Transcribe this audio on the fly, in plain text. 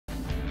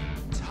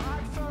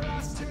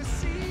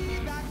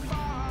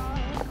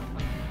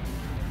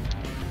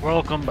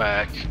Welcome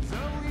back.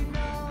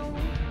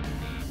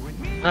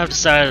 I've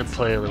decided to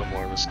play a little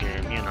more of this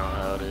game. You know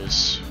how it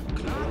is.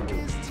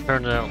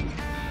 Turned it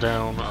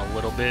down a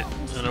little bit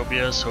in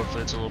OBS.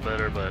 Hopefully it's a little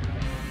better, but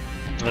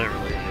I didn't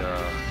really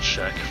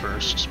check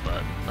first,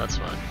 but that's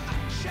fine.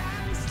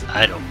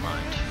 I don't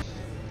mind.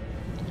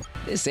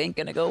 This ain't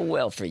gonna go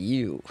well for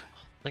you.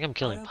 I think I'm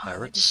killing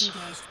pirates.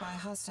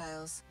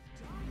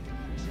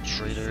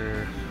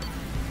 Traitor.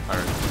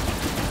 Pirate.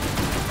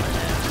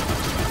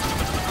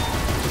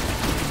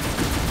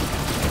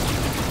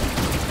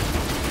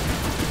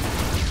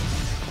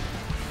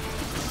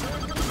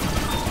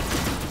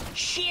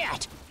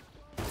 Shit!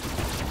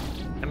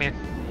 Come here.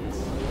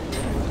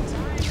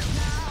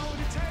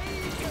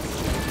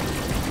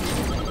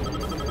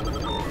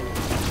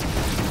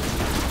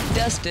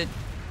 Dusted.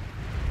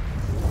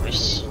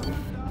 Nice.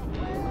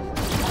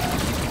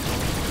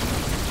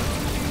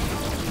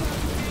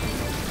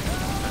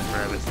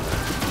 Grab it.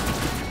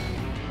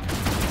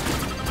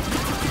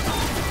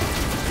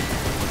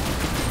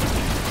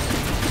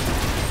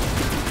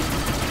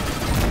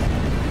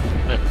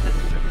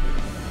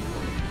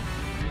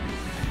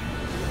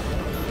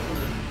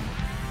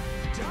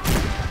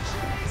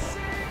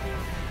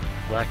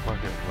 Black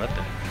market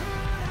weapon.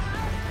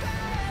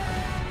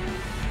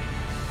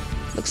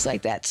 Looks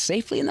like that's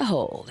safely in the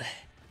hold.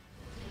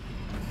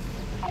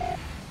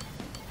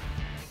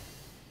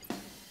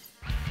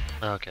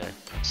 Okay,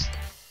 that's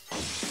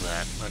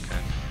that.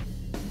 Okay.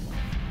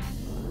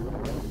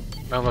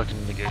 Not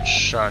looking to get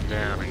shot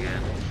down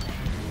again.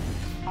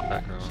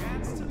 Back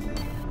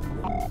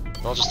around.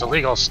 It's all just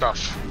illegal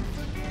stuff.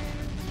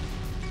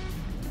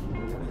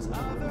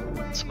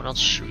 Someone else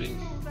shooting.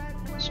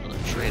 It's another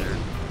traitor.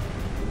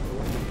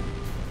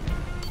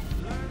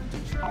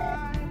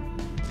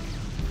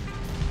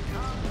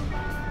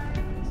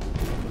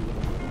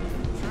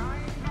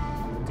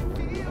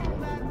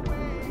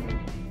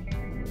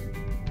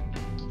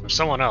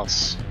 Someone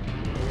else.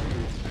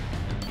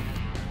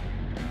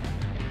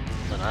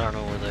 But I don't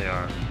know where they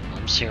are.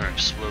 I'm just hearing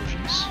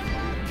explosions.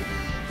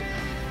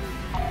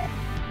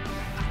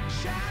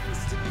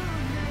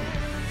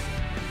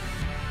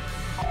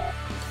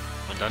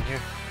 Am I done here?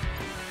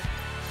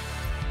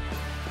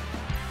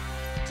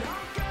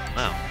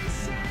 Wow.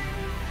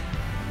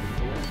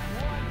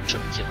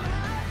 Should kill him.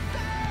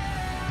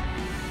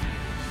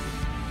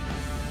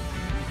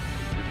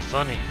 Pretty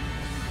funny.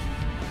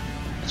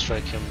 Let's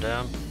strike him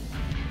down.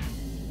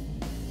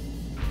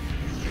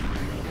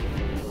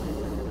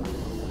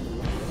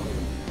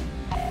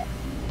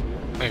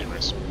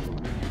 Anyways.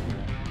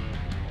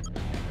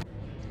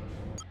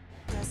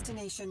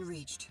 Destination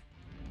reached.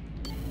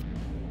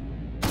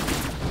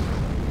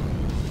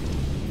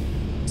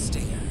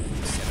 Stinger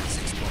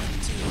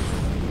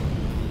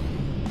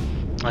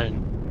 76.2. I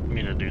didn't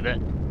mean to do that.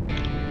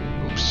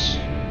 Oops.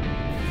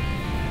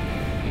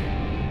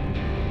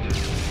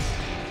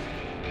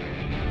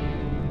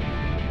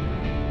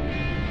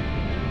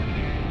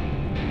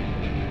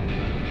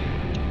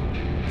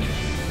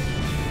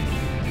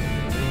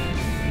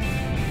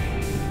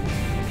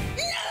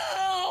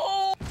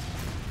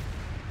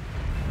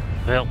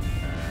 Well,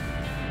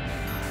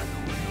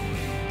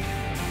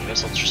 I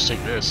guess I'll just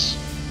take this.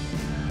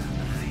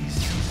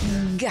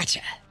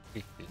 Gotcha.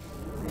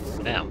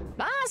 Now,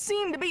 I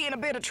seem to be in a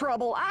bit of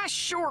trouble. I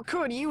sure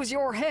could use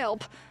your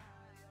help.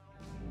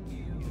 I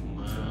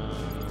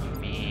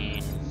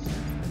mean,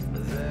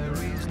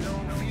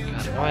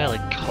 God, why do I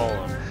like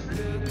call him?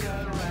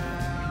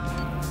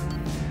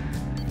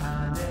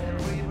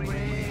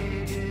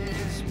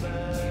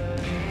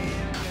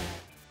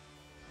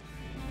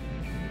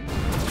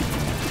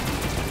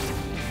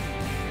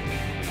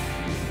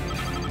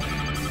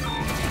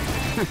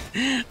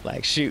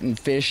 Like shooting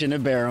fish in a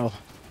barrel.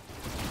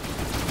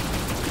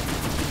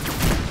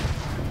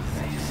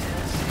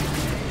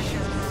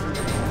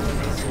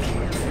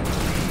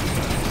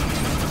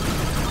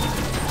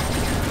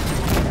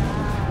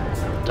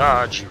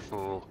 Dodge, you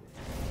fool.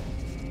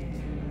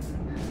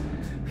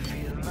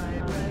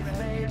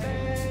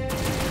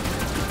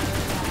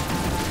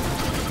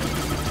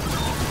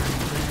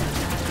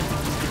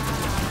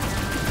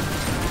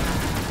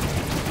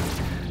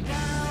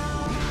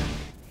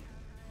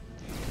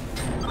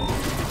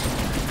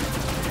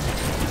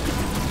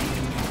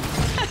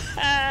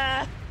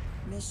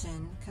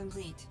 Mission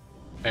complete.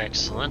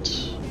 Excellent.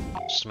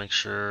 Just make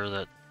sure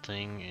that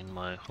thing in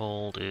my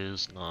hold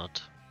is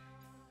not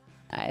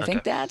I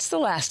think that's the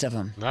last of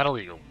them. not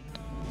illegal.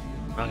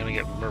 I'm not gonna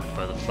get murked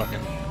by the fucking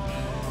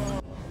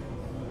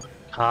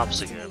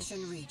cops again.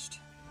 Destination reached.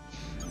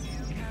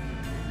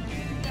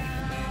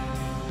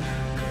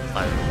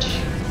 Pirate.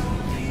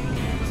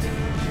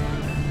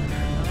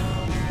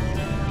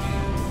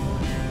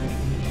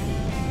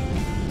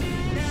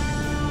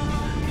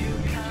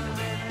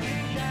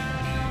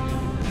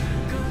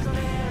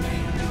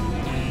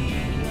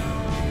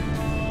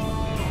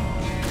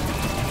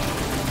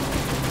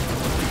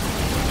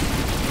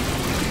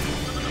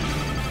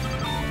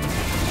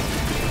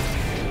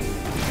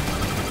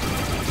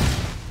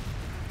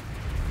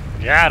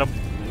 Got him.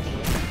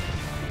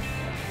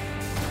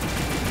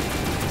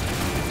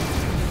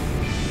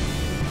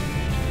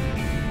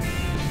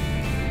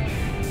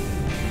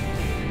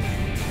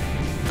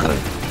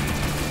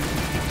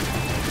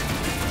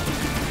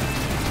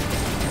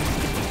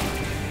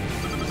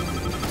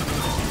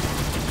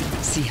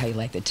 see how you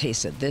like the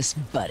taste of this,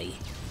 buddy.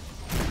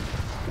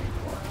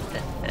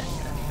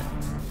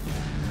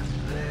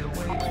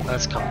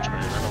 That's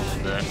contraband. I don't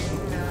need that.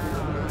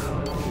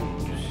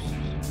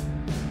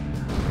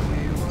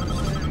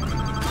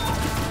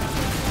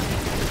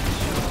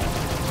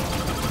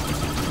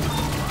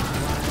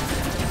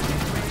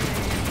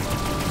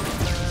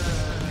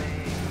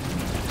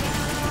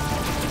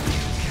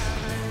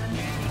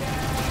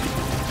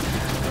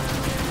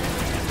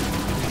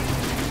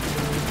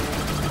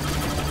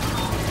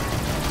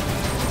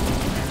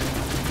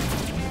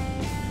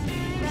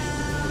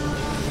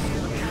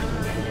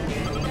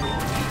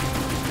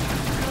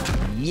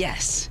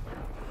 Yes.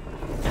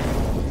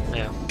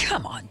 Yeah.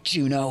 Come on,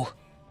 Juno.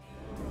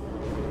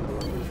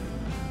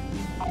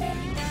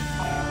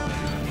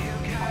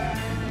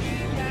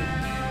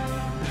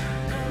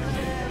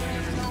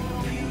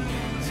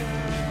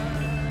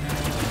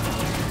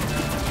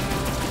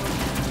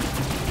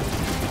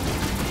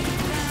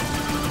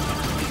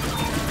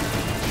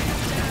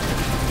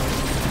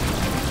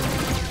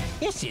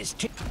 This is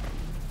too.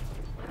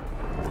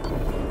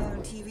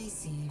 Warranty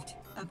received.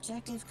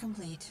 Objective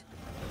complete.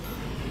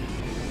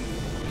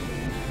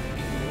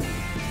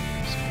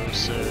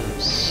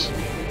 Explosives.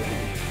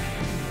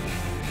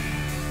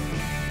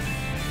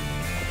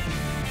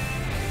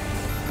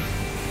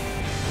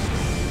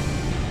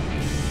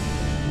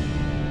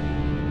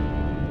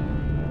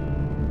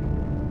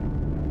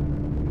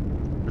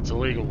 If it's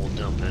illegal, we'll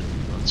dump it.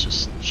 Let's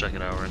just check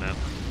it out right now.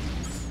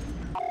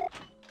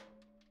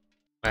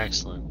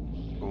 Excellent.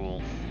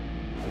 Cool.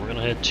 We're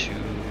gonna head to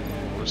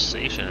a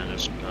station and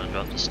just gonna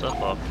drop the stuff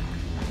off.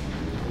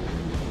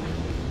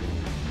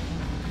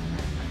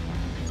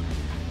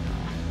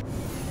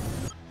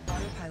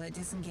 Autopilot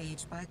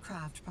disengaged by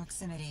craft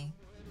proximity.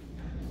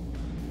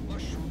 I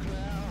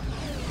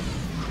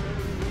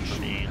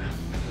mean,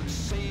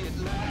 it's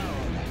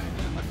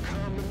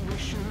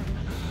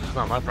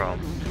not my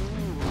problem.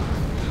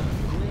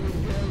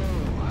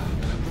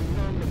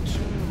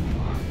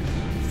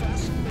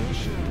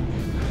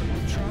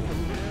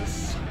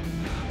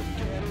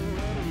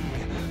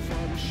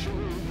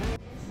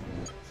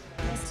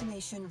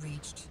 Destination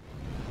reached.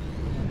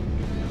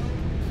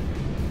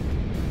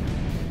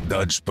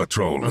 Dodge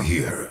Patrol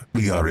here.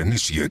 We are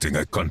initiating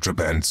a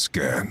contraband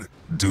scan.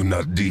 Do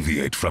not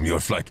deviate from your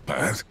flight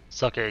path.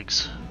 Suck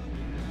eggs.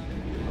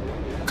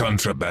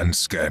 Contraband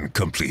scan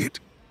complete.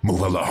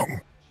 Move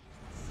along.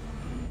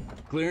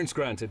 Clearance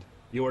granted.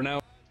 You are now...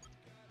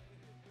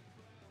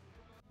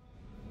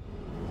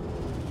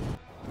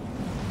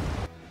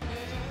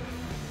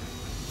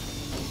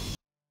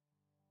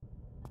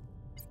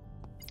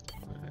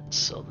 Alright,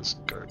 sell this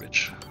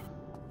garbage.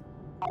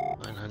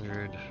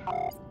 900.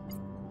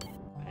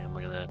 Damn,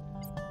 look at that.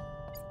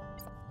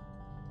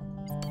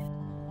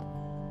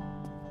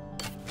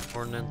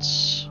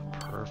 Ordnance.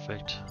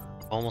 Perfect.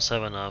 Almost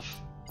have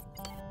enough.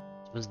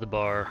 This is the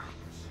bar.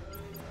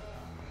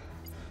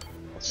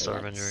 Let's start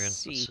our menu again. Let's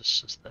see.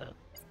 It's just that.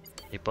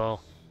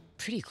 8-ball.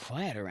 Pretty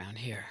quiet around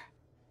here.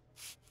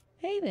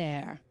 Hey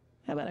there.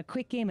 How about a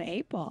quick game of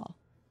 8-ball?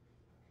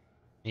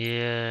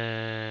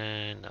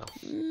 Yeah, no.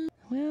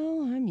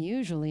 Well, I'm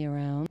usually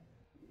around.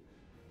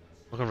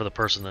 Looking for the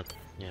person that,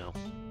 you know,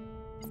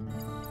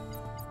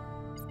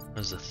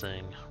 is the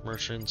thing.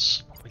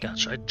 Merchants. Oh my god,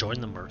 should I join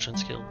the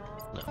Merchants Guild?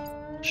 No,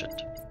 I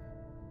shouldn't.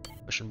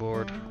 Mission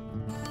board.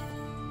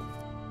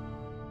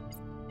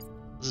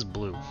 This is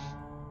blue.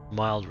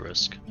 Mild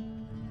risk.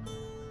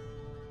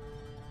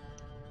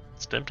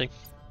 It's tempting.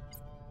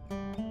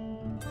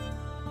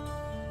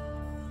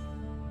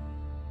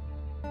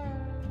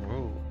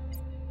 Whoa.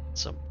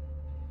 Some.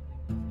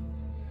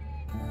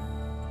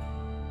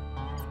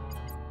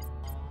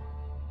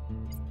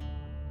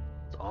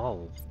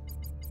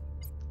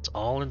 It's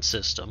all in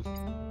system.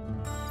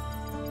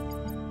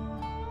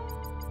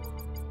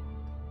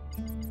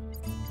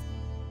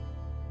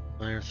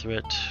 Minor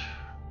threat.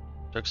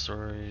 Tech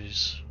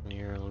stories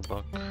near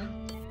Lubbock.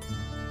 I'm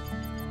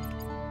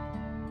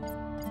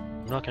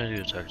not gonna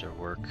do detective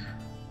work.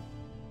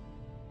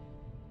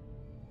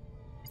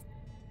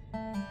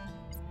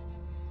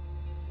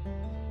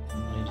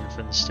 Need to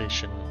defend the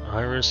station.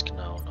 High risk?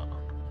 No, no, no.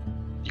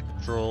 Deep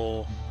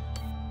patrol.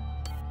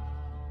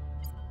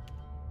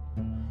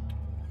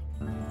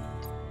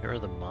 Here are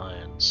the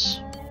mines.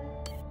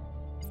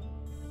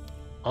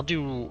 I'll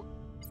do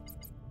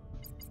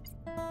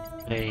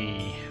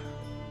a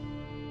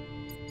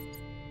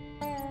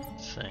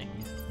thing.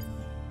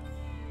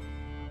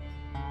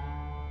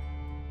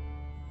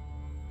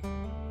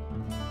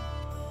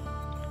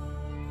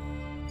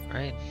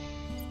 Right?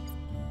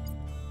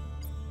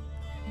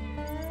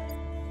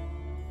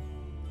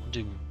 I'll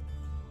do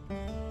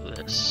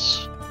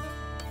this.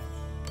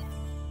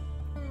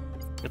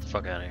 Get the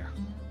fuck out of here.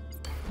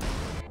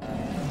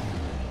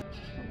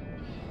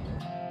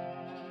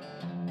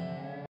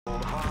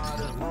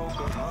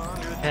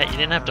 Yeah, you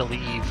didn't have to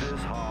leave.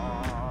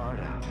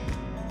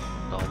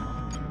 No.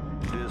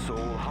 This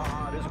old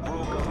heart is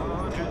broke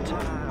 100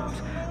 times.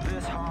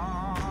 This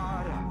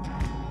heart.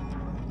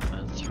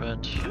 Bad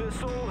threat.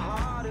 This old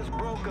heart is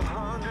broke broke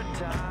 100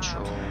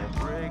 times.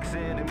 Breaks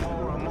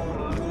anymore, I'm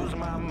gonna lose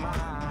my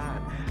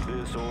mind.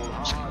 This old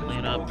heart clean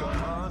is up. broke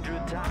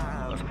 100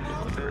 times.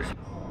 This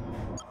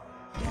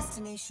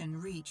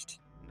Destination reached.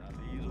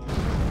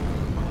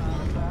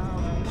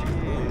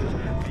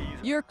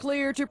 You're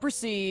clear to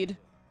proceed.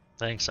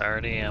 Thanks, I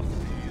already am.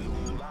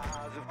 lies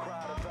have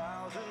cried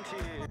 1,000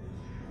 tears.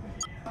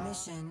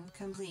 Mission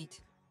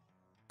complete.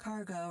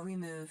 Cargo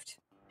removed.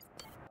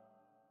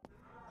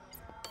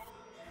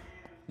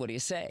 What do you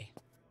say?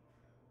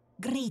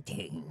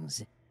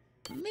 Greetings.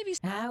 Maybe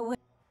How?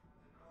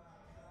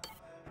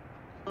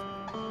 I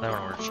don't know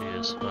where she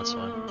is. That's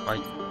fine.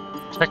 I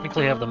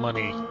technically have the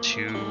money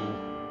to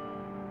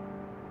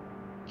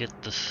get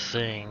the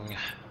thing.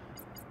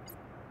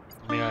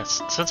 I mean,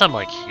 since I'm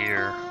like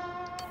here,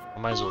 I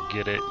might as well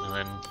get it and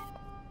then.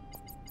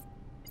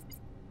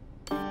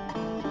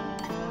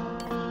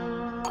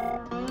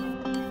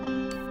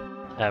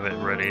 Have it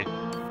ready.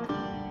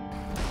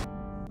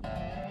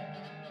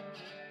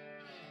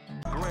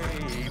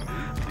 Grave.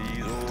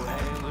 These old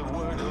hands have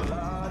worked a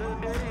lot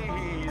of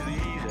days.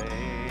 These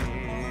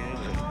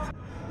hands.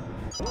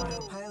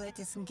 Autopilot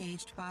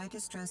disengaged by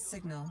distress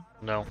signal.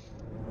 No.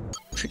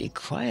 pretty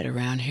quiet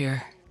around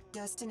here.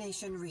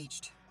 Destination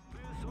reached.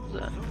 What's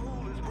that?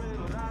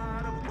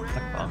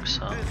 Black box,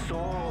 huh?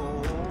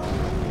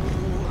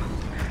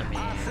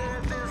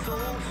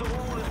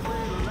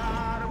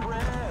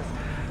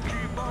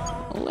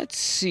 Let's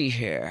see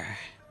here.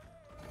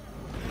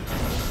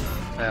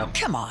 Yeah.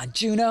 Come on,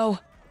 Juno.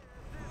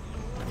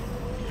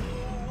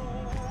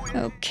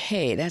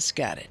 Okay, that's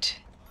got it.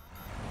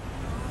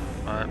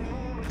 Alright.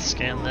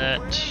 Scan that.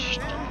 There's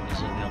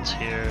anything else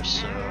here,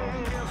 so.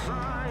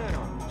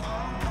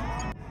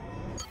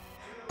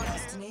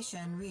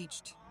 Destination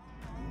reached.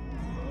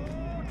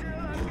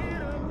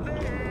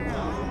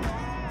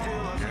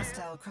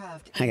 Hostile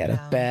craft I got a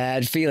inbound.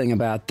 bad feeling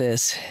about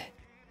this.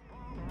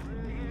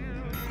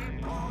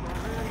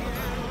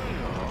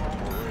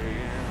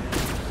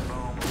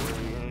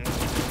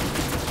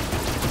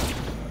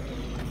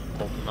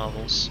 Pulp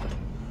novels.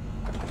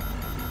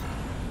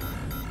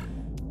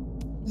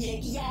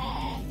 Yik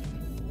yak!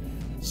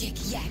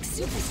 Yik yak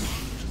super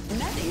snack!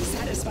 Nothing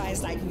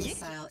satisfies like yik.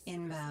 Missile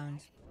inbound.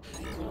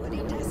 Quality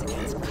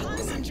desiccants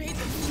concentrate the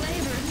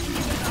flavor,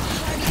 give it a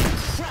hearty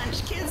crunch.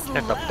 Kids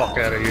Get the love. fuck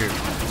out of here.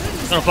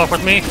 You gonna fuck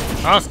with me?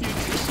 Huh?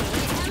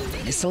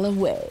 Missile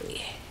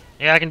away.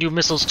 Yeah, I can do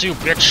missiles too,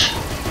 bitch.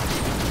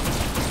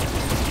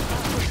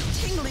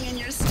 Tingling in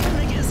your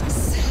stomach is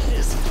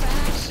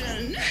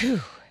satisfaction.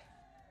 Phew.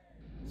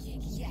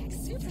 Yik yak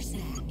super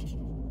snack.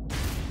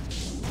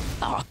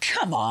 Oh,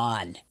 come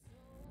on.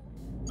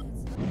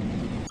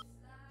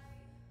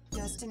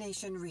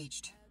 Destination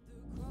reached.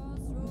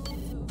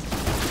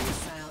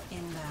 Missile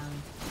inbound.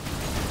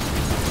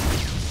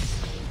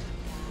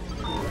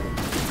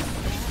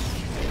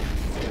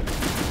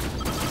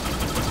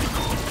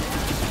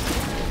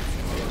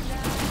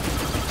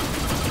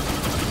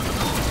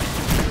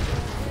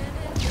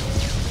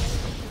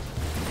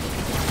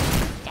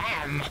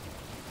 Damn.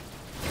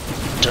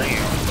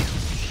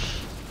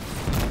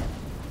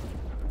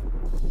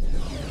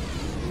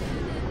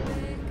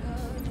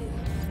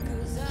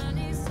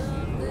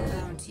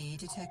 Bounty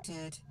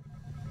detected.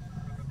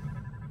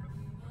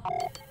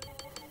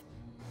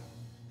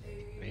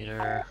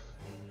 Meter.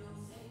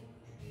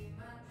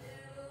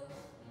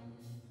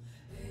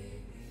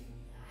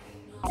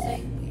 I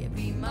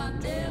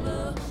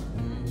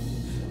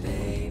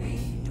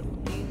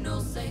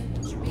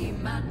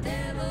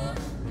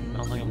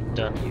don't think I'm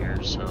done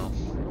here, so.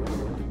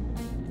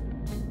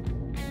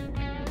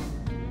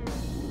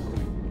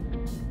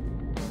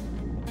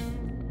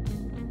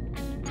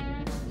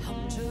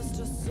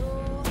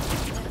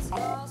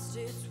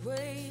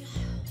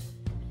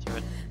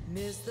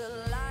 Through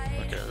it.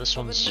 Okay, this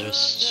one's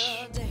just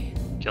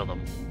kill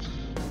them.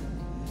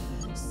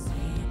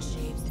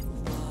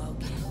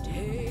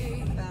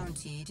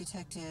 Bounty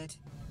detected.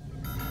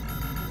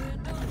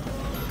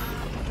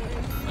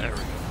 There we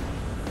go.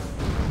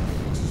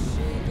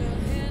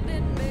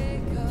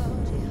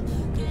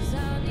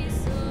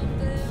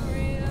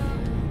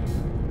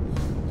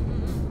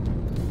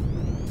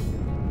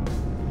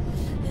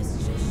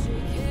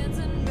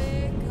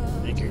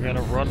 Think you're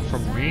gonna run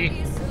from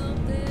me?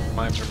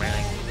 Mine's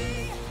remaining.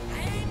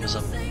 Because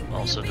I'm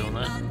also doing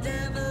that.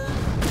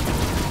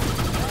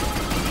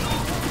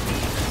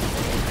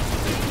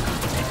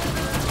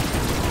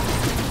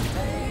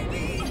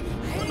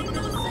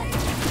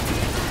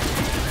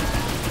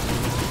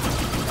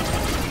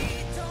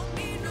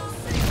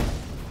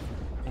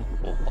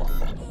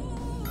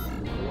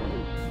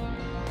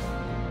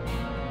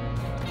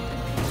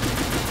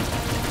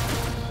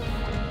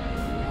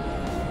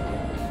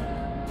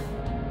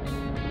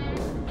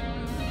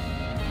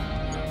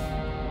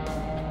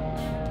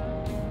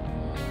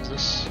 Is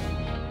this?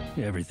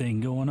 Everything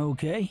going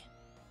okay?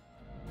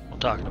 I'm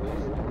talking about.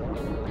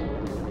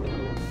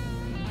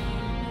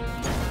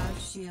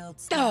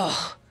 Shields.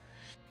 Oh,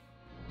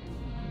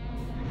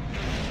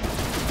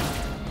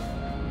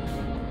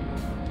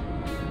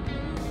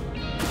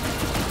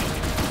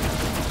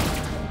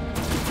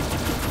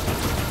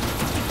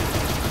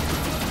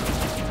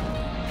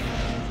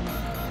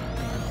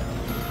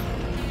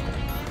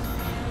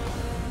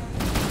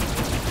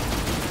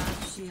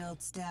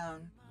 shields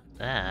down.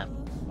 Ah.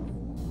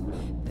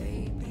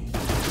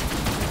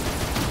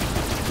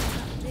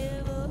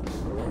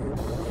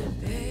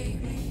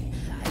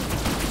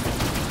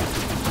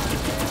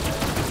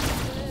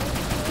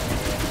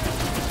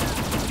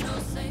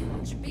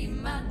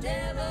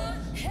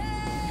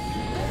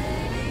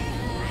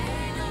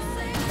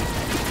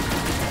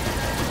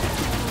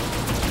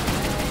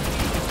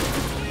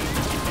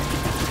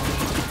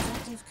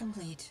 Objective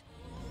complete.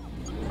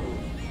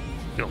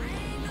 Go.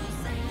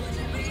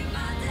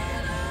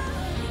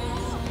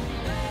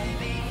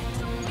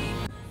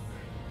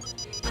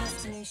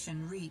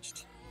 Destination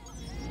reached.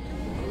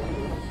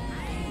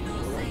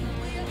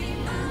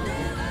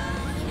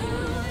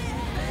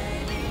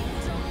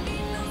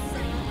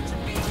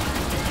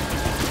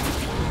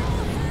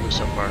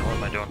 So far, what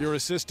am I doing? Your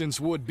assistance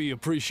would be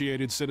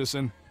appreciated,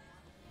 citizen.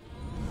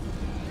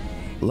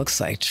 Looks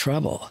like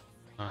trouble.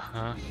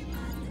 Uh-huh.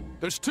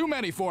 There's too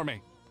many for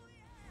me.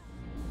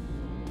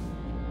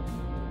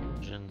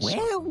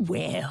 Well,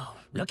 well,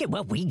 look at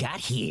what we got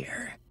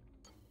here.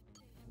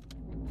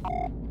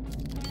 Forward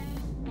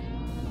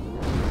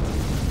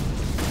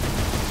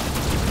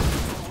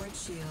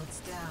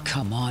shields down.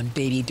 Come on,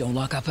 baby, don't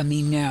lock up on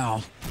me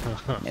now.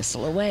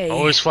 Missile away.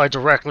 Always fly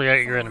directly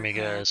at your enemy,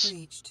 Forward guys.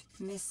 breached.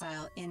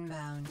 Missile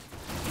inbound.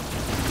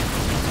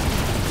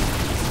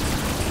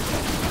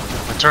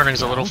 My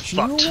turning's a little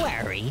Don't fucked. you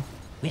worry.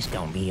 This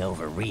gonna be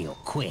over real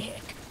quick.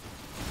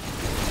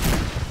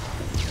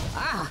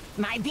 Ah,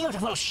 my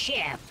beautiful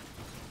ship.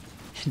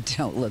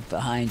 Don't look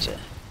behind you.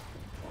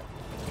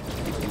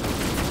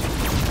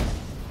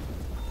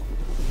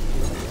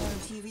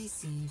 Warranty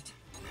received.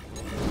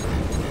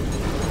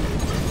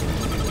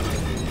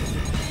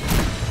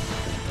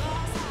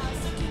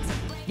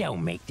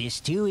 Don't make this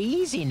too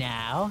easy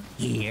now.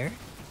 Here.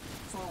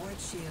 Forward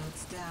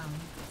shields down.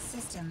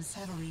 Systems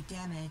heavily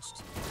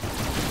damaged.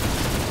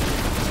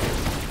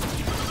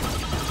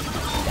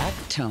 That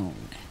tone.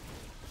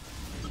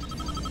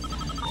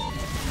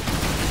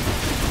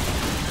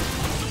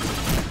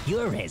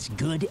 You're as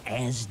good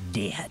as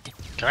dead.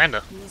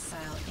 Kinda. Missile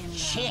inbound.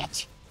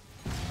 Shit.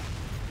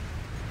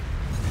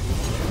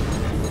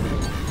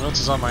 Who else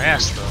is on my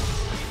ass, though?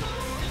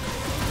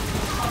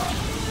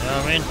 You know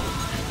what I mean?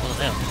 Well,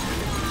 him.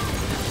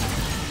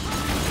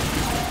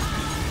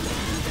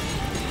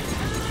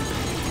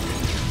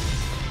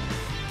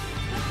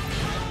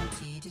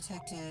 Warranty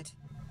detected.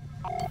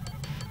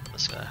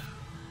 This guy.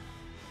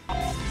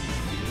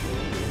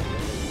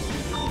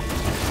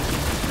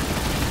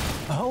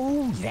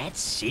 Oh,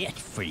 that's it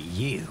for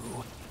you.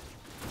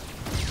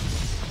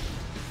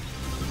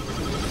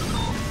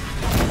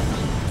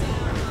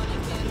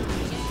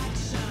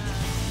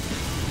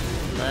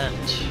 That.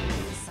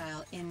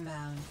 Missile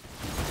inbound.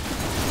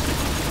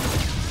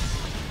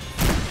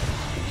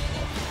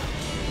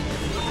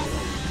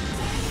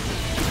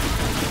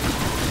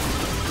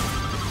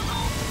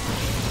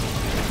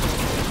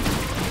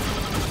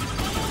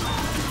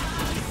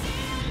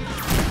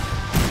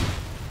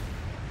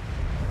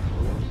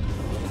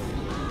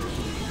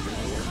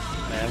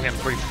 Man, I'm getting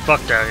pretty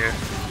fucked out here.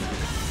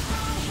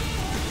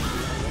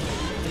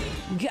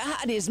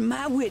 God is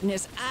my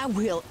witness, I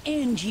will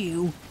end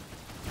you.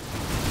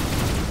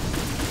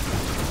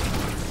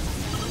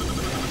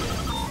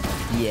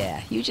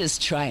 Yeah, you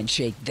just try and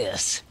shake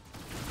this.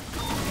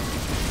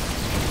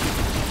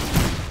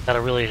 Gotta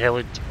really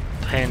heavily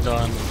depend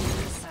on.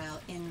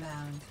 Missile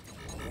inbound.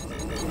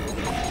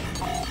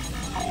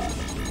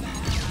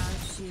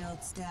 Arc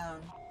shields down.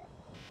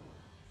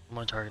 What am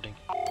I targeting?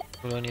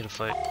 Who do I need to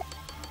fight?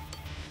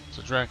 It's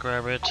a Drac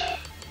Rabbit.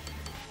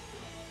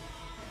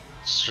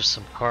 It's just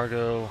some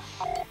cargo.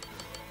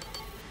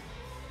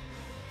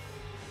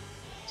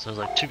 So there's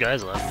like 2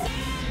 guys left.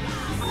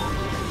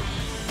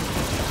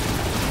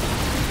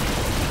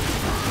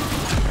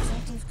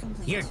 Objective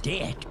complete. You're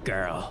dead,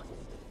 girl.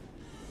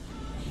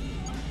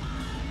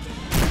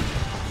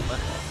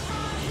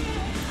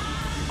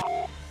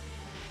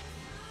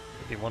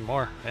 Maybe one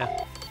more,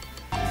 yeah.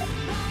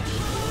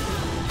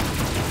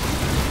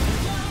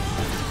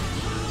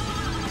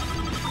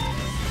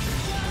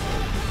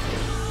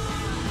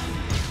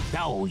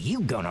 Oh, you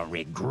gonna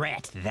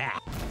regret that.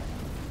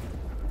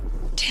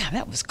 Damn,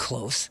 that was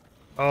close.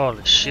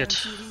 Holy shit.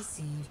 Warranty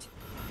received.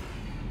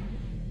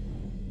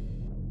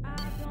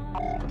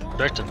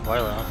 Directed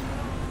Outlaw.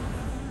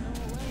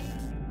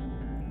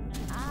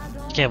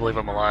 Can't believe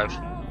I'm alive.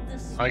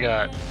 I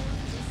got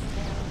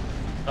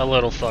a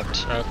little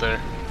fucked out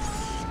there.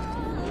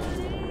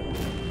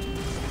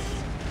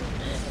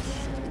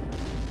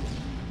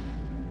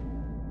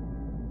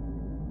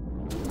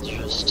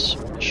 It's just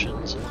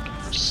missions and looking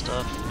for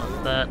stuff,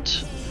 not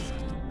that.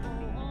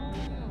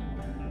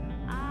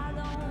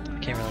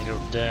 Can't really go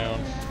down.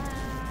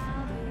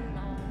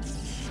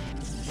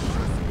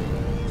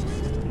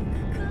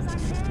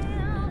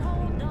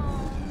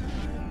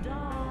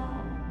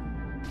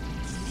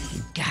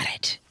 Got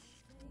it.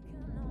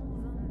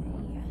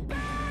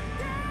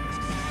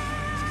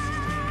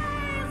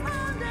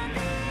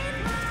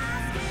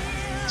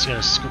 It's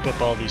gonna scoop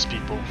up all these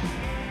people.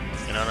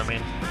 You know what I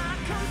mean?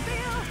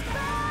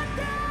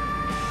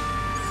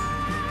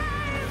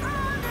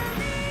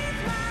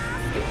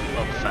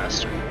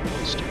 faster.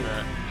 Let's do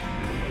that.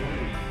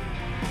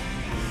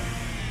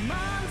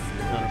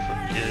 None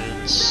for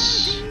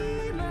kids.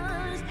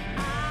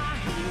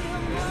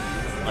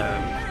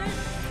 Alright.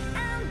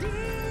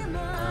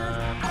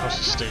 Across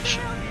the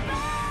station.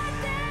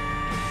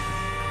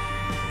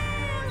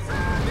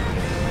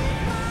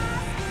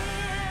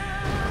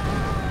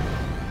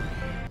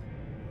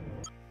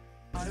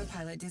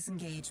 Autopilot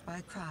disengaged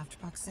by craft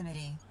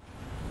proximity.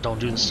 Don't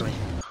do this to me.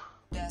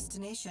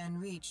 Destination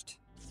reached.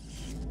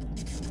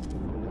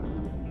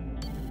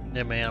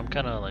 Yeah, man, I'm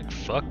kind of like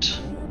fucked.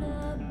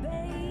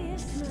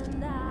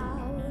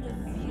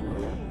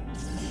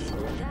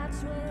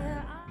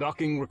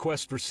 Docking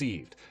request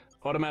received.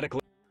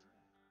 Automatically.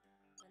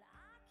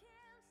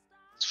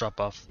 Let's drop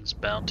off these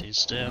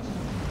bounties too.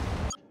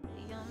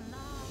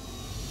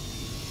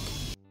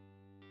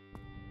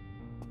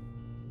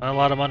 Not a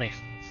lot of money.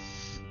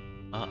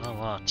 Not a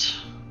lot.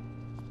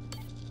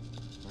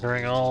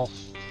 Clearing all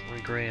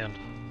 3 grand.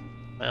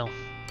 Well,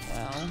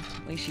 Well,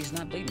 at least she's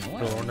not bleeding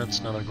away. Bill Ordnance,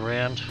 another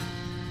grand.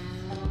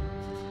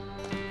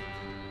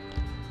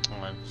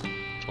 Oh, I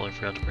totally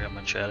forgot to bring up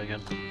my chat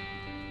again.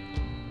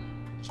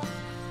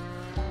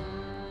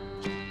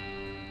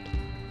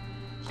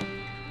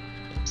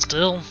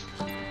 Still,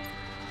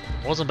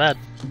 wasn't bad.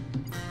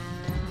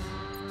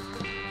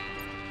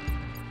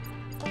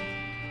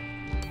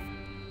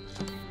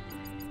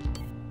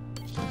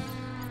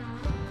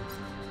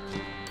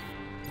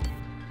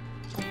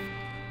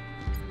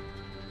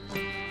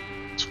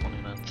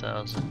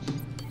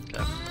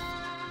 Okay.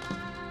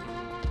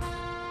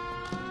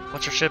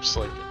 What's your ships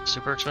like?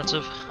 Super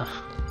expensive?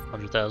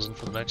 100,000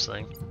 for the next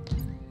thing.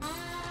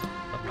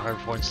 Weapon hard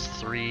points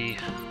 3.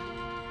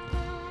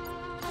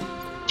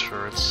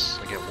 Turrets,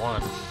 I get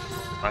 1.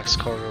 Max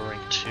cargo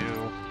rank 2.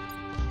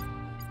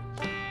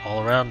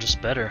 All around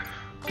just better.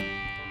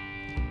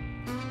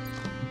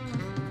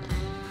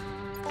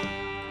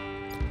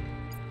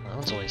 That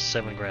one's only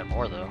 7 grand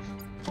more though.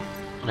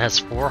 And it has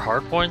 4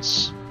 hard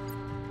points?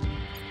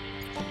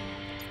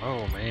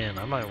 Oh man,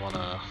 I might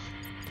wanna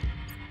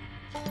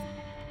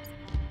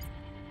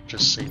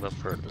just save up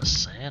for the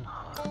sand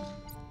hut,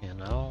 you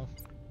know?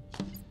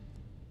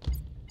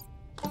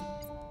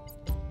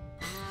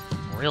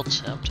 Real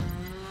tempting.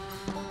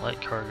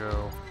 Light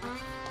cargo.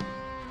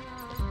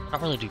 I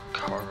don't really do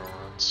cargo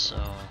runs,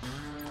 so.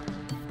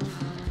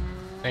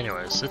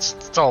 Anyways,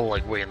 it's all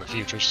like way in the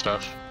future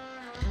stuff.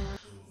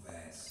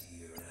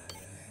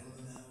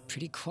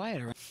 Pretty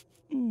quiet around.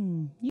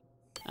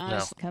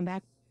 No. Come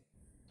back.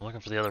 I'm looking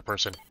for the other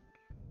person.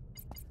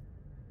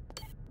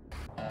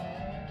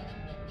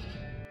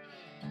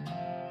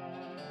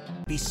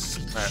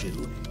 Beseech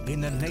you,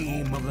 in the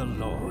name of the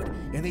Lord,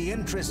 in the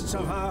interests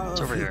of our...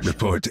 It's over here.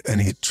 Report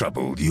any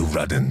trouble you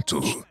run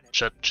into.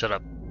 Shut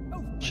up.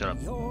 Shut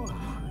up. Your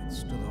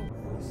hearts to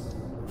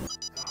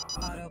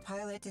the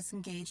Autopilot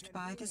disengaged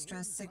by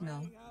distress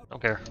signal.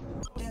 Don't care.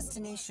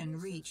 Destination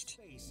reached.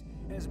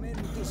 as men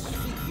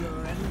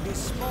disfigure and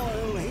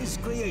despoil his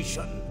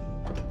creation.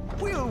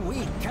 Will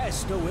we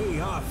cast away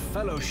our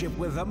fellowship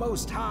with the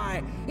Most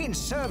High in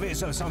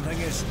service of something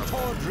as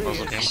tawdry I was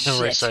looking as on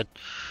the right shit? side.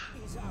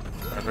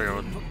 I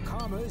figured it For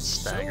commerce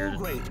staggered so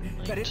great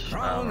that it late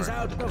drowns hour.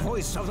 out the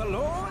voice of the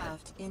Lord?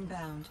 Craft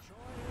inbound.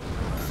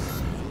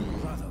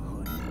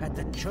 Brotherhood at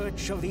the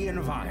Church of the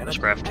Inviolate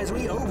Craft. as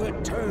we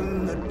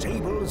overturn the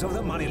tables of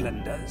the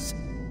moneylenders.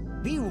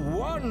 Be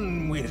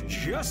one with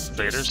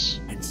justice Faders.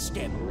 and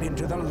step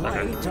into the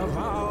light of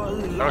our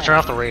Lord. I'll turn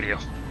off the radio.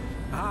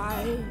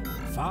 I,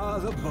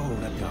 Father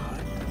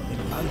Beauregard,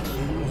 invite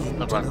you into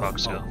The black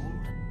box go.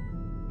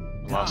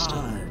 fold. Lost it.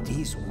 God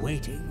is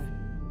waiting.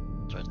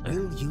 It's right there.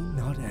 Will you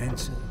not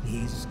answer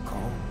his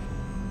call?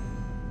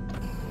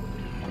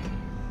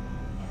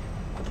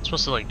 I'm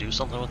supposed to like do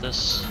something with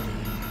this?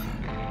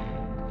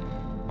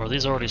 Or are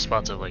these already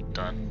spots I've like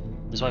done?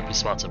 These might be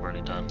spots I've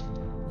already done.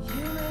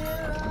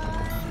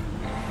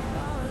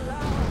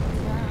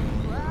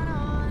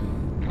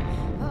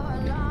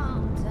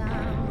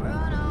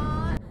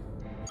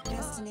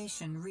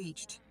 Destination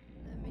reached.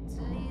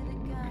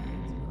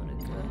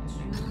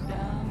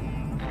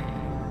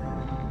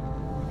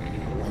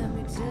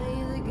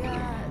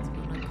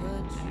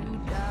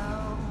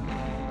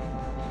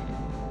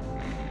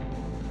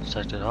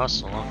 Detected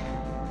hostile, huh?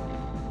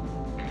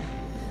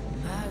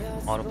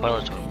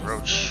 Autopilot to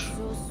approach.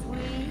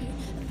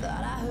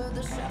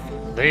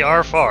 They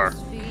are far. Do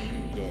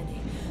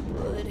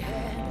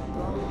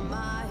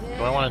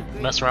I want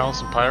to mess around with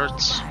some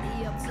pirates?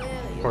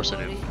 Of course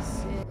I do.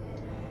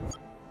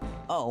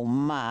 Oh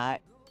my,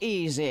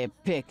 easy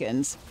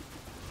pickings.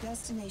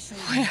 Destination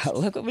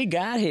Well, look what we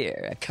got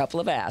here. A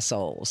couple of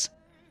assholes.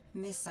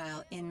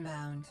 missile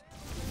inbound.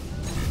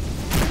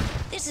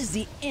 This is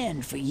the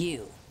end for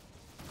you.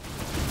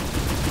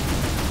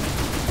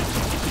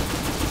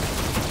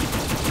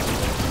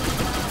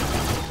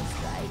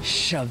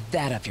 Shove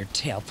that up your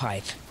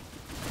tailpipe.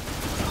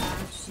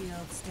 Craft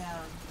shields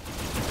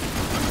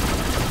down.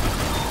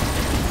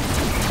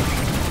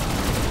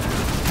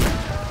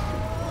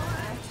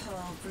 Craft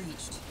hull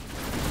breached.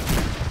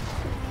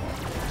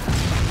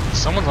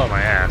 Someone's on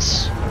my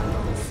ass.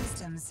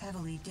 Systems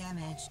heavily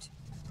damaged.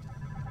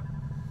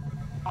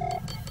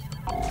 Ground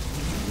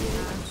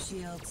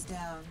shields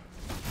down.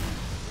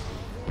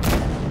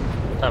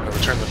 Time to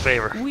return the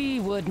favor. We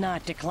would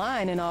not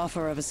decline an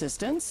offer of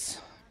assistance.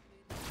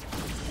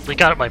 We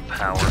got my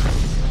power.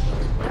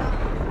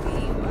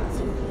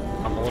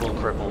 I'm a little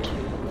crippled.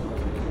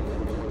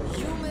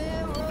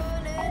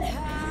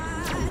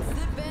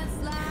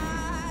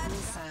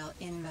 Missile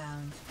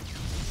inbound.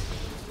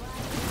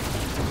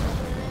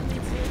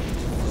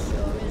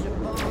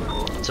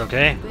 It's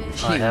okay.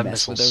 I have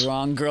messed with missiles. the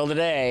wrong girl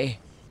today.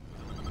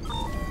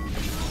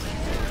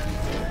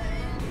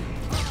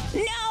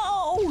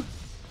 No!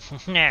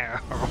 No.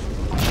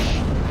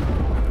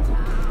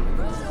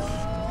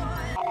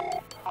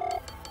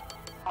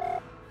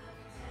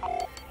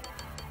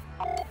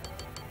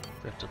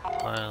 Drifted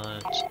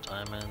pilot,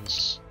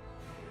 diamonds.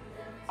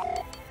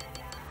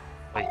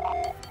 Wait.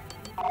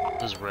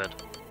 This is red.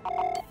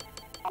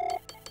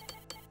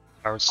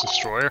 Pirate's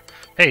Destroyer?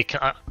 Hey,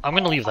 I'm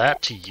gonna leave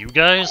that to you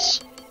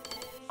guys.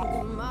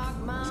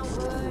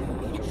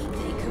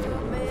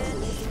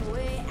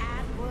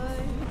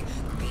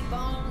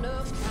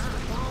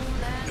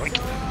 Yoink.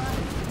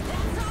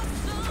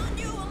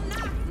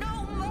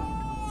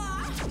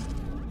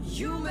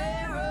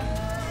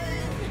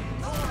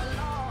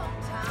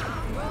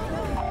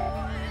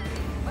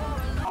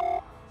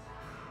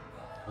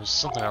 There's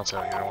something else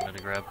out here I wanted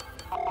to grab.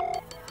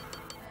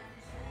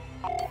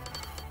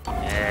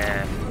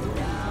 Yeah.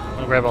 I'm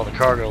gonna grab all the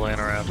cargo laying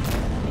around.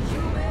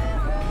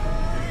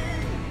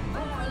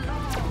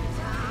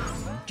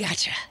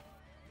 Gotcha.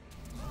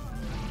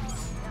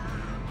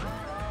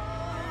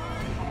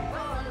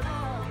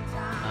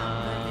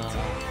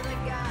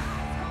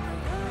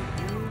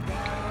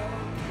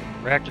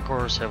 Reactor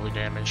core is heavily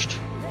damaged.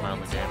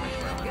 Mildly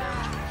damaged, mildly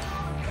damaged.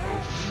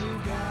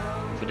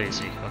 Oof.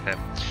 Fudazi, okay.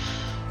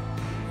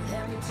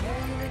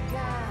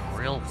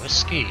 Real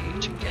whiskey,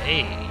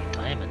 2K.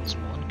 Diamonds,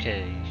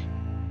 1K.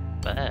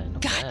 Bad,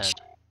 not bad. Gotcha.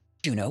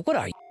 Juno, what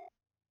are you?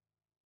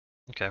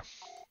 Okay.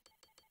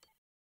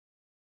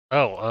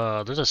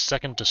 Oh, there's a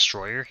second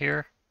destroyer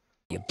here.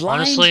 You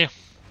blind? Honestly, I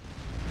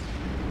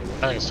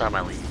think it's time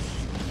I leave.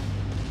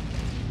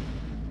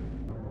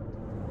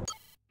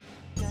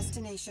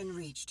 Destination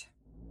reached.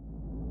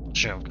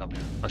 Shouldn't have come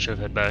here. I should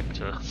head back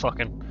to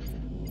fucking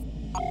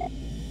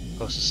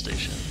postal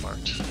station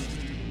marked.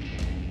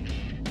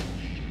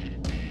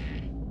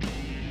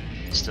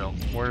 Still,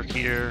 we're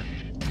here.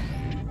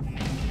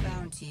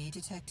 Bounty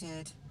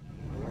detected.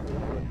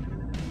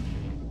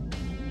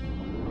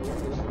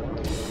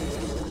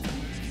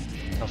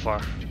 How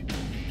far?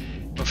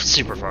 Oh,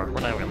 super far.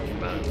 We're not even gonna think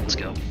about it. Let's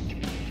go.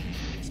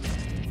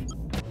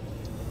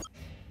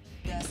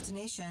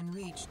 Destination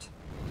reached.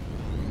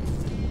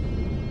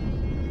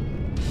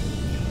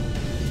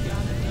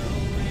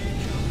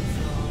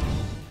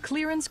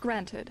 Clearance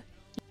granted.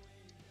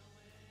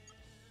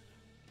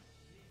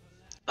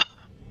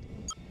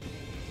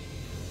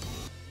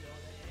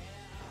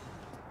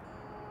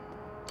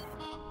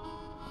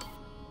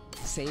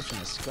 Saved from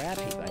a scrap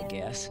heap, I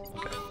guess.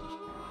 Okay.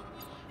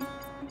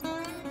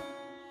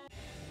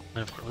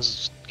 And of course, this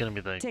is gonna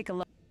be the. Take a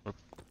look. I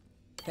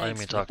didn't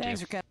mean to talk to you.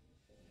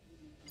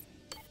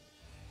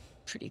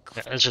 Pretty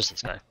cool. Yeah, it's just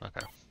this guy.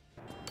 Okay.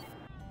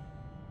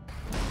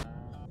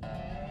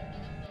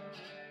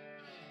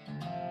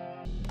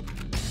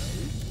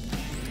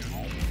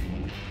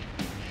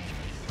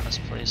 This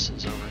place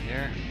is over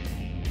here.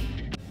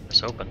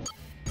 It's open.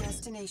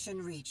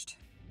 Destination reached.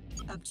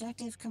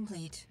 Objective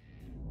complete.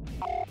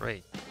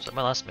 Great. Is that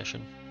my last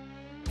mission?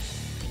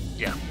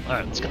 Yeah.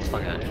 Alright, let's get the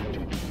fuck out of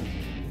here.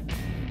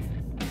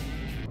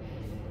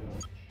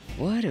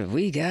 What have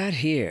we got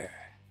here?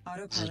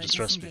 Autopilot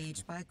distress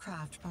disengaged by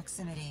craft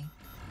proximity.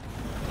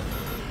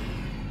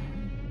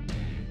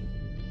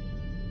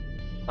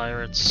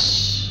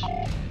 Pirates.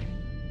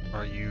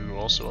 Are you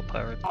also a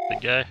pirate,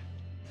 big guy?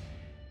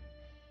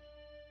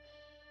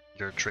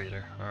 You're a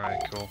traitor.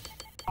 Alright, cool.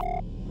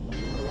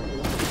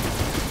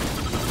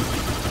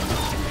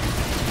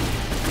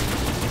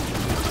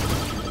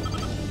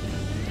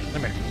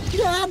 Come here.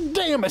 God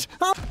damn it!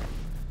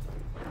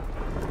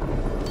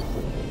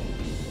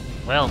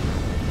 Well,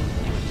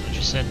 what's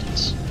your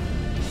sentence?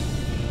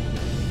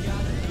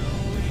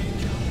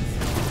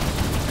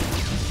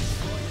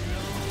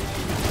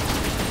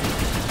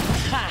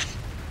 Ha!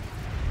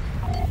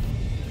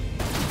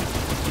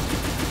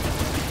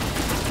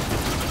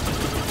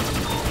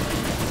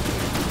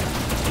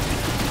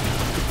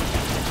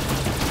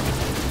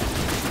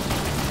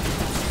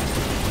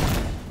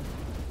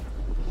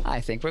 I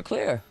think we're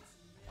clear.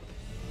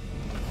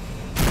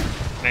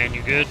 Man,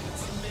 you good?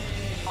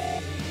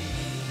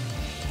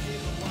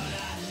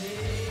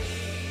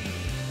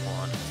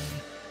 One.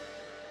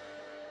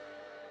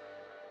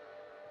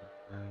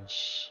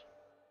 There's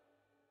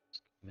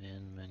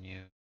command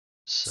menu.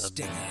 Sub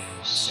Stinger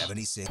menus.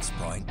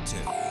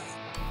 76.2.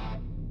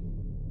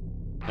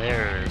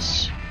 There it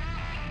is.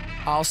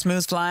 All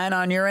smooth flying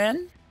on your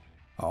end?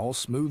 All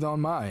smooth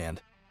on my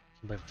end.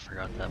 I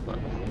forgot that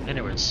button.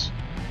 Anyways,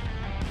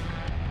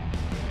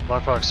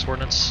 Black box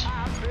coordinates.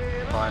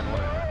 Fine,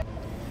 whatever.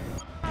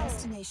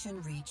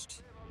 Destination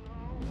reached.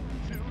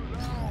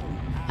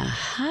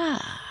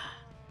 Aha.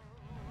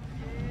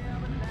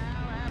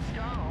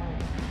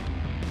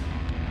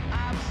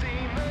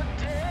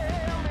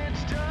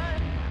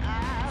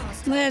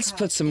 Let's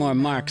put some more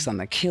marks on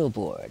the kill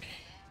board.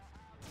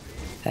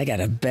 I got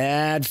a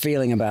bad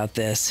feeling about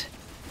this.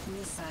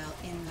 Missile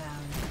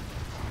inbound.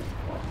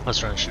 Let's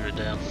try and shoot it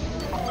down.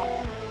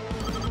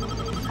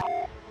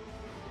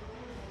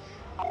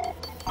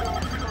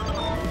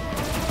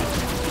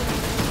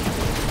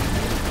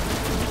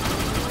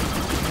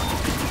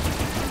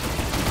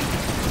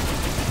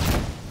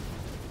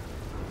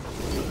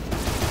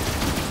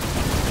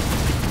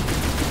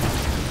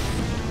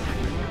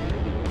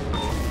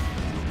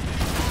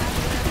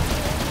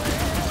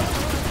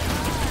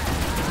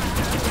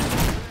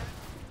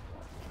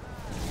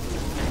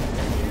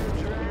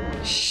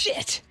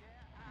 Shit!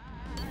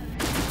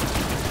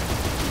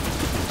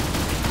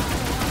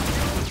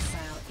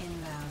 Missile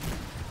inbound.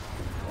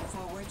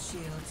 Forward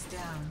shields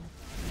down.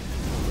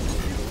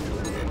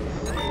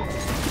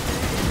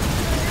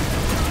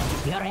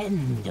 Your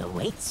end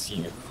awaits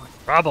you.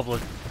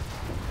 Probably.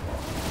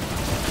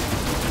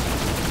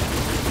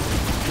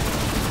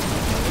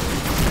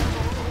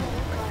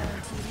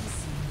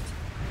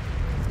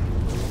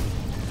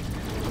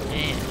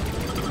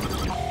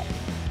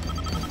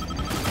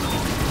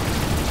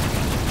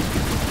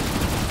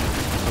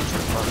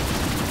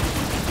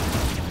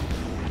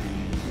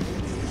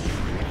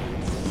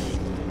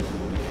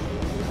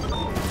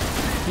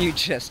 You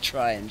just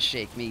try and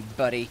shake me,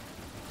 buddy.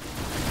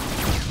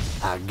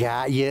 I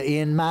got you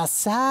in my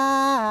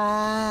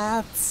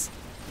sights.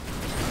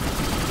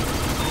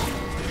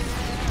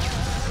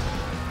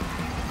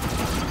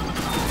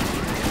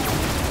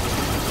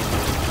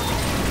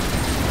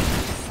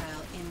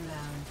 Missile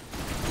inbound.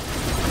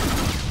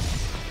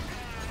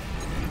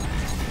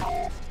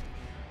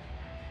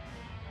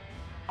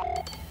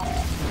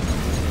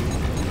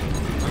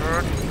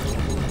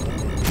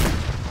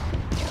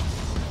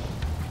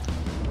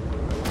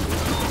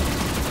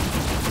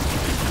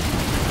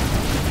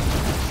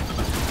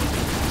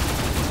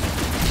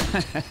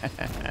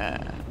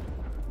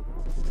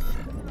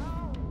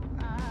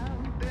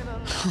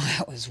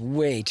 That was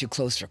way too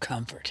close for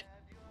comfort.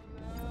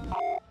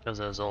 Because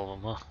that's all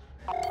of them, huh?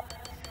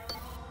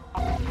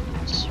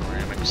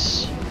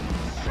 Ceramics.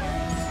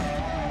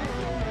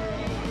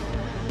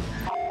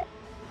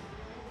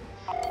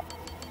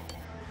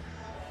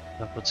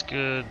 That looks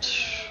good.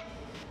 Sure.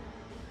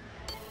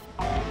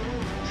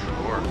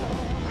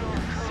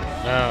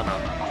 No, no, no.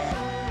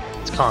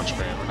 It's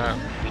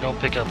contraband. We don't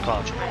pick up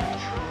contraband.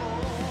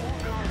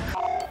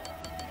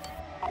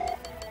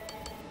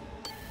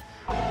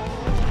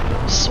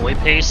 Soy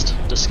paste?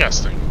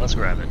 Disgusting. Let's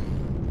grab it.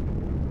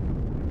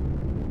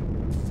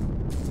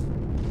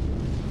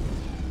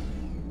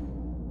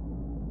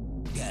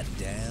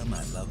 Goddamn,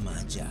 I love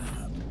my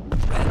job.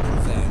 Random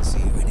Vance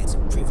here, and it's a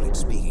privilege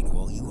speaking to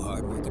all you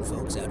hard-working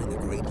folks out in the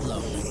Great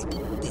Lonely.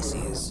 This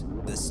is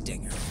the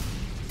Stinger.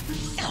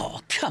 Oh,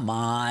 come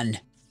on.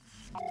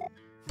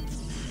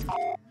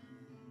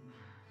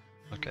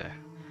 Okay.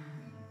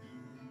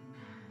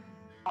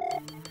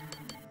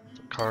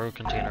 The cargo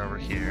container over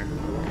here.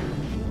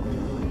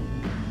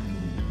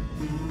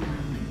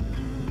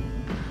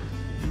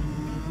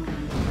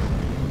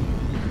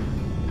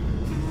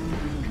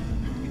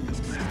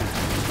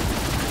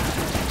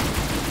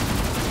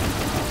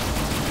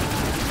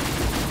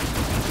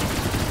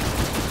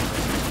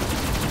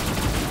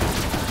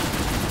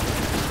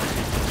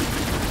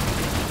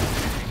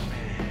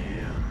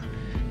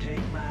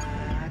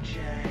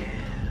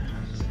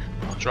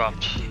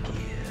 Dropped.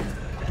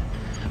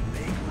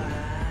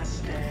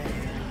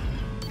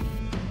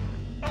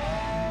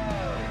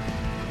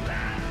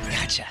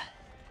 Gotcha.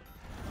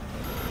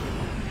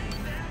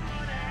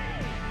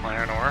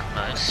 Iron ore,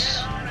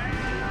 nice.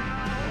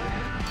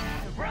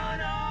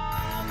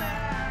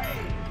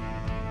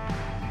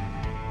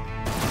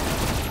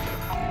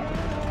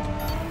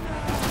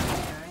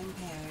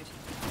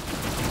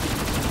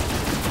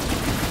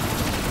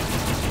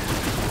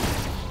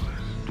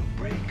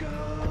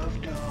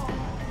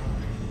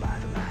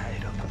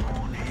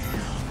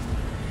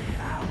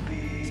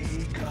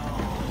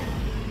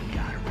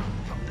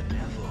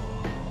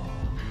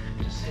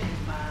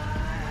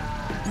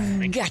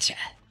 Gotcha.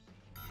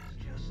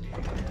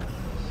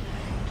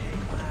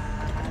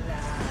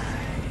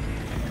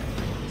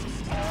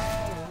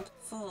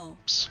 Full.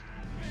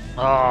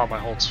 Oh, my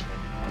hold's full.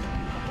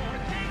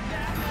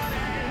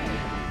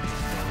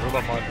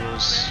 Robot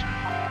modules.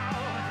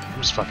 I'm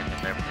just fucking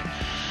getting everything.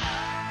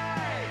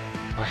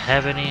 Do I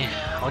have any?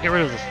 I'll get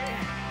rid of the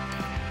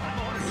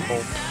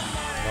pulp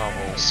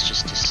novels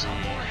just to see.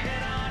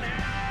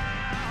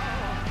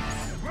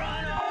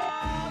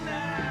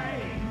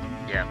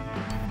 Yeah.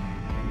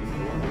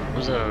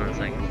 Where's that other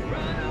thing?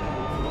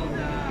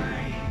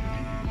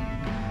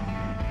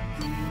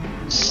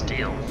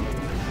 Steel.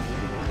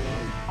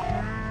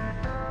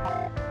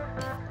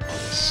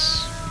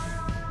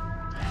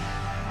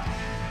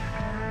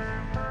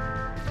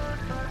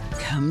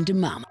 come to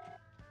mama.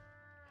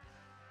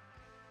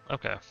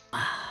 Okay.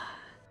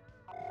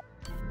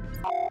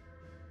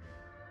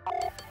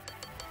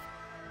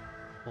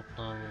 Hope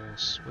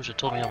novels. Wish it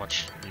told me how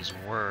much these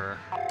were.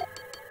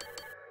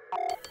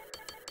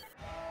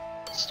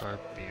 Start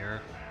beer.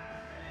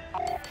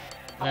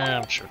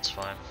 I'm sure it's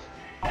fine.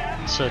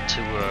 Let's head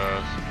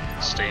to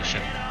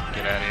station.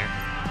 Get out of here.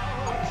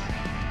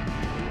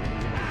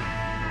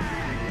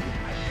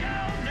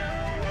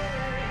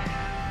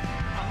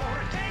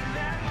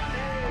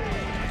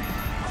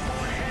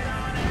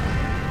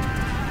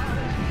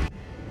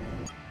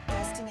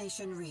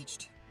 Destination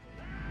reached.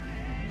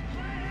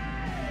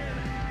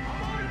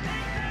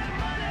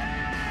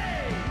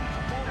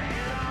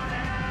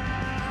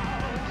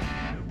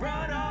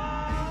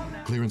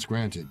 Clearance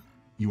granted.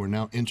 You are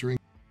now entering.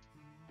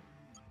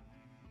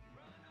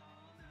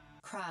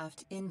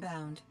 Craft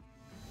inbound.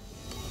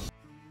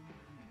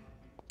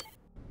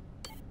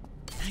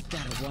 I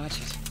gotta watch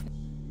it.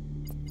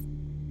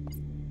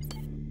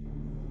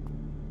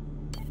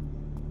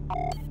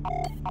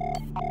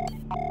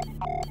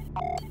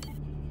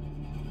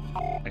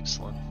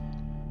 Excellent.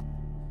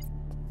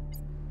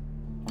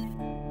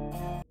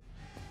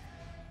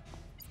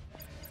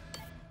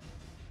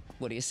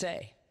 What do you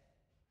say?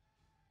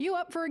 You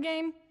up for a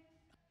game?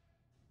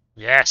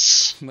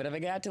 Yes! What have I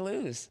got to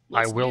lose?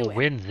 I Let's will do it.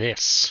 win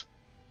this.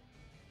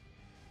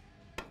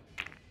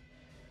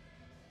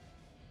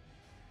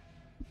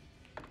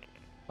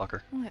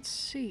 Fucker. Let's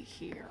see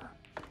here.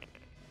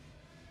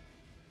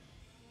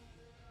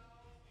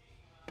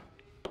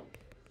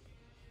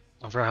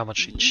 I forgot how much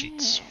she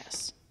cheats.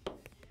 Yes.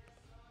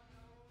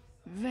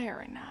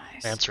 Very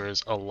nice. Answer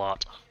is a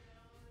lot.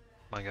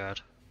 My god.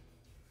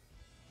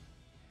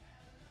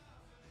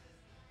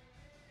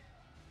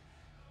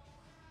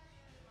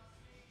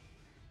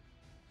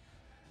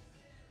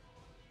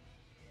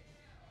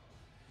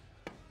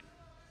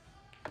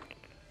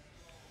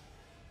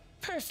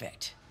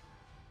 Perfect.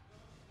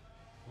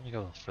 I'm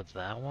gonna go for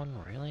that one,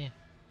 really?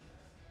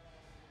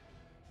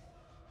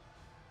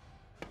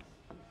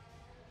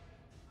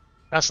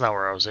 That's not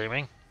where I was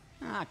aiming.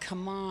 Ah,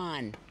 come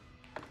on.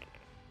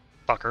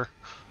 Fucker.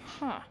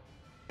 Huh.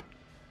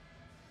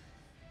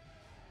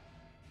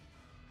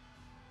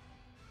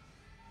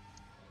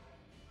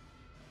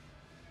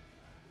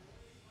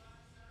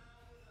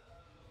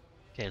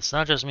 Okay, it's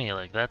not just me,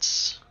 like,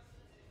 that's...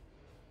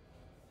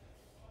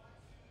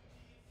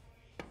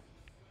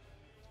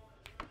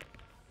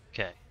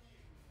 Okay.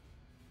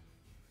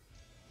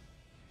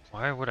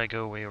 Why would I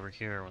go way over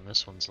here when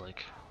this one's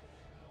like...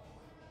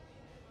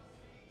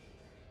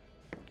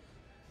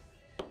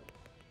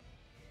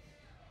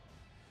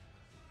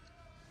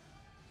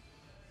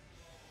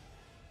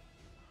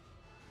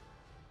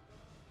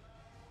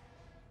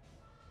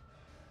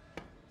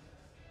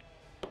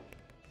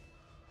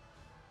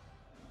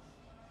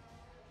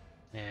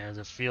 Yeah,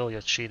 the feel you're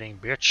cheating,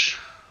 bitch.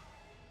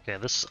 Okay,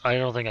 this, I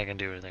don't think I can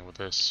do anything with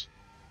this.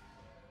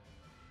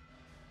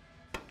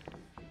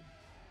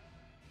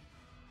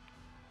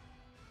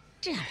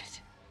 Damn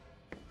it.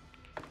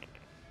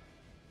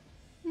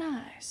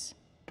 Nice.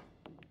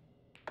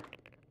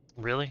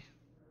 Really?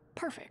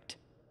 Perfect.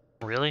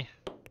 Really?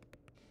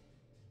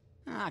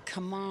 Ah,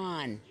 come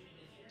on.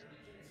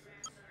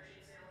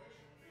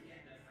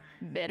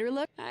 Better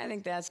luck. I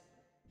think that's...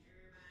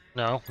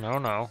 No, no,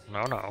 no,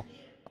 no, no.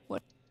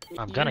 What?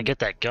 I'm gonna get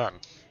that gun.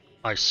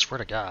 I swear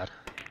to God.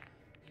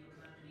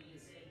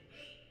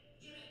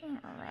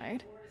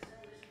 Alright.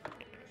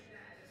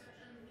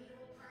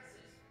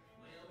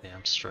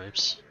 Damn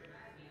stripes.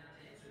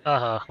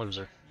 Haha,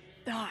 loser.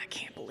 Oh, I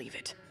can't believe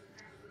it.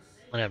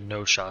 I have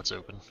no shots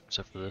open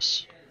except for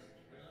this.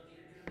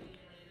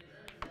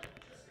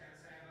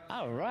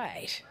 All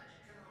right.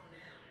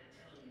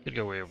 Could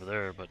go way over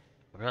there, but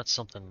I got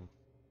something.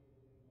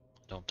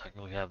 Don't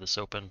technically have this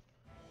open.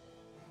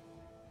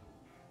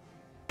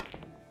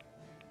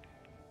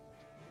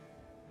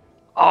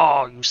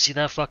 Oh, you see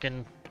that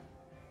fucking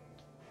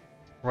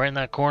right in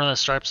that corner that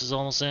stripes is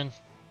almost in?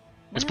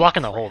 It's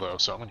blocking the hole though,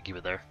 so I'm gonna keep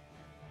it there.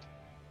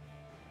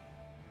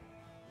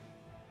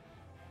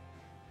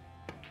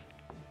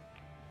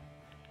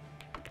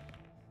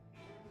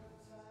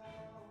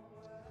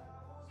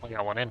 I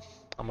got one in.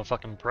 I'm a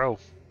fucking pro.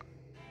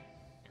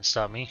 Can't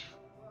stop me.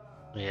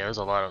 Yeah, there's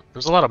a lot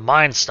of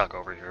mines stuck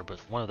over here, but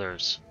one of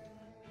theirs.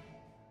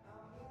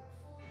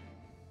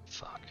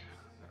 Fuck.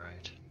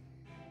 Alright.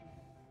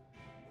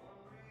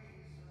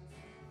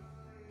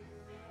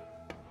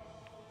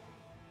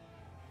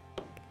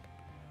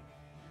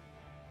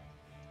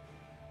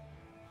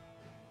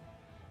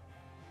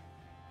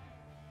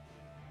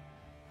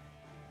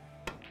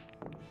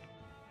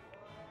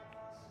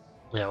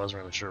 Yeah, I wasn't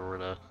really sure where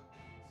to...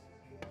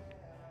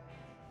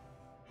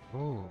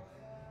 Ooh.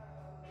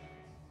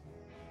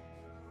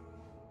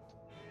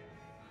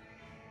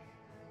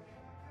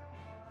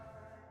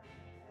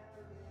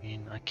 I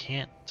mean, I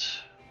can't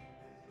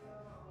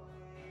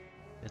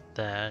get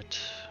that.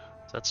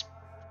 That's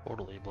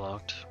totally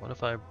blocked. What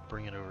if I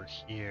bring it over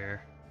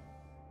here?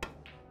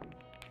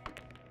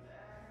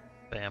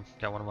 Bam,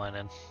 got one of mine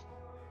in.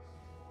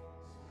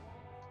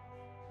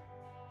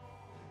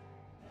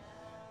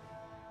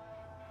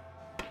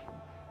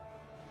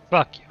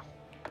 Fuck you.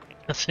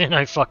 And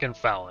I fucking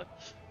foul it.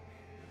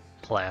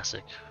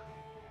 Classic.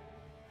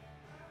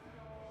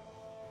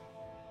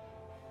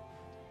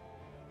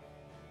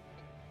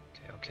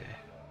 Okay.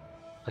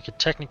 I could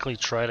technically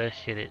try to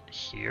hit it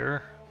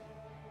here.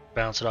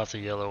 Bounce it off the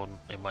yellow and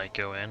it might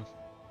go in.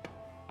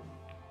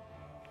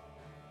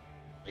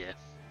 Yeah.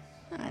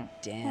 Ah,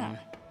 damn.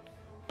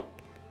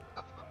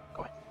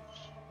 Go ahead.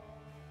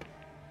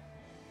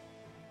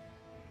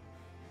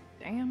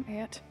 Damn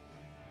it.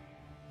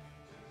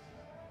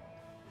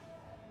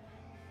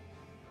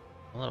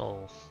 A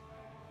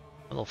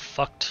little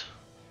fucked,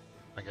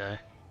 my guy.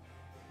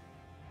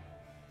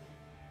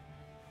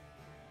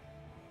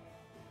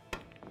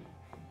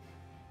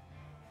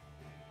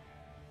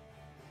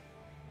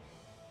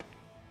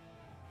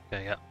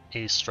 Okay, I got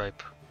a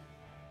stripe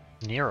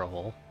near a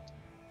hole.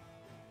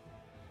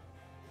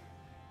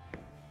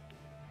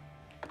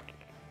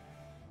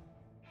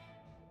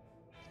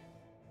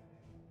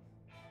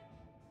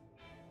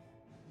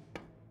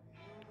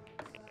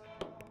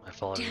 I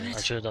followed it.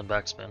 I should have done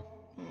backspin.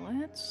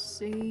 Let's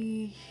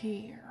see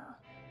here.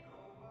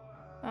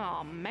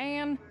 Oh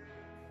man.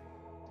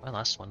 My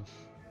last one.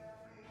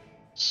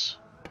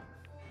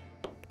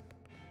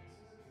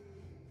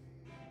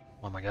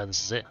 Oh my god,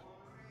 this is it.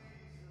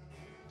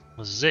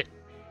 This is it.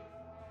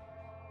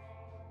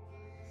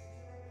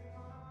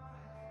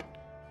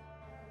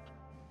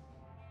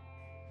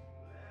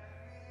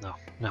 No,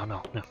 no,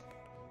 no, no.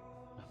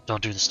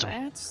 Don't do this to me.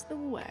 That's the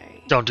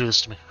way. Don't do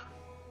this to me.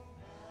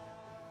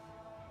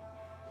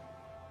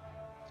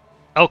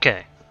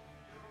 Okay.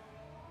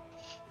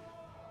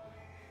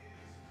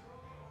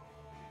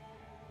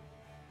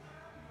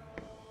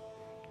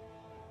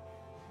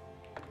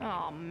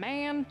 Oh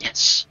man.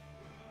 Yes.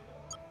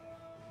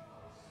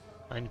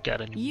 I got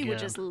a new You were gun.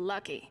 just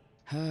lucky.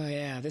 Oh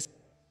yeah, this.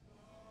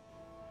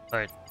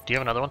 Alright, do you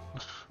have another one?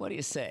 What do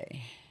you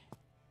say?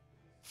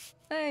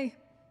 Hey,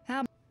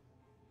 how?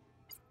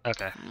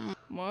 Okay.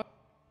 What?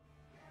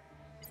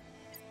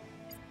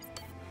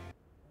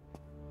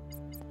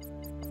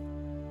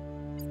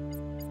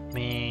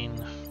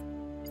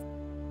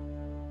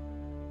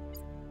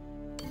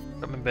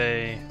 Equipment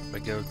bay, I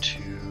go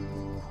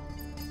to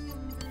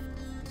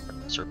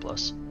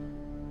surplus.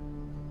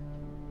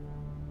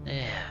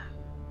 Yeah.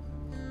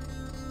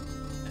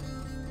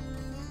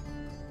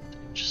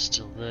 Just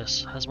still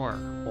this. Has more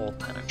hole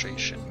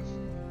penetration.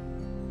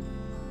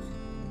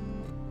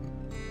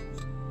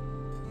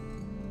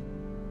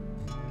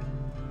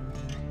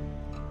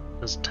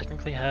 Does it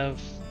technically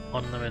have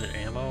unlimited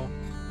ammo?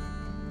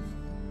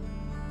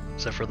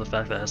 Except for the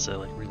fact that it has to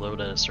like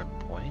reload at a certain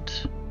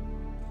point.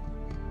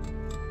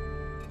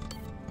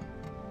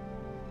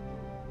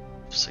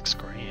 6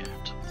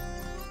 grand.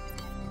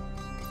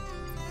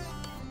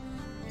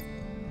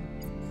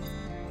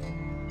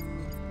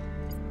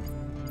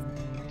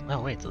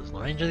 Oh wait, the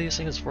range of these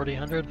things is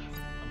 4,800? Oh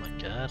my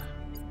god.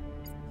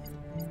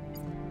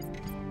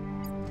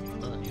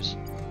 Doesn't use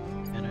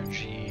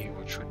energy,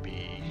 which would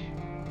be...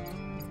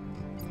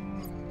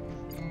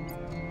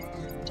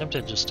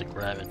 tempted just to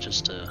grab it,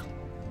 just to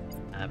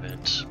have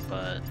it,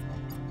 but...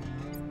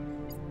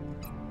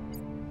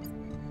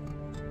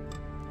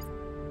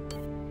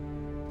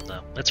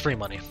 no, it's free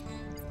money.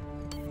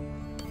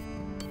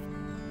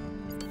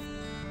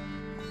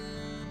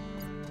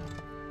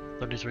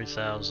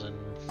 $33,000.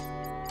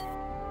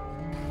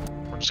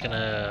 We're just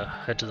gonna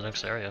head to the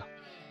next area.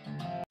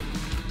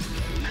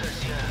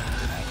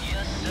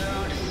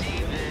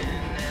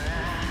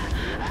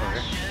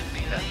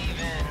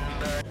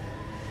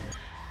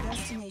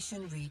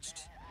 Destination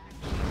reached.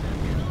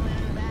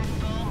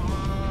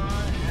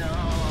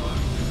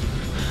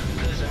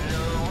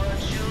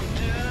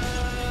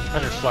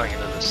 I'm just flying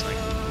into this thing.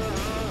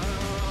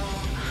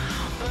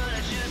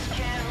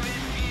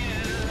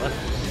 What?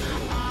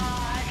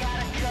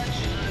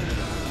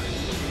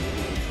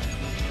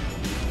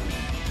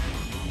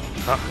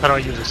 How do I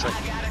use this thing?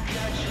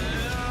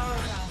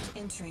 Craft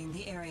entering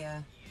the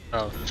area.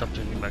 Oh, jump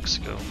to New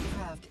Mexico.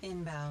 Craft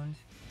inbound.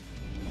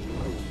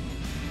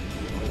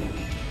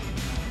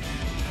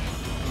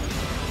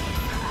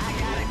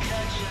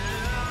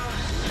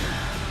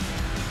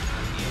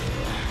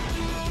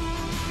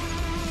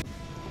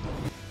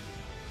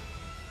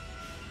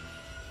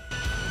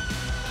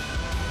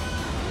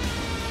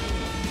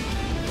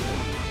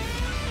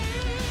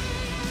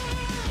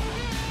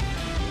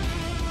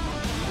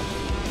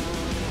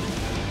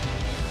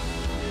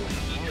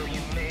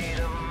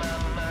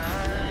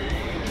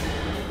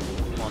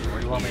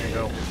 Want me to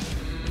go?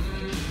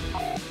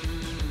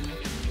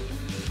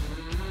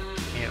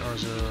 Yeah, or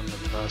is it in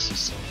the bus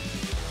system?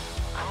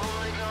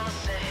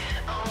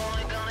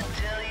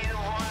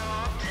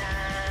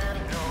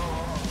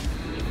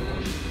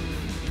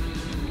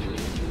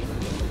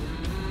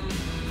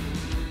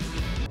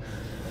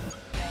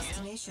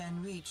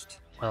 Destination reached.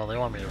 Well, they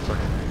want me to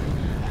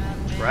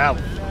fucking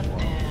travel.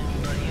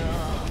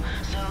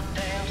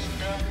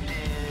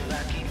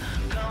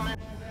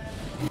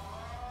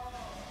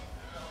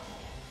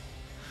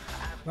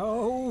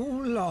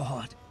 Oh,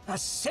 Lord, a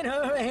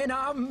sinner in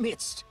our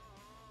midst.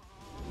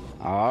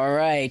 All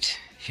right,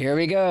 here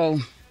we go.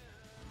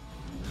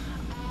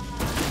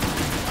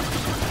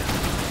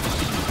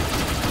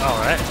 All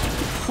right.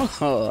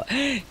 Oh,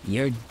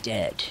 you're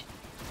dead.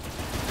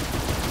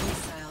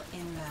 Missile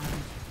inbound.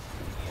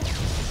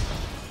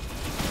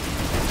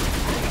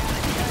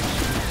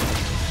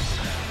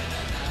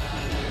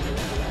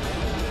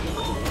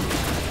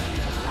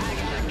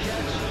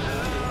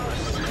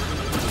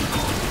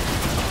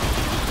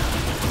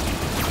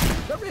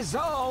 The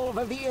resolve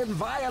of the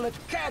inviolate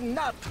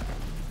cannot.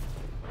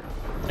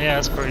 Yeah,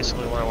 that's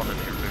basically what I wanted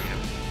to hear from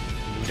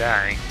you.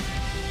 Die.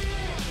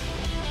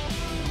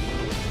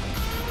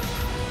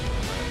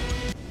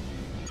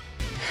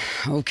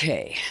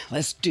 Okay,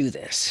 let's do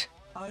this.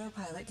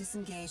 Autopilot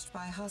disengaged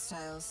by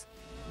hostiles.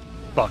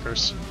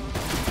 Fuckers.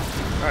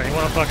 Alright, you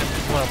wanna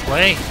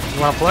play?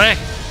 You wanna play?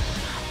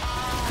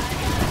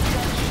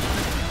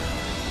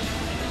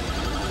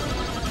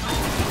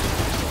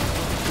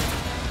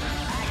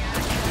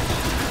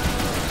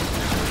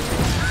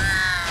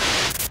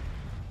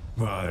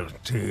 I'll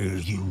tear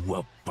you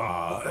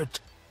apart.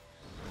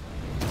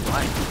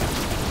 What?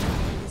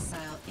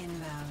 Missile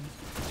inbound.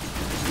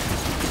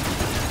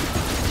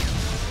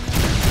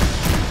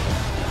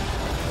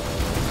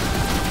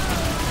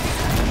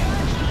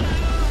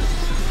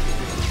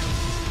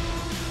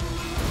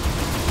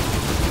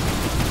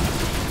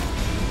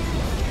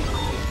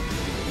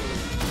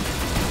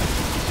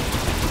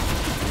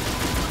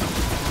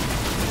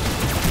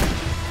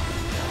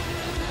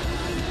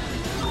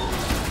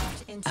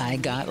 I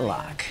got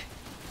lock.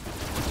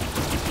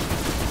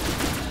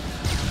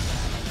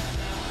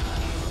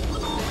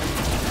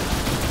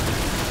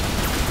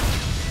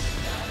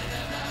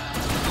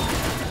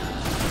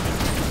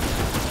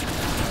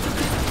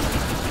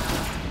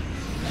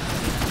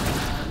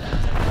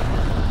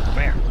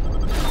 Where?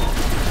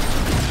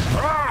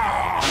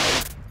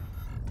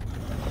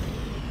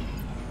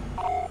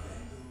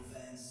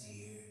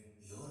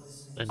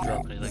 Didn't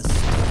drop anything.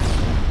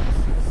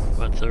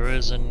 But there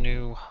is a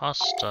new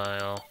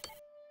hostile.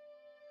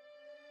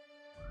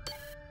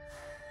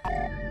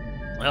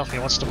 Well, if he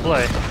wants to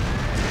play.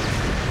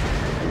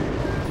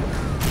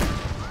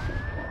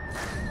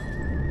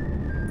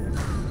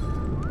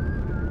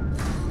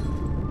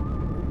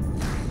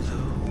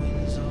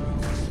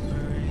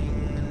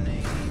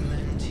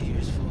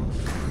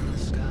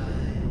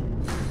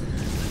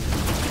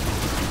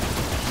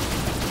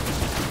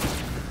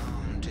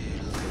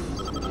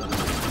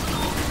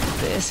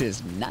 This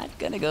is not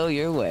gonna go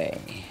your way.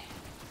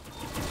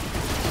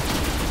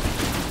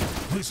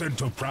 This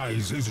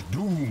enterprise is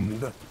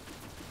doomed.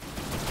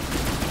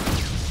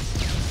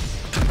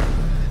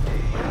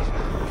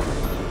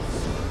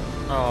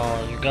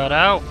 Oh, you got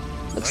out?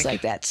 Looks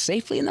like that's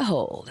safely in the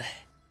hold.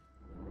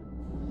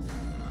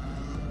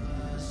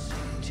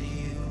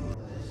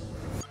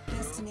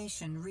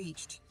 Destination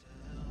reached.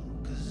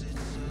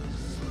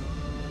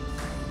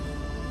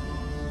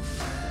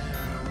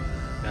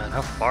 Man,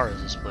 how far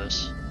is this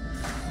place?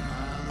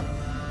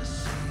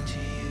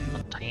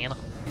 Montana?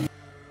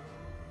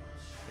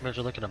 Maybe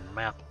to look at a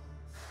map.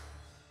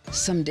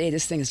 Someday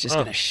this thing is just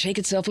gonna shake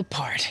itself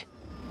apart.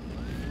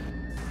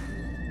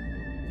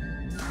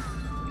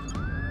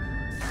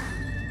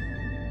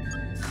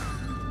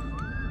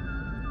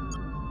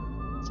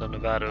 So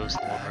Nevada's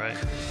the one, right?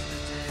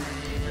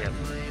 Yeah,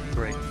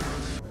 great.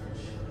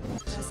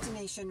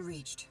 Destination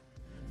reached.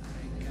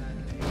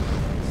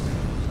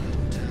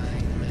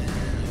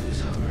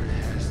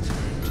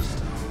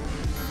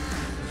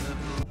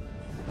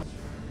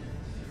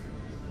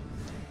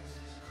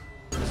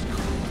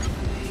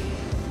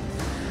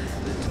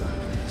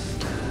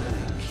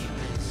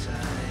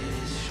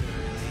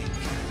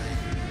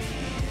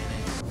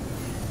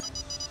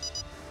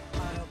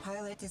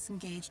 Autopilot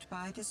disengaged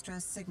by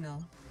distress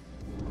signal.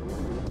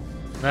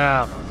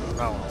 No,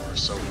 we're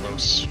so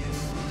close.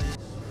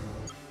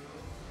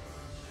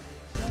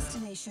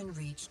 Destination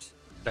reached.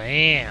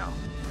 Damn.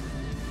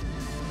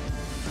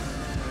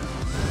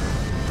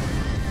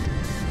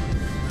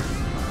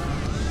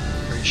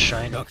 Pretty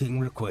shiny.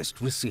 Docking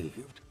request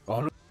received.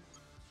 All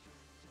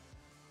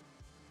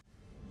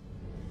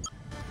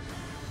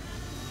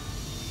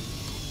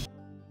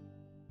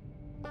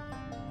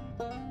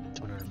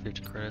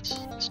 250 credits.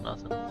 It's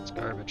nothing. It's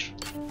garbage.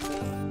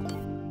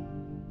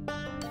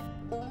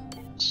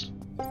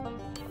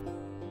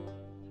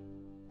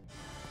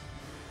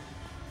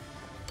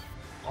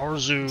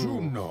 Arzu.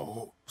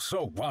 Juno,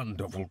 so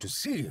wonderful to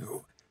see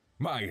you.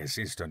 My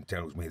assistant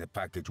tells me the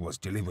package was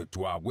delivered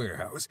to our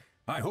warehouse.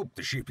 I hope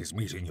the ship is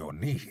meeting your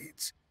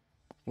needs.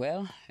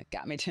 Well, it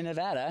got me to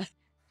Nevada.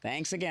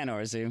 Thanks again,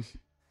 Orzu.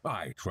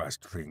 I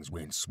trust things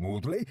went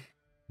smoothly.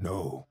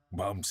 No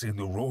bumps in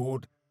the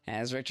road.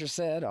 As Richard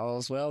said,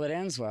 all's well that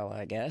ends well,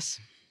 I guess.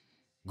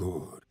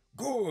 Good,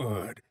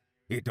 good.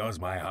 It does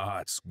my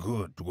heart's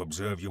good to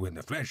observe you in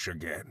the flesh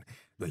again.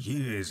 The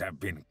years have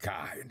been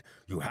kind.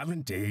 You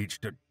haven't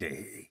aged a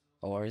day.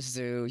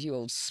 Orzu, you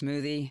old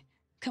smoothie.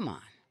 Come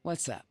on,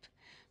 what's up?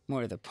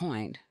 More to the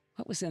point,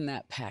 what was in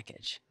that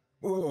package?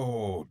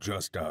 Oh,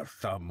 just a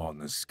thumb on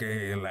the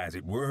scale, as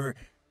it were.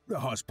 The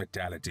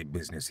hospitality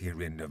business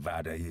here in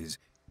Nevada is,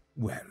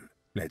 well,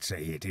 let's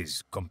say it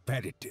is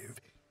competitive.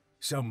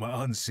 Some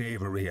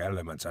unsavory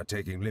elements are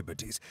taking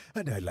liberties,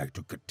 and I'd like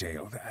to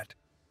curtail that.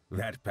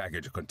 That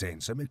package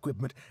contains some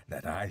equipment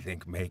that I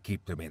think may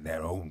keep them in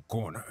their own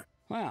corner.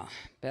 Well,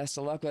 best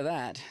of luck with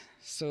that.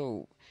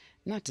 So,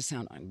 not to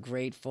sound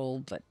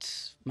ungrateful,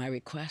 but my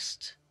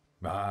request?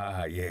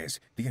 Ah,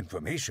 yes, the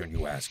information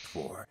you asked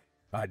for.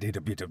 I did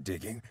a bit of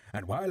digging,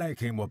 and while I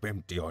came up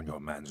empty on your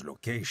man's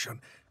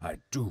location, I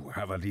do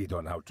have a lead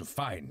on how to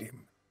find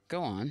him.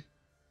 Go on.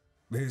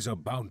 There's a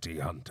bounty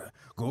hunter,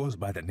 goes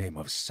by the name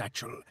of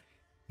Satchel.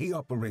 He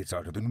operates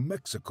out of the New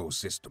Mexico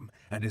system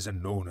and is a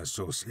known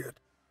associate.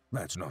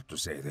 That's not to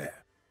say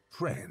they're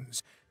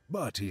friends,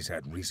 but he's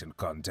had recent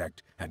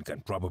contact and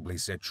can probably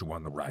set you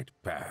on the right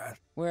path.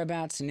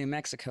 Whereabouts in New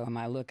Mexico am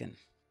I looking?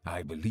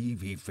 I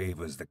believe he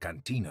favors the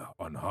cantina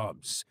on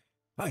Hobbs.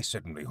 I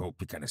certainly hope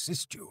he can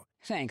assist you.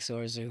 Thanks,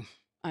 Orzu.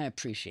 I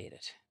appreciate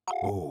it.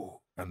 Oh,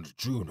 and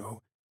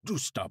Juno, do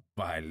stop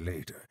by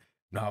later.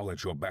 Now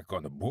that you're back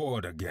on the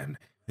board again,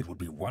 it would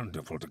be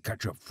wonderful to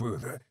catch up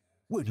further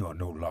when you're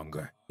no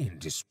longer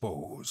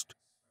indisposed.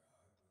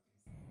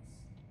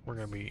 We're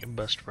gonna be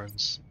best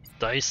friends.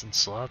 Dice and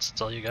slots,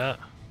 that's all you got?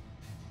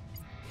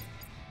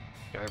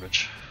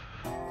 Garbage.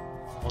 I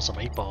want some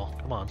 8-ball,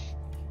 come on.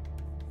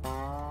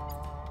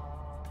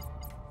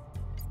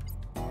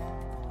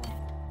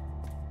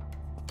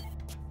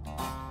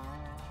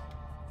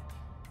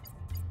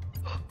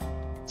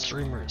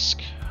 Extreme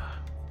risk.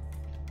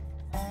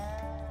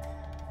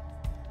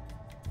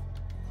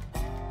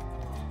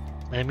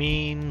 I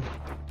mean,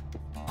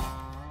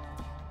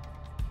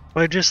 if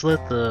I just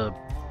let the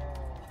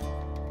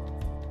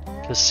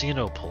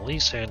casino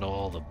police handle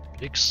all the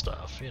big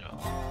stuff, you know.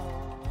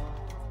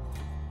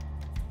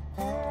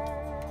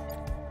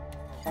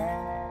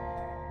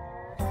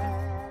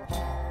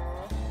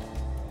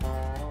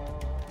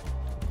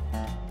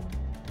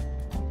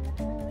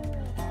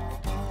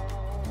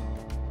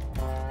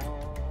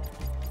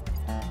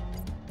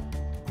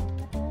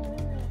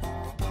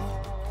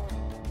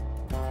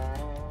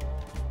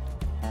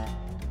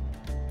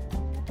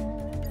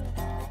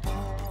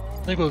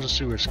 Maybe I'll just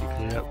do risky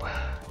cleanup.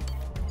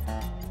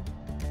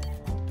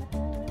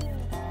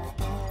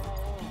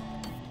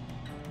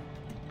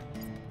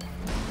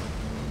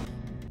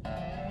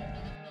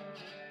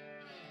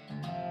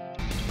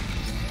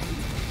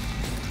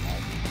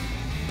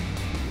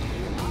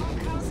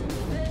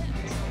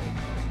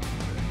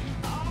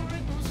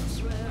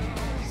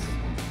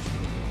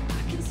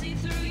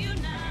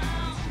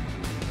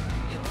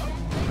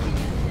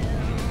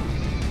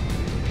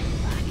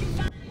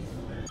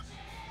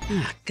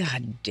 Ah,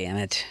 God damn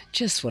it.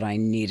 Just what I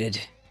needed.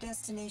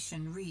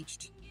 Destination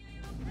reached.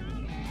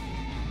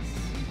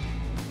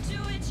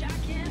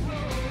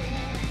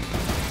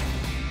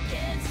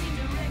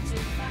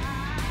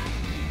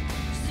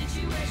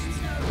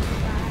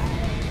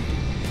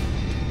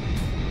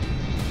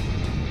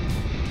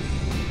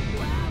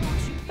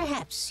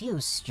 Perhaps you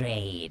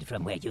strayed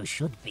from where you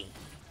should be.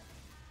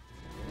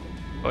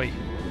 Oi.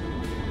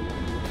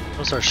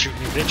 Don't start shooting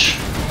me, bitch.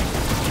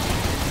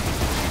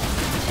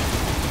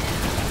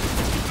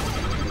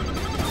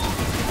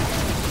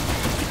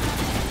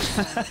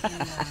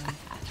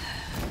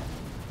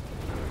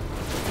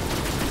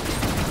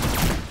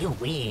 You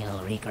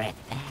will regret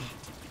that.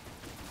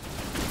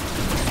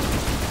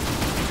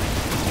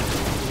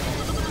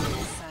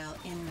 Missile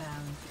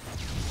inbound.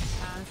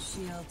 Half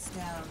shields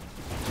down.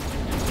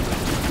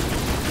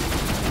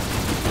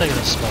 Take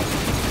a smoke.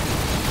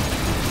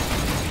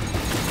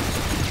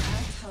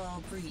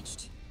 Hull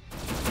breached.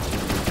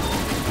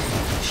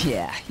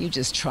 Yeah, you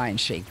just try and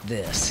shake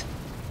this.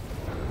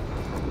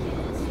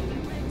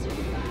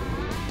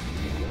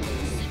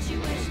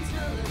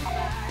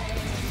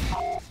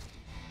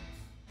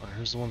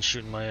 Who's the one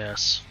shooting my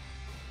ass?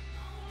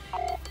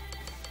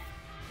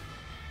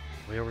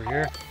 Way over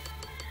here?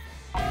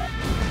 Missile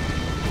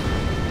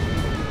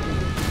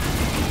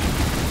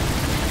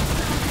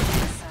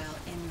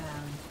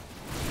inbound.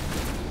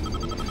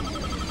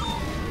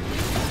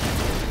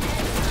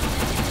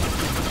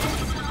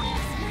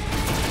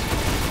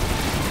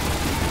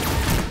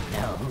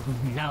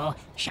 No,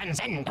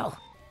 Shanzendo.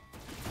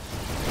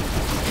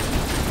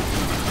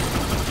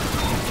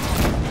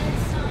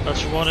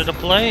 Thought you wanted to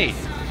play.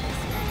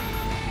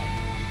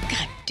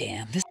 God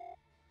damn, this.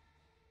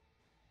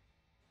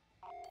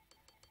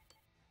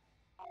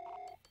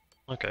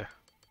 Okay.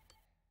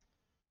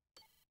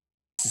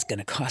 This is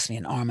gonna cost me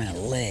an arm and a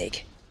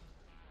leg.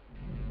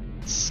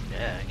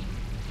 Skag.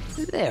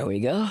 There we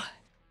go.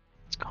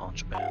 It's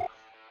contraband.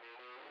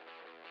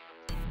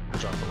 I'll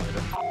drop it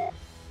later.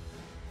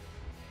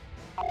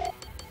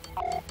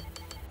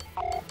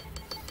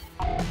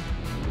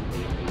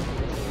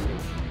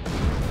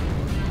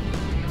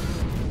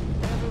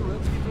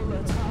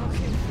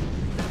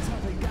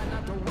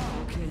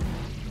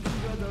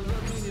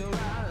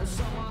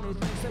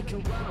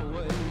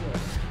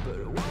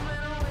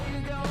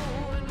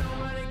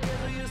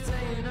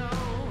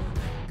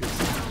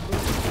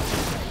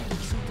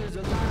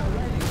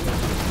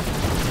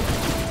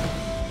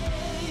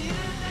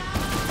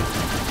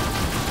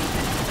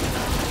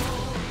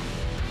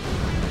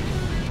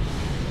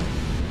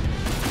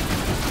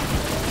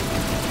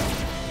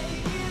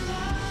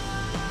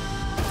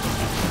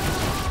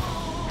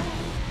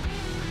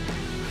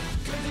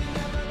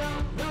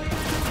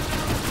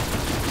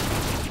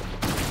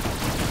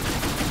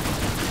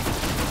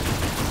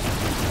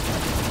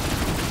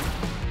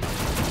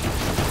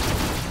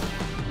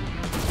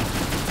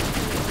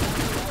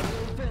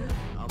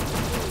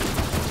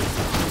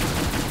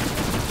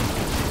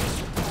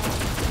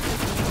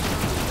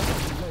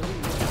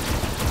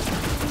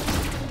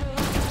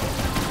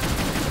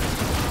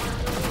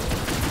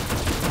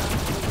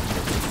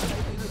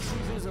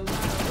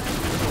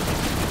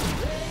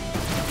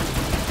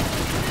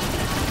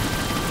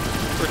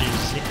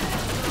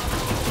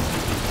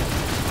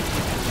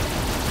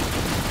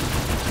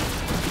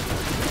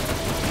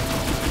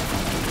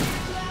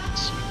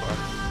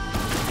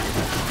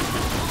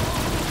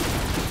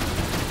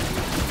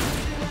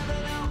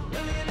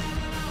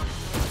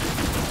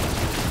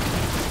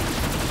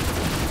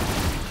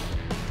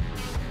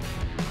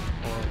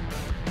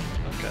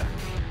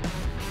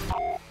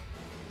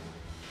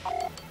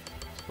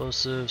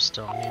 Explosives,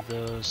 don't need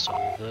those, don't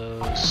need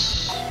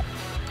those.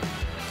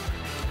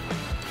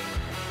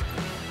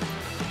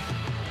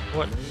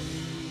 What?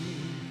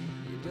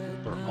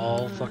 They're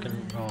all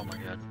fucking, oh my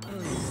god.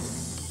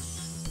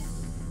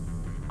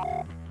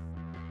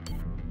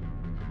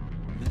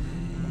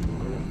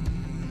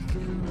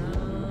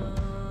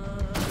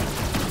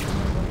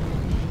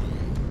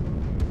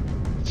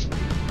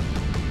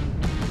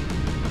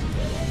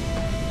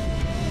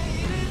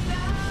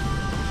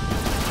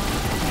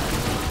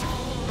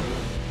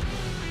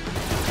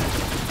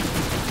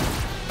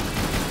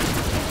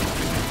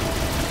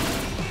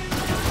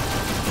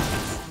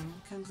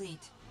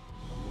 Complete.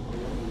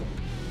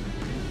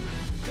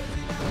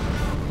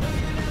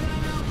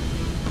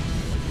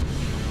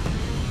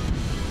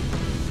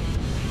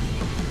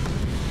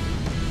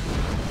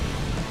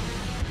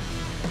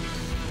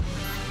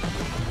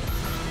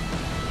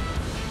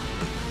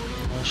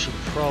 I should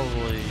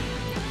probably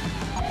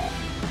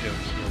go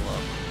heal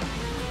up.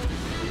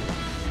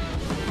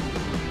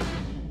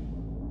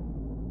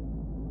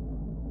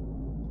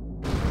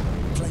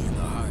 Playing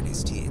the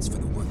hardest hits for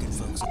the working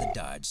folks of the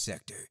Dodge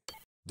sector.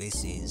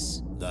 This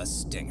is the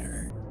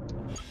Stinger.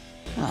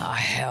 Oh,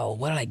 hell,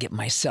 what did I get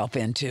myself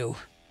into?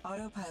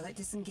 Autopilot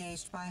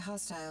disengaged by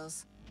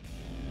hostiles.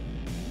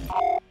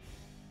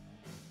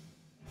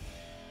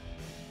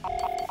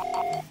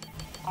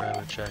 Grab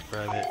it, Jack,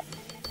 grab it.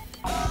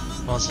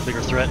 Oh, that's the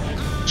bigger threat.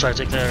 Try to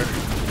take that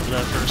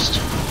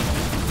first.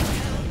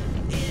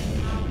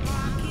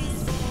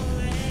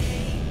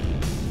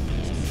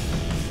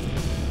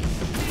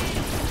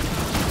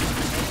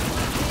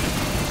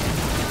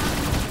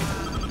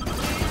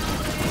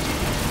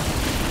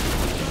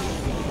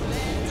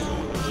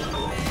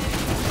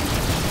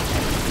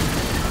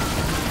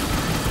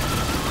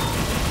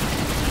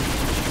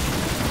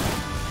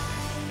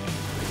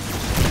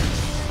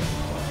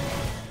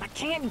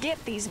 Can't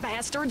get these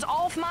bastards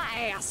off my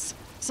ass.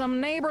 Some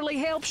neighborly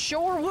help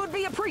sure would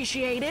be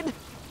appreciated.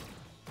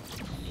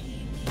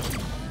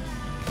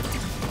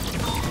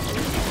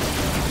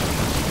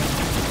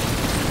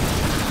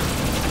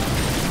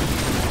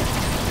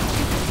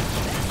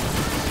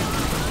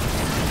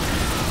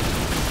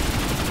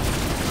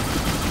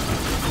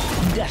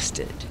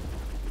 Dusted.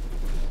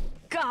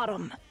 Got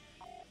 'em.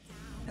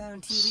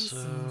 Bounty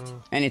received.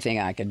 Anything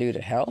I could do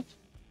to help?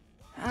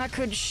 I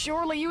could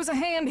surely use a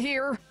hand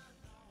here.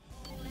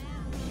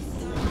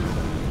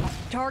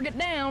 Target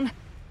down.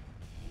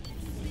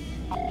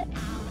 Oh,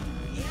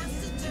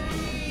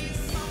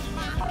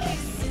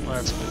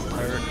 that's a big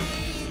pirate.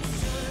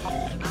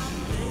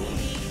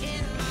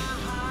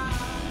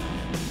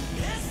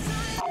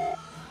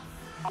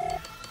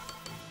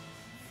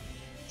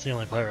 It's the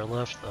only pirate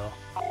left, though.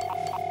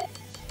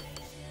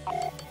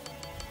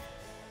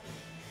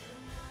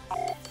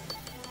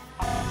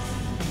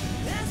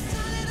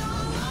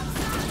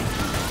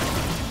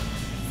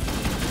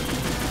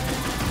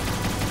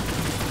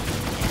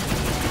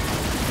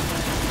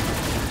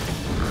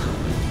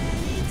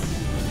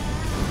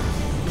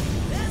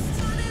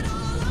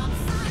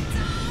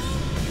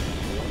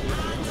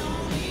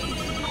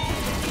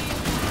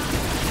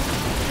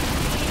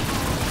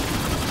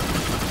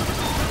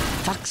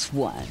 Fox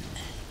 1.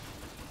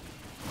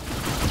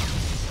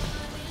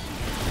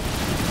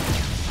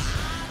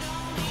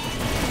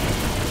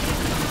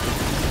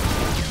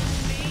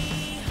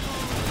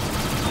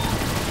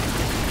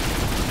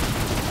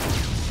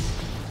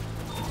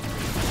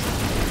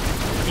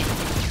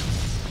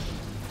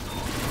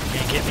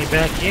 Can't get me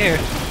back here.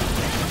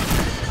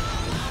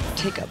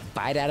 Take a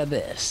bite out of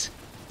this.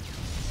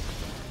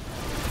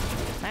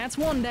 That's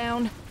one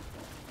down.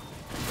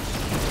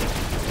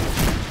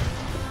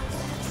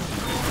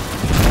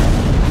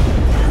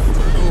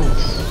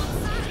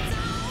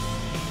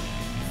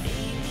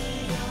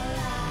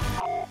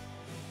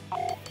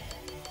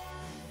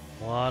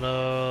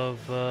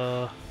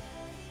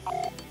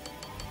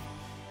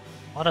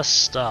 Lot of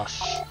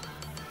stuff.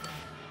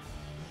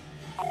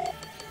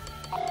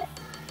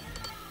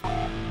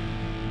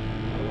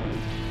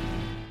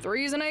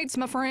 Threes and eights,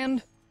 my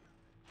friend.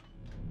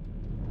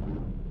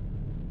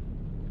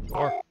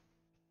 Four.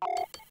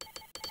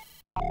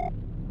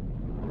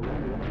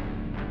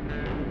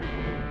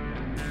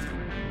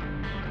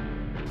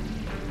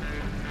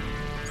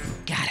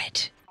 Got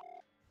it.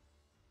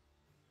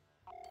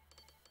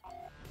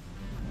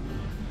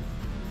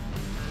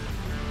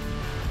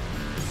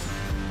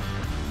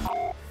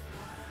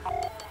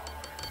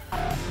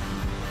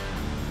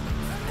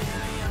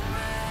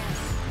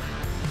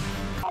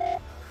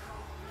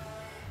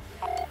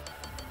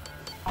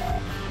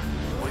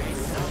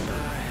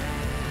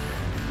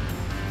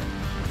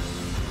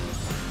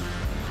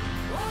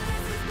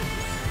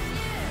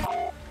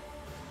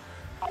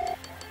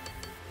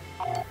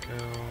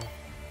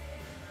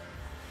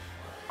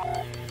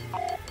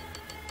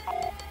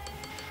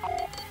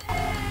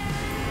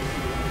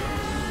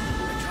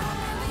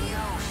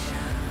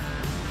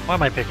 Why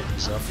am I picking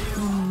this up?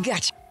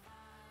 Gotcha.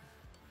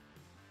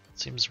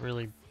 Seems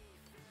really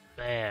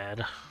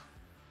bad.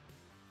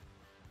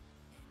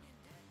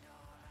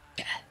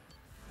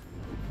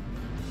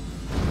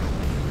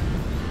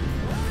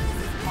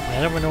 I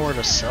never know where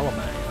to sell them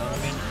at, you know what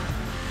I mean?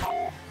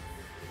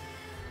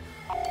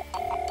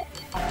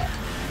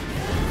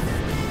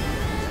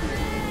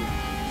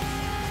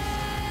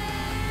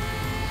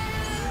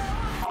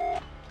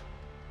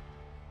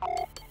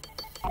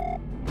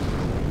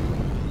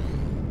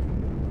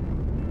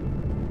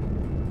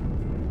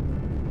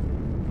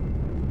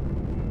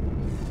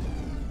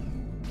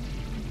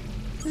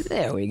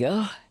 There we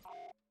go.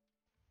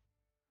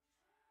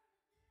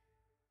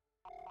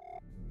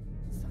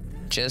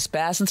 Just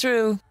passing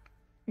through.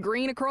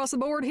 Green across the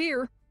board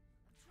here.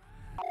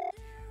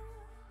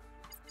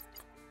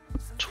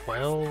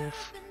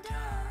 12.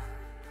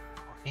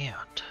 And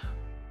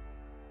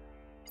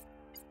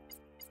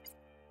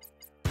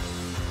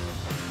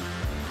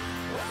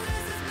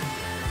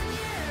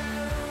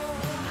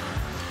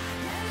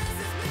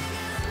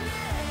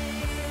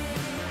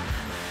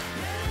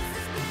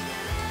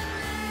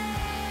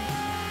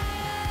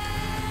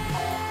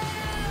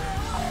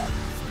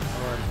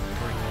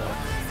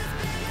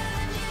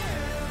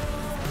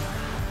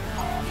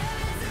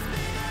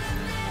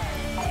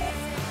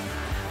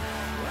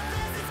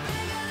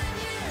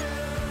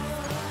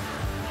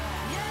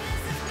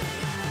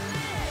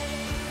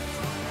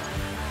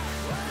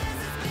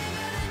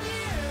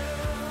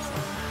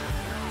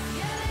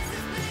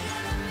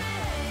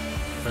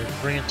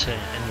bring it to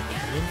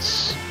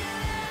independence.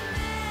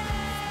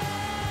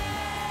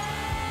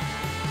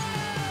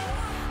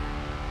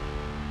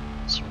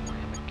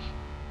 Ceramic.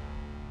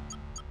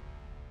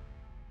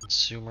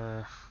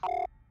 Consumer.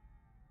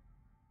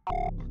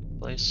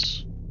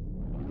 Place.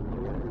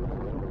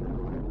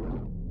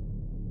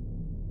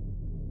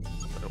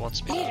 But it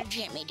wants me Little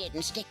Jimmy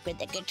didn't stick with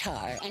the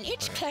guitar, and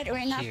it's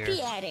cluttering up here.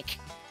 the attic.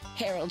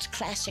 Harold's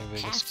classic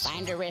Maybe this is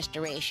Pathfinder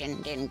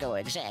restoration didn't go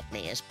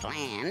exactly as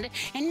planned,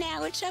 and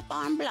now it's up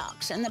on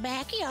blocks in the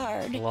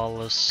backyard.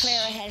 Lawless.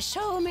 Clara has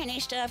so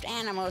many stuffed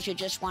animals you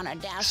just want to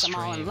douse them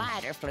all in Stream.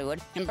 lighter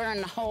fluid and burn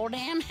the whole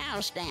damn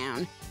house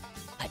down.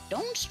 But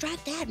don't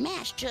strike that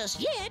match just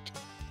yet.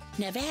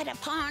 Nevada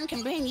Pond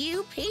can bring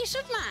you peace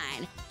of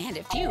mind and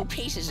a few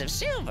pieces of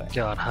silver.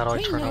 God, how do I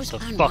Bring turn off those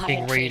the unwanted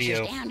fucking treasures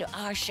radio? down to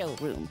our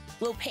showroom.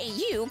 We'll pay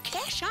you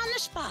cash on the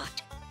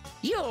spot.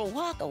 You'll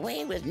walk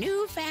away with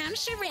newfound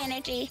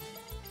serenity.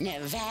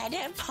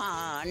 Nevada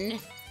Pond.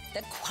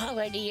 The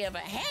quality of a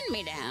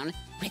hand-me-down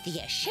with the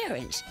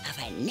assurance of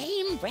a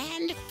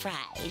name-brand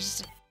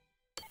prize.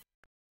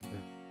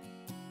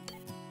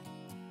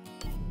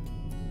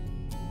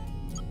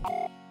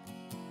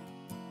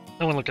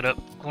 I want to look it up.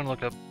 I want to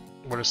look up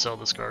where to sell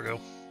this cargo.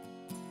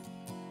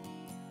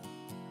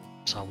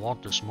 'Cause I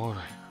want this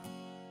money.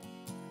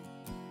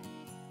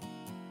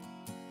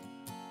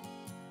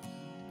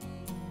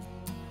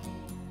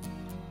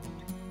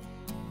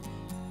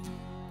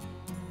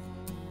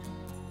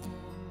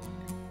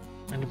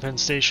 Independent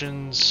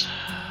stations.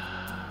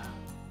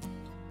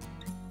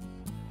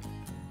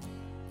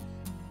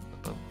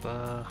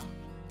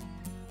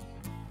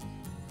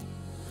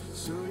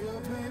 So your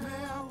baby,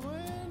 I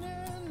went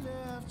and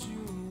left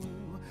you.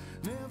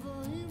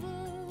 Never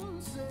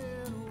even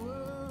said a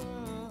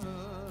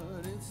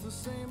word. It's the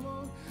same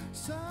old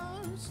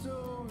sad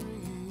story.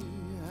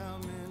 How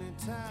many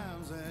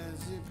times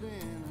has it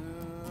been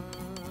heard?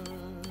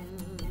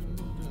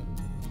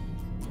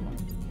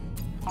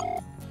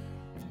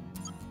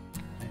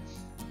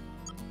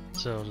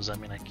 So does that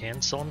mean I can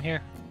sell them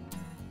here?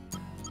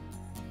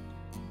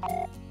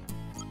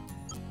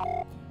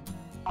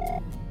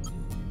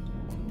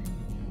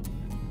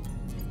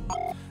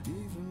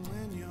 Even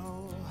when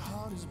your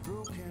heart is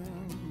broken,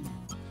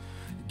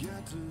 you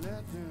got to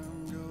let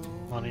them go.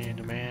 Money in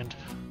demand.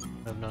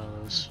 I have none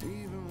of those.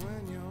 Even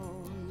when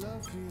your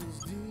love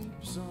feels deep,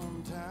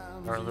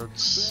 sometimes Railroad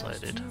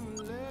cited.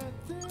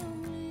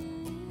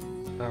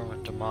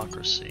 Government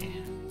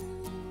democracy.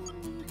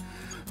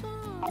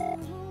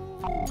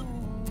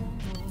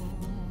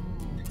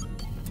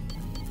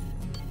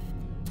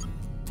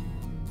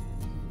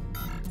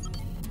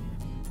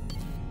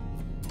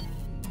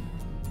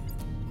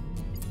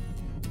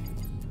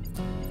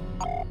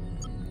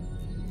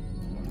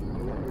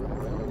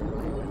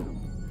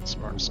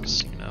 Smartest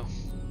casino.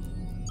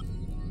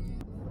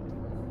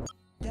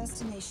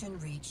 Destination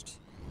reached.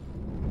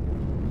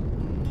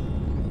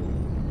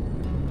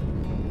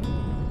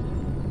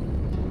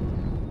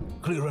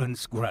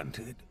 Clearance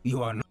granted.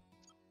 You are not.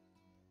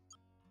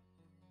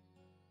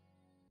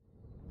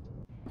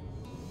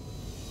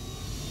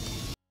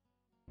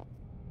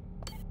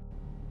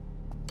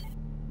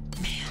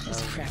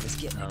 This crap is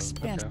getting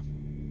expensive.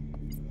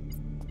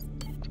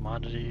 Okay.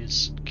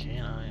 Commodities.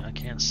 Can I? I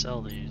can't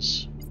sell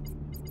these.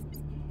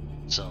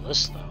 Sell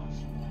this though,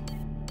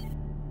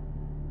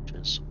 which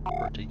is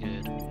pretty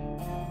good.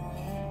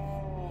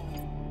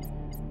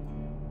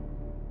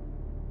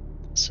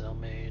 Sell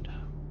made.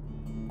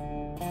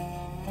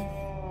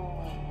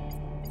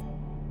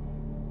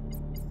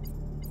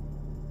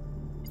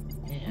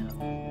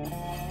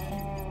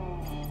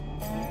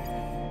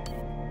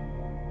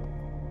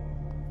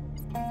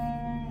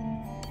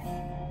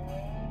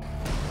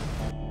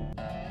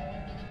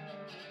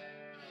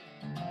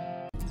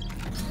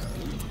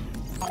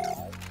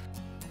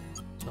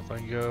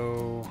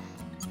 go.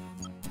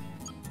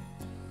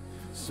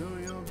 So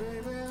your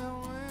baby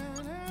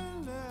went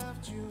and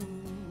left you,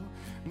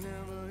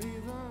 never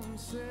even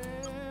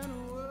said a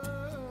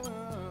word.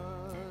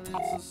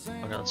 It's the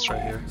same Okay, let's try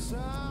here.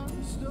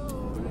 sad story.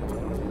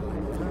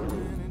 How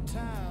many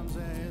times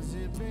has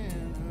it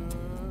been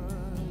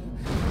heard?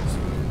 So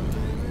your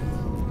baby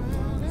went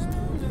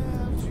and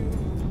left you,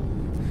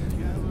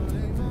 never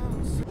even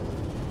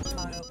said.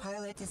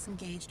 Autopilot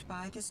disengaged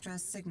by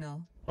distress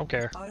signal. Don't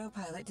care.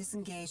 Autopilot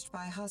disengaged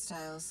by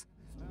hostiles.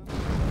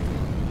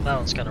 That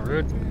one's kind of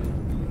rude.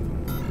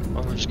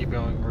 But we'll just keep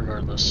going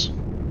regardless.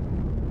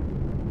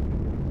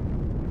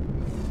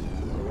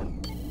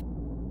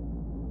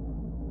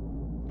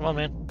 Come on,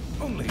 man.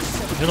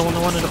 You're the one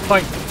that wanted to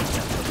fight.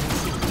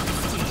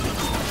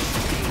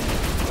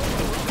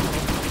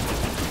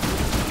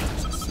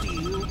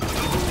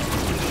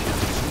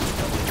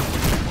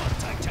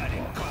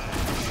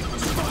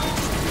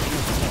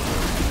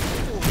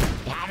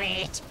 Damn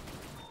it!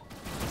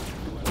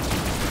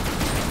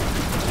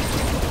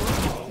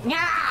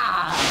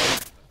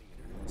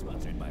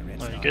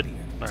 Are you good?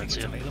 Alright,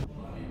 see ya.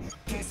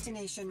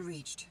 Destination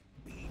reached.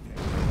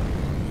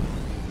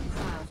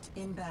 Craft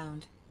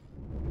inbound.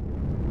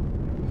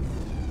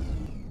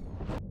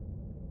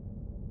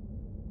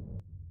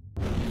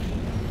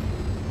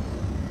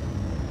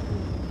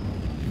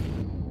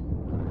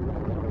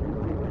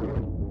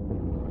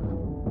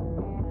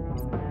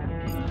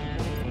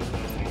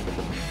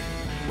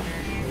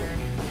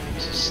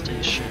 This is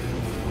station,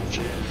 which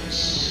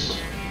is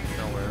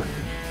nowhere.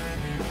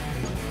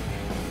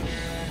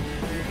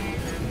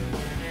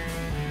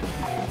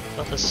 I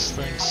thought this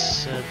thing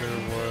said there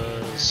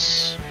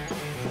was.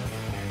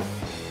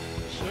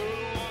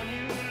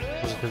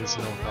 Because it's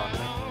no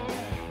economy.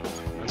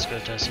 Let's go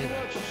try to see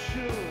that.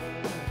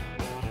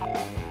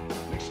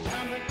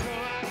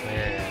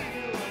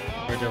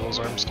 Yeah. Red Devil's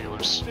Arms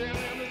Dealers.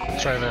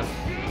 Let's try them.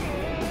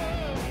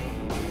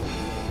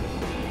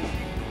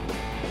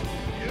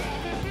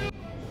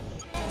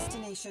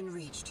 Destination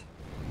reached.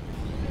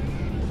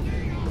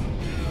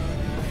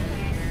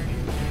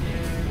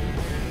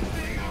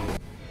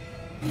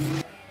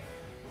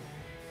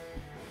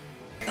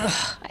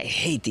 Ugh, I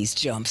hate these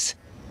jumps.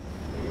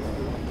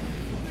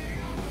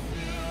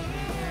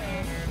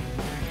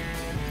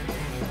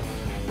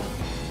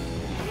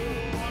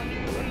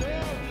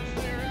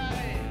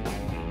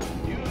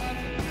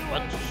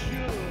 What?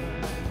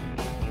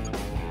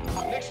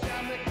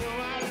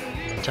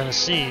 In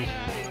Tennessee.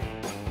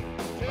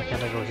 Why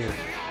can't I go here?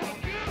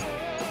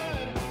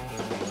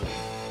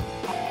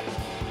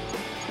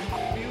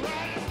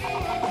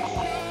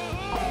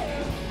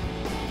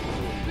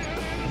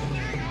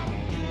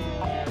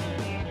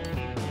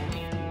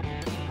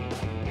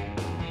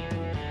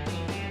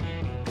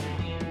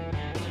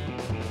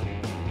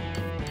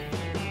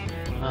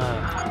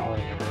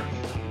 Whatever.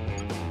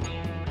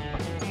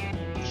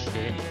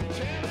 Shit.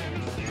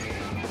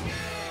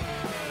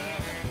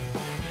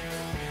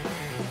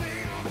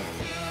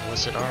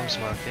 Illicit arms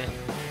market.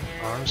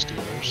 Arms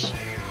dealers.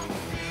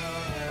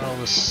 All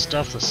this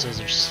stuff that says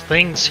there's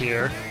things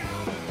here.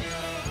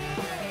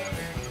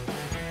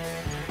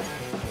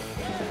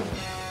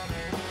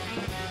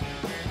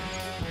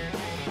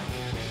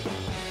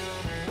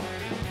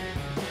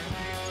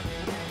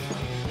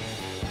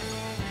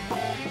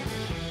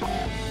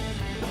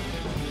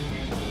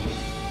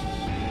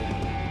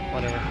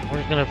 Whatever.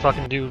 We're gonna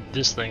fucking do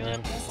this thing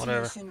then.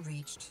 Whatever. Destination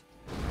reached.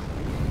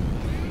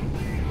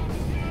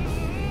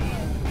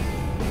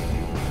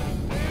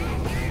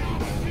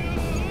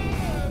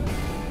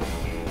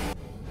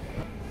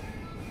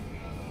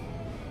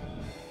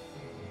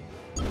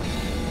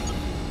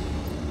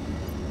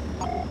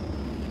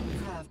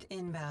 Craft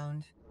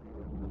inbound.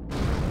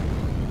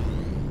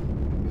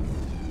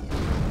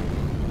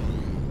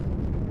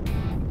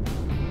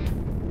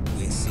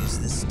 This is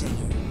the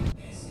Stinger.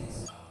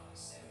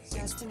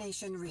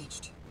 Destination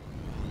reached.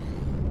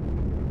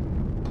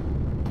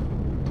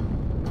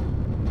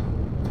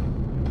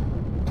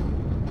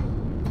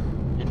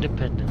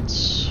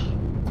 Independence.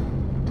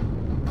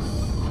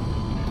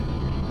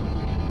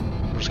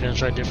 We're just gonna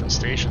try different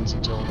stations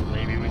until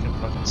maybe we can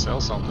fucking sell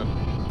something.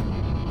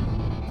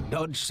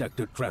 Dodge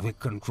sector traffic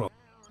control.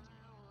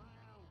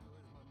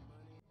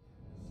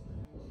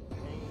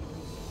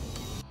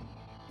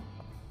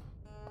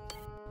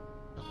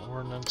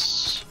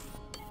 Ordnance.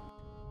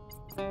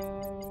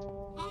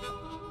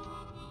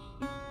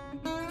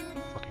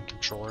 Fucking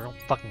controller,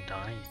 don't fucking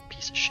die, you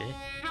piece of shit.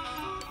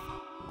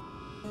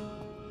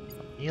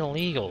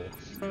 Illegal.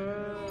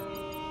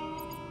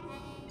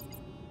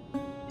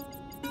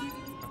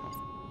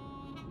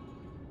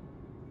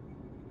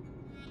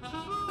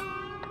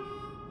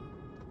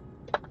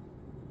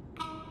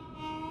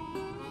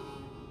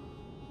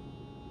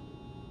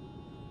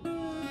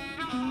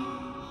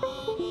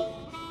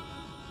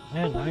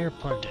 Man, now you're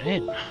plugged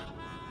in.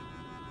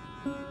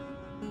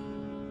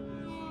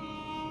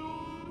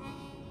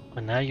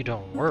 But now you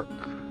don't work.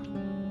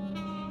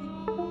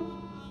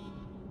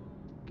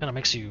 Kinda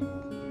makes you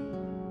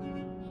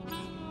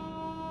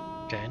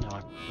Okay,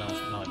 now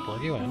I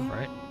plug you in,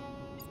 right?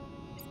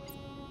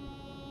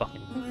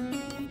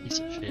 Fucking piece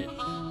of shit.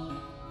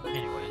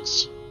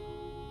 Anyways.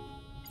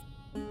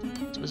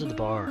 Let's visit the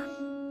bar.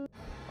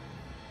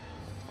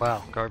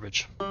 Wow,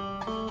 garbage.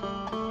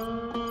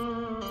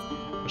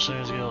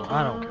 Mercenaries Guild.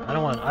 I don't care. I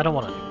don't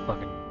want to do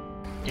fucking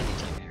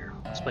anything here.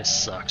 This place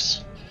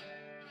sucks.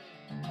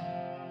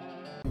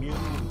 I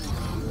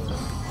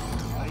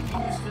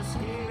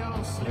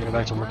gotta go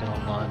back to looking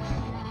online.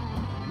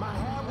 My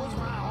hair was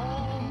my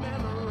home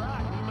and a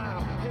rock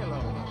my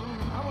pillow.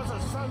 I was a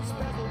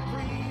sun-speckled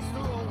breeze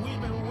through a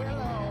weeping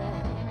willow.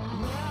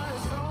 Now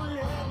it's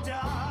only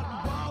dark,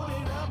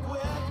 boarded up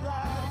with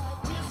light.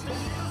 Just a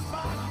little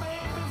spark,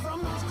 baby, from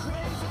those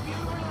crazy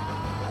beautiful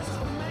eyes.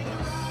 So make it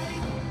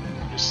right.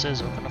 It just says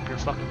open up your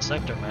fucking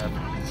sector map.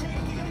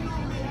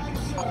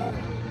 Like,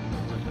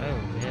 oh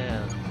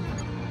yeah.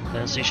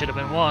 Tennessee should have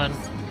been one.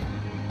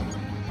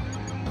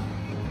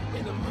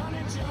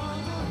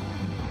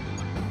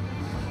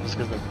 Just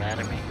because they're mad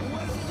at me.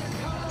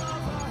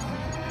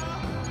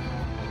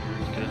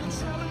 Good.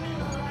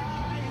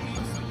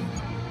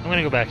 I'm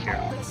gonna go back here.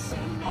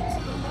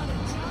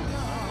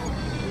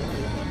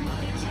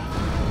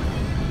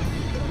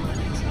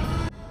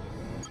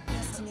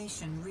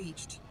 Destination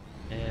reached.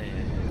 Yeah.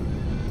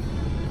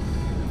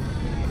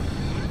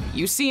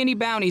 You see any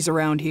bounties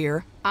around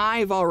here?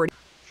 I've already...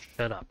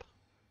 Shut up.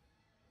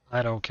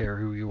 I don't care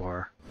who you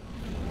are.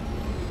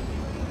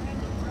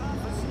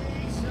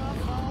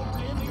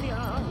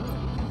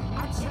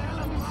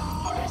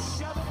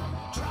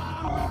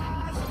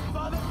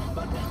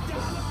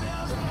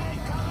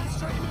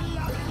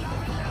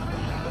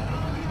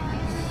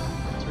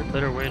 Is there a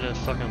better way to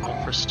fucking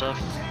look for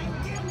stuff?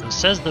 It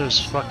says there's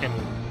fucking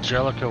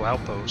Jellicoe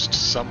outpost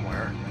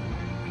somewhere.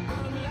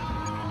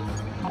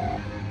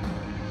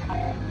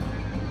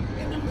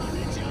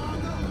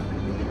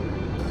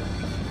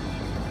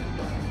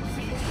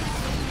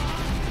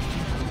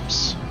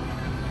 Oops.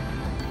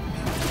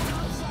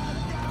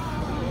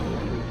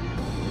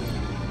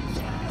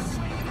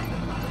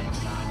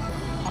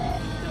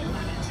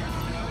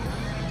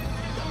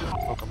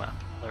 Local map.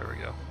 There we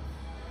go.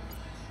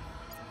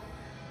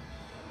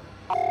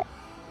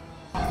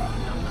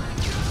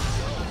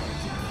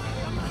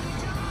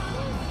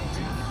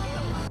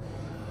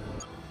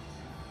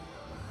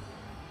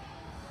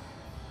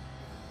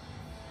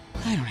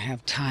 I don't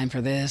have time for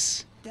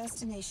this.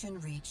 Destination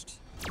reached.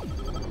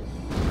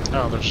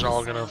 Oh, they're just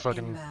all gonna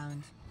fucking...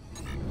 Inbound.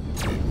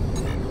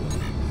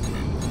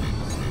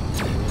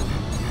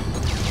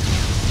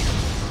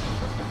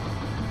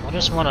 I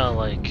just wanna,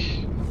 like...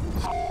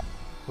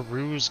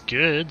 peruse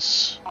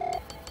goods.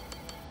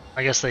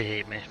 I guess they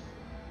hate me.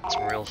 It's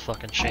a real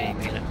fucking shame,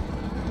 ain't it?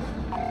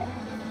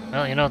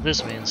 Well, you know what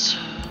this means.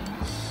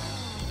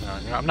 No,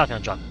 you know, I'm not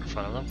gonna drop in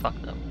front of them.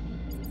 Fuck them.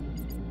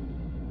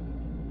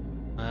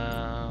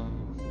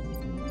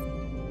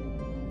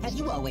 Have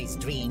you always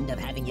dreamed of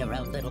having your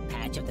own little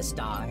patch of the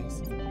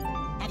stars?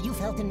 Have you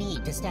felt the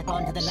need to step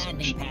onto the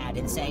landing pad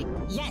and say,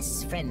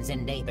 yes, friends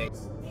and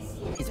neighbors,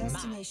 this is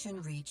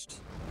Destination reached.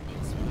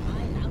 It's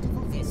my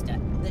bountiful vista,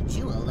 the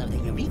jewel of the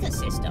Eureka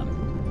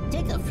system.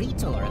 Take a free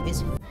tour of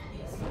this.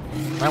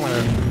 I'm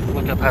gonna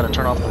look up how to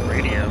turn off the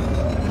radio.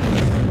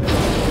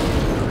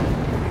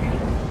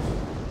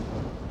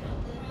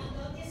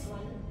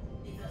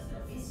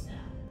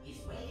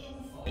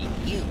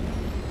 You.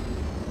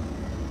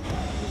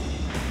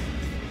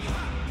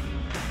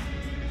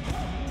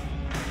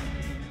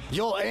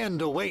 Your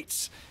end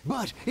awaits,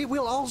 but it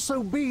will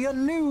also be a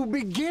new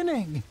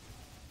beginning.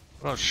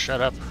 Oh,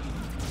 shut up.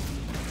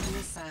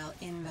 Missile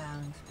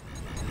inbound.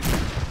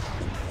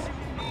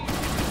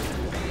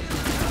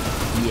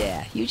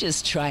 Yeah, you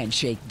just try and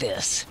shake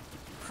this.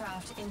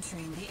 Craft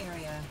entering the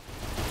area.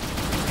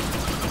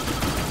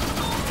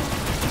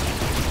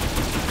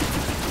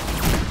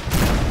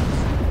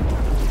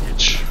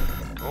 Bitch.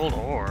 Gold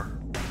ore.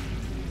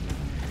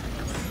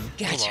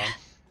 Gotcha. Hold on.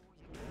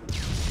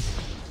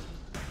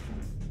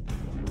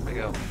 There we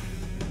go.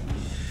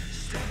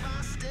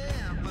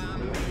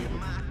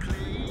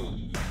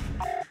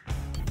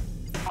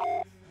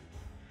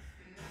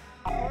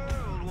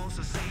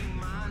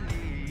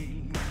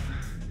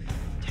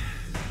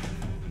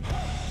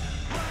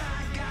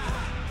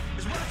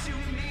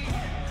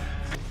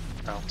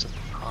 Oh, it's a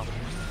problem.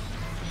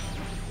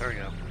 There we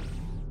go.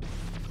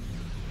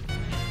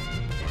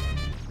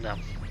 No.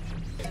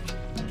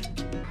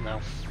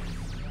 No.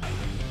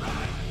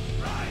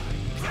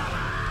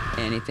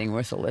 Anything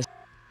worth a listen.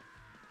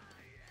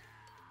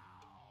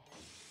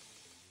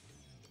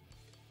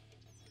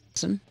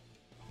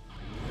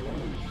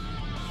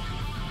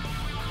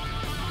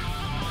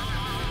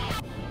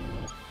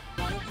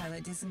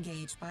 Autopilot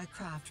disengaged by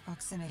craft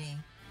proximity.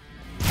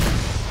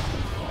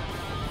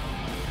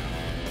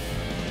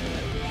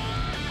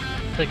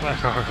 Take my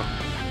cargo.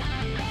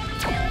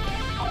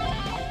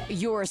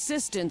 Your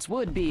assistance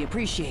would be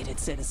appreciated,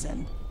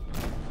 citizen.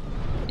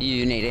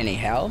 You need any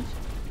help?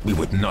 We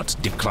would not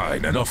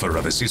decline an offer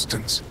of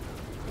assistance.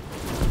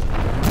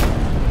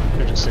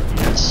 I just said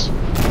yes.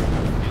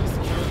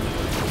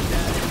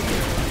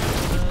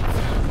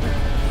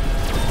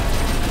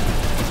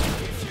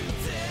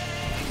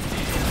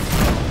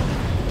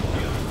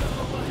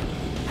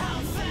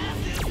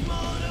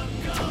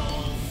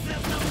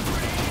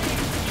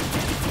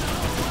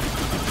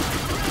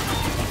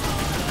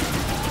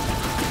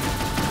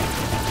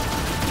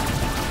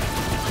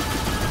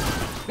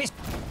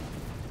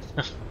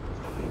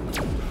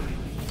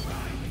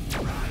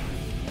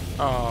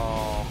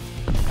 Oh.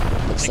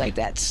 Looks like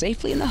that's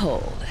safely in the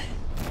hold.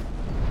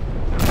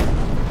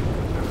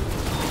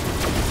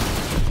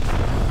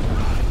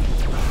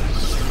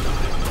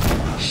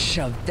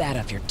 Shove that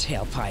up your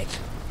tailpipe.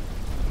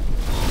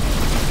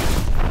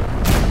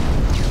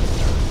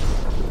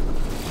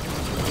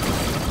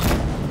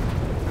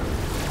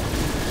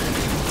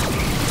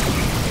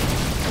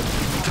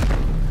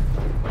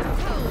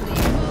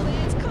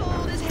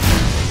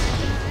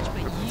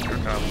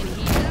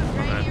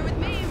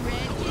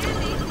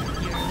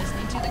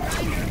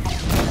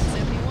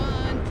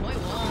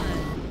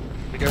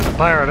 Because the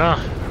pirate, huh?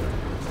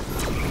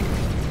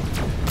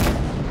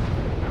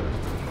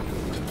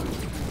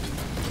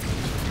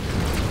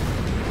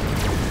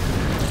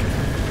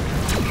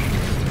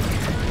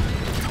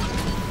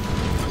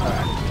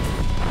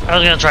 I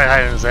was gonna try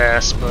hiding his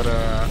ass, but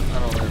I don't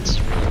know if it's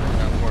really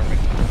working out for me.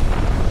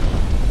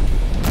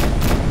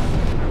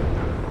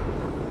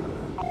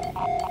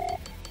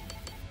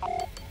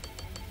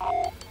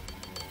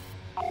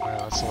 Alright,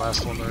 that's the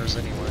last one there is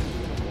anyway.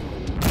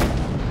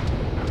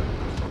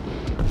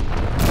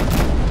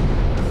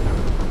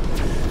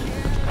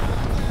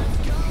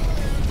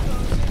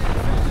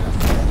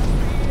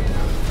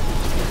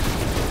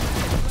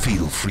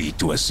 Feel free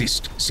to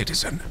assist,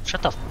 citizen.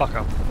 Shut the fuck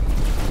up.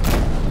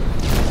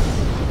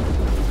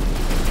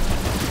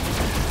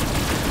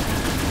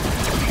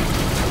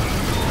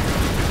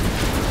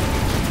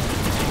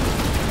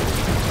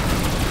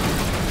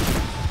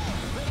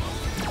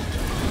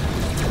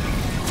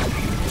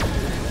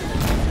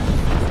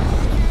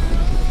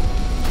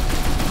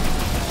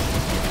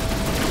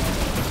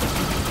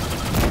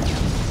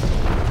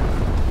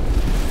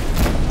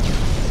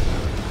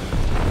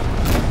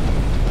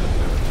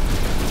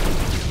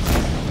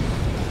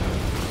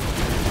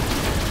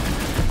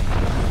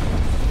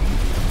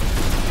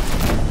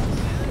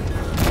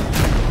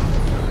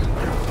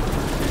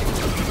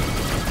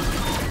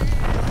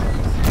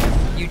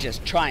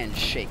 Just try and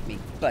shake me,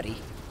 buddy.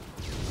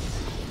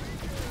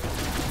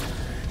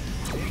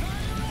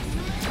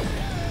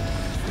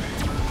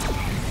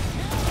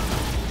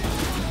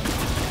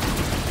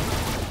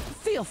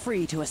 Feel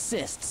free to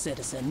assist,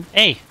 citizen.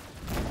 Hey!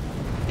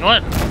 You know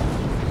what?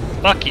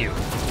 Fuck you.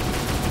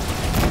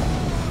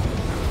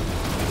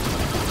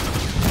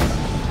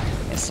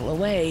 Missile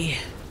away.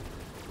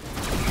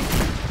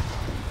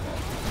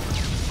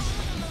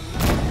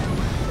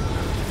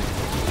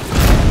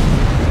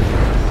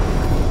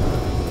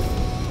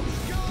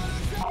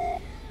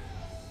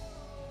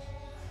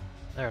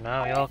 There,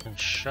 now y'all can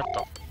shut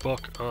the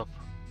fuck up.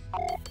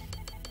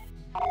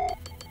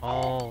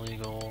 All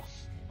legal.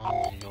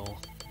 All legal.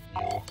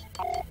 Legal.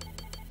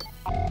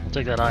 I'll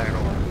take that iron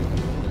ore.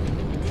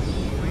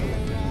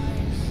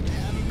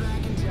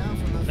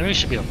 Maybe he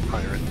should be a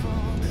pirate.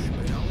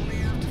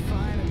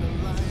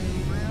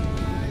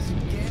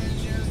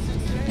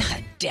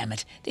 God damn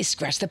it, they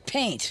scratched the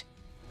paint.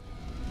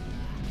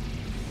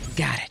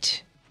 Got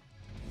it.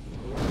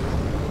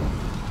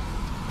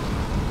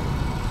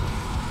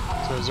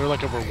 So is there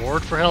like a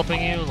reward for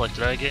helping you? Like,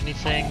 did I get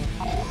anything?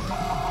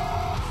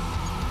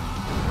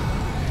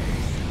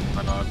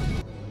 Why not?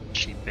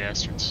 Cheap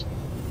bastards.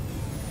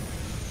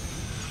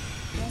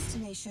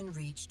 Destination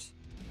reached.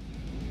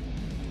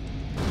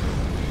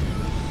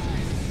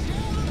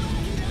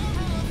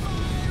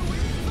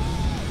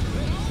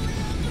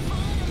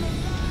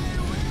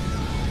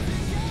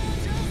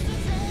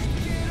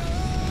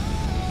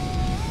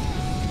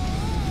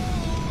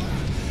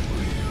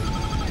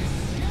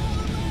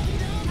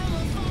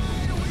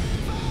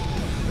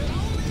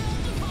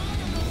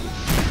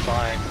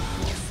 Fine.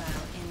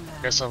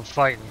 Guess I'm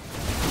fighting.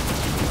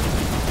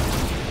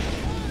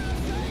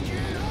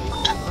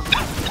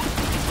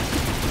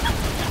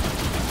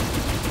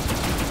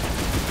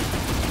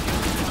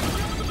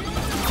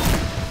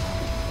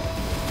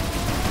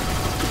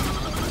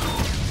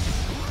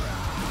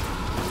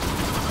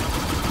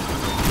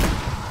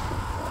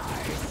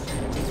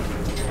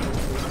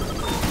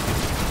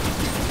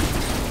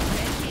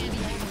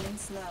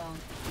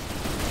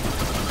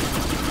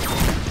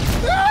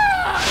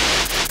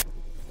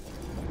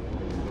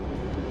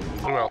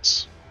 Who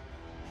else?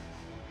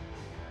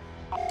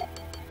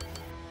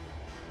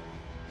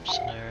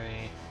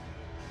 Mercenary.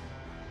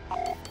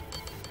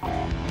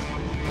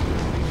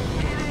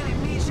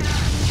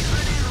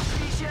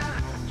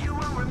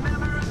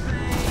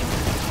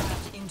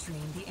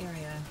 Entering the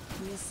area.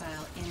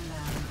 Missile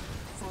inbound.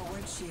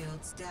 Forward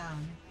shields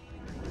down.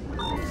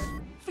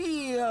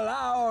 Feel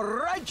our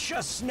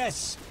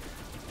righteousness!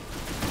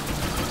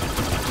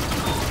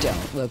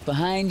 Don't look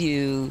behind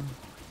you.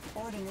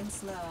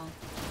 Ordnance low.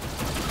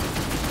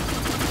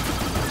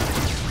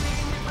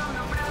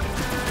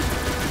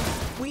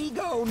 We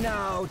go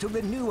now to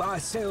renew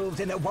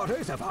ourselves in the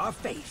waters of our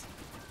faith.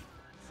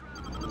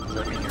 Does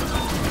that mean you're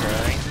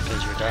dying?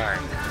 Because you're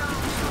dying.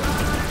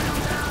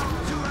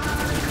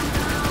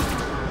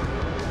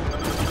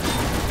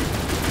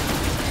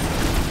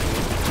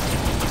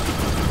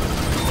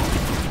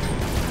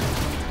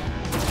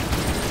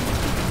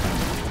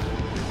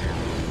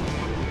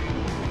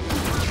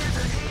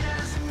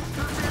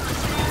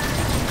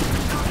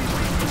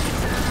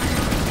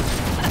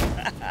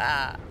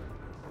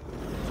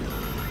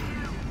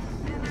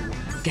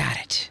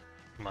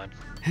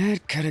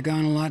 That could have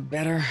gone a lot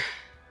better.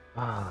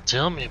 Ah,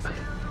 tell me about it.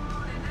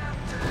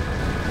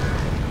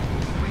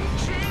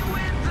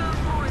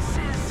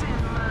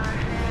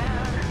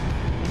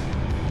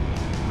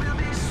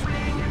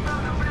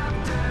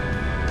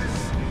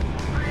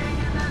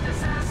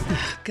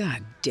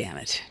 God damn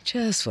it.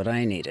 Just what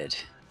I needed.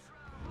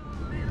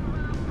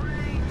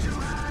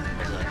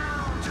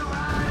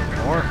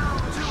 More?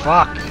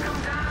 Fuck.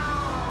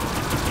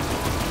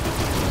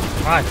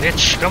 Alright,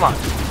 bitch, come on.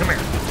 Come here.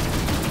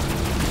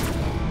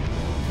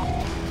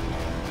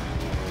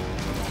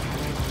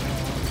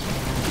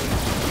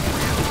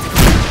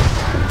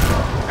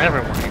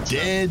 Everyone hates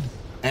dead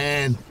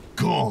and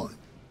gone.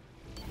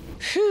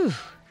 Phew.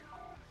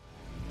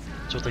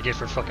 That's what they get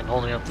for fucking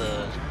holding up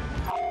the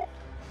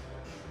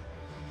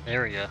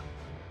area.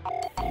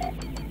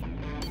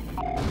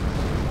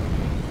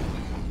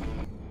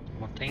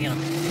 Montana.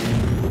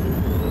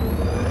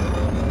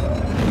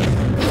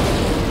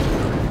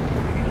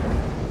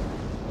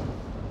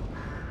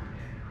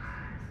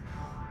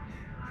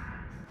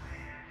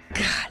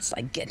 God, it's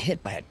like getting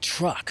hit by a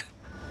truck.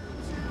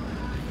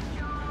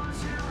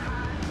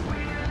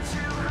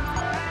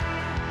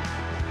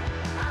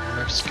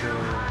 Let's go.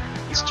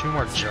 It's 2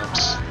 more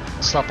jumps.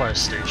 Let's stop by a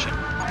station.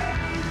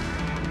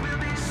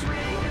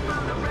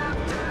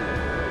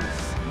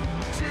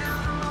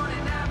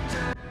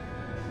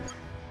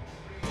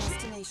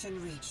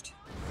 Destination reached.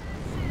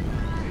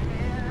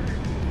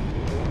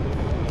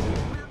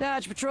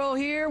 Dodge Patrol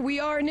here. We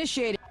are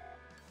initiating.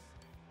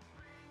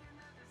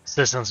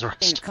 Citizens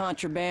arrest.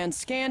 Contraband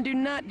scan. Do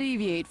not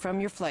deviate from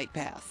your flight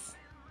path.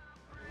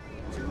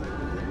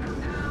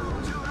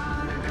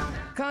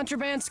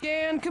 Contraband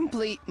scan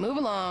complete. Move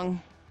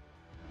along.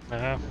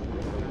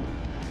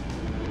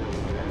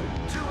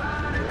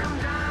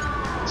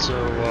 So,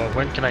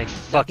 when can I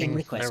fucking...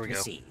 request There we go.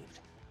 received.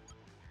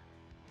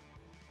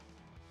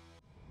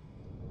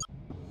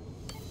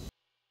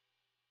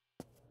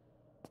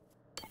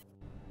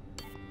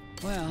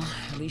 Well,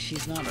 at least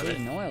she's not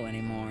bleeding oil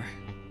anymore.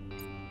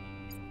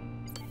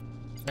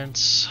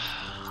 Since...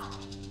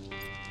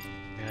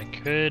 I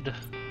could...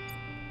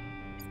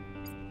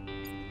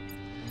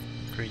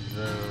 upgrade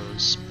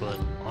those, but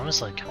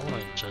honestly, I kinda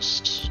wanna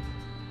just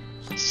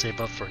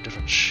save up for a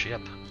different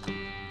ship.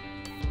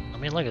 I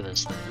mean, look at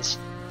this thing. It's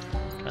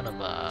kind of,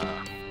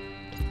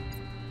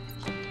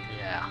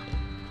 yeah.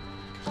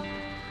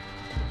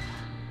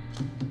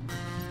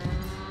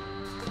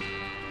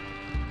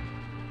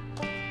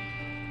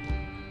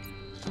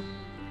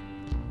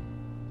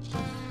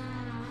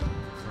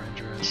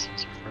 Rangers,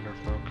 Runner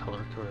Phone,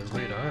 color-coded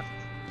radar.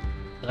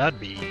 That'd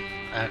be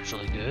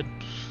actually good.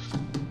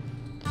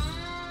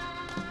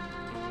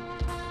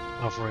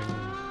 Offering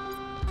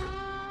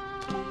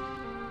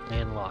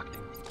and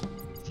locking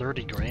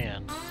 30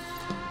 grand.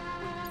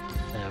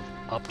 They have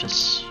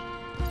Optus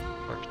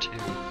Mark 2.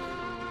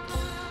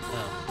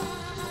 Oh.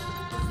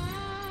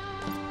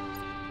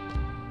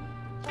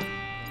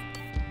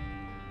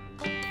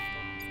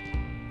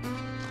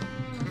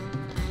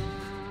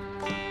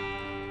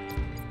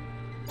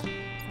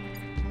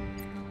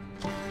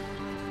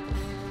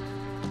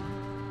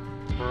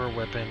 Per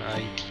weapon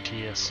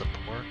ITTS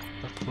support?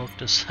 What the fuck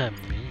does that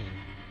mean?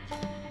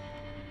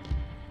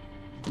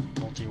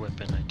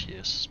 Multi-weapon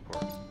ITS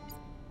support.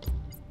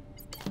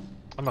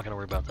 I'm not gonna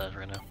worry about that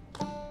right now.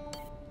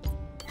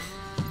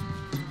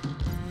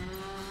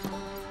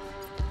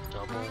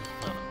 Double?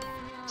 No.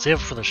 Save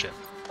it for the ship.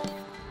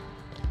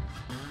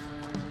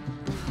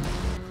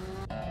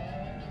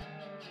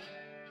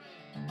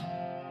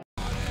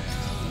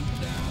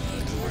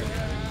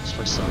 This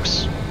place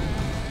sucks.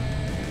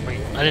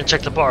 Wait, I didn't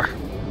check the bar.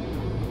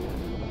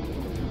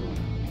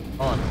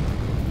 Hold on.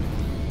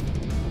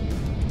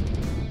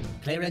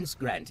 Clearance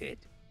granted.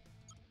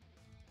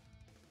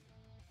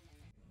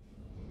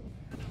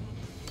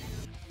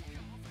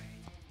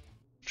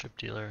 Trip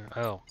dealer.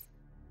 Oh.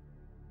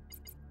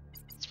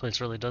 This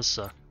place really does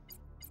suck.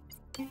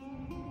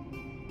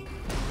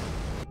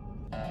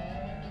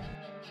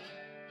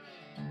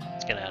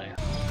 Let's get out of here.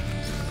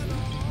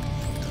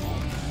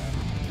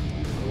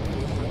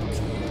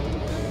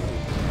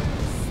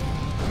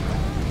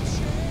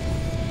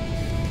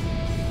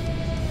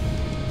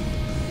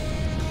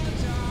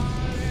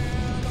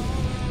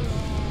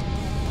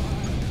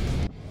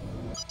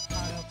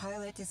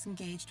 Autopilot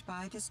disengaged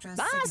by distress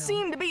I signal.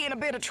 seem to be in a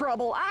bit of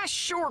trouble. I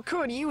sure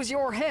could use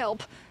your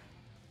help.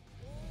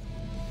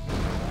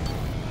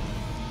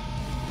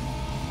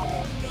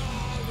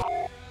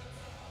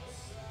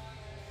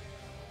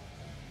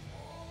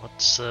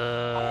 What's, you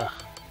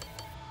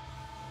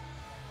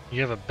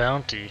have a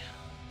bounty.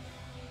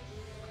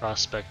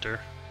 Prospector.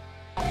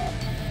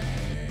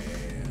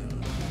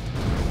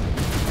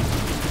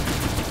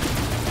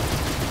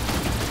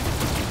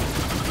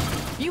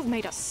 You've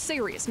made a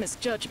serious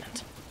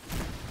misjudgment.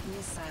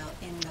 Missile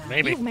inbound.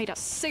 Maybe. You've made a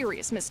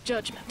serious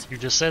misjudgment. You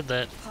just said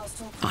that.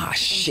 Ah,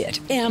 shit.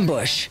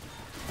 Ambush.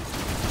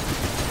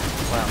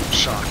 Wow, I'm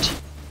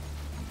shocked.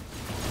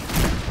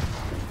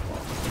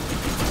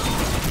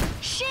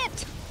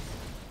 Shit!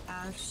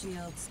 Our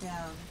shields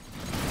down.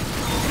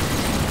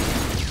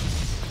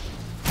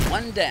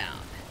 One down.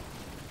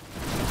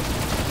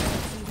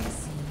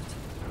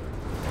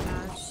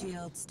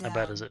 Shields How down.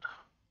 bad is it?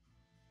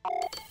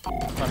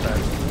 Not bad.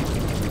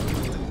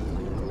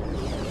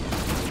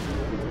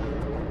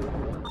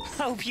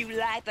 Hope you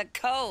like the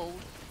cold.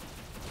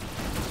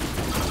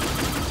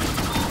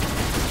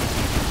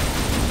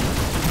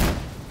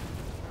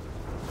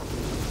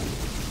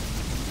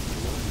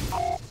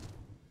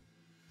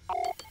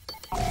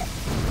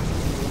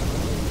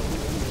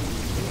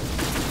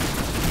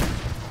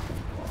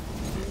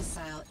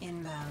 Missile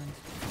inbound.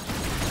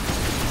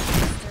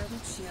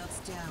 Disturbance shields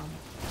down.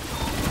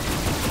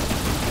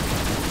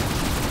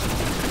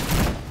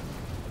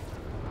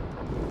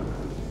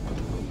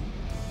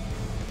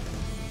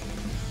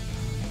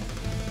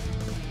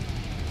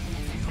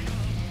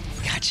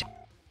 Gotcha.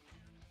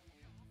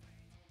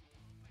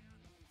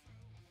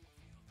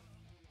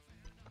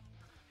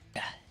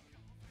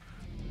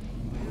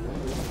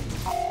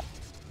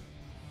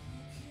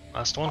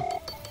 Last one.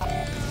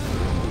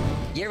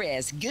 You're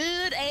as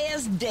good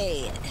as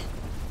dead.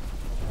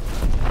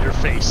 Your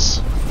face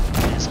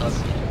is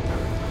ugly.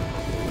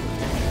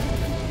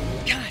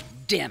 God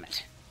damn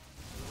it.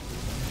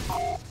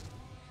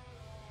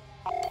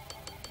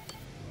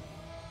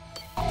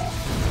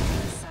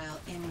 Missile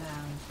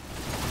inbound.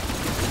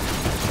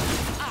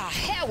 Ah,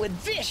 hell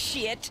with this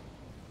shit.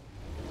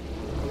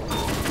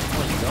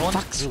 Where you going?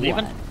 Fox You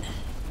leaving? one.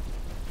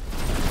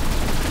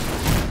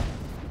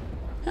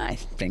 I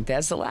think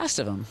that's the last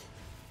of them.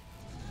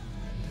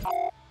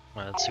 Alright,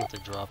 let's see what they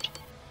dropped.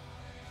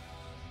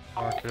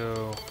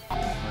 Marco.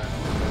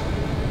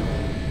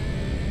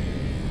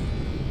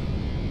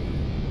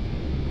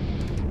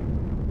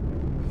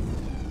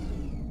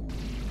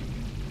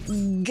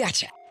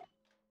 Gotcha.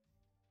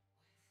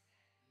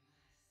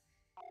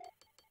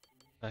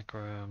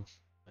 Background.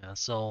 Yeah,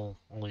 it's all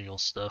illegal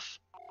stuff.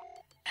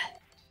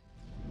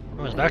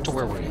 Anyways, back to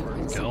where we were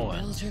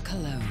going. Belter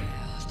Cologne.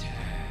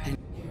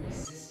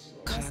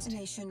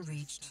 Destination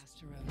reached.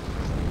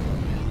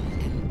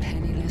 In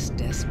penniless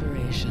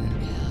desperation.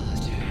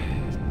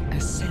 A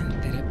scent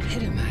that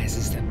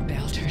epitomizes the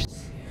Belter's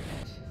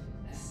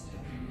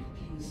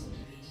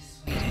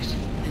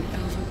an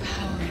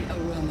overpowering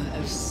aroma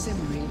of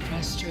simmering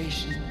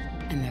frustration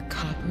and the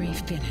coppery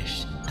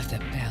finish of the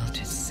belt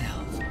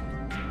itself.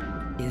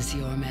 Is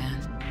your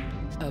man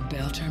a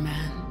Belter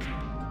man?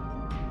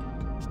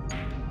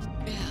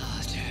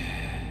 Belter.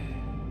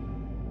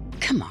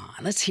 Come on,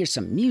 let's hear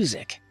some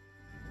music.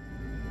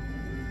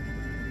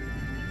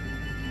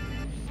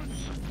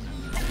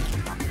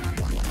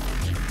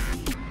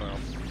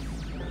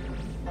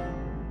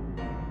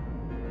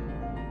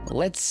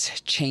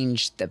 Let's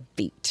change the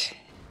beat.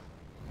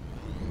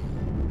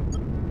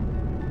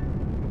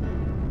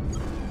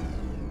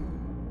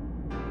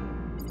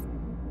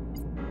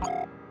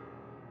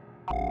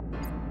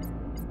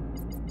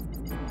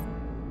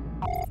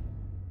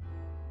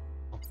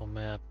 Local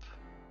map.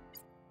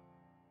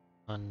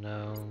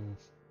 Unknown.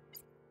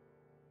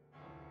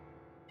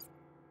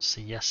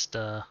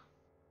 Siesta.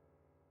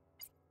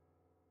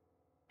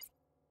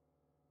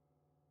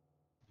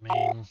 I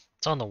mean,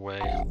 it's on the way.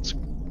 Let's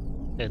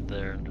head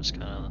there and just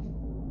kind of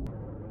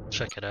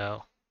check it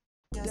out.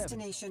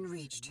 Destination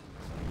reached.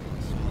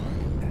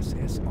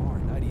 SSR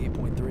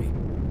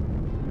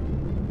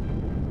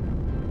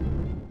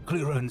 98.3.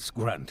 Clearance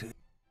granted.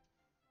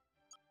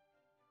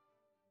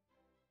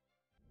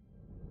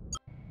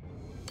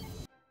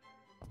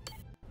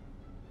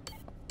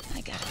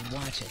 I gotta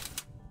watch it.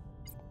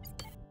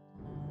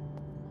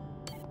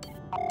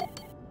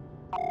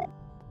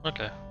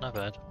 Okay, not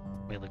bad.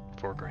 Made like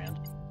 $4,000.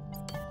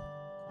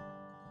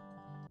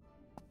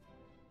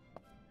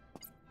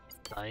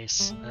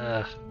 Nice.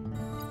 Let's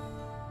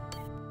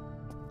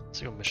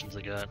see what missions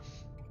they got.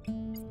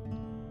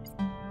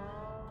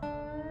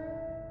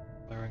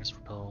 Firings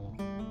repel.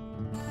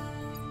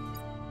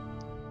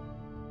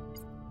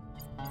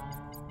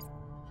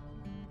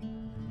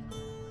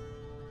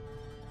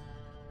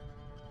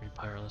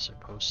 Repireless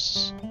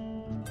posts.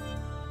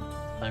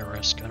 High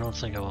risk. I don't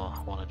think I will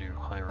want to do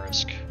high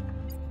risk.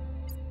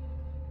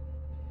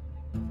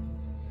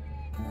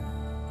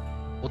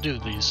 We'll do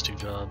these two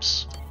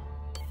jobs.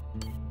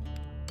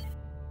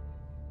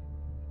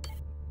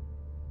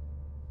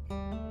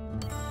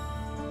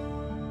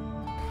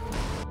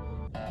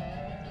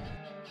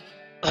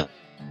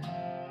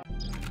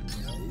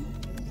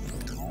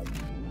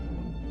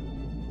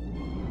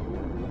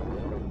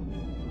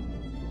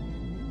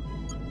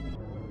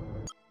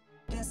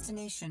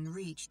 Destination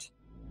reached.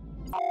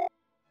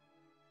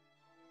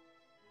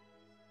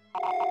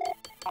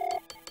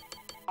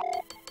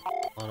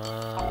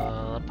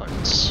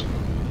 Pirates.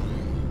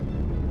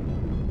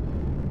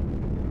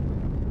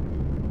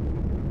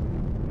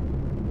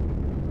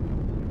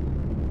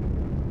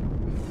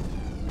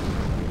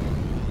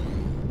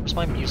 Where's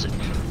my music?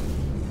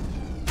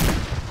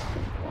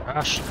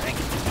 Gosh dang.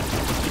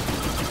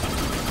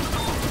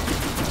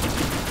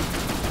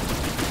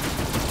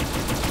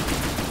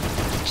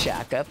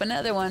 Chalk up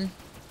another one.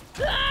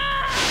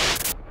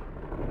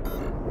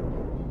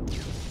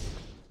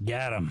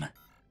 Got him.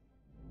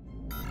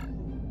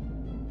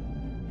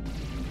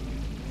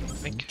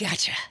 think.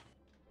 Gotcha.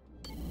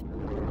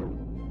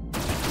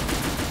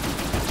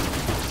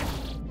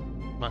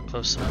 Not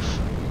close enough.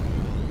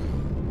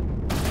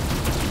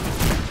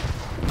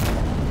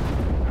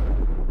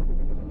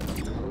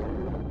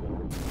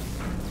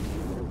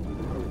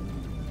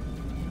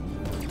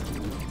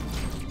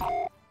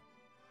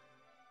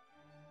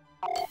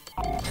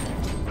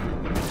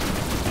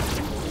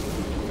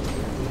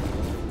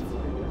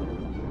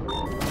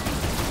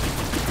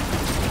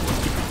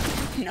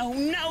 No,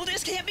 no,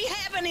 this can't be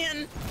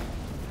happening!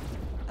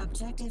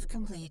 Objective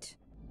complete.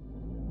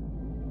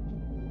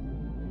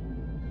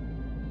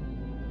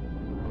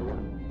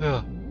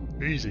 Yeah,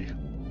 easy.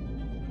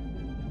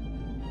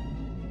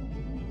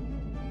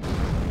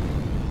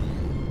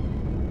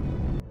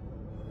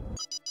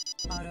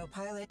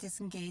 Autopilot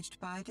disengaged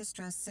by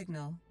distress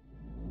signal.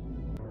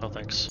 No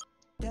thanks.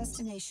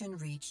 Destination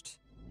reached.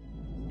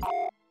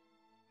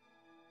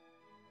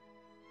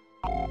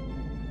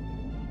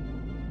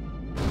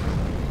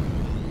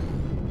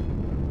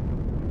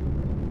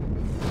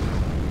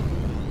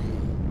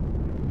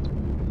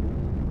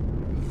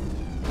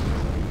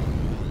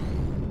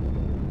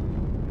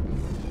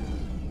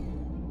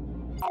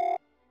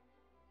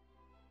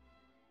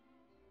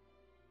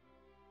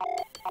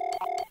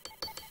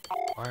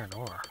 Iron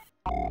ore.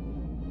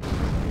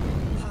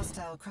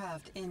 Hostile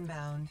craft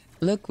inbound.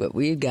 Look what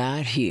we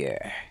got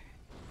here.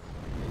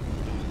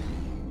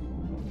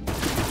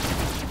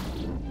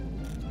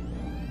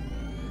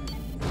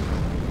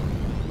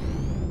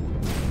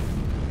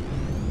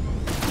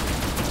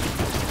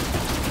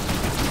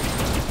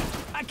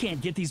 I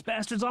can't get these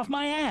bastards off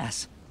my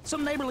ass.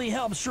 Some neighborly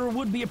help sure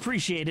would be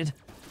appreciated.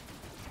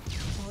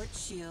 Port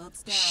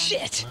shields down.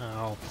 Shit!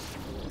 Ow.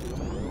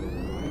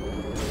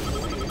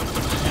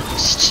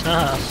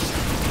 Stop.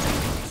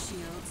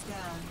 Shields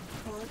down.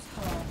 Port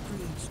hull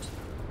breached.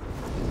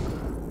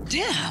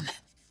 Damn!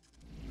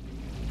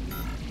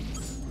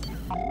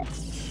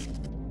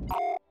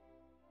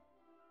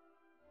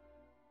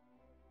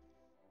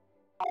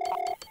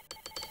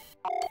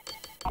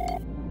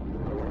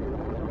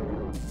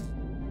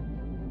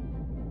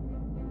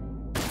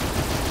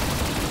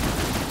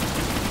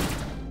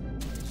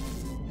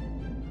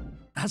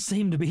 I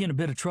seem to be in a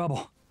bit of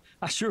trouble.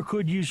 I sure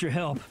could use your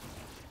help.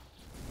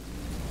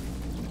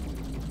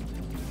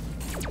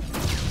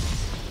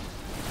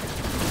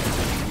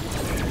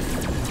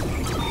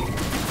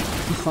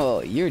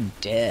 Oh, you're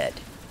dead.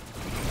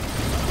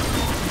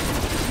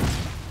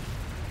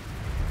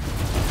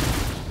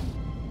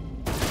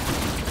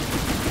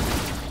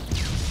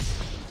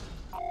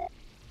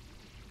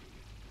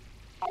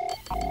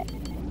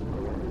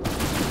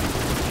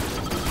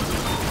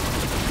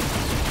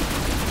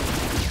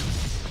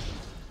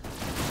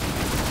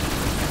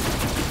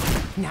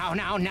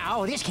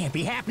 No, this can't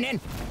be happening.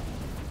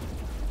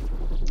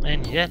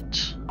 And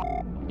yet,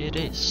 it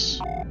is.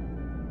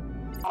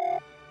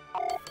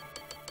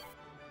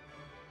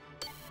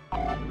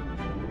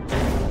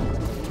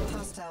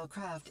 Hostile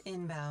craft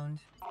inbound.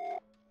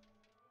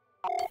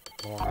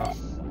 Mora.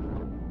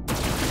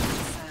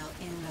 Missile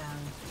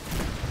inbound.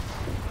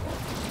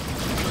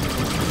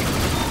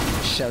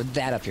 Shove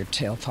that up your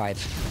tailpipe.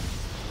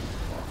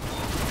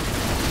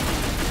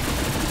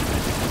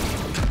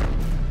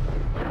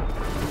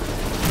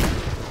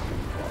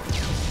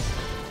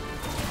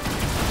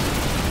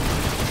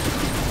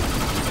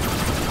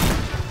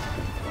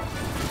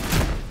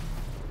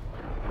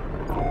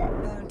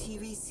 Bounty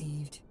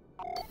received.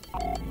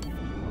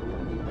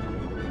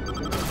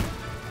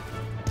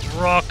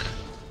 Rock.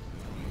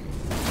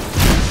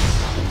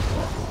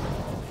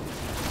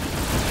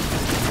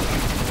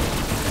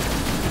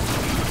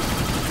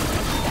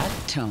 That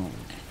tone.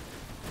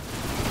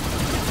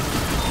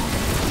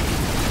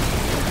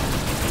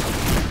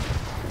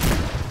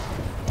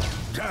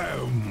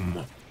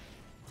 Damn!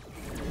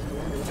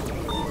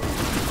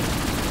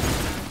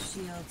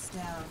 Shields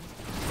down.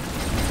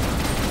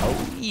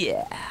 Oh,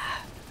 yeah.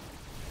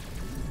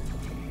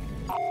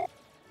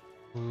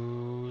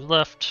 Who's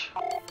left?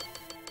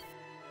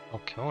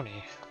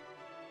 Oconee.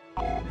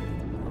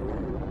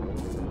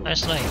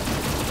 Nice name.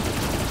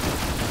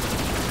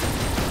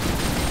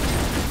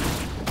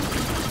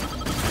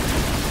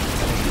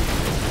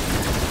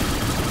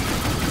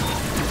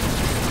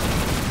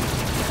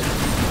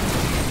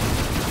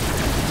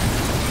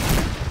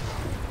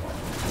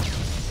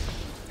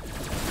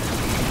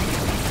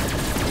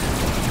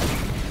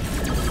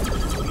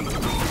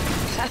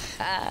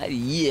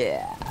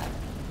 Yeah.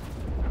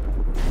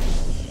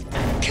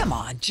 Come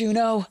on,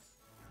 Juno.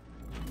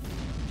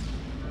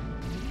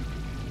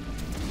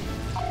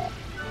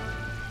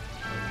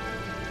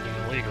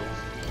 Illegal.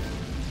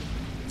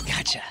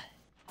 Gotcha.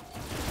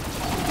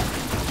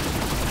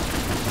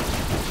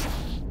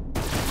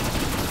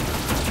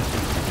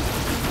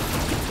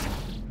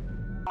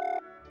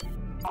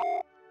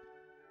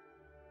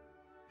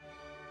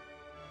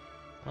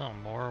 Oh,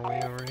 more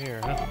way over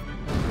here, huh?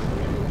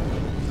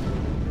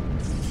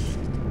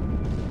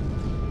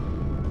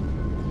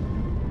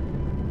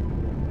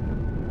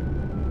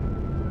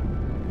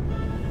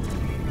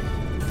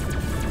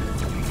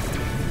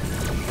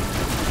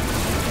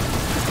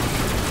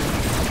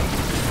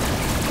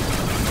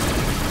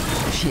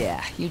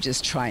 You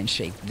just try and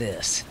shape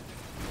this.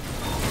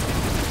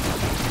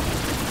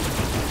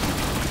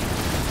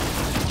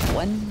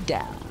 One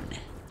down.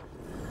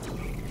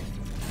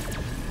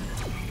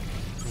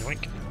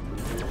 Yoink.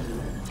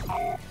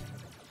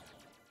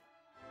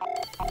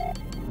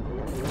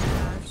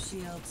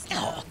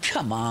 Oh,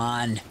 come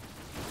on.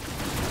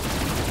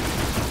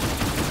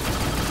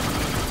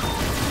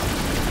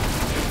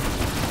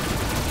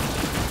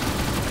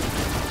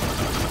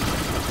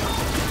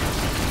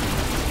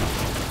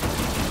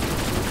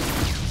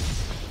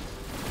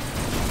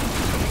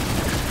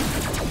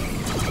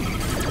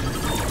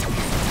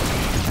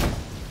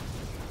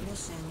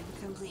 Mission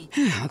complete.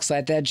 Looks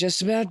like that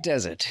just about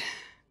does it.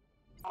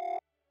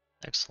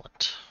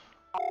 Excellent.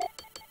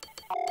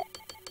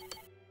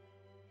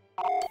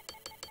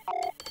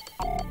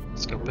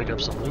 Let's go pick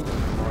up some loot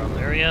around the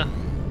area.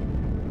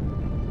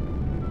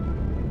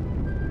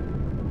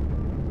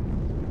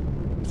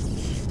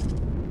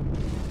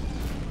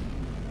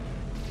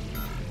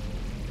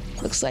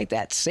 Looks like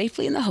that's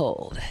safely in the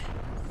hold.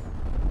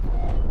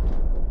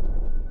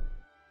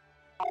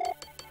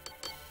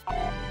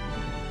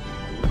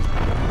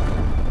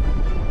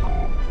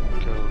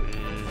 Code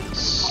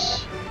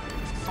is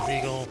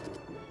legal,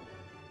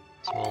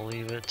 so we'll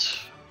leave it.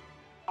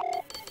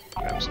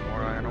 Grab some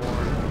more iron ore.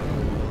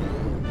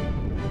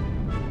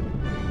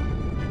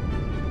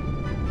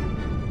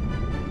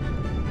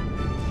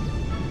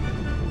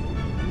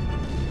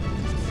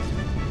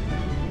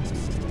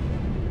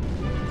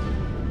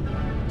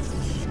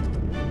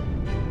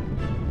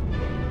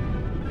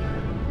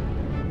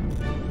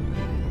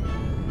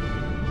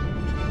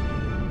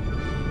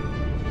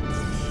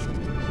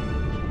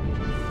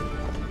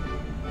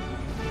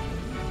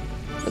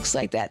 Looks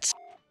like that's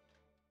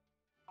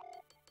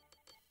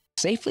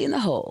safely in the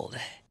hold.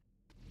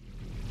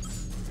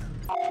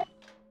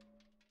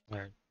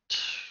 Alright.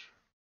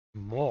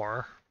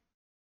 More.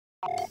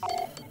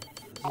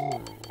 Ooh,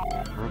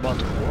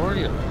 robot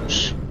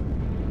warriors.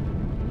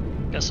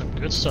 Got some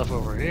good stuff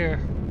over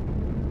here.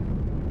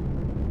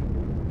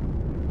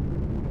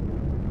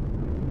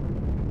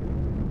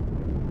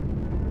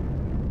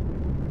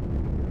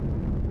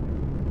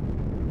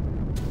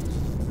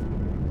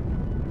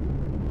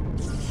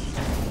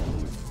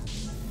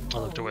 I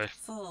looked away.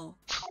 Full.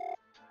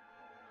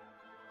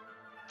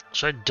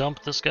 Should I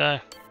dump this guy?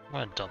 I'm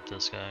gonna dump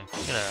this guy.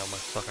 Get out of my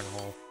fucking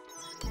hole.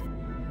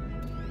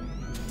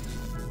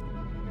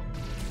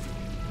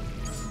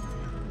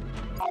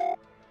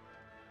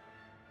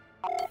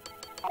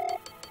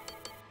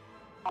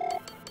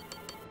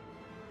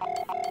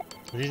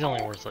 These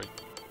only worth like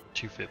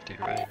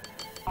 $250, right?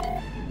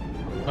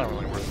 Not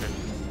really worth it.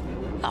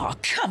 Oh,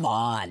 come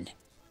on.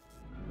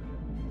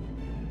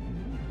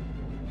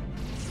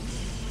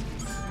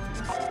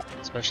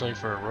 Especially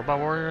for robot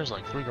warriors,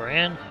 like $3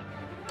 grand.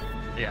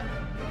 Yeah.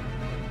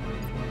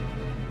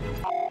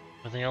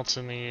 Anything else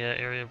in the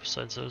area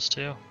besides those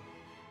two?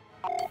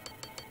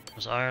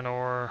 There's iron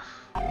ore,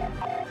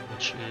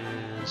 which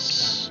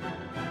is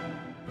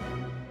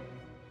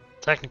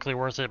technically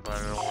worth it, but I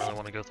don't really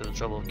want to go through the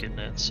trouble of getting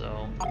it,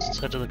 so let's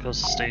head to the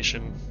coastal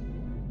station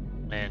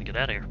and get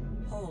out of here.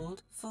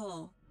 Hold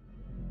full.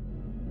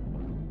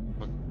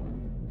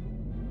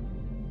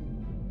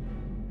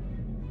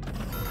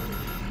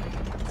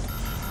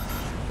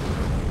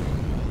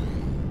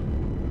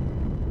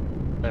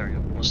 There we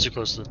go. I was too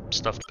close to the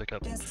stuff to pick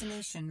up.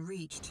 Destination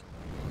reached.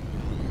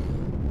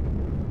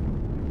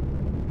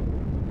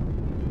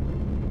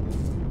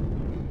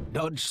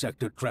 Dodge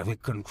sector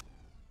traffic control.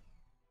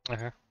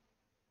 Uh-huh.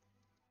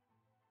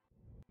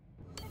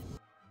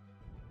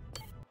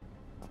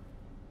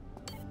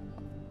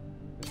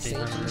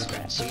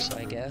 Scratch,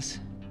 I guess.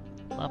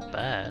 Not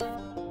bad.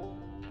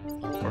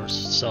 Of course,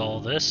 sell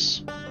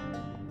this.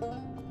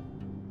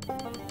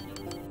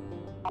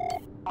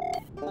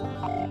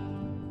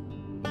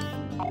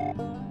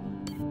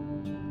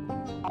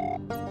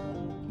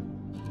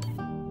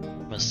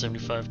 That's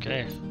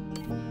 75k.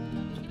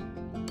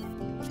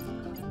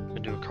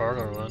 Can do a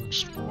cargo run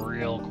just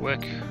real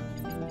quick.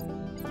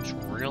 Just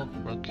real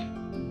quick.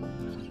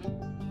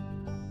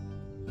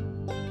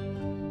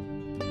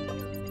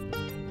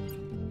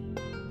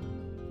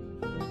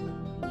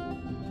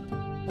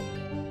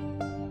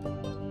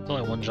 It's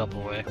only one jump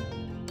away.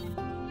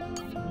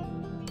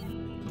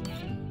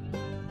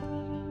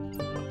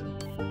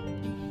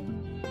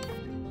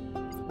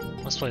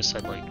 This place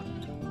had like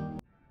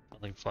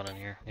nothing fun in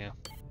here, yeah.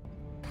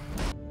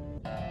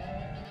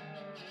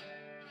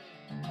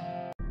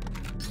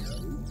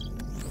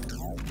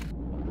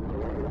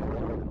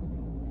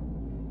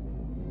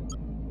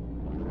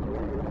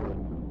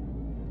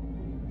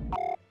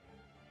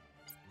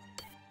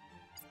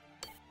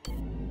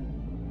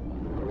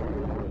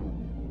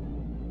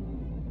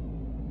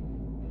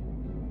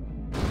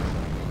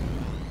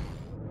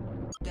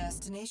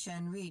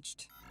 Destination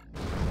reached.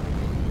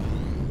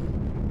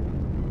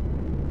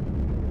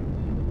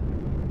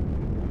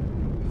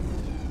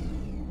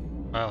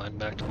 Oh, and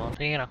back to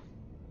Montana.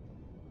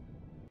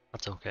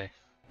 That's okay.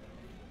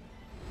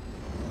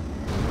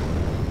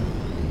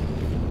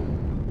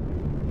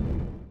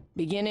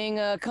 Beginning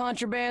a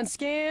contraband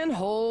scan.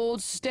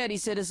 Hold steady,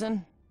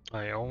 citizen.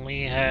 I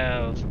only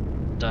have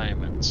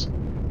diamonds.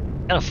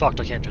 Kinda fucked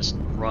I can't just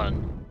run.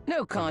 No I'm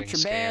being contraband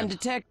scanned.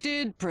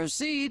 detected.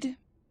 Proceed.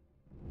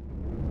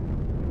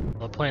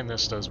 Well, playing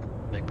this does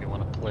make me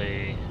want to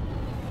play.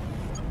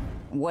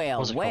 Well,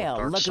 What's it called? well,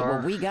 Dark look Star? at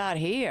what we got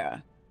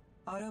here.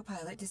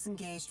 Autopilot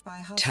disengaged by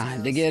hostiles.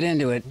 Time to get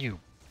into it. You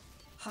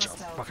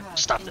Hostile fucking craft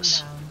stop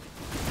this.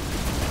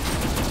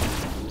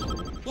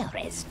 inbound. You're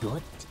as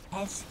good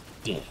as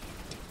dead.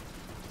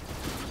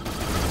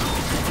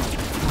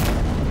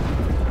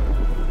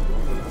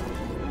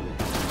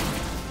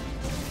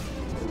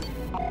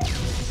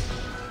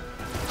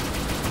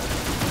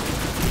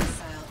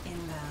 Missile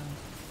inbound.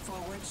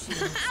 Forward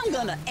shield. I'm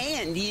gonna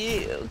end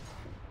you.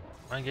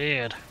 My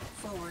god.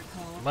 Forward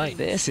pole. Might.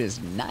 This is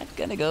not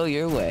gonna go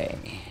your way.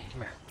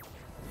 Come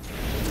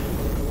here.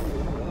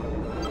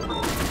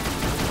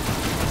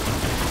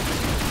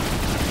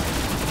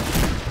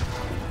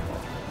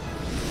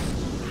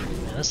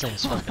 Man, this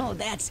thing's fucking. Oh,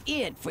 that's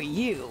it for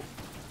you.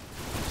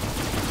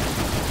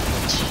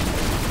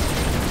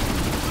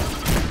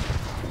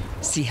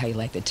 See how you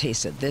like the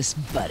taste of this,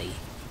 buddy.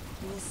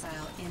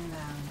 Missile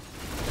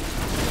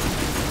inbound.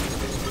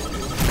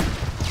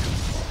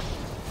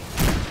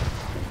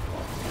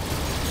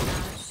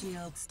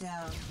 Shields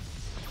down.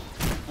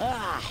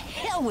 Ah,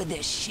 hell with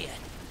this shit.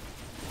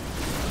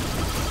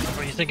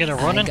 Are you thinking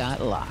of running? I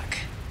got lock.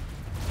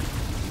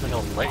 They're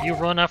gonna let you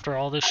run after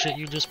all this shit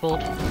you just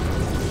pulled?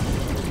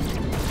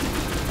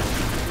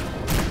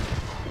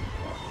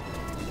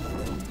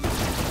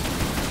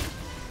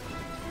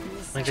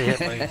 I think they hit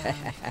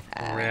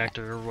my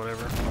reactor or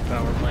whatever, my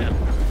power plant.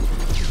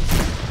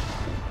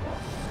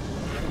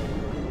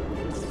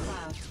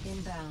 Craft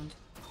inbound.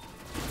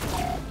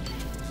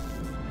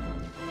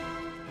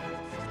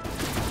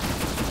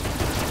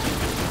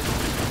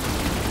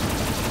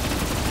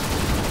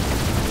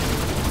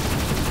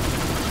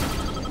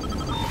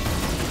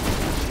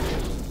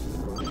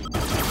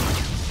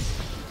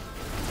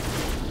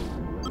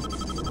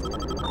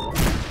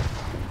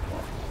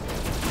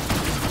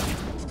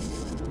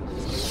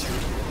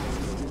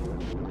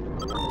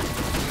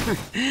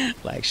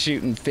 Like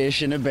shooting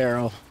fish in a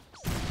barrel.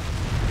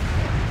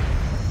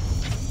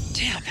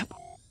 Damn, that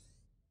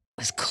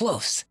was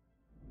close.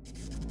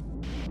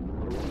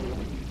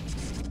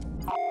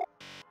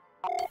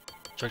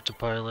 Check to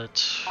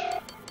pilot.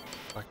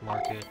 Black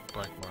market,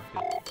 black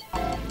market.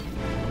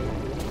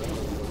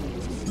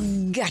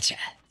 Gotcha.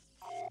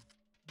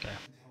 Okay.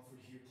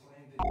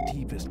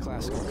 Deepest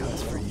classical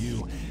cuts for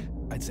you.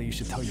 I'd say you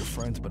should tell your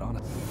friends, but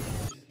honestly,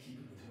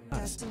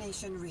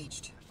 Destination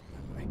reached.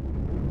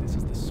 this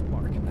is the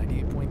Spark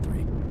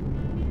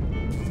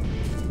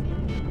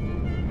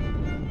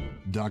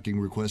 98.3. Docking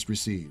request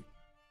received.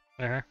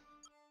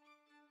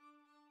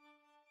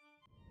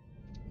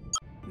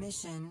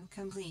 Mission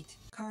complete.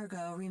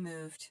 Cargo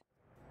removed.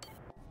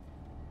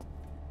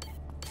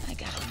 I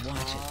gotta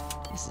watch it.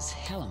 This is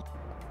hella.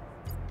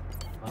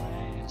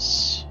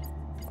 Nice.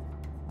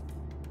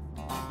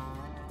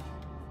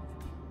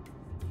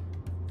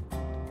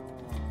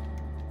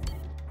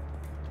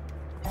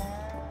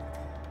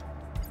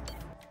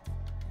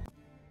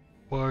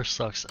 War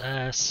sucks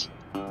ass.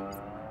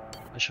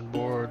 Mission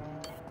board.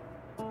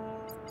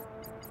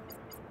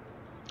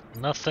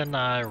 Nothing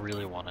I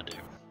really want to do.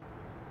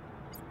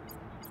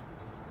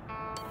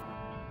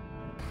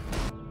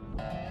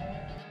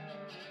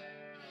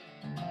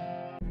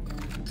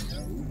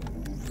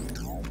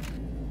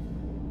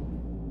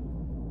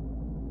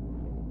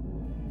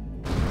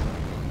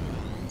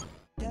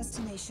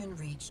 Destination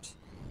reached.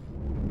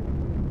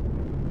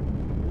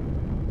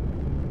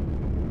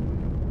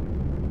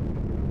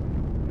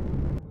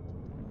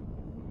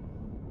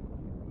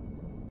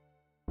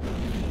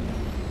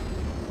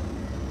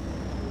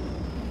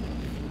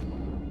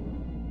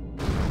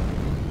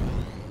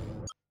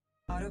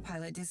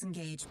 Autopilot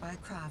disengaged by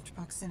craft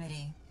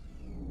proximity.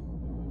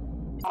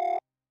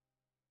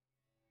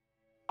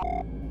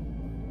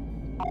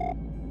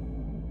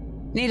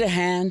 Need a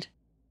hand?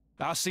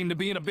 I seem to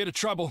be in a bit of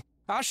trouble.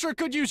 I sure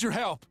could use your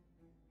help.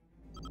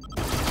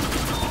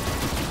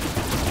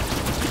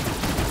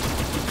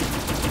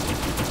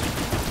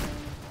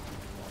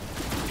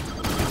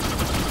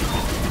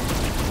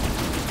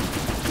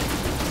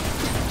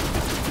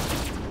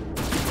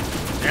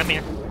 Come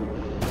here.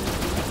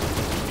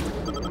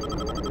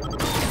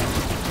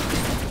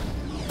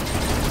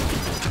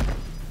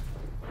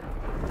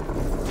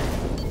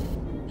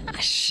 Ah,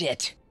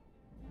 shit.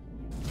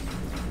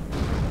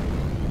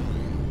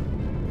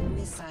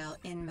 Missile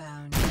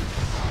inbound.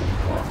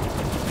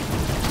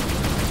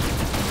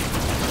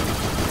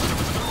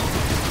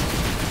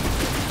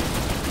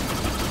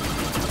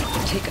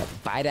 Take a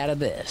bite out of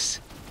this.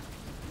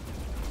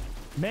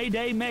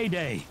 Mayday,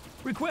 mayday.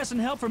 Requesting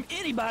help from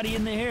anybody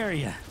in the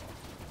area.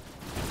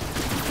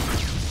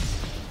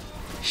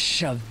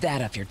 Shove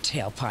that up your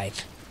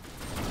tailpipe.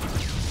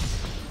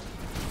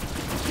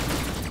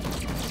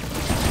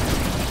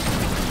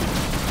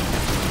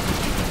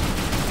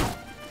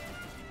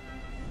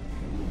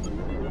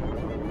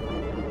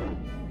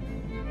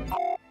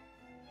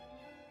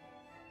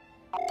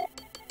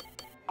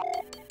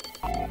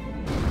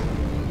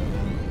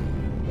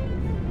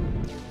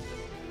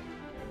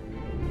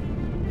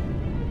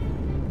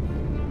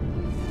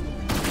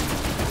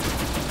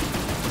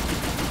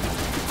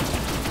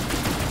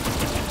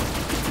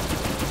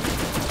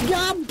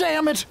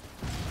 Damn it!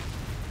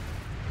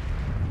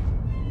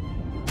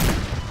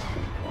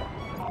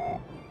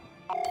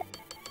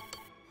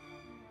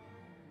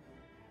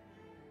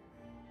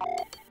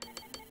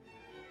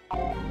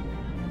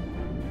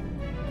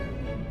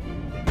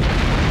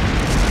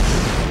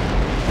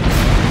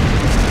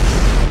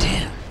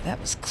 Damn, that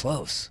was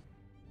close.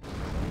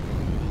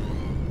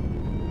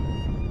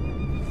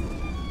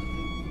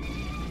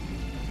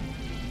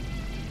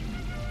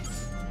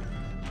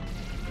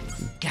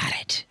 Got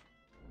it.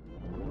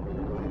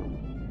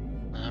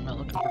 I'm not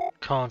looking for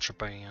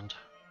contraband.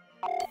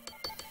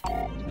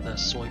 Look at that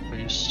soy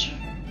paste.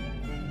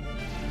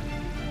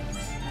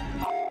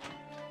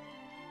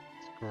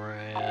 Let's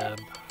grab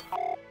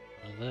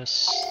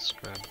this. Let's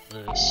grab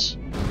this.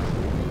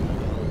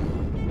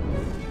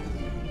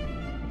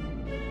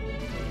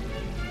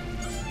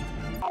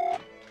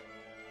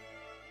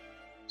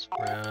 Let's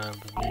grab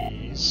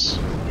these.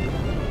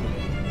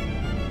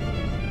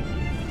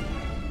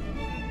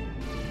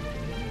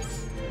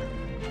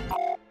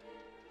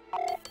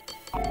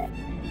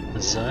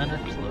 Designer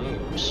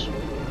clothes.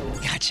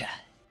 Gotcha.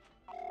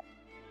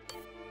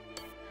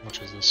 How much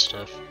is this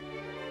stuff?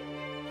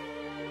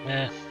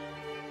 Eh.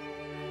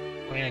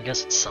 I mean, I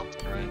guess it's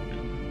something, right?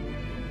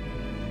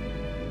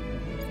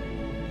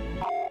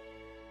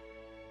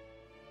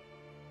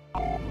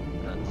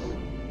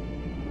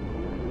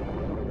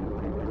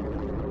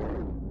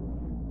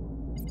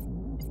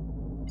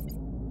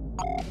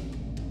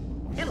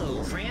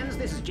 Hello, friends.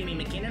 This is Jimmy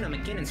McKinnon of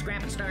McKinnon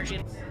Scrap and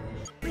Starship.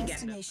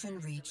 Destination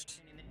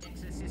reached.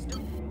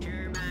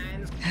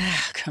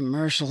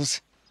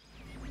 Commercials.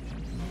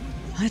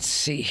 Let's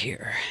see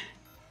here.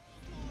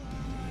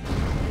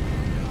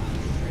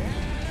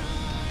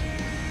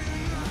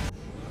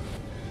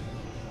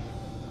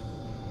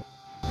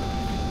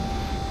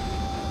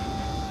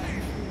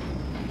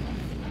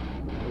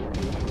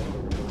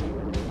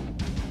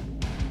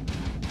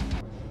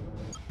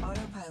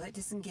 Autopilot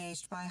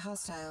disengaged by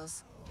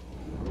hostiles.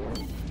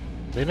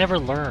 They never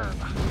learn.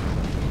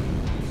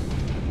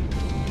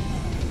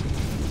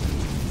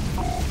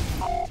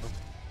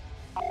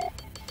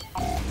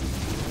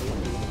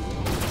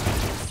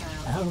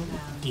 Oh,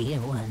 dear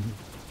one,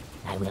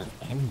 I will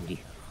end you.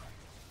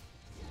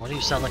 Why do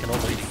you sound like an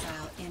old lady?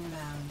 Missile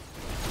inbound.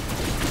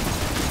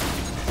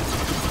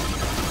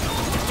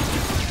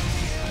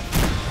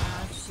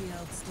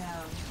 Shields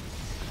down.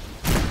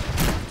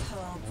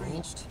 Hull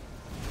breached.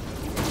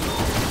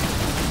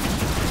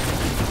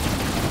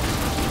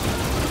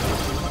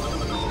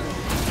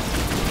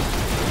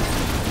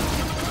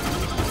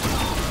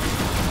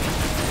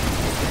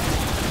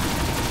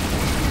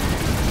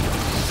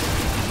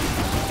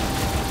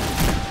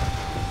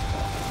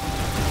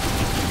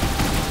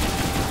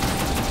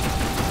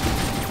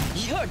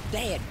 You're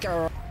dead,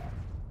 girl.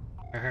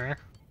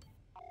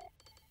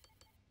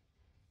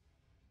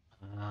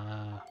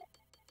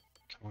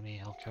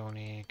 Coney,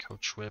 Halcony,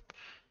 Coach Whip.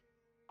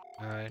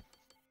 Alright.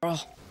 Girl.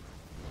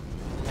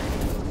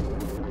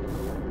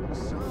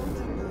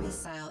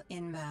 Missile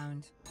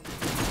inbound.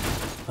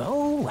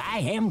 Oh, I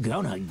am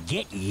gonna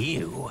get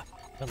you.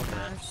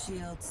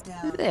 Shields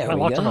down. There I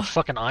we locked go. on the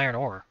fucking iron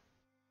ore.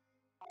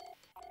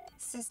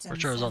 System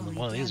Pretty sure it was on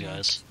one of these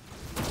guys.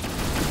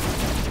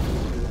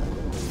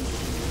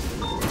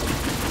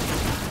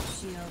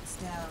 Shields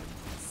down.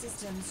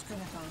 Systems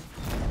critical.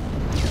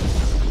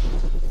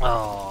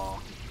 Oh.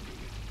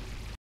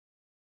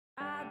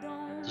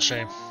 It's a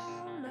shame.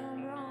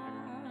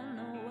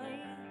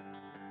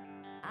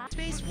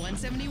 Space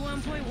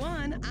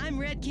 171.1. I'm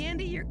Red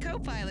Candy, your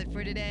co-pilot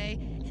for today,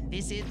 and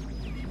this is.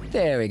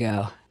 There we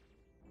go.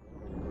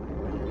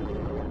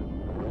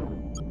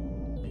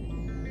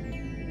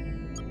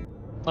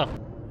 Oh.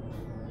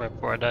 Right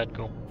before I died,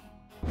 cool.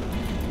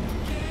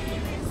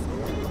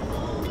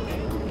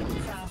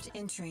 Craft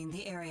entering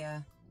the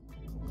area.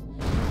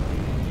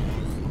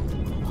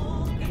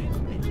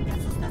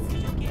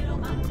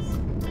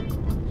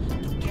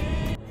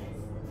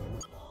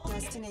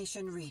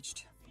 Destination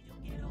reached.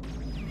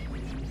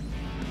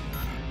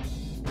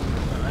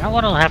 I don't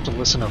want to have to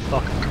listen to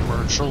fucking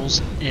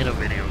commercials in a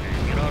video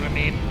game, you know what I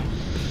mean?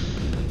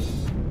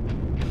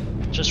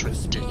 Just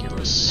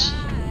ridiculous.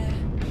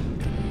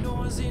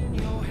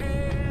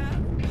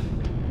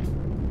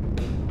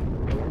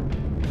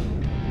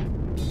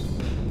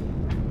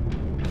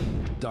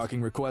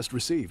 Docking request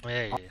received.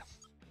 Hey.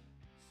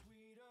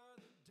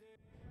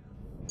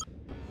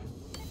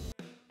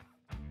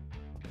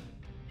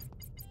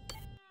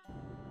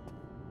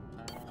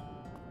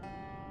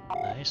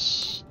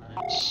 Nice,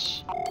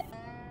 nice.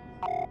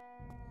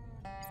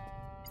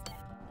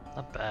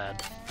 Not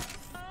bad.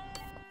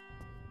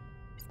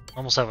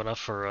 Almost have enough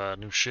for a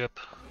new ship.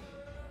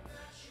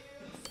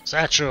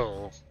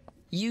 Satchel!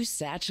 You,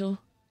 Satchel?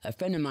 A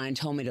friend of mine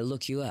told me to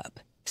look you up.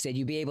 Said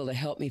you'd be able to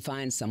help me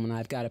find someone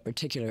I've got a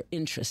particular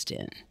interest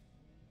in.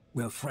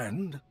 Well,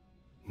 friend?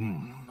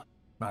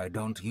 I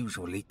don't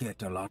usually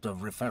get a lot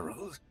of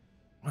referrals.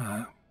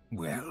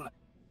 Well,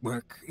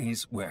 work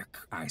is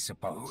work, I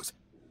suppose.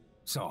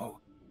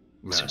 So,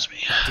 Excuse me.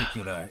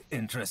 particular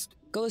interest?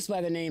 Goes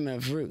by the name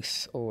of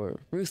Ruth,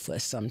 or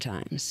Ruthless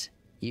sometimes.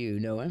 You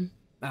know him?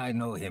 I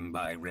know him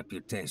by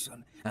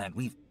reputation, and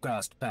we've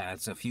crossed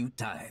paths a few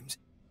times.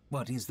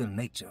 What is the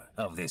nature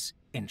of this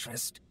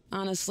interest?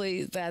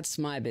 Honestly, that's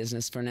my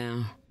business for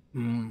now.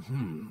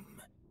 Mm-hmm.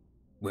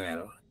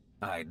 Well,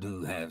 I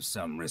do have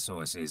some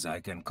resources I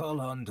can call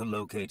on to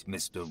locate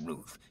Mr.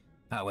 Ruth.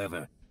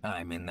 However,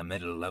 I'm in the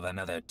middle of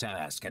another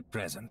task at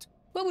present.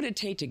 What would it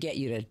take to get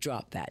you to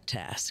drop that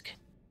task?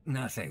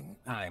 Nothing,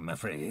 I'm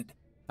afraid.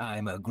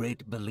 I'm a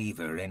great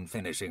believer in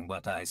finishing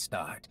what I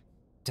start.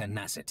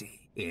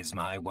 Tenacity is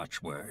my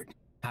watchword.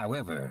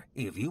 However,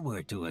 if you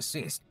were to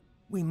assist,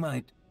 we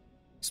might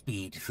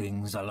speed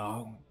things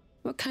along.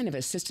 What kind of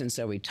assistance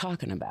are we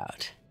talking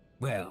about?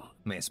 Well,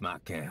 Miss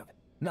Markev,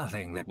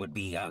 nothing that would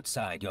be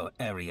outside your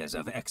areas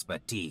of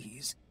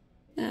expertise.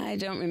 I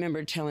don't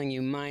remember telling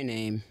you my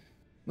name.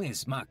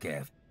 Miss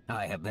Markev,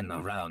 I have been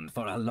around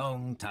for a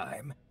long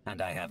time,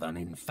 and I have an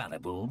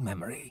infallible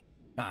memory.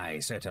 I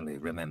certainly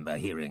remember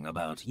hearing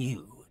about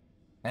you.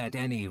 At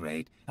any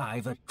rate,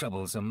 I've a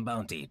troublesome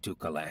bounty to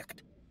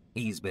collect.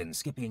 He's been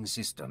skipping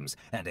systems,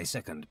 and a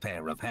second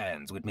pair of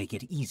hands would make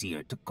it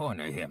easier to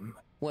corner him.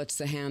 What's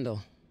the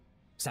handle?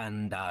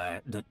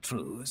 Sandar de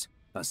Truz,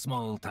 a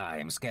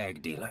small-time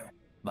skag dealer,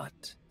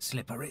 but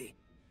slippery.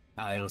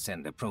 I'll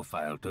send a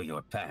profile to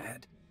your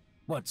pad.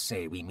 What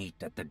say we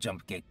meet at the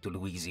jump gate to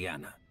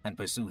Louisiana and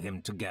pursue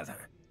him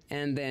together?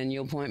 And then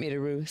you'll point me to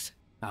Ruth?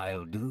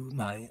 I'll do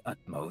my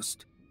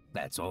utmost.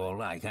 That's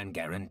all I can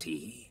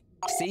guarantee.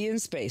 See you in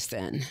space,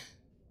 then.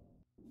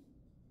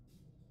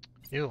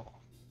 Ew.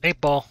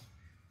 8-ball.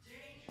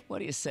 What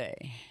do you say?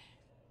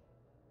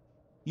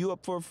 You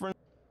up for a friend?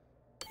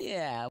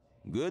 Yeah.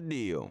 Good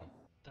deal.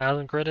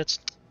 1,000 credits?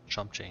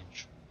 Chump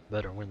change.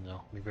 Better win,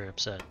 though. Be very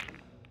upset.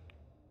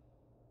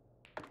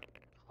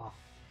 Oh.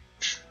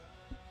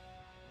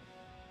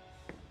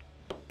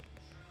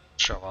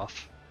 Show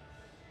off.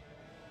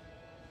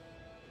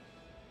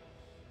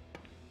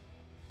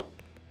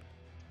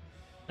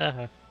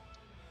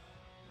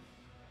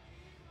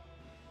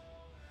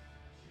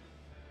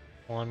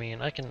 Well, I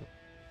mean, I can...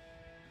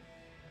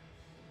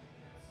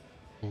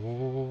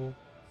 Ooh.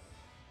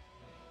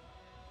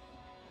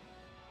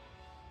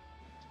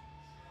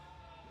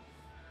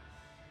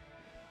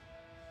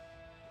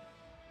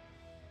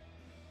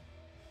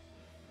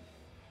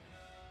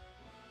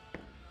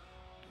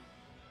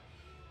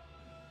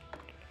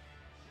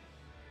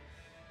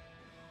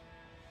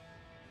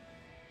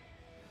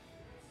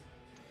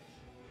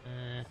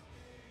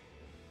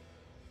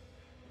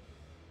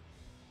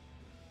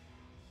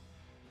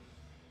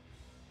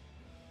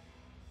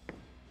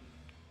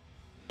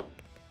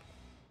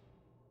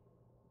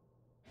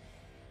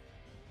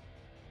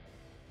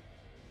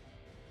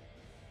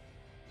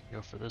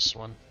 Go for this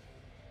one.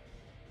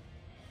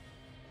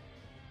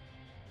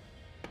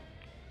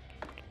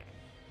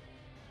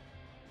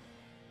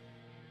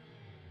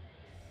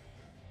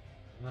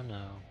 Oh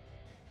no.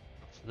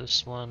 Go for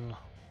this one. I'm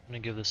gonna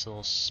give this a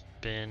little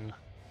spin.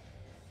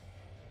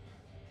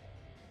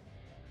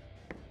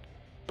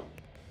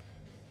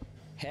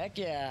 Heck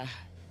yeah.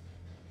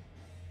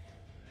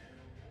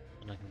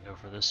 And I can go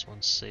for this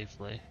one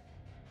safely.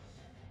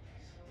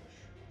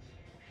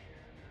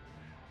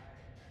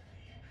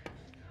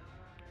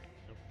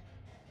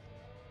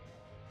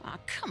 Ah,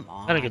 come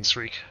on. Not a good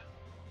streak.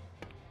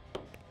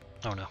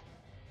 Oh no.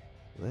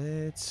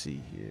 Let's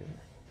see here.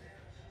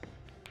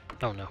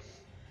 Oh no.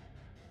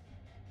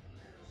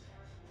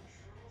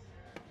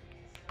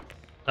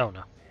 Oh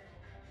no.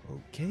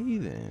 Okay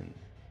then.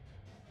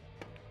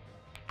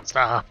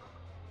 Stop.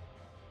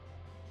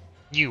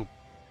 You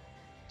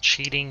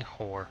cheating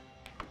whore.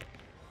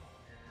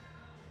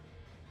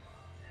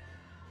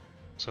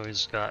 So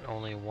he's got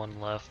only one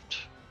left.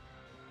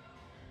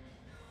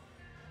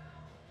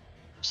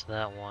 It's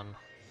that one.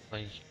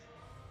 If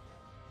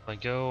I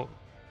go... I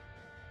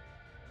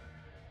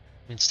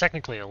mean, it's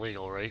technically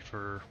illegal, right,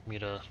 for me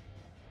to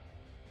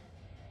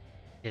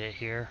get it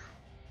here,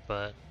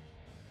 but...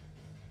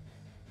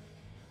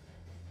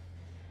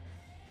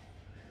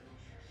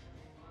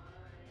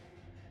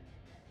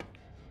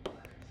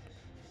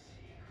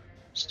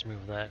 Just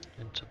move that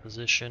into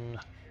position.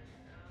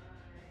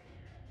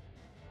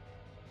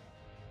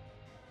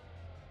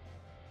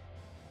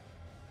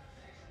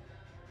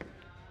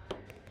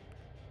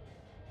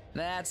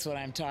 That's what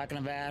I'm talking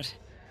about.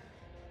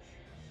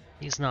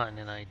 He's not in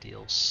an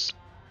ideal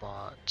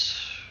spot.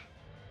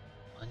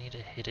 I need to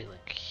hit it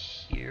like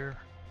here.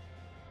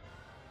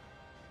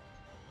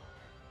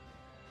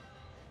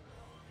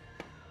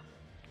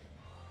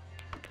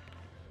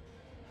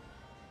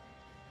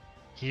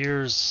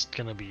 Here's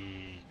gonna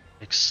be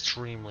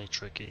extremely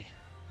tricky.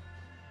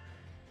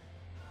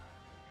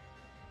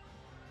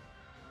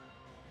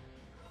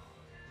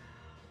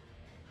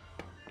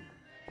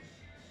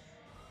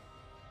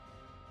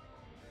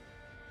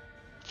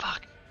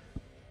 Fuck.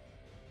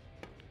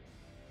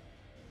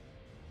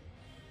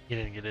 He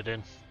didn't get it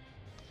in.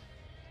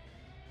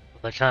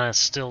 But that kind of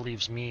still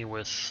leaves me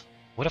with,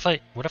 what if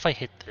I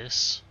hit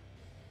this?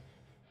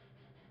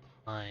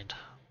 Behind.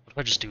 What if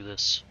I just do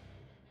this?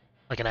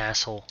 Like an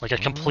asshole. Like a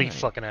complete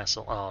fucking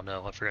asshole. Oh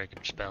no, I forgot I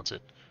can just bounce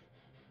it.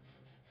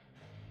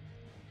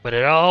 But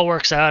it all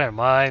works out in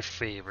my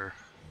favor.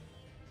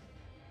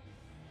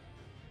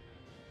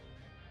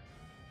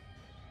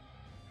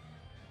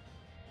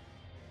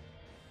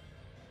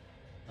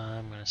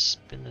 I'm gonna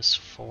spin this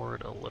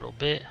forward a little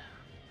bit.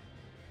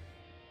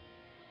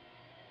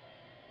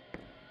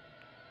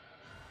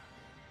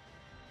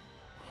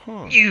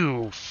 Huh.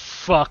 You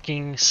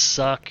fucking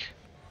suck,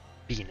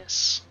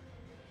 Venus.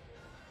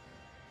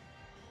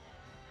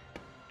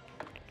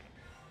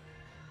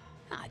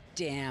 Ah,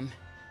 damn.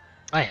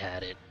 I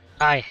had it.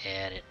 I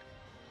had it.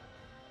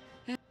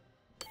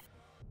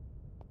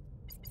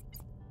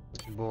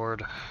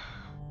 Board.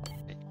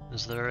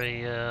 Is there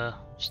a,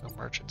 there's no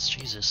merchants,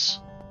 Jesus.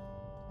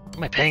 What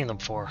am I paying them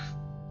for?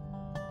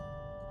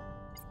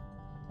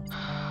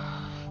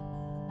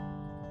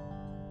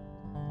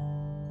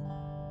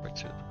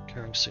 Breakthrough,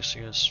 carrying 6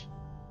 units,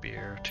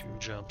 beer, 2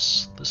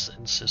 jumps. This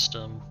in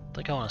system. I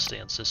think I want to stay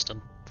in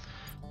system.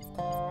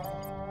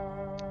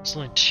 There's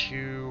only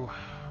 2.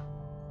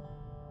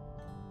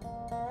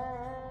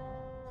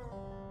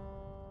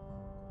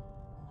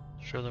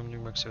 Show them New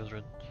Mexico's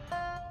red.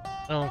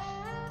 Well,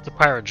 it's a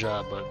pirate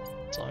job, but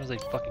as long as they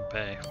fucking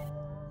pay.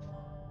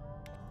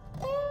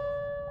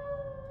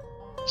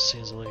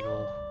 Seems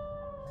illegal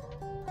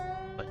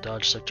by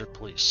Dodge Sector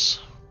Police.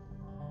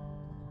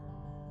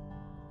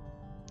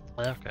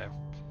 Okay.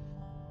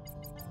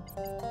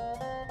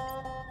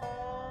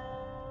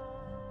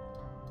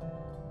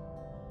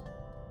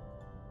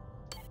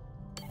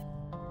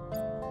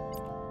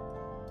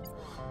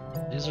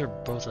 These are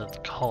both at the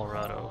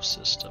Colorado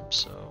system,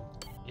 so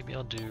maybe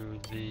I'll do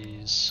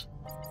these.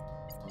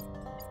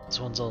 This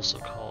one's also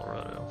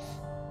Colorado.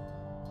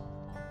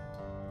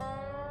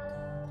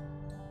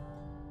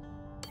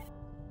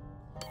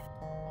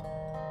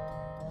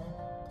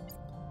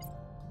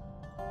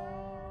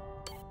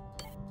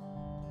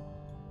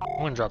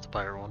 I'm gonna drop the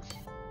pirate one.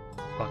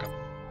 Fuck him.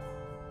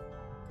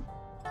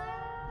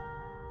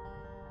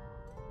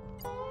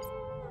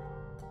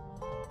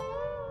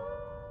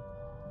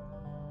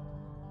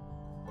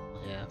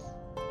 Yeah.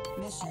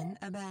 Mission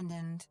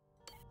abandoned.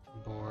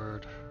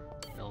 Board.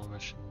 No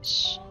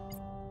missions.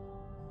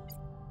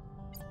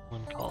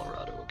 One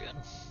Colorado again.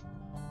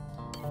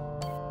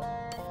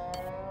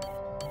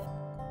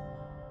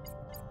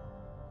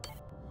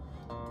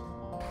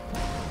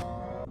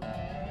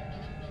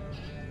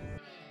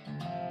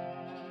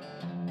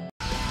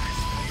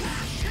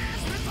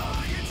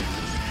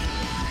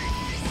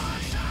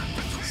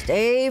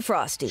 Stay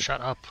frosty.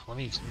 Shut up. Let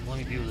me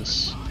view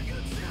this.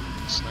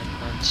 Sniper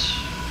hunt.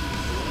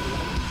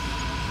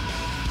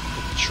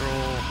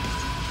 Patrol.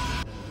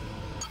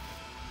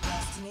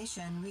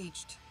 Destination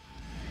reached.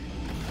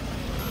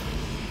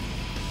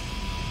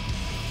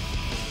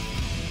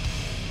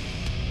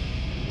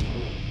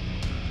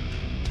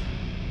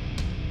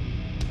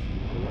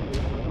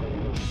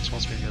 This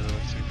wants me to go to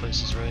like 3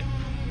 places, right?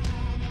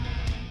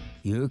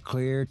 You're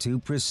clear to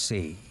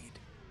proceed.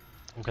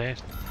 Okay.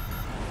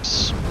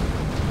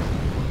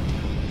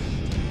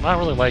 I'm not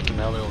really liking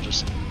how they'll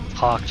just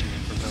talk to me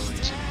for no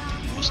reason.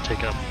 Just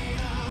take up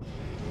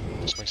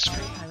just my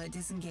screen. Pilot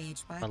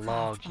disengaged by My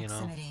log, you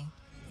know.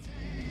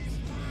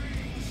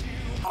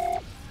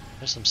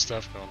 There's some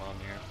stuff going on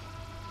here.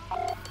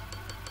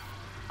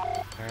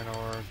 Iron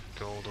ore,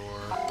 gold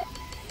ore,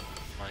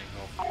 mining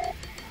ore.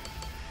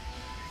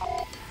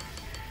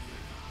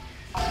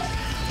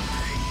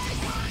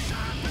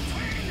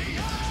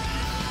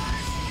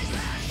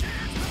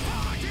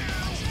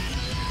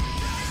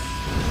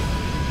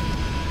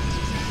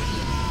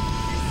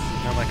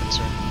 Not my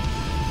concern.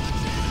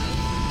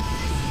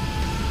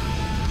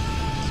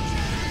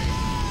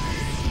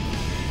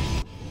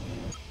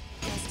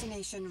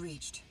 Destination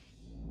reached.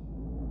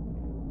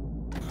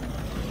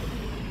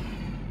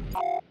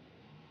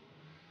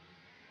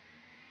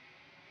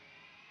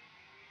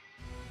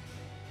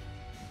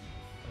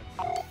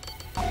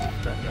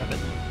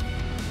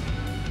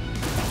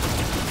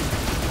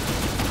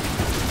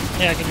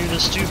 Yeah, I can do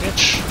this too,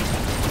 bitch.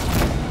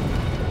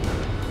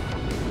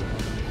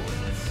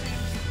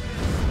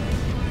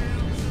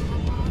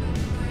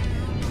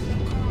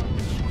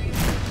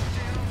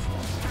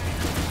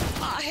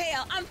 Oh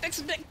hell, I'm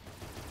fixing to.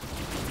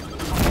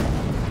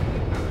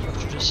 What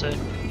did you just say?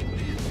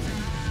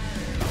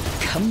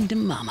 Come to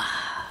mama.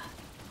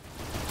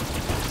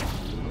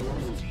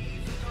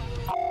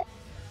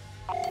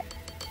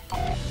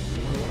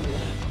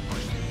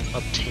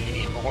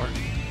 Obtaining more?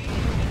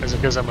 Is it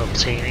because I'm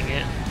obtaining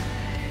it?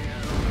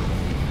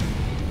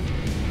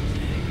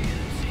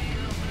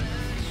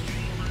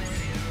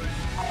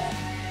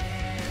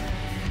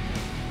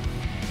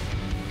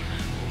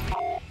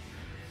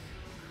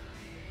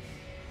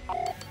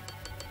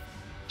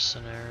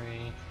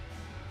 Mercenary.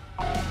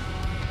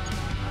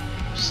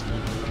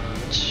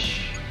 Snipers.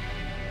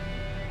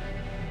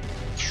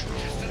 Troll.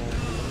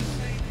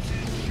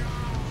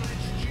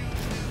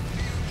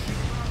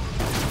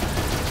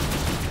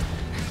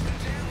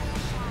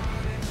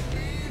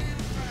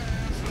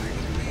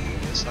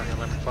 It's not gonna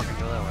let me fucking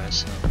go that way,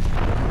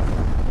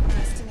 so.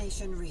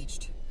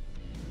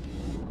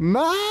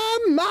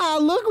 My,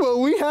 look what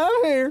we have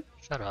here.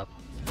 Shut up.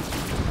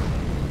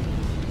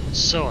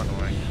 So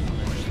annoying.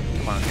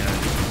 Come on, guy.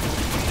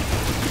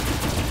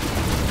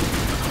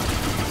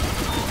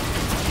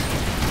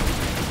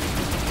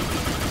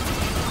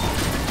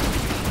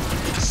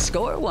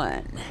 Score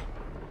one.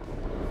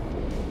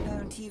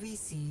 Bounty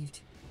received.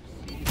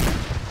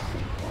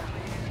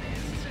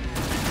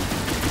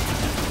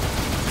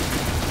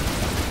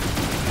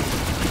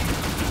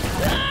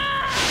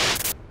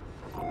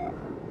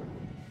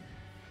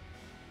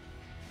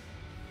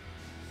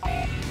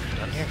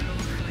 Done here.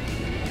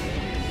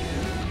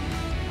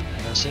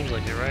 That seems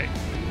like you're right.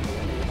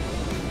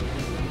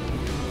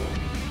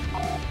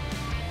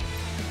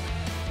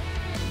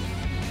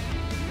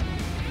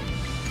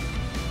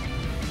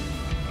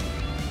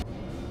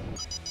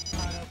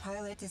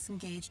 Autopilot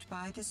disengaged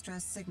by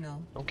distress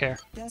signal. Don't care.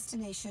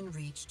 Destination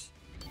reached.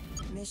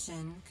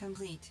 Mission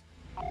complete.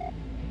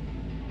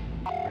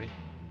 Ready?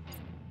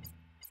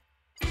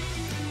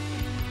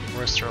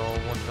 Rest are all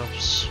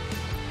one-ups.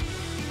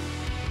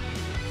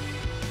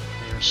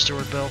 Your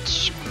steward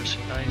belt,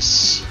 cruising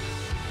nice.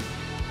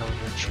 No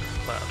nurture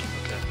cloud,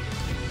 okay.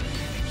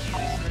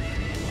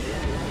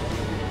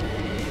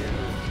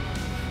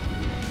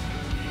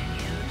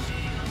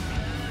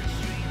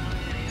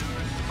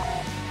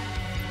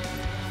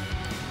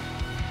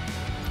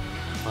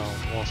 Oh,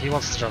 well, he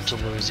wants to jump to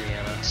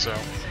Louisiana, so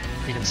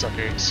he can suck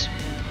eggs.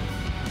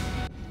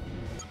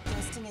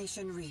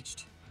 Destination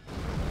reached.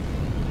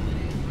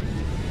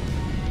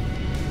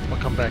 I'll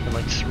come back in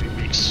like 3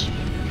 weeks.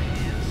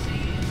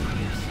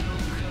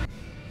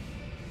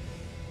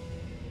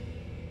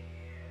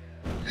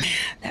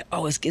 That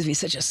always gives me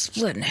such a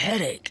splitting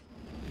headache.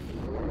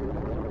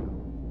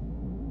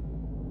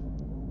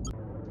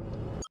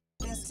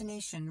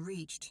 Destination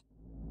reached.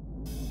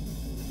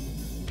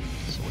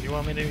 So what do you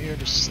want me to do here?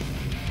 Just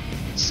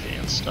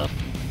scan stuff?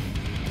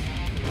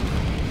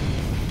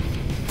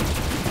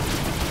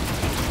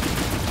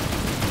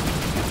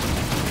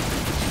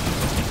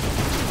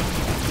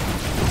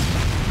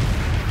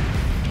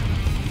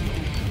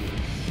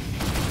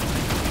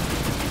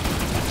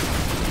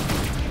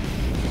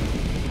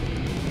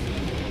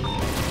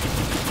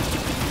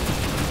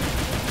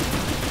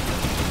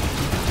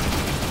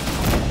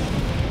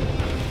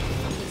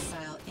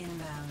 Missile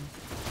inbound.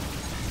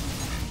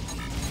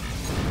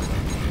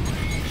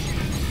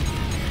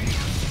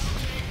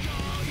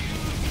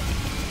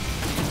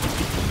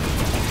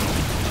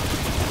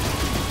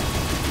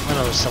 I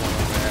know there's someone on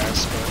my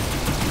ass, but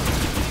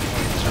I'm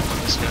gonna jump on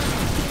this guy.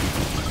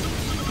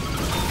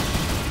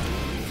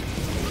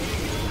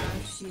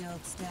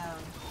 Shields down.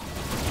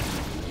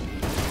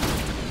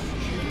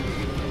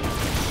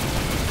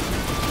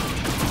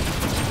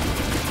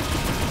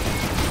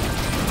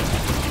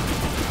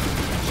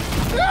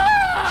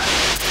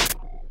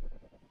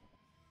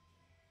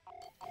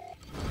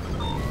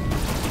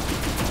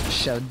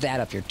 Shove that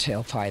up your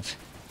tailpipe.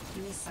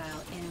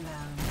 Missile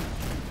inbound.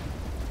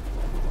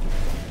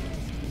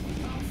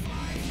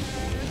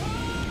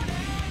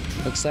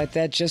 Looks like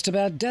that just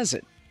about does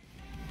it.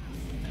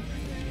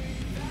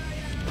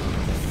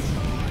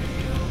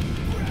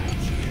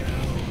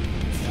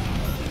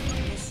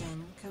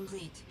 Mission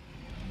complete.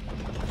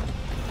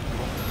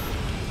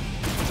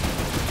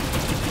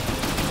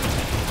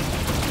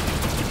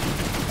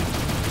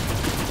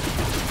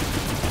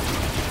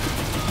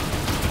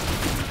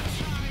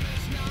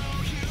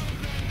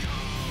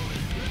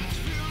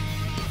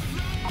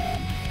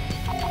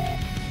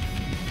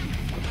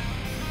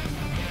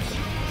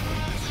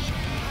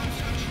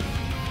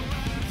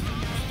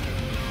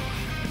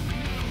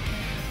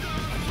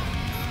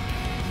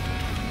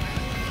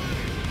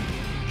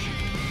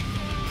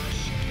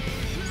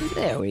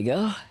 There we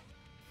go.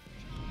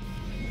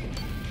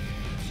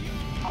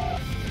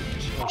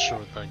 Not sure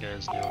what that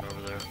guy's doing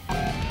over there.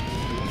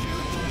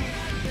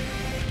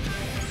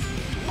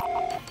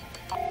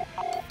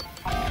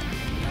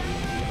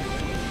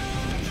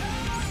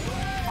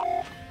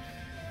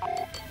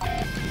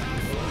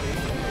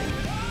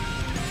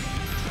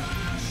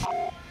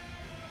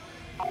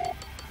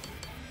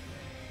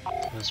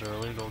 Those are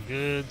illegal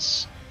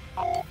goods.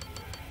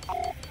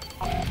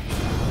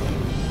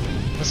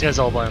 This guy's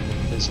all by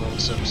his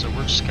lonesome, so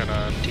we're just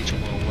gonna teach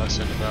him a little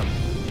lesson about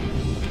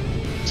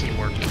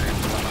teamwork and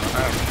whatnot. I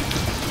don't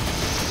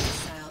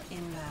Missile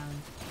inbound.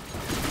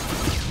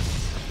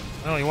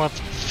 know. Oh, you want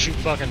to shoot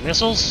fucking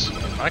missiles?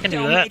 I can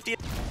do that.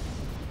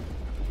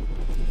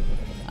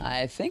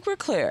 I think we're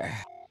clear.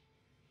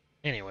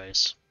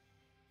 Anyways.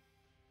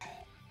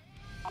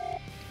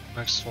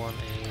 Next one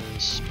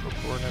is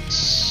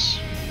coordinates.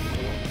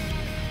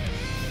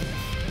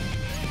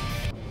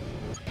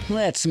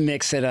 Let's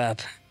mix it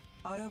up.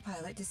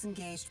 Autopilot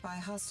disengaged by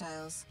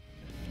hostiles.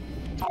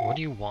 What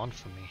do you want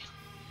from me?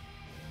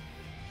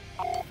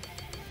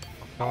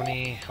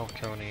 Halcony,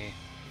 Halcony.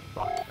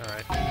 Fuck,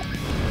 alright.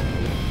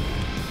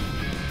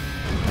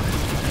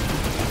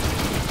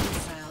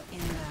 Missile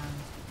inbound.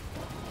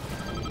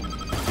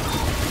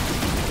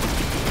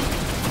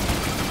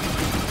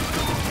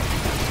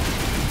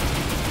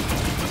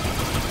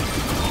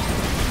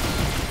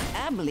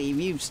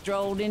 You've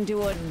strolled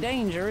into a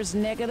dangerous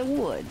neck of the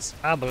woods.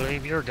 I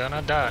believe you're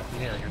gonna die.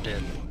 Yeah, you're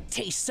dead.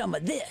 Taste some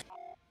of this.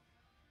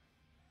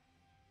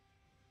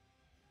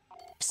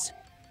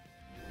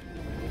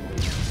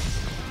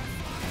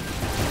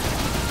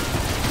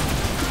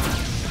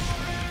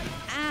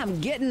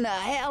 I'm getting the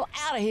hell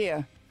out of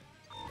here.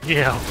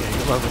 Yeah, okay,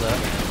 good luck with that. I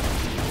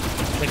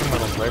think I'm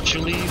gonna let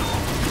you leave.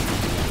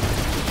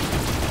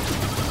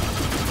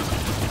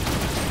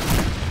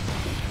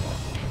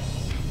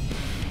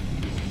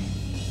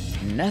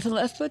 Nothing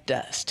left but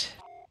dust.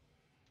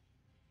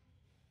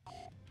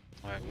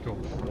 Alright, cool.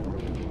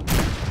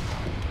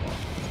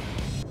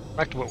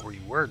 Back to what we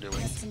were doing.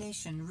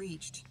 Destination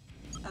reached.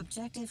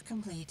 Objective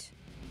complete.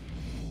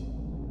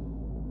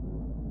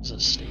 Is it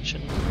a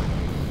station?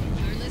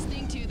 You're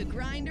listening to The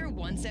Grinder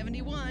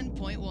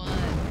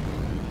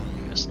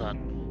 171.1. Guess not.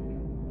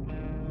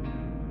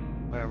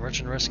 Alright,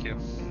 merchant rescue.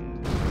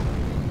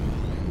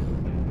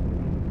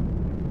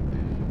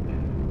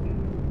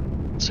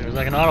 As soon as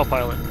I can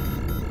autopilot.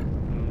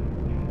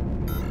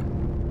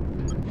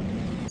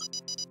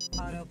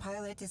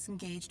 Autopilot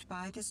disengaged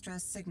by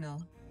distress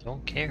signal.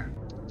 Don't care.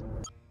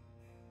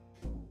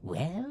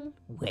 Well,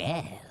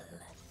 well.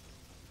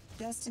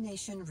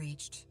 Destination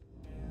reached.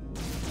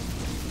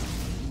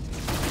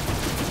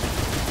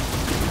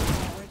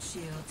 Forward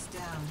shields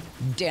down.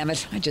 Damn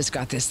it, I just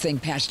got this thing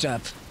patched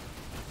up.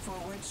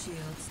 Forward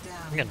shields down.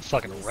 I'm getting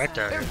fucking wrecked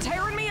out They're here.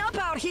 tearing me up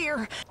out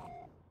here.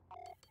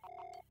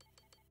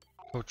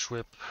 Coach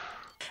whip.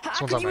 I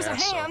This one's could on my use a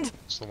ass, so hand.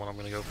 it's the one I'm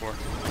gonna go for.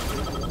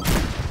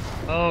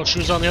 Oh,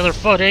 shoes on the other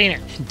foot, ain't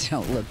it?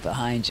 Don't look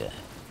behind you.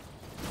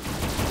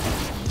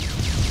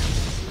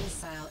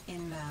 Missile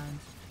inbound.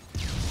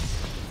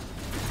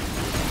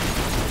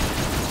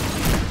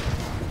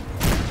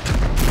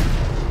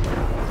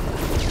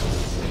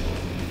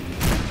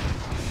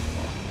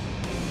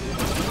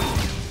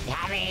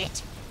 Damn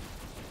it!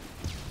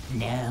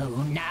 No,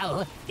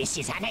 no, this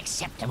is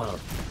unacceptable.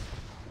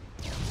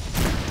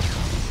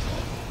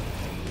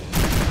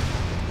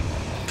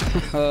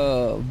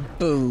 Oh,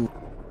 boo.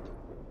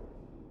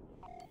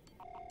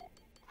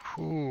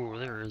 Ooh,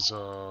 there is a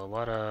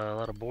lot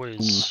of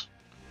boys.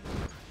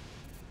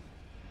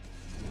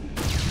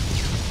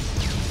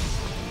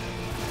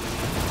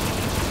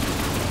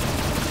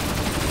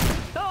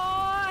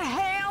 Oh,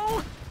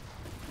 hell!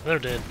 They're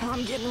dead.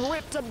 I'm getting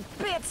ripped to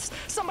bits.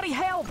 Somebody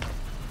help!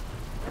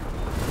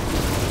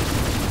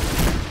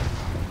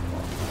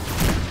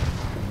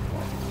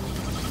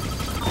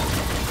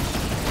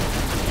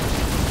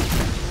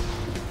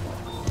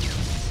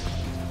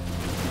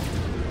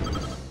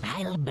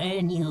 I'll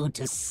burn you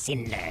to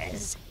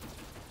cinders.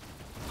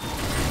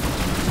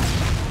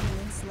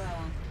 Ordnance low.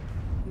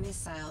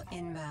 Missile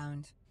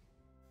inbound.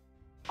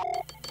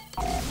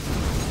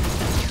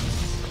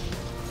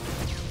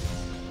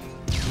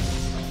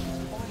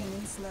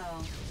 Ordnance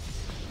low.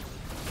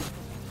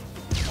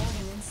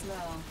 Ordnance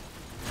low.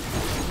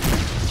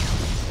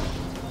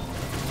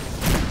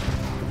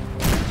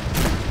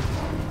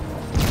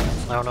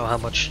 I don't know how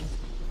much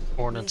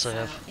ordnance I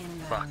have.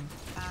 Fuck.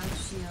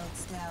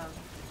 Shields down.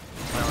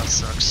 Well, that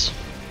sucks.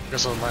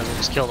 Guess I might as well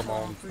just kill them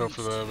all and go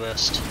for the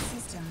best.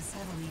 Systems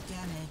heavily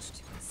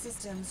damaged.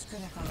 Systems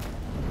critical.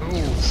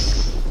 Ooh.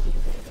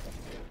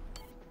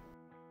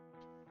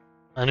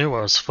 I knew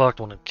I was fucked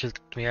when it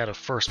kicked me out of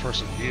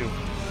first-person view.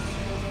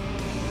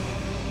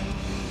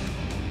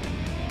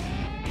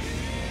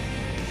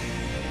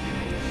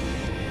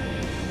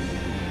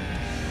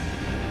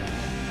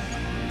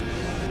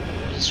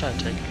 Let's try to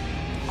take it.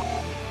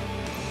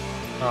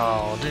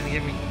 Oh, didn't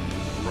give me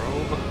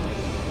robe.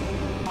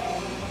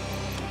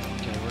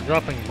 Okay, we're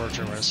dropping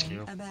merchant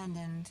rescue.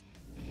 Abandoned.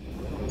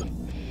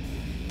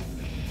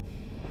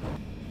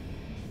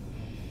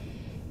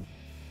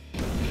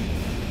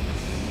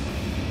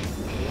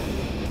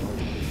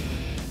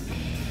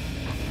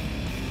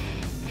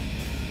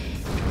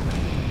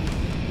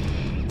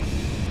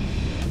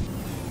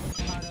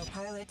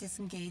 Autopilot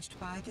disengaged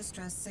by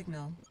distress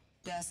signal.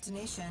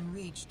 Destination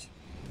reached.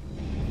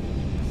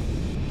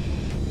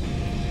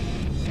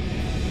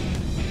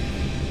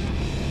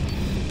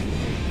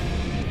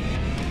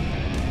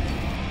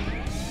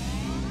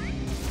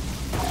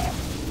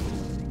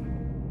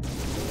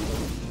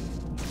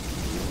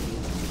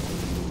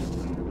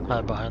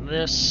 Hide behind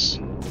this.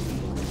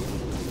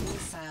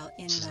 Missile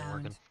This isn't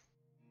inbound. working.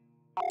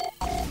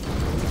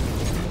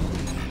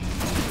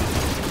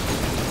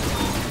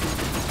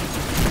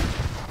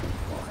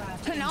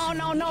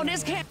 No,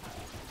 this can't.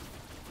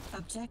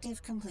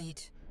 Objective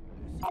complete.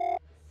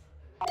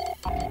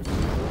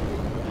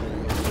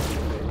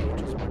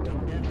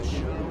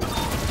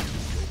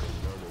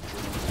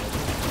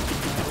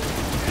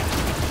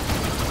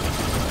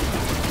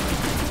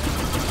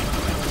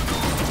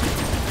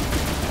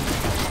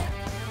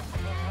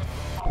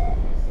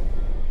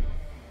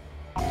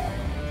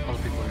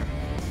 Other people here.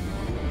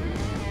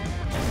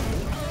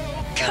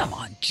 Come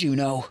on,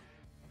 Juno.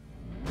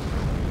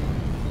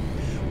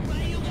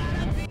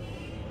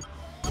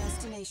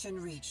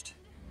 Destination reached.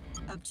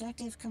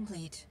 Objective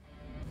complete.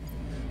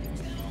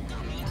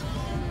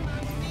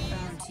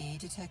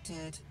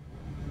 detected.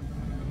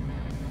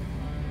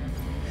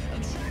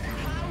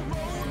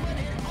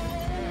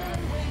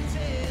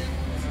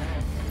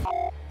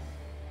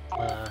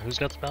 Who's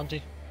got the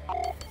bounty?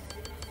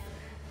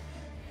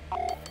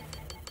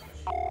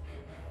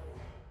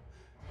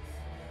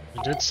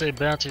 You did say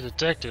bounty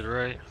detected,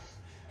 right?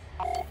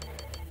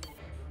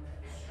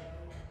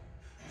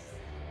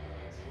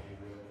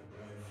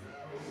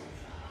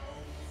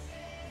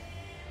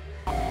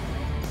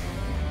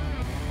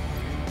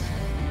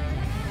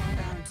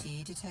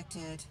 Bounty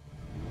detected.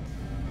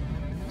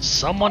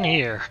 Someone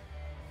here.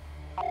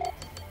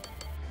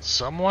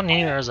 Someone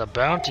here has a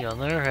bounty on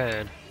their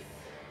head.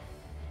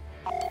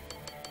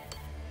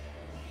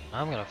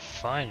 I'm gonna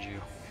find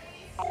you.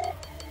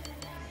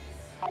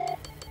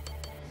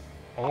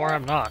 Or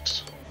I'm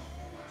not.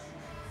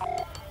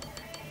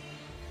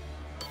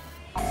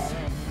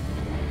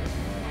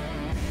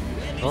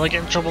 Will I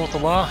get in trouble with the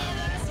law?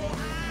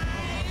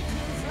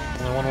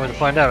 Only one way to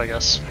find out, I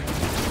guess.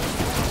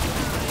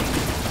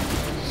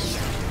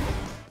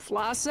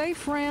 Fly safe,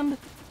 friend.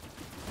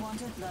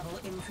 Wanted level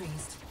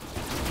increased.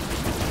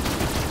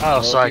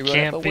 Oh, so I you wrote up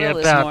can't be a will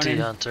this bounty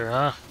morning. hunter,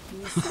 huh?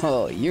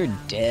 Oh, you're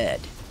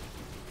dead.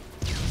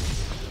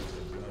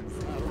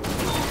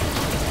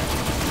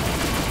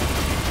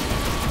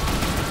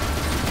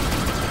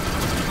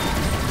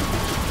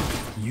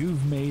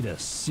 You've made a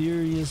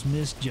serious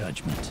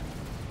misjudgment.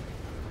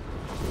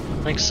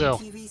 Think so.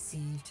 Bounty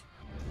received.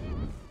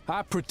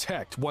 I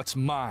protect what's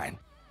mine.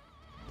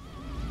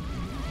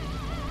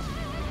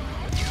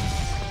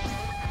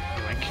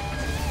 Yoink.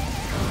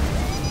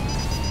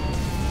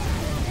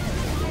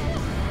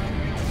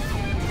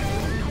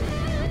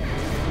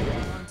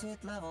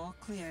 Wanted level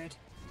cleared.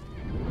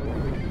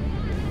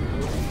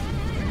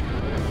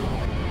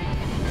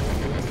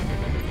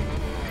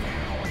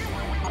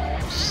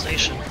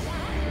 Station.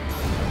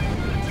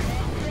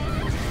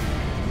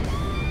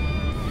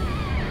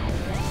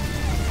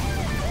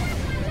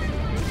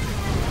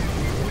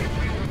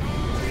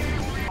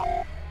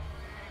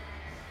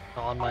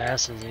 On my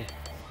ass is he?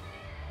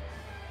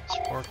 It's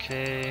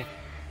 4K.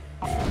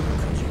 I'm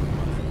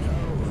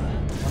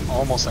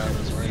almost out of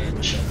his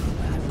range.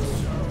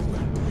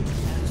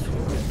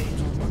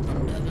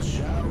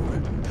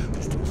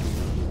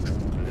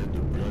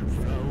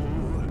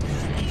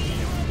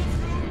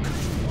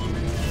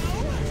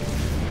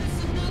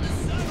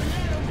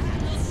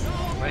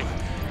 Right.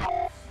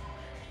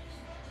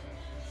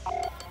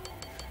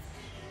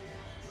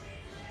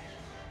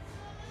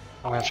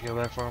 I'm gonna have to go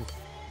back for him.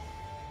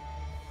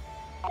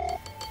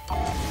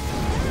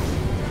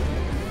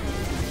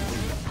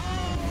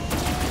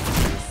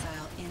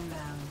 Missile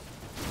inbound.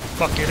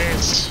 Fuck it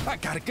is. I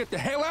gotta get the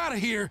hell out of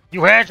here.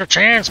 You had your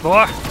chance,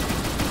 boy.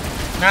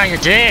 Now you're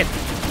dead.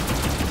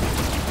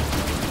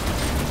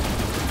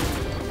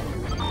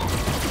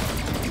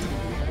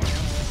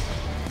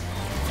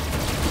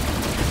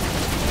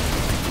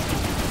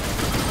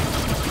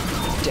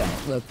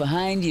 Don't look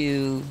behind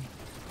you.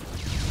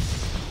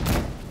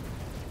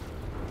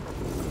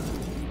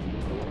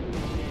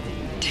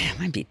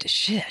 Damn, I beat the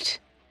shit.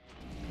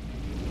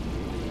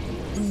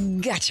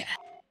 Gotcha.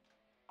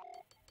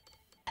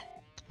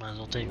 Might as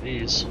well take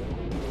these.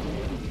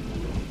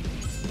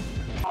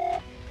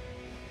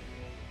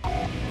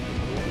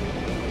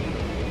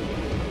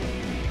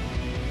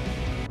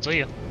 See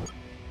ya.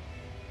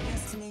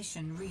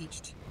 Destination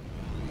reached.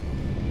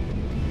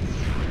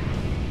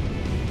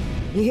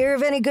 You hear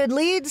of any good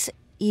leads?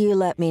 You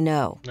let me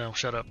know. No,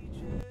 shut up.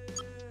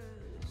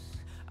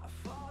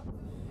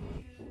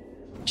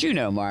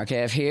 Juno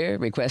Markev here,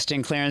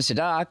 requesting clearance to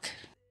dock.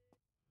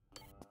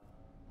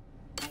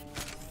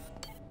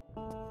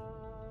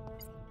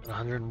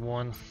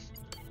 101.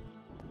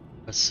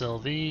 Let's sell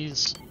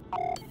these.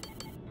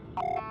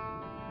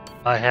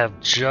 I have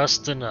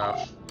just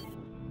enough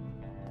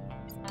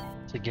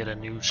to get a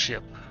new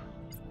ship.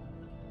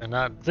 And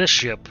not this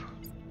ship,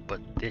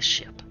 but this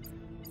ship.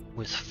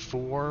 With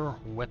 4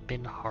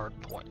 weapon hard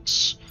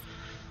points.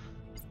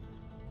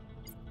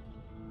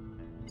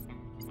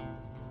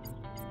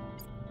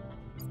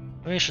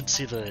 We should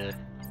see the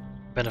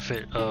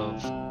benefit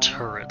of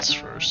turrets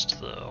first,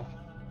 though.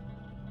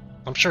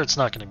 I'm sure it's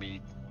not going to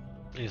be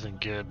anything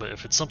good, but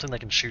if it's something that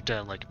can shoot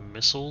down like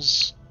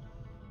missiles.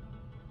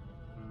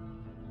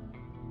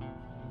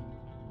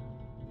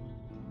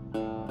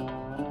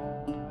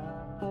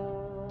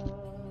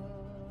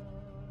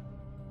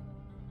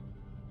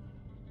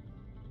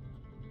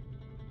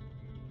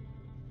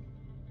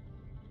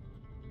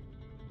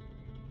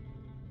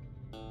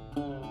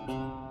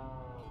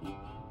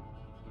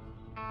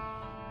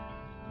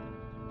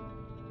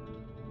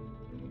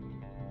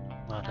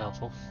 Not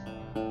helpful.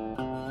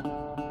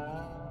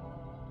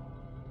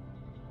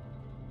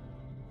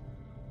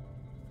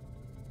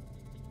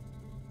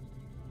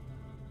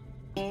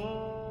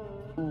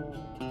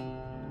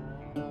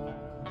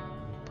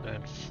 Put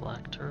in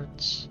flak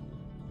turrets.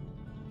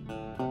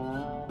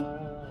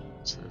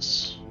 What's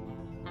this?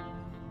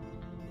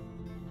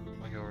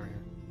 Let me go over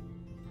here.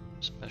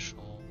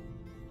 Special.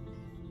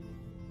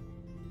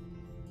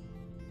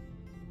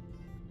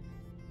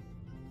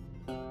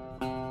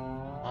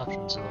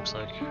 options, it looks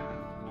like.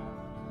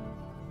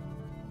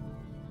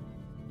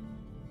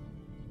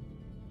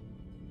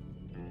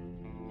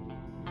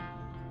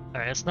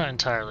 Alright, it's not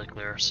entirely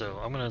clear, so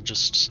I'm gonna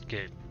just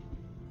get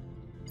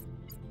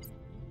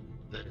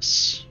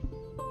this.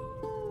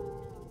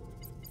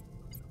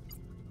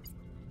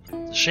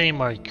 It's a shame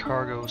my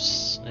cargo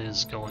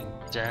is going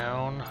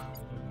down.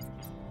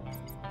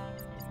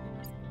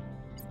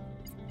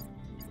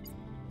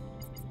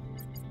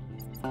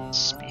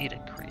 Speed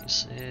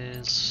increase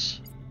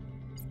is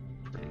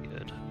pretty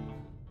good.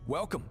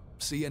 Welcome.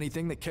 See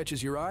anything that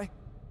catches your eye?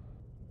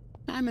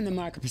 I'm in the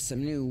market for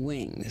some new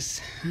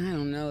wings. I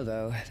don't know,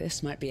 though.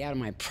 This might be out of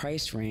my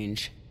price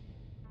range.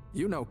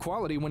 You know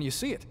quality when you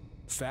see it.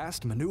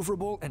 Fast,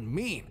 maneuverable, and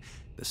mean.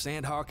 The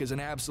Sandhawk is an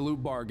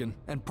absolute bargain,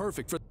 and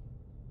perfect for...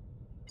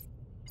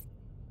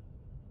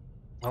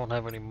 I don't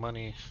have any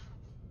money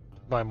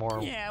to buy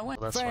more. Yeah,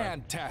 what? That's fine.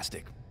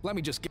 Fantastic. Let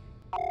me just get...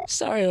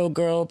 Sorry, old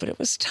girl, but it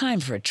was time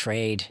for a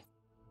trade.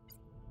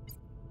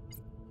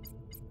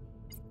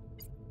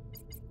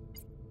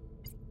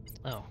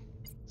 Oh,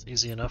 it's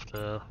easy enough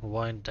to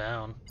wind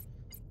down.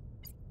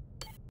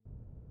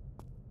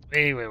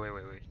 Wait.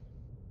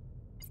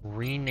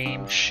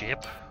 Rename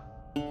ship?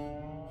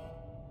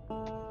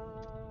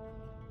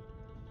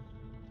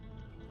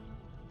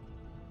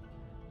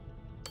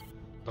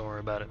 Don't worry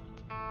about it.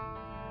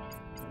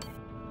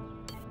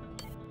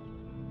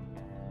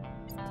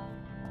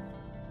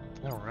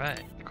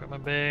 Alright,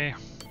 equipment bay,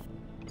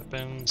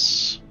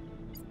 weapons.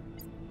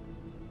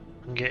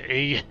 I can get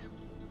a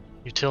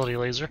utility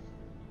laser.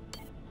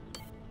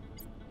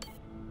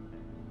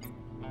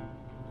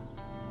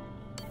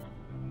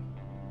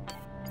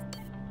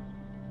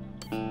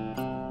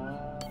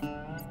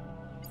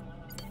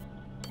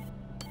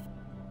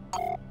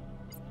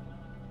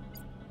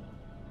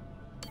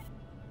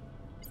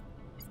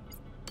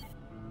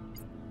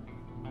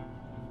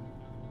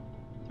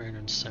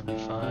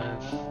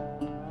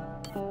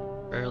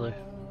 Barely.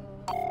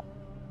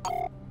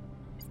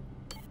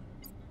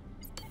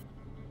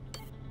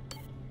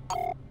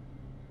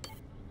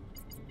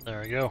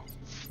 There we go.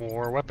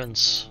 4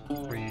 weapons,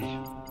 3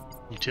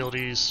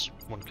 utilities,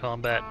 1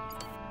 combat.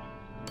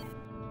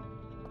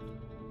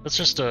 That's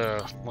just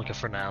like a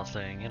for now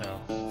thing, you know.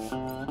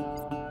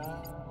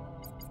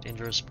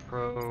 Dangerous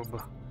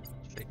probe.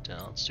 Fake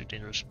down. Let's do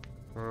dangerous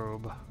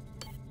probe.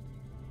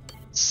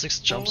 6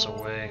 jumps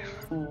away.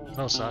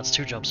 No, it's not. It's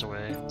 2 jumps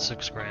away.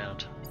 6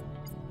 grand.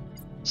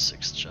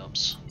 6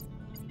 jumps.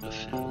 A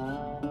few.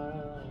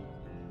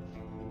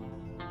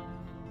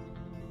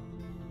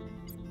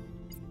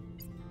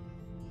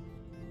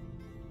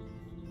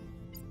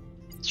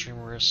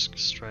 Extreme risk,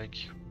 strike,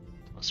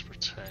 plus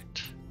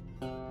protect.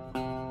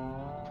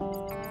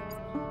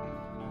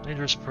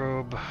 Dangerous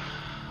probe,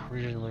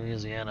 region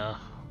Louisiana.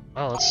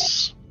 Oh,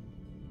 that's...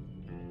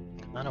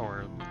 I know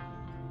where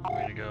we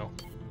need to go.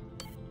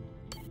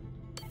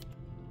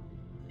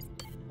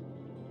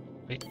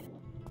 Wait,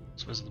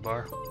 let's visit the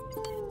bar.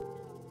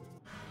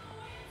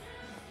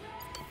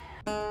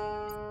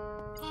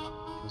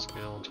 This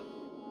guild.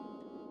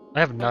 I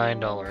have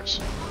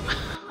 $9.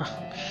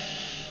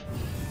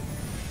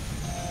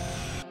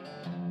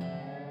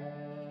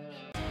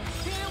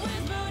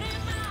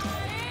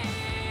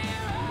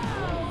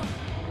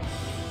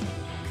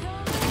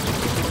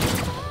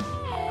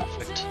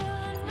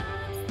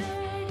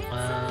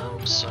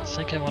 So I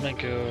think I want to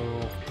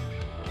go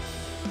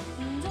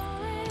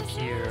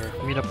here,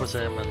 meet up with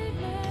him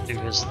and do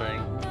his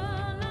thing.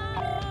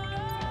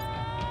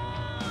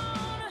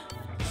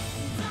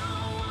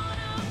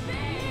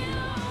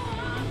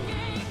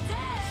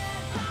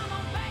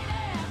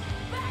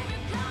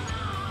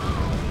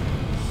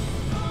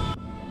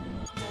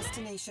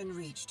 Destination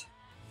reached.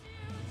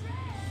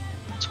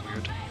 That's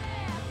weird.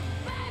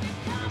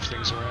 Move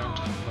things around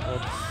in my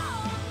head.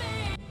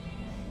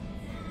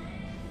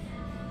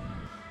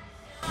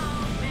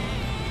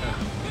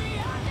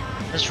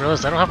 I just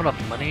realized I don't have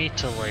enough money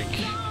to like...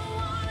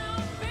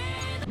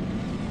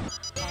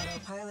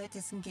 Autopilot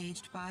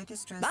disengaged by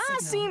distress I signal.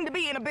 seem to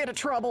be in a bit of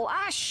trouble.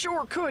 I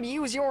sure could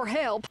use your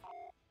help.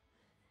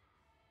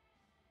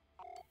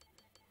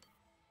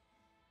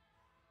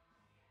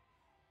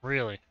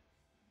 Really?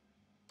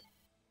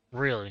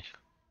 Really?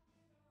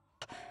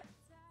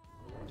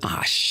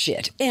 Ah,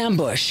 shit.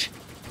 Ambush!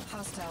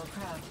 Hostile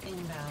craft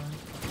inbound.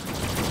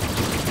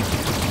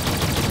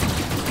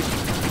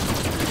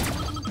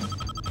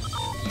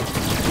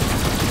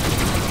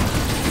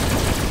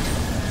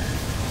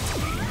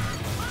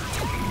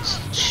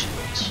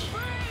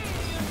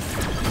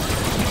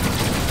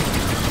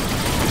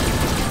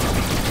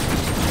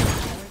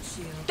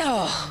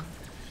 Oh.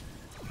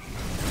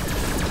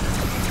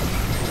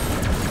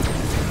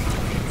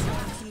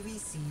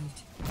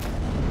 Received.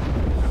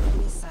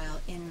 Missile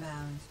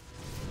inbound.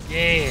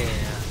 Yeah.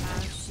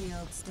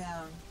 Shields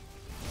down.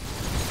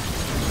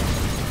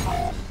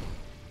 I'm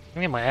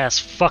getting my ass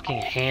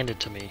fucking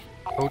handed to me.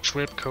 Coach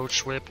whip,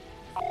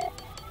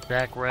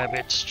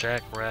 jackrabbit,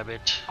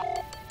 jackrabbit.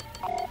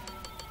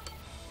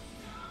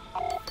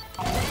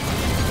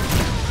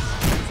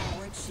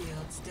 Forward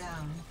shields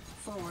down.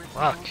 Forward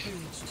Fuck. portal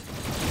breached.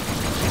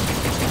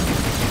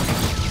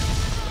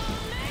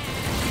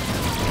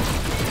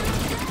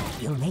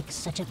 You'll make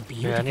such a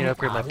beautiful Yeah, I need to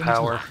upgrade my orange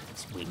power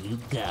light when you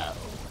go.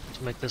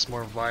 to make this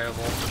more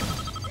viable.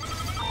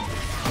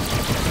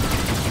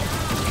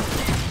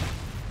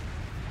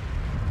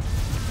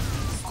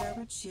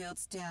 Starboard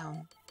shields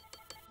down.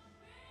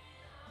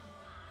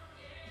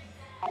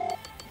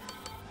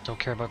 Don't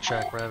care about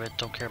Jackrabbit.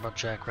 Don't care about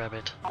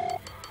Jackrabbit.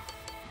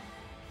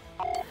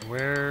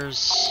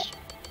 Where's...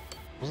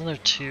 Wasn't there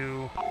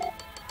two...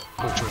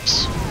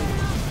 Portraits?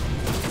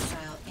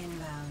 Missile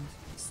inbound.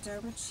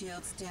 Starboard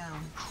shields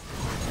down.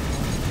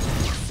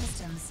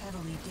 Systems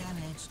heavily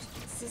damaged.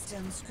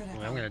 Systems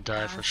critical. I'm gonna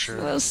die for sure.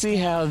 We'll see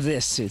how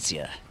this suits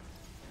you.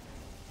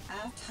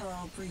 Aft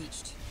hull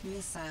breached.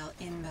 Missile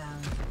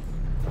inbound.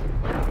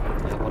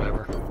 Yeah,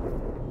 whatever.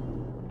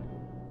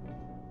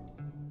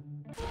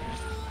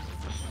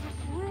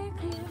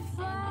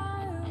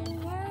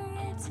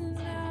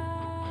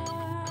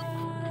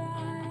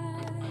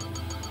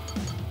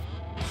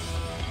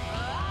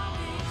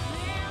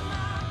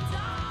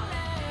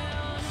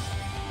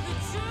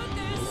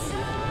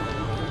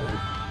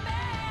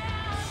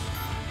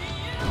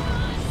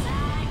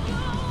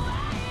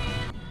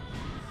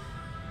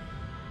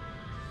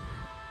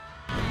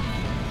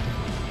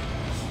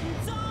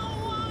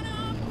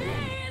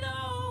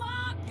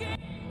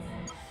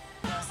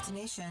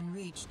 Destination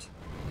reached.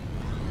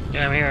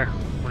 Yeah, I'm here.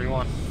 What do you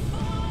want?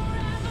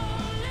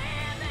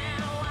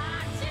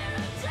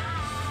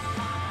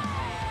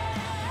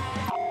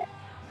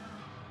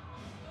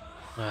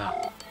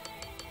 Yeah.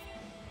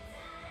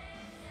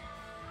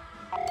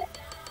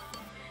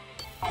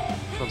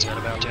 Someone's got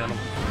a bounty on him.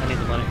 I need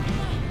the money.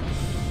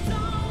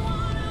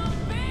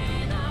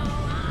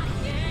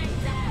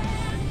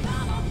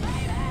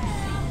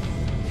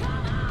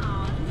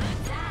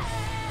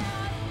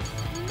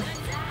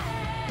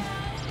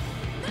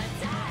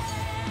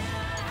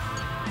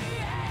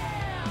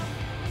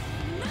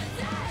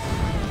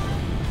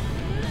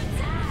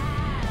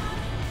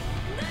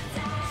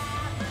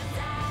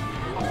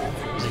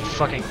 Is he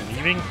fucking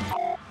leaving?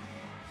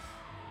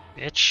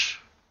 Bitch.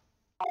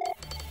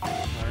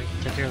 Alright,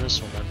 take care of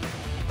this one then.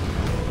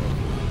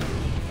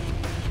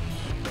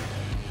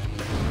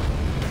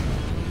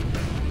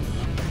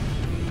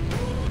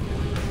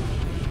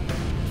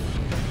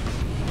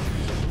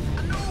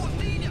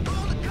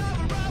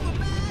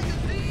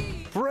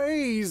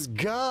 Praise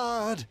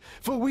God,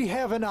 for we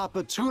have an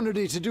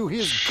opportunity to do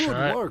His good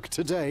Shut work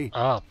today.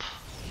 Up.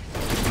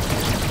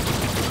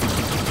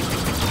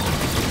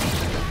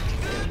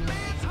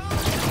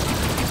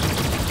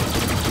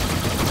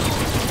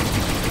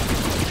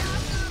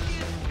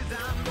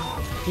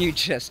 You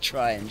just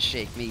try and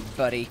shake me,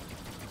 buddy.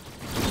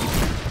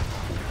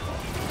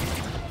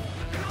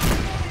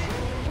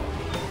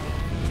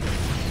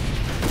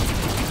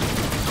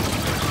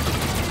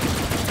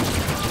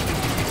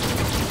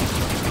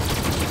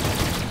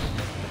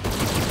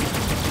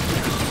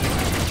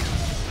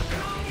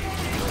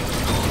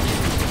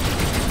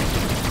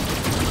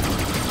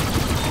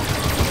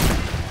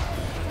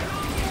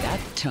 That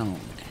tone.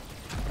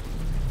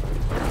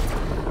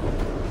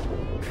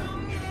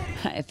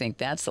 I think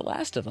that's the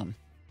last of them.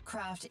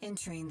 Craft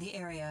entering the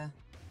area.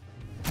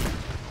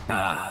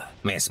 Ah,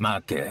 Miss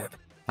Markev,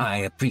 I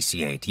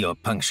appreciate your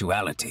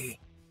punctuality.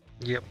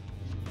 Yep.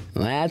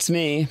 That's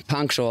me,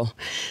 punctual.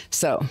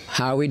 So,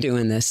 how are we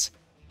doing this?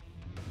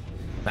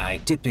 I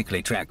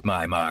typically track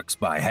my marks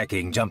by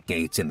hacking jump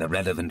gates in the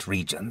relevant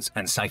regions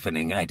and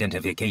siphoning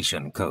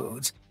identification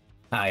codes.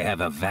 I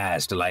have a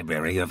vast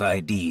library of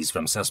IDs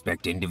from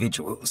suspect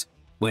individuals.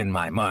 When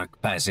my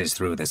mark passes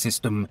through the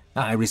system,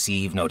 I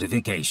receive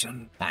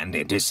notification and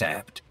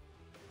intercept.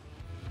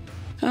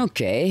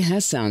 Okay,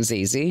 that sounds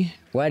easy.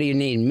 Why do you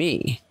need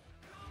me?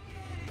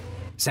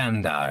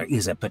 Sandar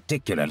is a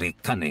particularly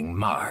cunning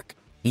mark.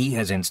 He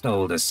has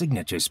installed a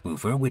signature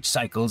spoofer which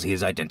cycles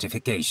his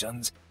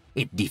identifications.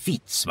 It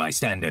defeats my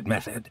standard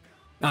method.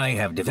 I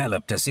have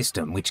developed a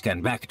system which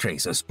can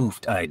backtrace a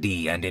spoofed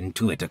ID and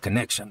intuit a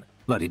connection,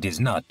 but it is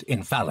not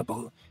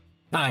infallible.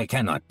 I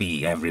cannot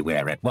be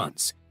everywhere at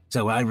once,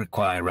 so I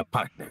require a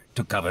partner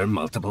to cover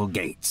multiple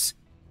gates.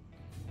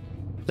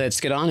 Let's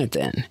get on it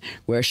then.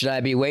 Where should I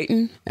be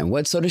waiting, and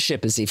what sort of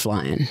ship is he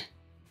flying?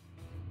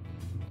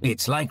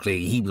 It's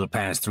likely he will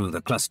pass through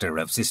the cluster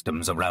of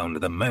systems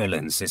around the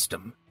Merlin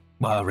system.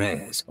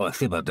 Juarez or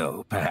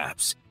Thibodeau,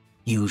 perhaps.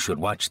 You should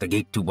watch the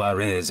gate to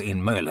Juarez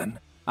in Merlin.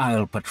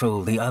 I'll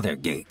patrol the other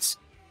gates.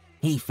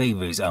 He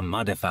favors a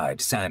modified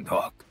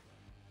Sandhawk.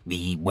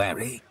 Be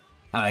wary.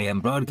 I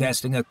am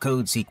broadcasting a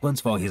code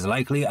sequence for his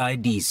likely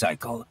ID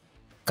cycle.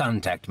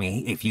 Contact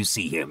me if you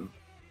see him.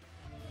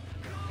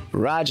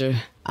 Roger,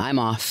 I'm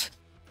off.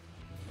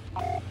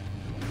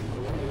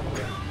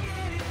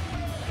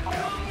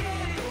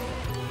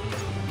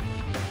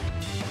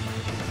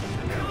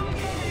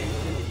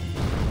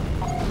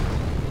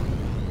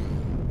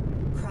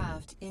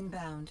 Craft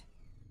inbound.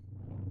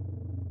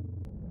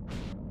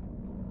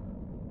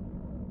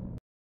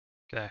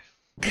 Okay.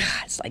 God,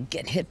 it's like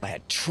getting hit by a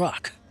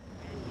truck.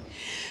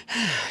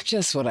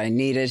 Just what I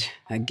needed.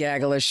 A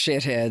gaggle of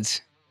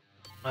shitheads.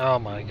 Oh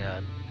my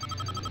god.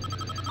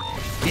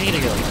 You need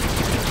to go.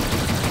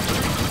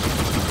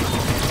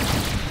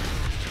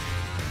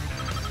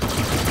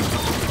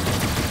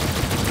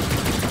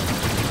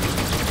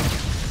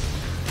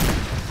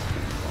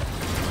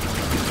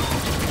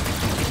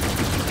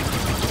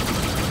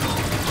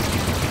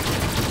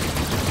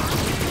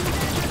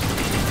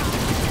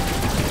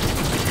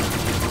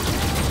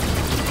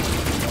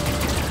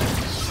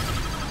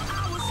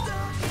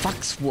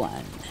 Fox 1.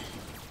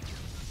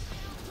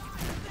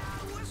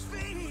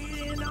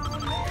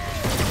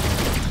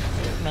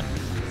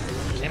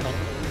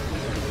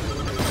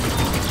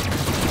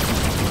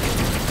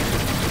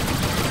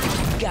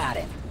 Got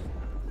it.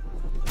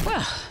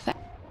 Well,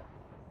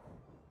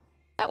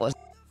 that wasn't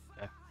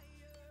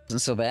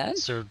so bad.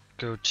 So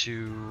go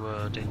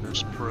to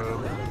Dangerous Pro.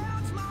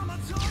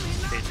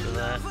 Paid for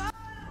that.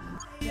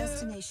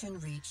 Destination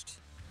reached.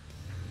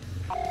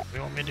 What do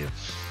you want me to do?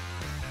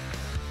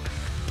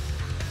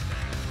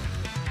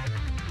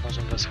 I was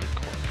investigating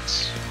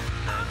coordinates.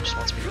 No, it just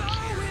wants me to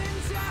carry.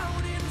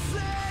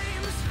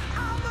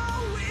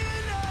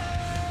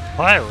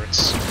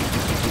 Pirates?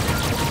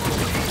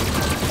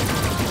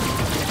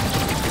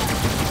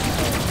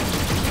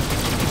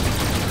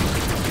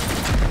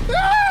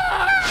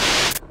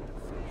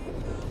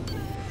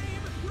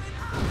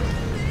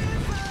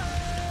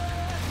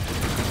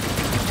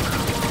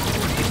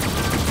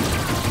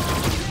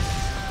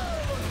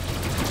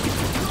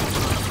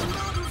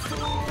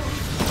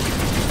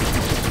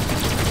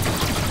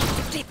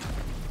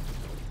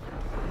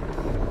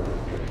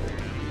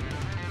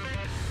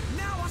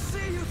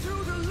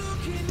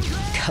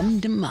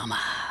 Come to mama.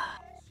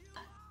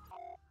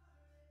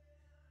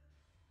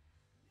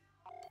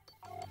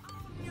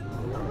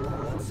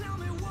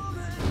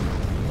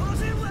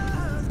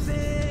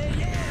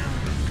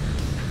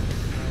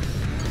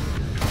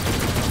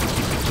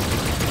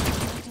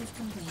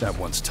 That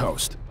one's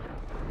toast.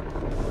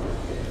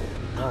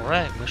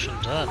 Alright, mission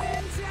done.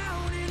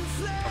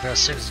 I got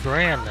 $6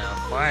 grand now,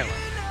 finally.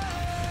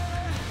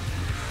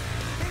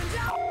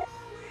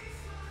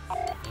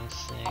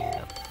 Anything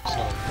else?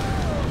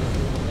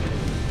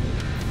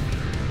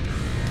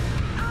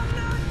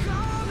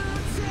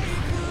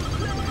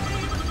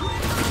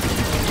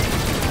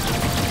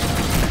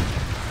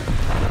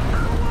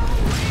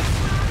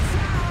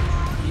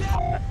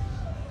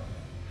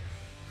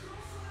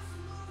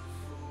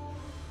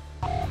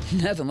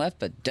 Nothing left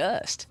but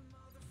dust.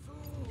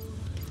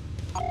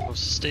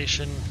 Post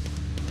station.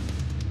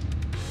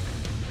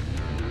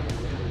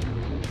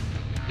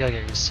 You gotta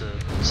get used to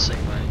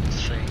seeing my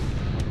thing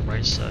on the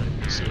right side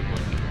instead of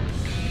like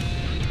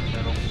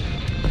middle.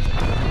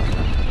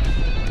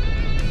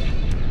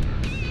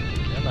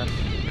 Come on.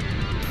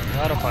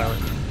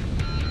 Autopilot.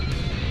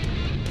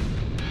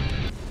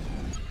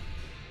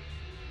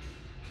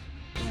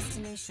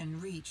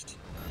 Destination reached.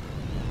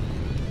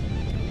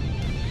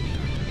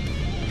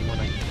 When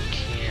I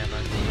can,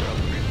 I need to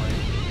upgrade my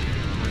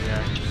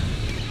reactor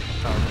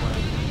power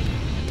plant.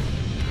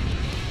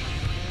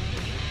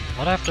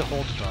 Why'd I have to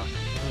hold the dock?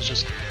 It was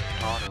just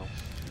auto.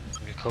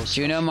 Get close.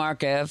 Juno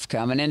Markev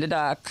coming into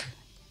dock.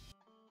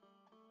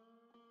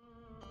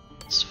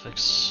 Let's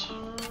fix.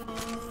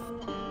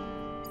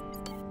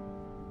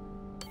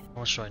 How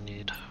much do I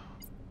need?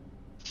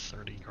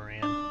 30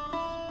 grand.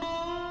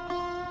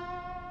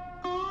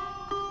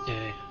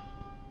 Okay.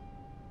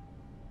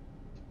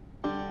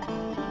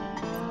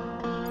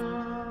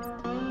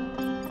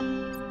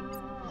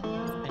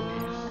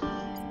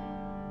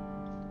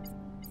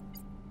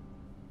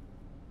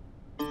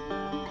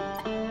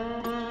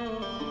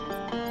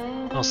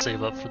 I'll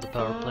save up for the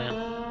power plant.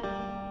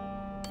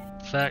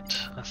 In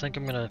fact, I think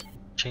I'm gonna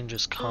change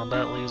this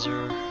combat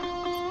laser.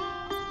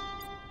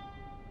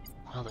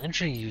 Well, the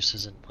energy use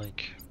isn't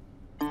like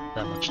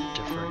that much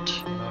different,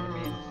 you know what I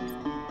mean?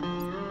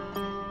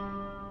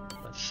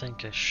 I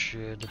think I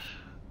should.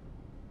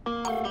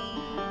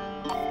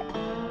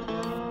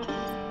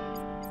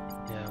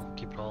 Yeah, we'll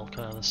keep it all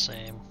kind of the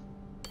same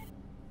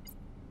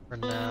for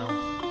now.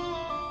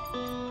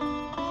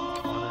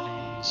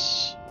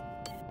 Quantities.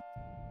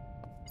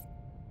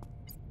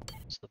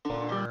 It's the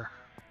bar.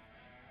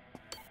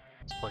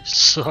 This place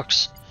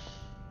sucks.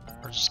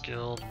 Purchase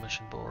guild,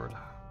 mission board.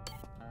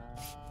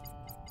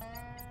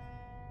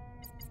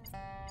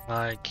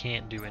 I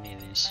can't do any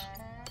of these.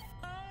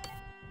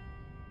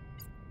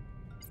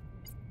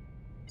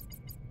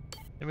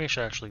 Maybe I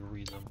should actually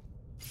read them.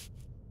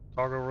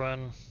 Cargo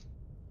run,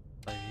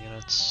 5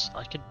 units.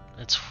 I could.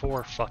 It's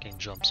 4 fucking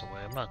jumps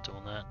away. I'm not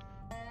doing that.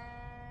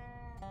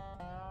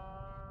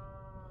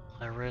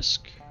 High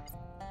risk.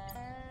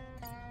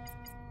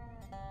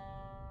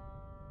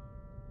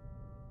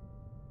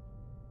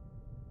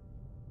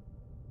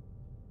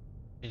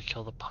 Need to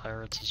kill the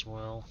pirates as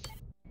well.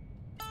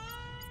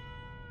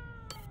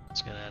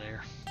 Let's get out of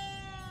here.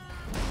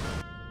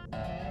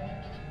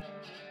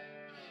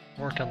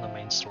 Work on the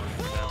main story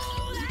for now.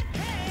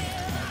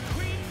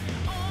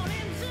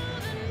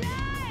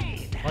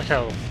 I like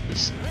how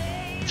this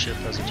ship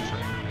has a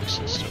different menu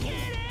system.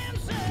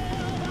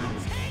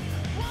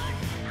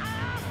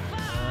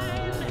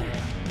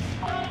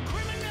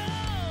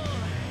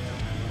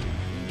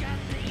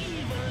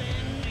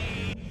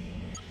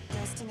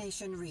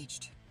 Destination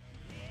reached.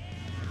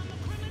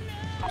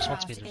 This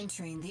wants me Craft to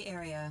entering the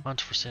area. hunt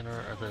for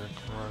center of the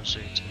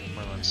corrosion to the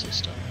Merlin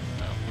system.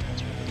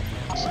 To the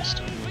Merlin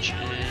system, which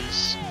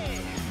is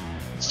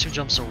it's 2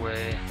 jumps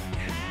away.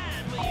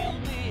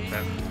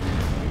 Okay.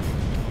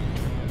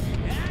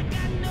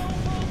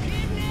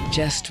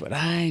 Just what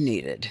I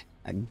needed.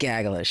 A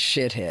gaggle of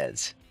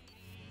shitheads.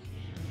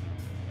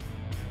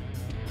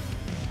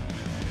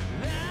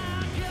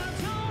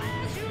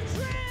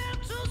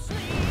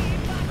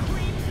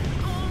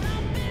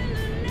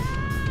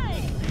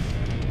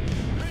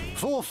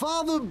 For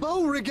Father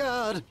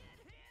Beauregard!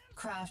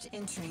 Craft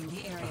entering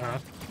the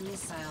area.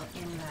 Missile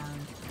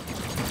inbound.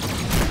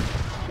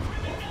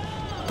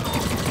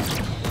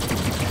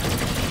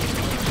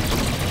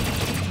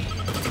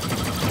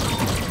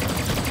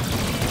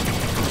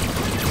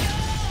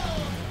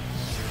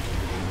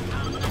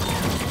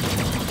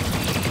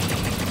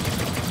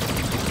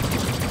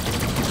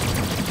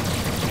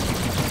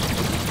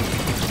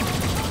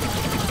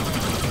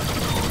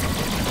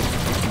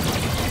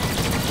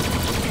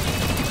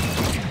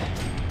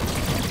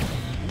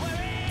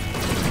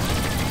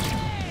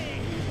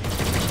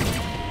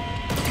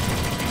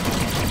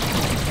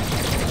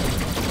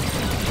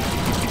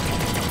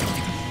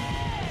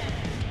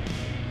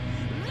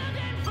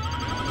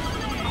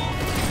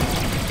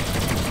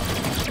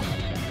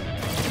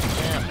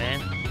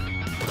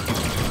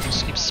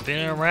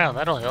 Spinning around,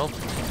 that'll help. We'll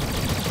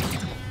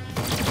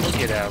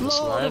get out of this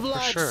alive for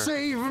sure.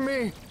 Save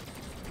me!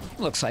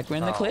 Looks like we're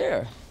in the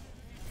clear.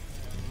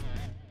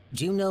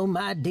 Juno,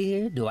 my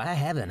dear, do I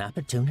have an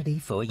opportunity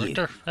for you?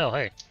 Richter? Oh,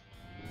 hey.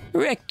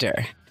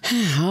 Richter.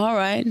 All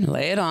right,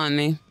 lay it on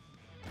me.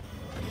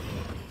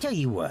 Tell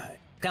you what,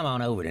 come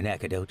on over to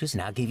Nacogdoches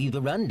and I'll give you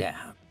the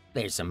rundown.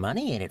 There's some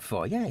money in it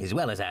for you, as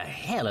well as a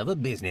hell of a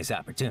business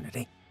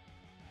opportunity.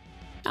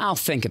 I'll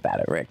think about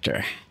it,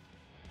 Richter.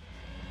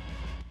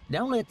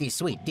 Don't let this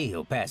sweet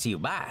deal pass you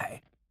by.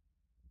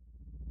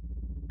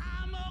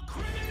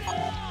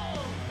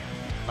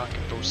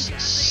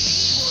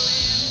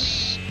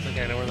 Nacogdoches. I think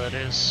I know where that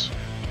is.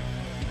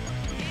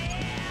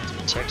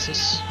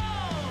 Texas?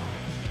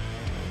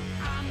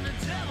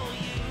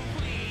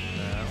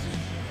 No.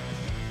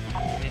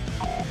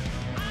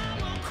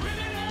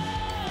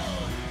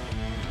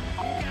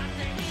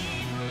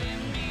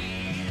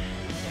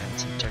 Yeah,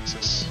 it's in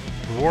Texas.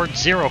 Reward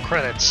 0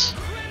 credits.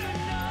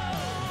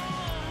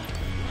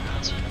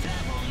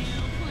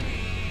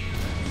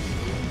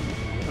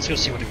 Let's go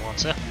see what he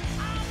wants, eh?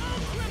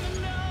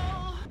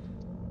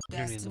 You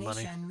don't need the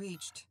money. Destination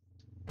reached.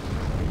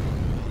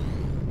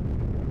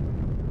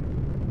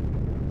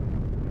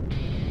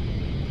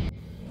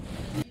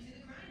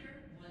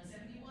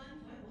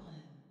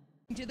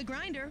 To the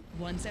grinder,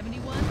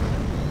 171.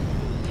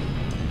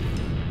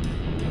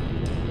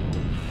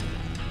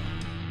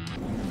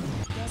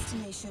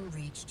 Destination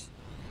reached.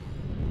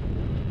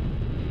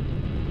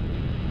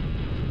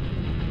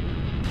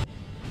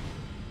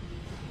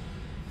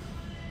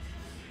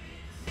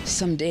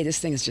 Someday this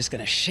thing is just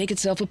gonna shake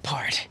itself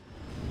apart.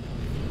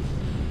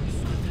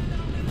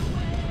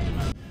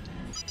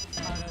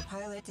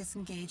 Autopilot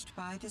disengaged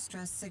by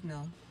distress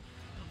signal.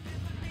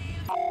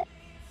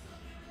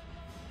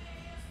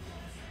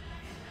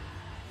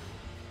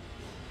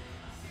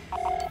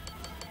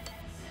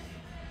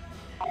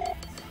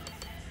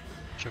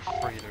 Bunch of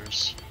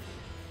freighters.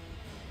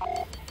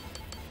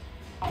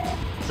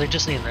 They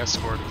just need an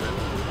escort then.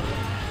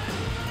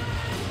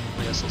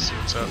 I guess let's see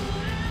what's up.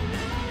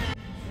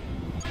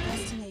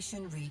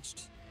 Destination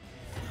reached.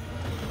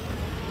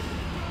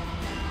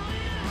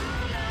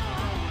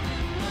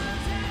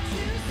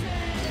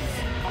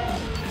 Oh,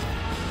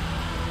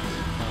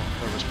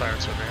 there was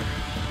pirates over here.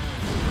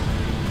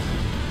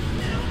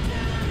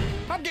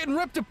 I'm getting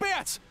ripped to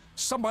bits!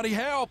 Somebody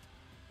help!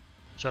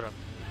 Shut up.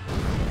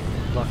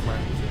 Block my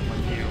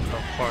view of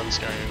how far this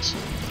guy is.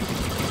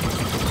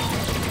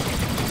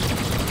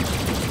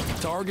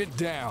 Target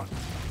down.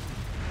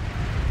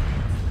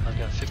 I've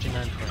got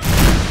 59 points.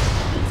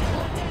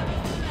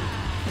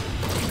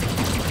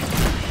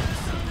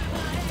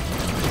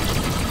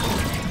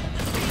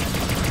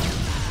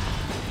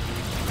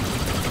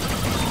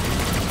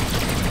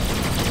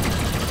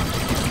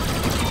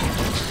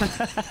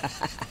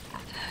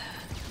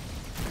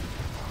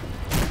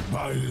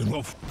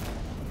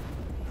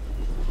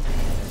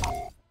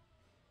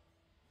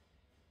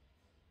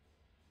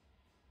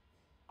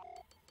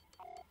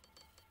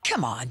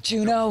 Come on,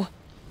 Juno.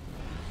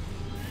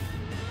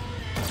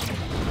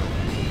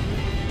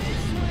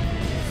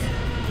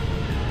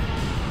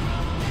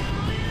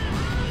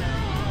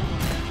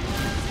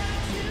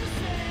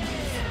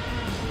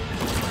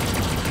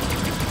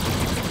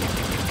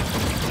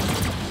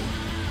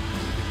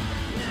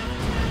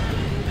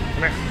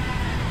 Come here.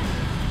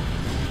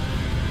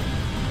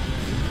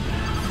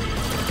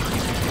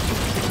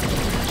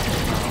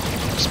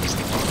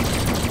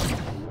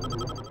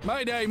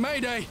 Mayday,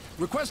 mayday!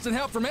 Requesting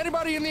help from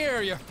anybody in the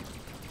area.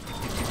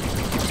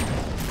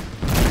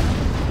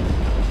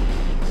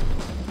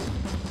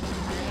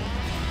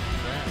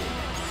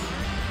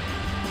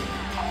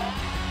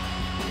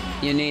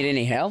 You need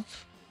any help?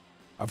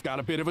 I've got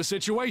a bit of a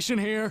situation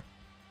here.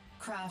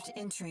 Craft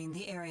entering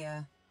the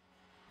area.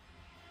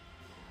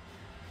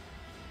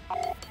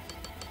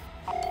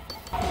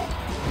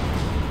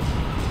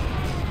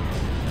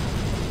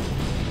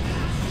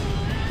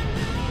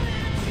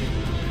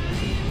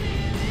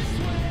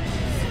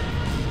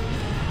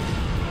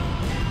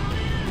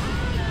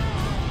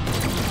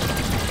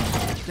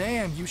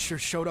 Damn, you sure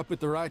showed up at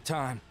the right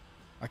time.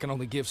 I can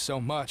only give so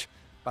much,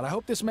 but I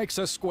hope this makes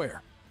us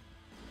square.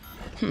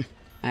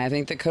 I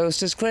think the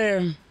coast is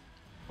clear.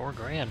 $4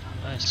 grand.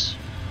 Nice.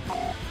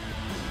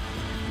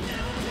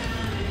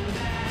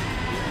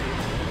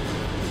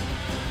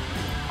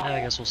 I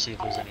guess we'll see if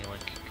there's any like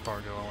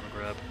cargo I want to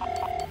grab.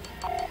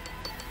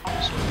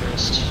 Sword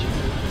wrist.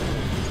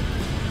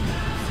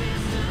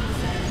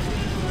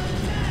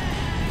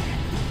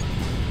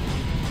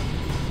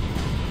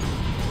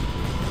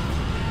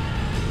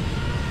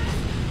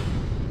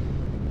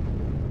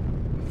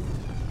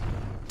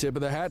 Tip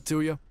of the hat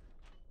to you.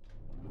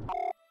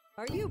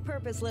 Are you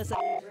purposeless? Do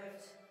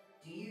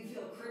you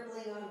feel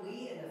crippling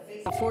ennui in the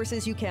face of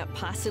forces you can't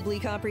possibly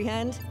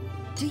comprehend?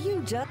 Do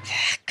you just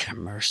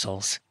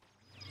commercials?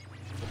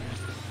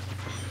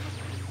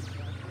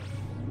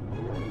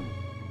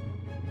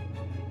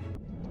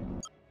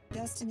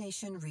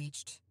 Destination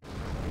reached.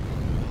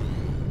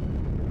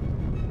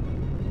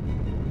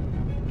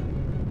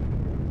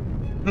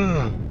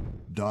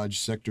 Dodge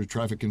sector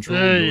traffic control.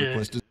 Your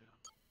request is.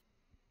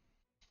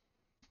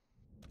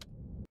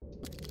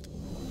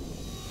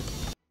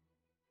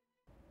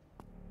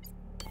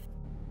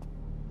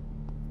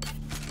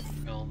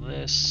 All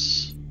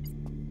this.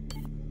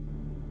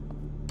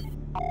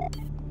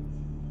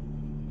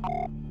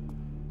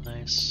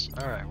 Nice.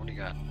 Alright, what do you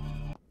got?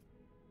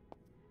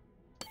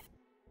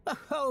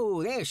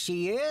 Oh, there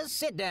she is.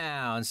 Sit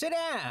down, sit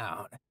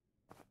down.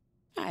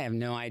 I have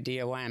no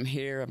idea why I'm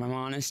here, if I'm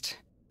honest.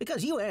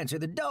 Because you answer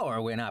the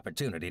door when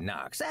opportunity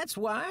knocks, that's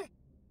why.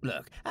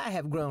 Look, I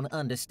have grown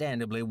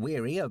understandably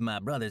weary of my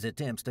brother's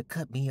attempts to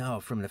cut me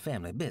off from the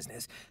family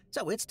business,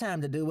 so it's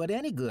time to do what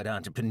any good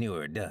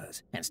entrepreneur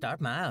does, and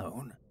start my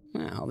own.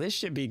 Well, this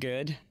should be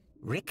good.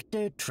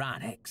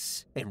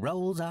 Richtertronics. It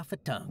rolls off the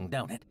tongue,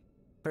 don't it?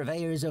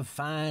 Purveyors of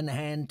fine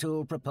hand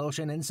tool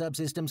propulsion and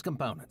subsystems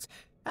components.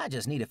 I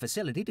just need a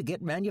facility to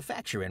get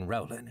manufacturing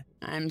rolling.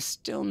 I'm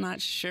still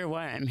not sure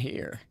why I'm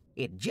here.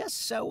 It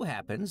just so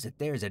happens that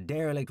there's a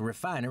derelict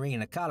refinery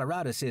in the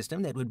Colorado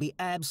system that would be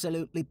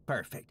absolutely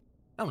perfect.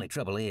 Only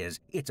trouble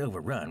is, it's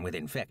overrun with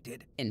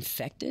infected.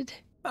 Infected?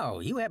 Oh,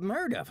 you haven't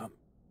heard of them.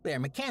 They're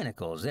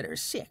mechanicals that are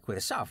sick with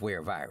a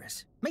software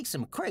virus. Makes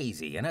them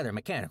crazy, and other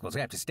mechanicals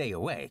have to stay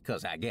away,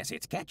 'cause I guess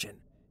it's catching.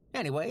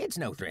 Anyway, it's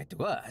no threat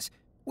to us.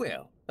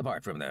 Well,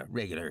 apart from the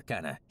regular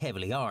kind of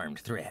heavily armed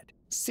threat.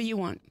 So you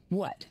want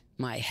what?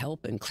 My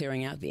help in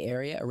clearing out the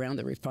area around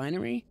the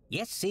refinery?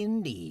 Yes,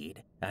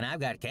 indeed. And I've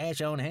got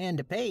cash on hand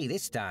to pay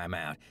this time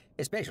out,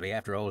 especially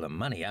after all the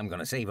money I'm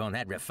gonna save on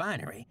that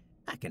refinery.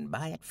 I can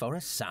buy it for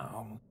a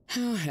song.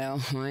 Oh, hell,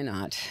 why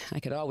not? I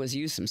could always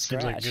use some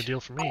scratch. Seems like a good deal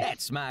for me.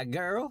 That's my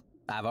girl.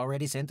 I've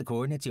already sent the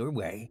coordinates your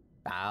way.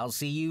 I'll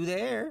see you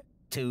there.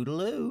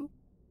 Toodaloo.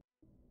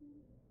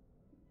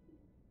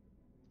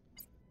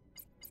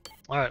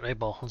 Alright,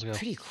 8-ball, let's go.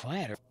 Pretty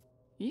quiet.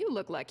 You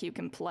look like you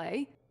can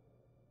play.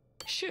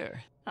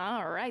 Sure.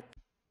 All right.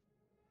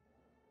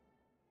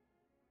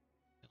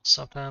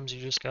 Sometimes you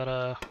just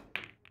gotta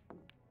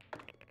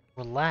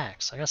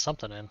relax. I got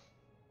something in.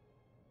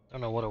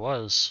 Don't know what it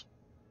was,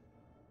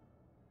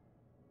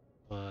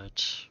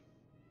 but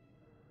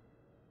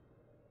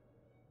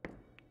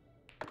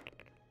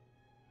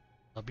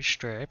I'll be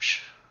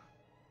stretched.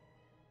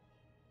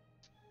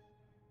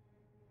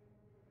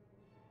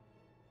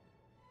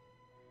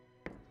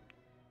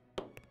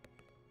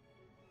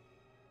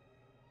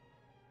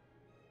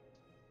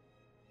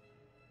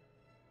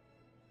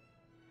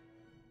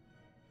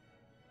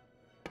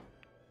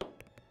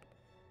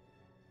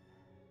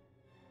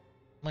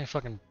 My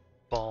fucking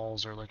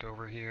balls are like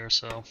over here,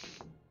 so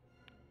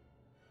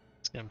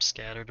let's get them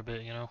scattered a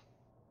bit, you know.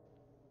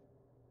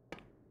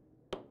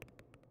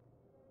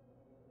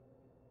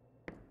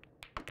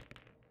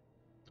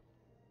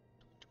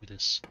 Do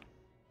this.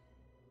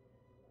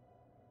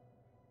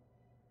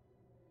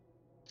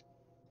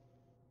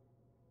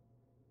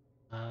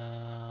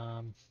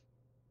 Yeah,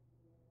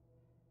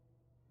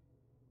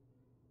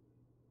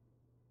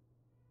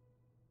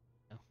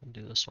 we'll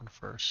do this one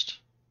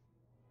first.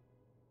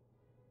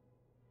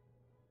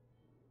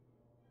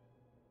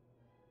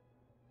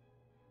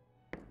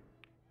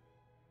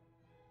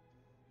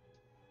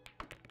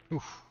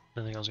 Oof,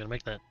 didn't think I was gonna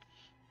make that.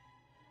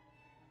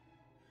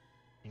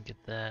 And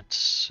get that,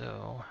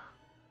 so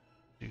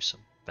do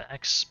some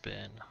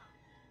backspin.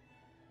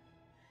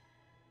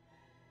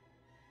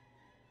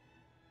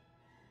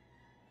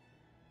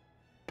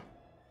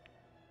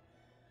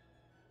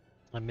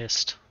 I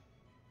missed.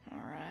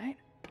 Alright.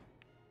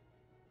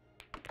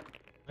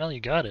 Well,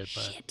 you got it,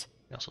 but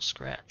you also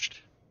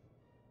scratched.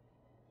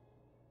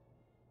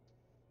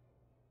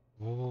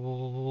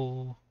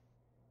 Whoa.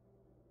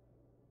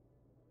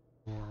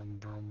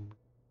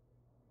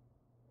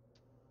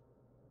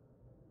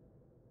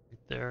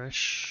 Right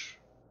there-ish.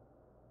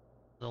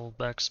 Little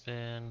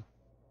backspin.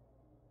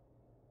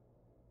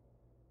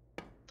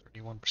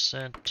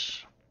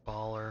 31%.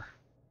 Baller.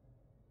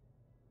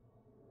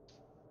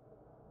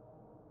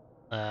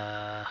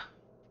 I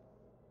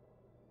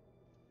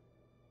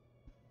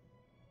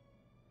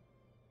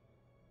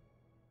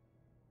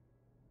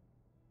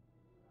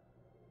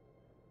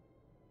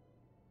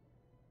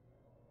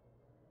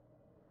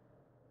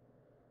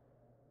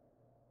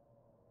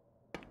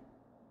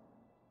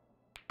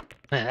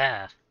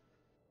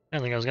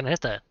didn't think I was gonna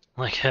hit that,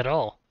 like, at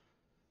all.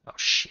 Oh,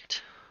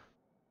 shit.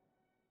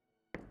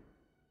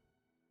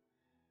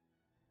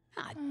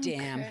 Ah,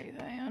 damn. Okay,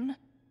 then.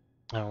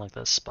 I don't like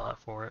that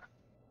spot for it.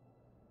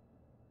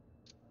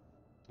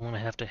 I'm gonna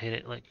have to hit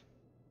it, like,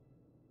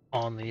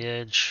 on the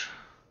edge.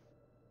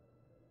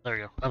 There we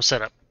go. I'm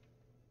set up.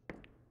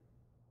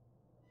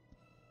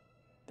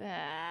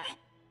 Bah.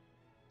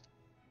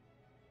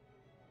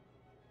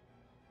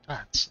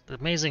 Ah, it's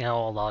amazing how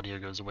all the audio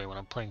goes away when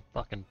I'm playing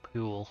fucking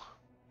pool.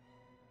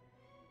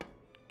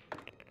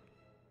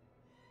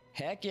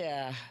 Heck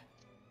yeah.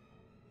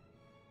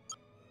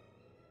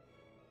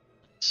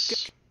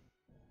 Nice.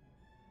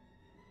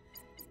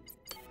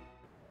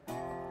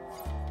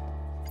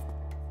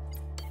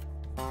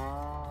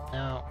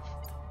 Now,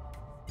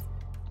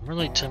 I'm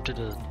really tempted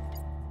to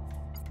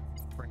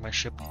bring my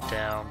ship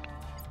down.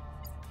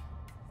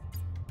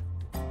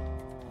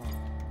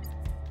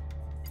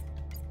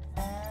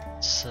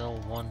 Sell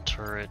one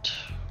turret,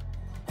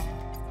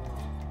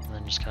 and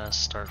then just kind of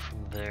start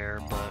from there,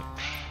 but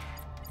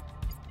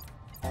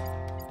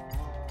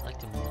I like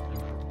the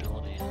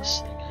maneuverability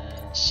this thing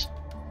has.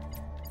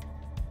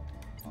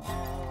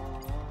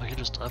 I could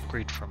just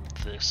upgrade from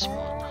this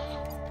one.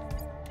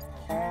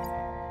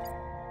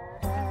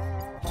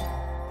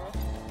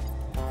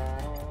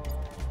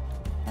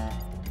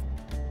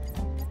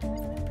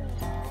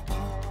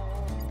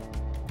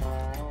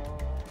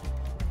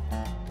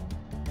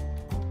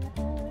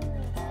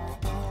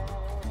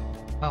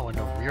 Oh, and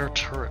a rear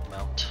turret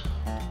mount.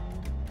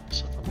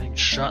 So if I'm being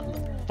shot in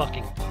the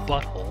fucking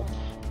butthole.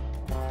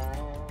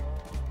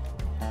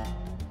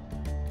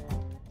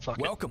 Fuck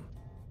Welcome.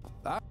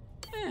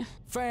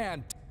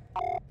 Fan.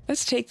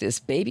 Let's take this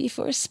baby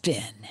for a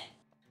spin.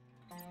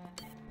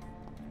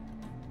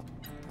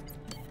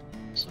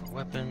 So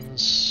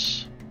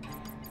weapons.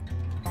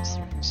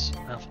 Things.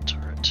 Alpha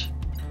turret.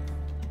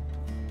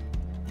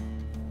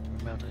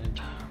 Mounted.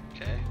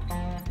 Okay.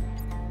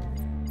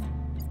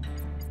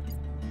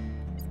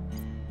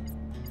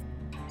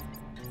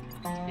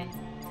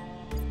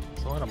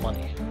 It's a lot of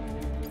money.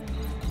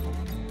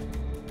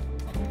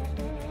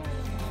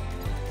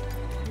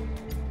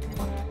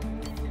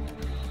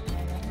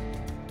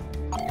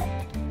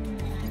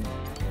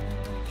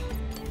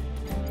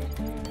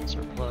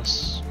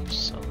 Surplus.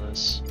 Sell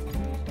this.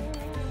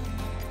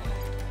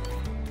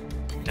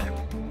 Okay.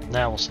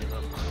 Now we'll save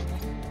up.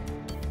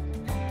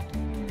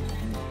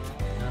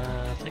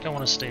 I think I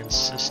want to stay in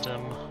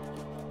system.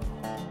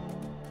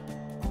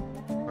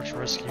 Rush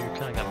rescue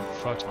kind of got me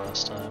fucked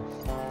last time.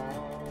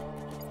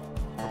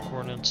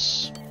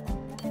 Coordinates.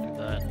 Do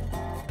that.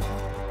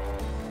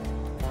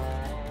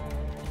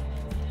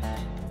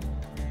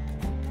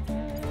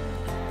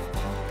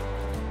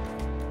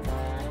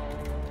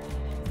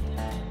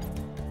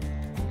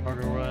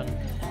 Cargo run.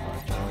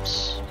 5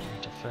 jumps.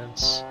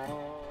 Defense.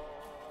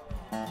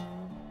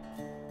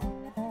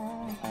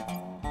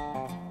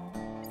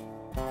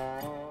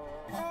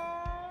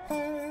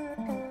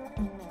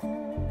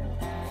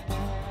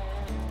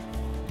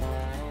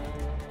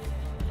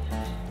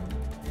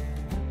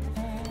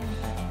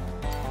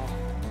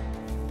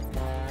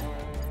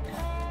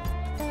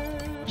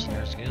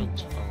 Mercenaries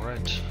Guild.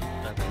 Alright.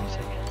 Have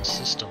anything in the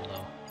system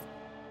though.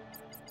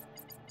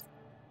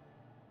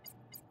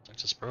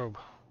 Texas probe.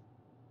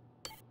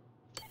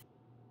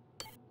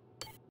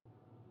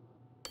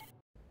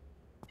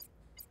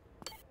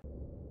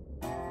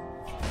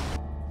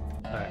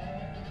 Alright.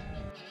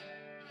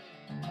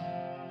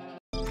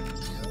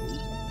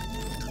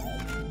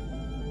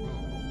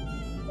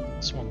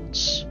 This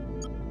one's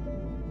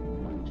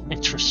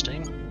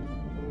interesting.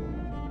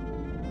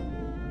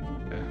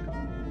 Okay.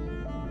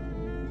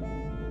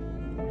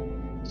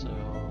 So,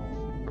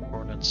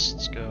 coordinates,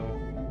 let's go.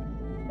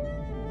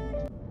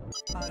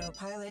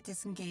 Autopilot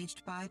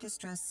disengaged by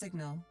distress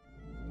signal.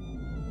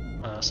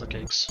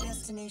 Suckaches.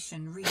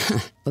 Destination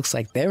reached. Looks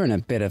like they're in a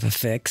bit of a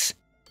fix.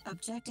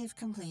 Objective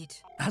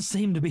complete. I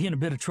seem to be in a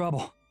bit of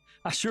trouble.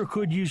 I sure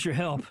could use your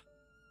help.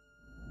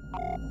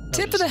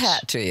 Tip of the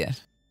hat to you.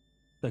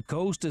 The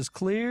coast is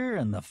clear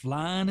and the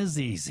flying is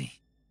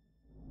easy.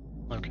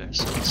 Okay,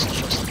 so let's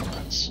adjust the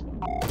lens.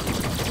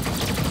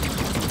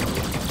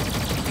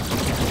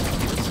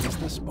 This is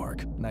the Spark,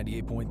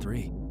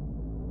 98.3.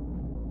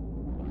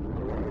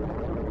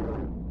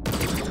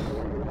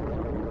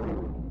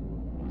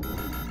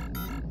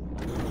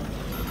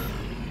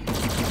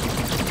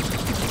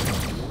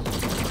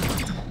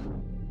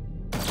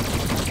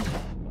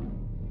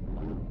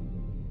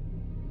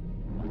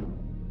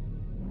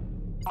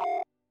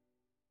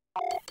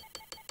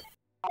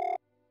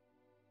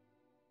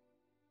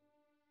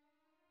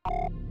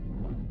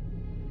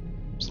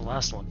 What's the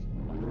last one?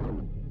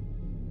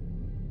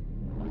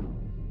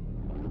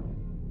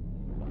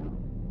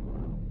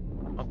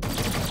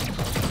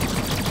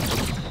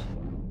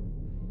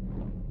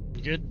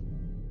 You good?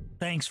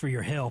 Thanks for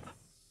your help.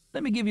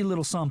 Let me give you a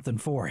little something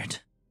for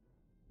it.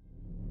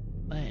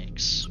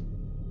 Thanks.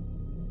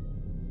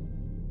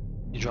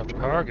 You dropped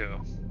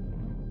cargo.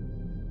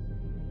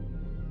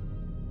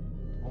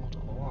 Old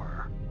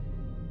ore.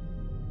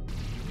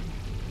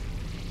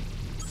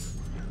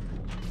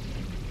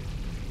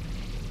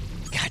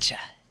 Gotcha.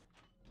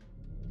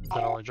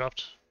 That all I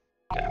dropped?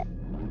 Okay.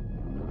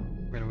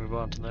 We're gonna move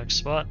on to the next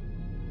spot.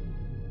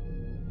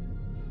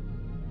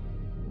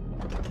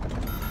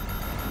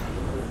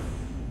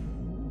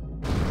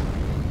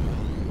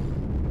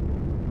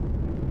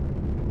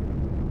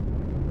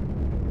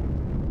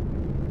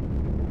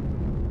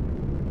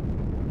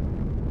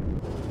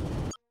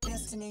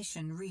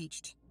 Destination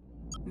reached.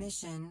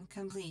 Mission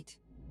complete.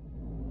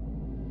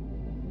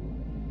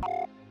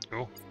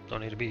 Cool.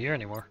 Don't need to be here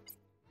anymore.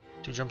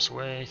 2 jumps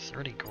away,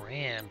 30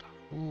 grand.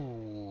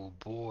 Ooh,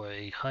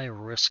 boy. High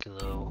risk,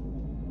 though.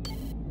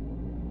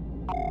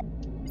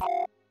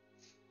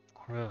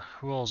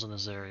 Who all's in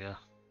this area?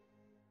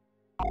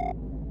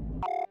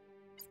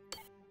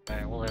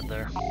 Alright, we'll head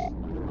there.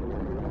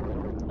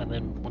 And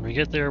then when we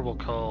get there, we'll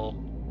call...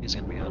 He's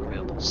gonna be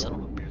unavailable, son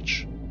of a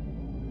bitch.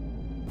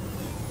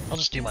 I'll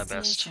just do my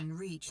best. Destination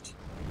reached.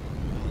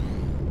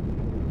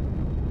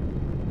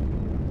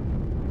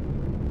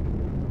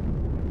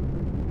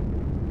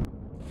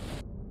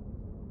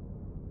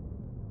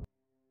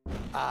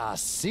 I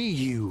see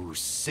you,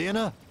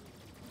 sinner.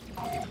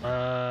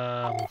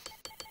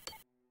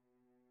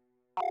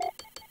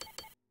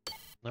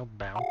 No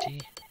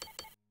bounty?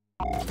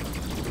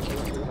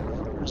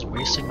 Just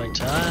wasting my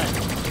time.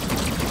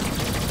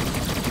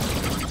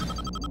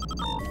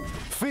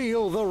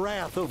 Feel the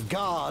wrath of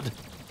God.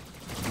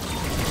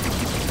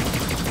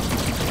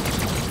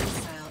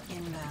 Missile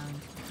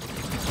inbound.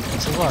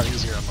 It's a lot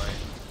easier on my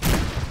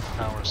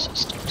power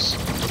systems.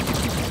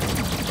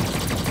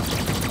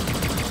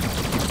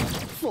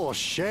 For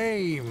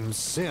shame,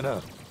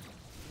 sinner.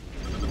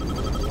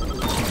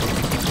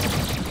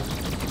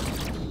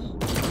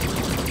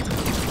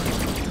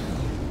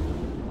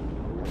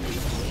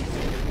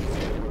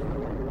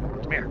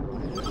 Come here.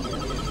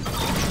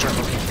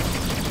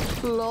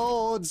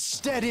 Lord,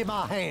 steady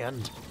my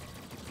hand.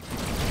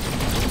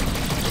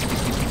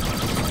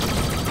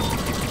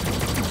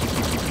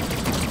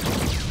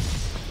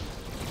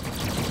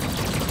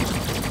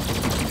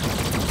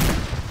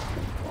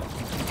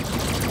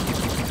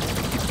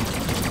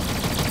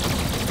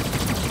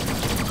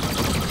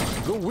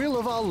 The will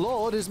of our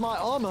Lord is my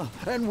armor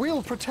and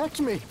will protect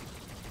me.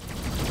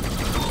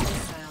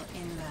 Missile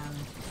inbound.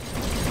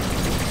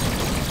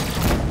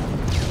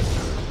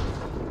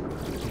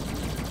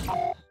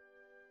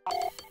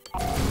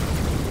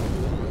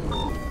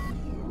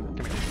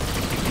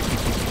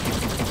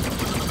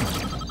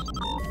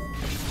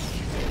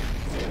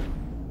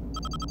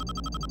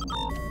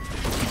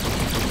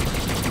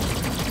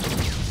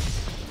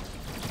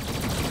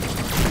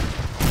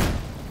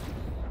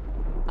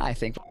 I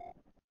think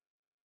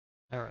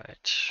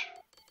Alright.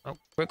 Oh,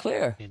 we're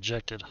clear.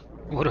 Ejected.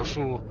 What a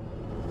fool.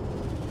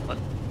 What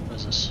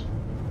is this?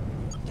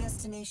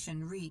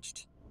 Destination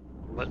reached.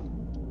 What?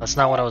 That's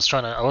not what I was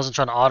trying to... I wasn't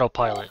trying to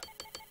autopilot.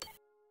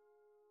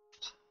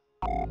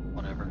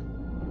 Whatever.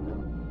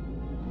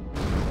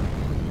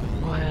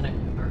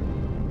 Whatever.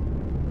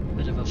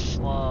 Bit of a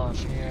flaw,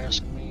 if you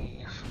ask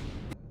me.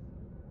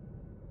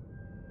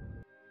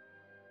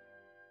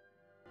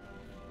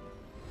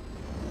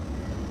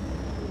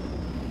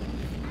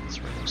 This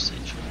radio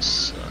station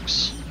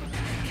sucks.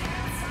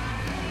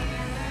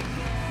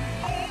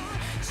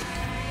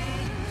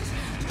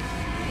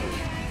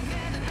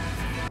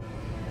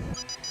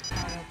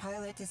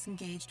 Autopilot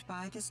disengaged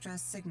by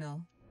distress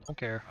signal. Don't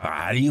care.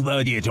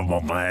 Arrivederci,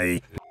 mamma.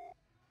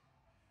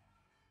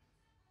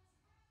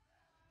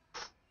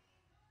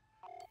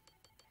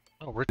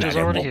 Oh, Richter's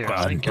already here.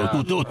 Thank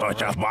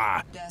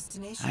God.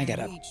 Destination I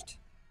gotta- reached.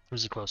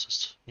 Who's the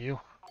closest? You?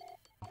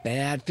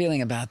 Bad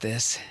feeling about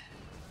this.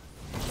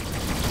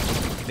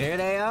 There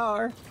they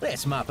are.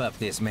 Let's mop up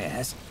this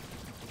mess.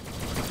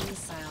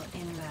 Missile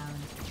inbound.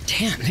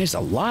 Damn, there's a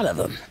lot of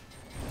them.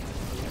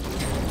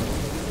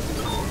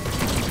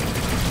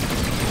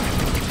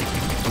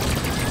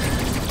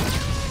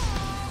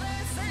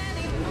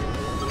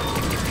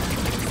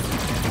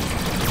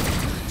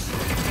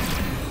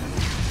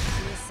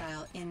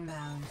 Missile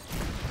inbound.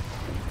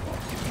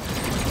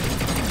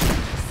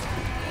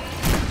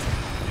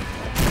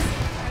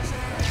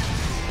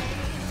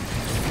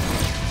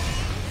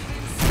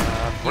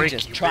 You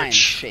just try and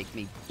shake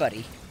me,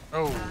 buddy.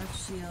 Oh. Five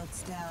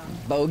shields down.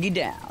 Bogey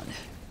down.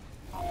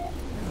 Oh,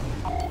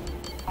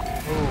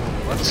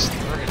 let's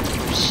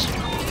loose.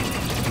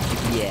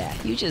 Yeah,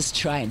 you just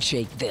try and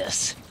shake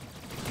this.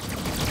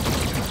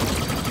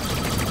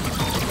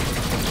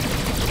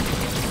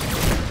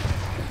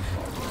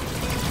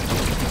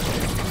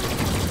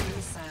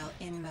 Missile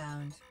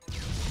inbound.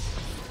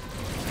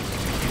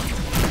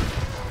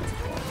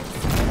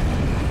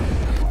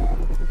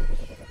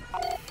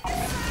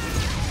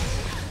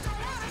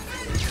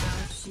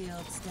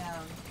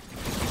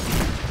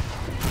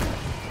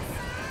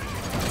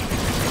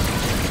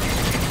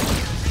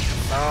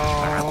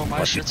 Oh,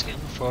 my shit's getting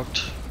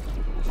fucked.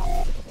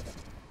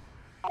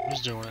 Who's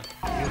doing it?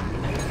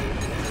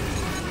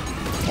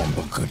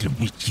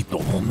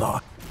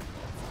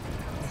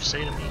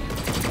 Say to me.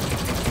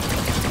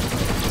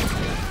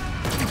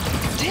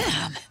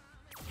 Damn!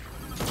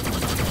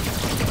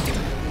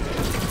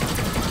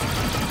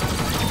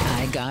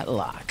 I got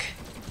luck.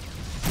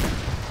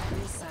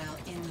 Missile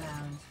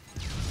inbound.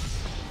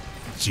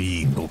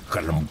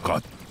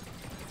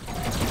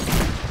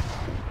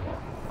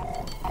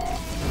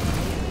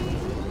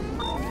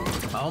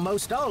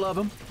 Almost all of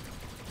them.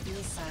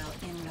 Missile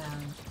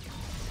inbound.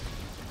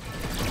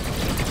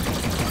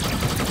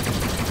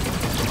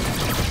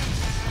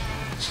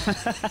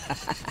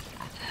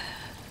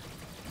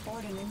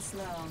 Ordnance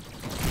low.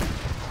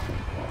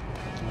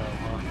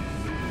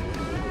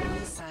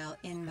 Missile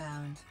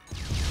inbound.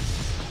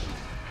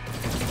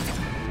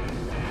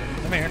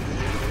 Come here.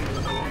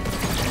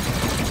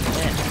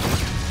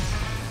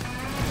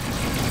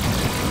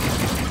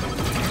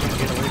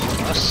 Get away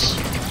from us.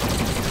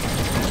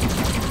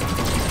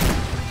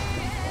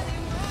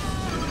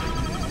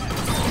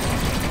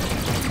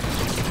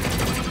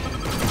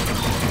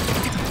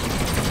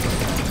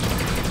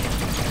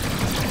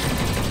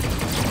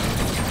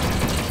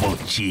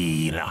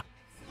 Mochila.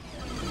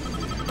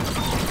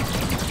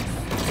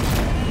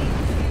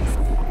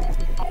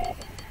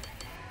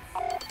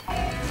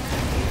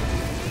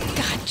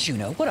 God,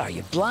 Juno, what are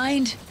you,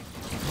 blind?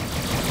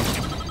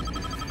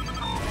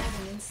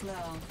 Ordnance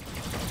low.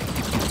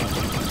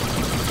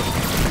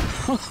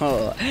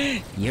 Oh,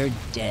 you're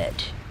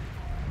dead.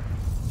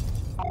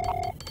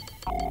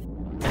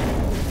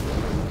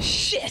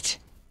 Shit!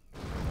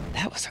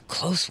 That was a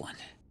close one.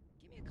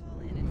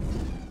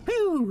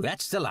 Whew,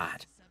 that's the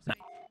lot.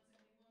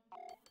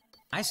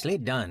 Nicely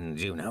done,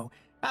 Juno.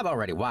 I've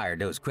already wired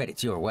those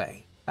credits your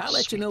way. I'll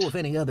let you know if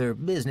any other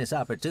business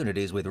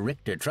opportunities with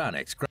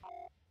Richtertronics crop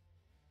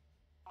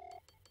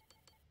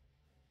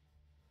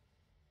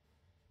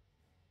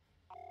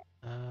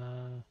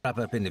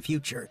up in the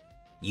future.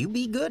 You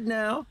be good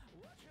now.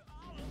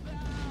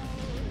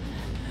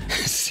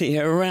 See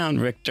you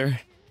around, Richter.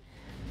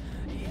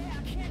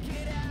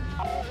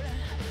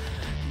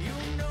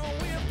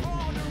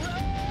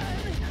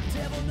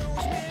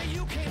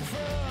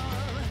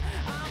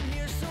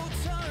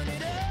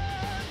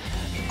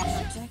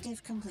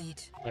 Objective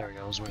complete. There we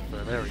go. I was waiting for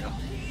that. There we go.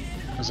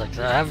 I was like,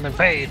 I haven't been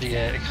paid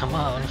yet. Come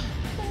on.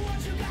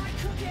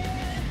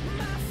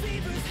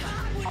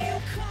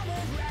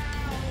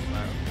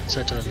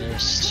 Set to the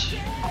nearest.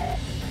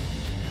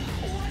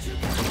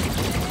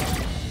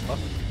 Oh.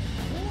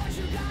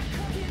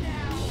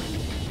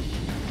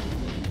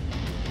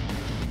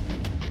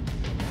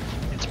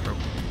 It's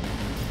broken.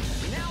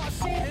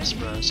 I'm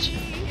surprised.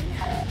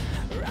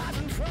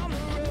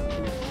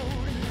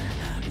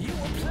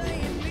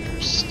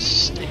 Nearest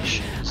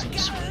station is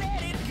this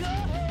way.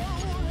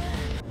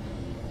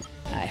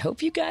 I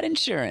hope you got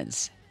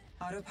insurance.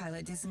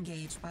 Autopilot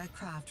disengaged by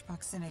craft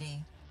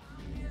proximity.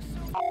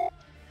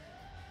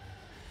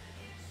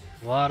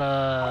 What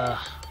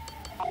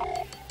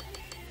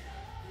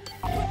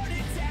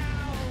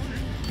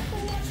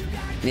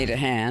Need a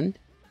hand?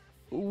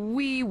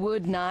 We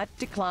would not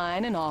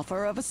decline an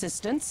offer of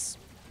assistance.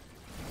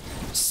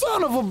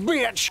 Son of a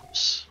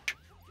bitch!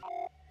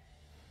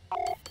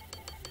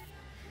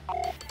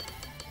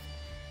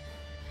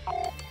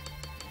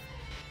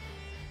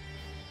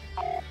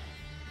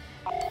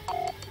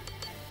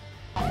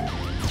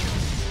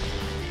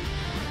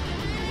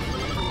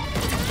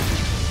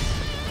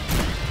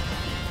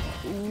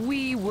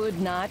 We would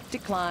not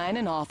decline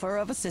an offer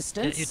of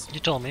assistance. You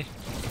told me.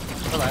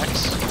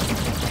 Relax.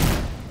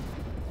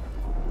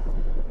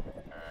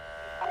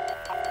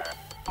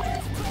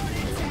 Ordnance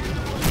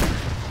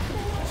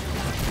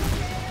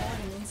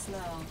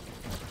low.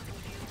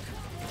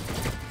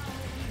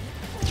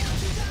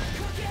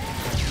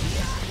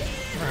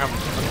 We're having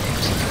fun.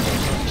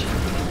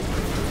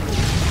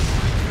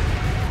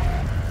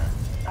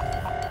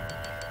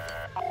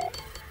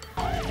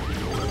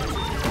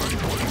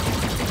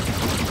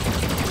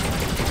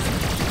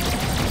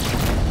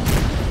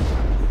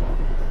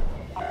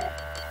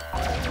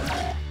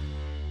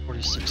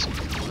 Ordnance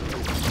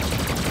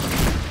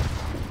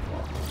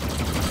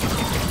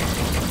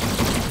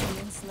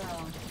low.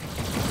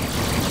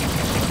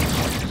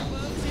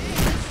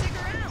 Stick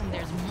around,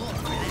 there's more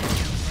where that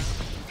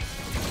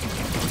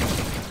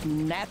came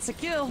from. That's a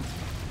kill.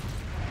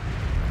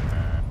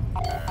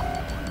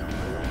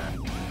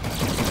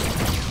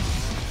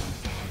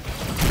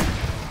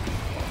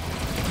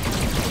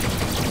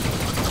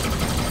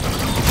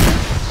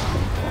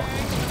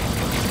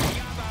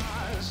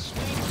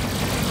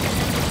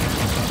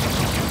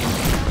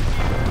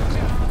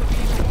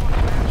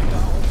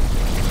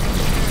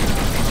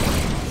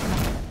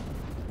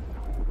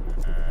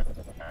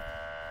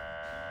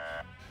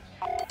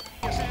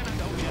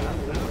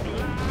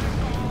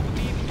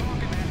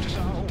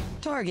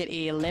 Target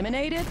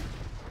eliminated.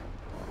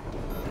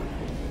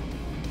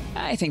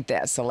 I think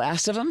that's the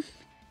last of them.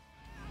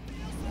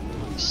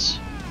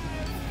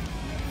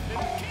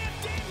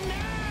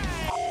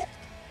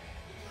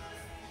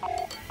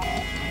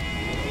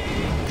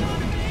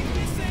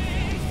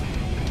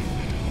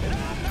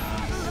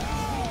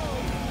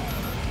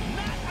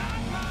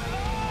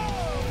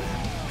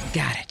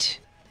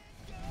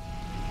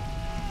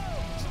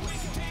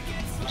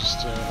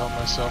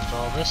 myself to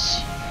all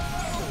this.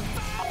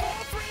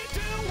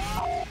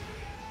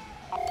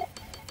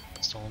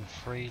 Stolen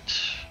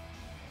freight.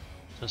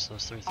 Just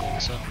those 3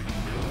 things, so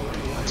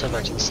let's head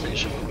back to the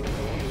station.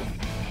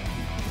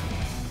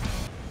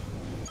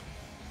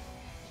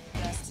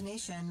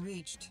 Destination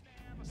reached.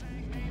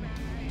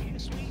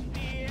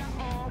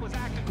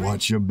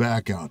 Watch your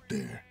back out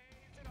there.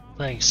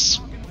 Thanks,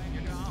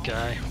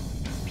 guy.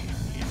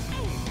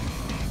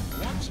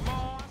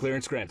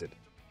 Clearance granted.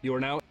 You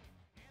are now...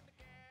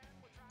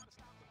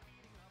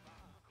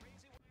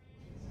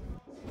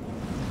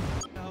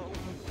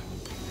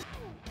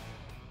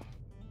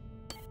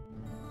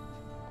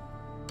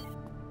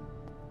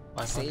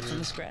 Safe from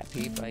the scrap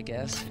heap, I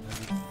guess.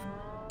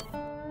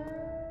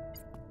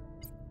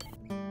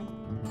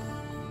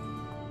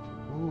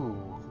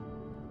 Ooh.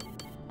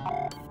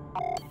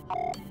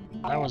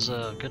 That was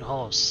a good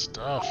haul of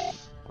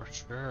stuff, for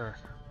sure.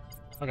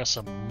 I got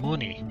some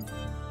money.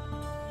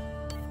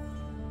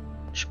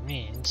 Which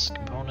means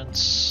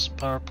components,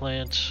 power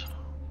plant.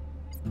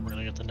 We're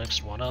gonna get the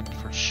next one up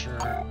for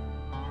sure.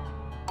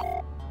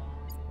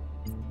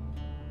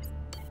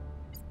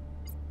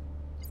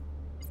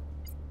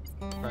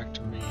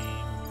 Tractor main,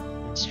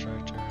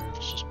 instructor,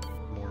 it's just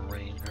more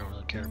range. I don't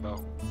really care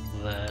about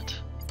that.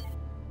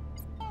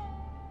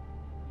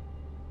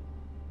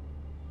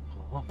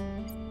 Oh.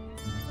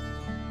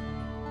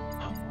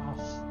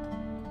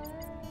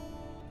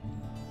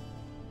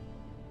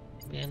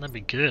 Man, that'd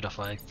be good if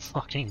I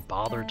fucking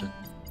bothered to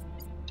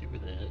do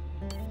that.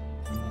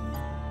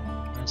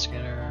 Mind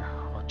scanner.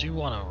 I do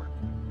want to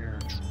repair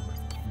it.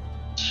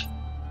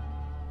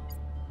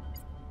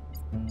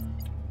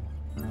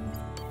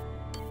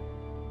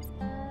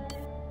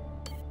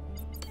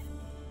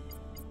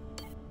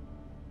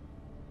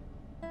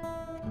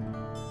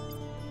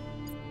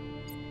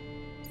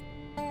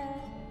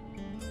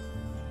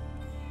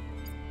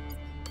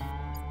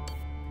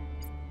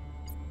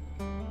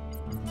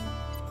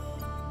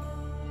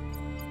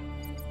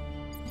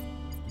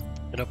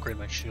 Could upgrade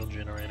my shield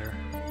generator.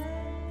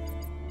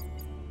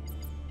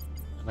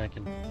 And I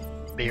can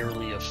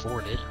barely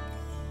afford it.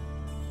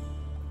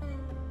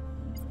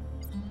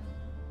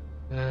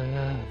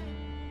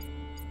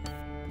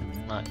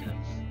 Not yet.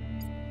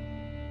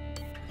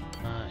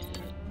 Not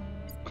yet.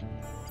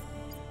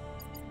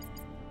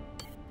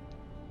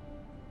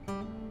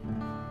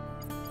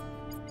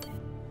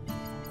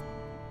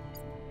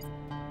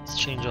 Let's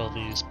change all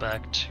these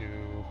back to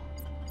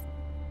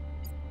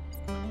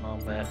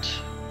combat.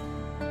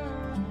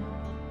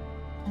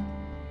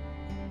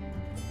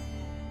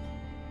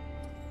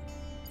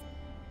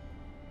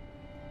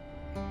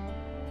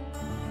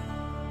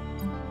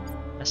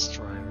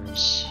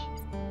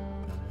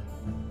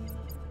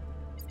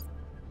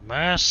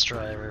 Mass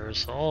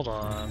drivers, hold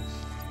on.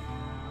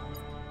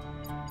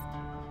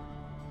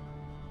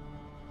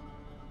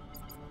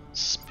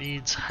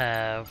 Speed's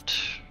halved.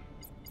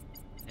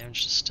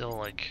 Damage is still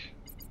like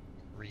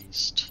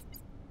increased.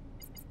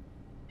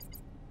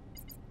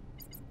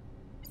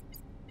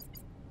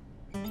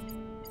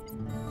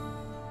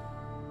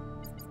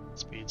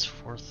 Speed's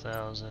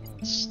 4,000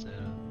 instead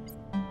of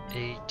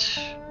 8.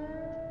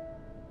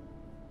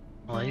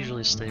 Well, I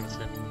usually stay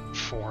within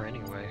 4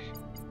 anyway.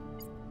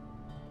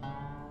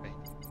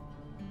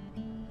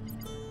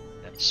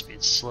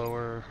 Speed's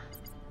slower,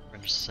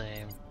 range the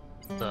same.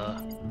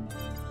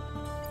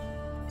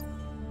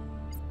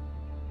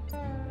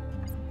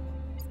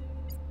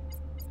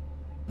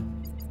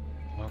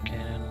 Well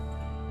cannon.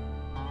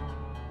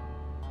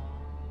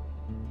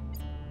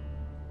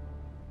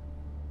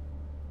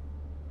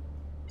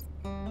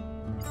 Oh,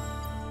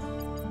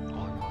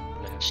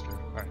 blaster.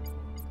 Alright.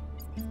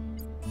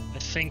 I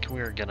think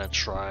we're gonna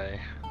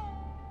try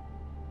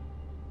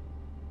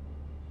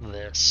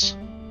this.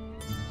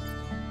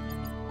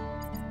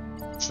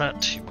 It's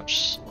not too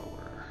much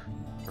slower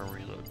for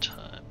reload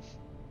time.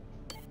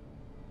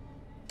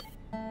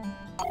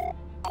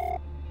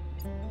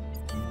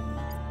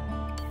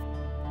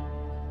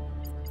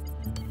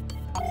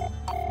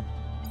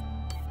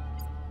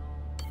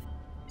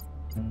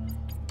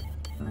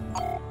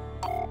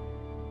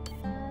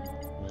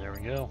 There we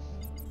go.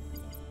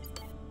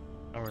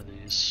 How are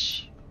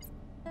these?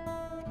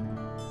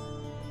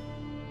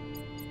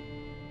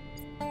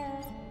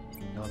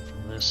 Going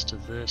from this to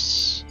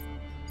this.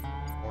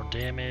 More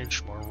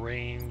damage, more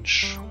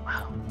range,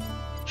 wow,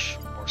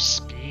 more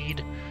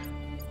speed.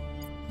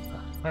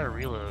 Higher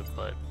reload,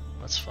 but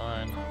that's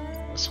fine.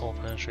 Less hull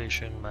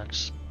penetration,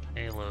 max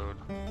payload.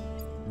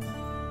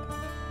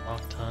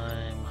 Lock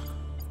time,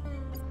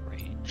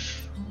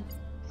 range.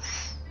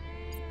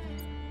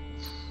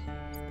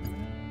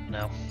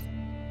 No.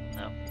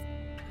 No.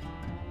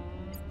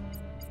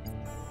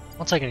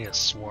 Once I can get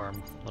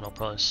Swarm, then I'll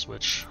probably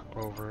switch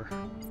over.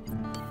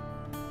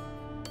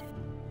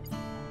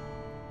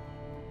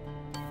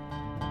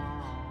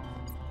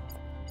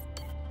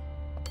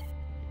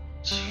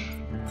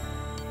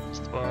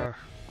 Bar.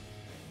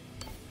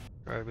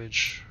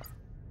 Garbage.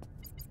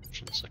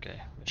 Missions,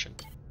 okay, mission.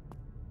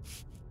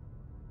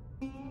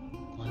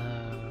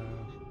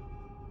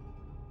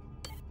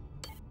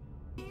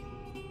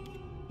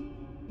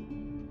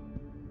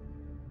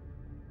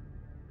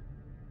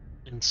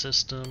 Command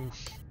system.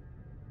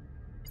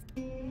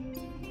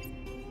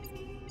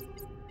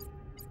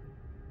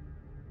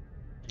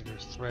 Leader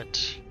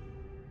threat.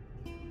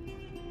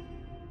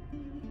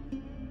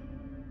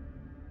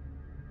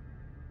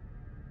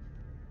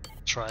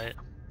 Try it.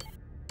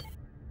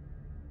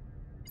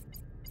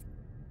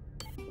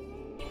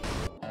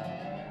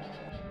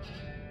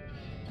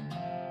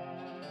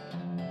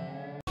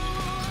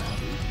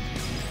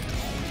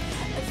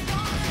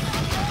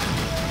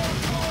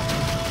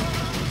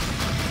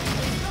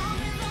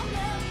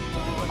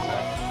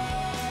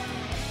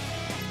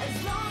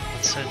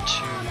 Let's head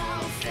to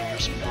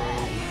Dangerous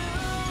Probe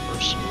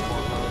first and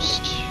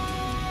foremost.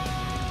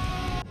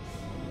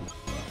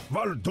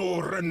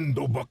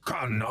 Valdorendo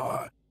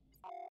Bacana.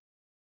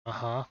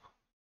 Uh-huh.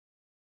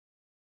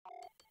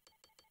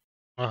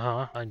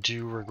 I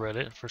do regret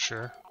it, for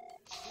sure.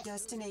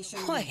 Destination.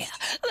 Well,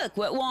 look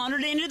what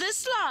wandered into the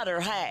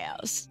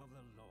slaughterhouse.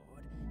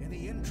 In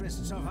the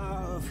interests of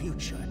our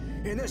future,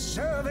 in the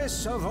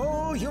service of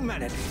all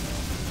humanity.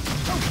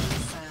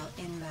 Missile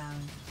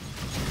inbound.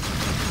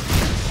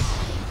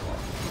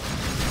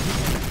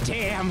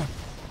 Damn!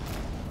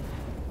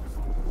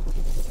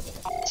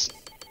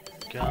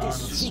 Gone.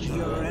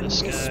 Disfigure and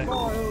This guy.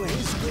 despoil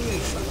his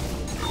creation.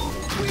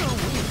 Will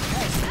we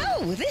cast?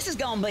 Oh, this is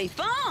gonna be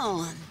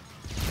fun.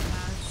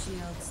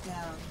 Shields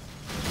down.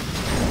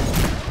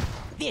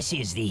 This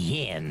is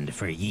the end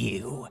for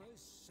you.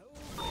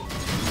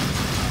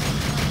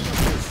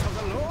 For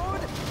the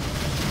Lord?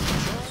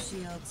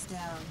 Shields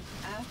down.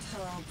 Aft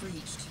hull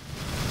breached.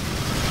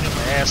 Get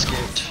my ass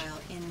kicked.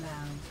 Missile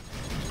inbound.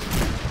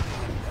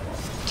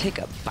 Take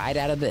a bite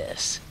out of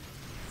this.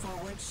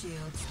 Forward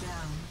shields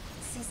down.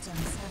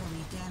 Systems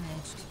heavily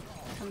damaged.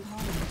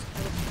 Component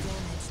heavily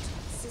damaged.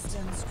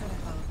 Systems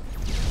critical.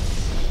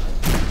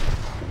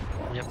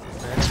 Yep,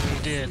 that's what he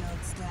did.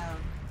 Shields down.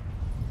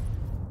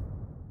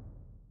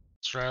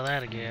 Let's try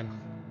that again.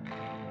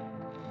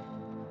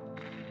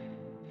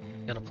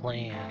 Got a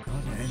plan.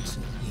 God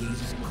answer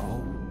his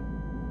call.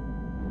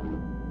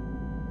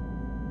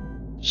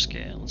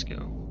 Scan, let's go.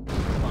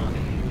 Come on.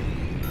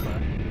 Come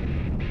on.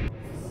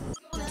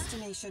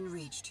 Destination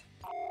reached.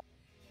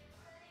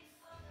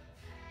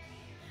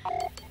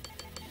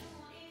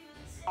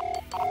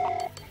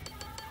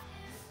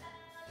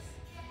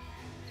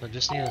 So I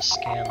just need to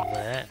scan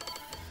that.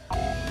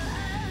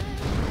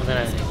 Well, then I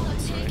need to look,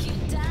 right?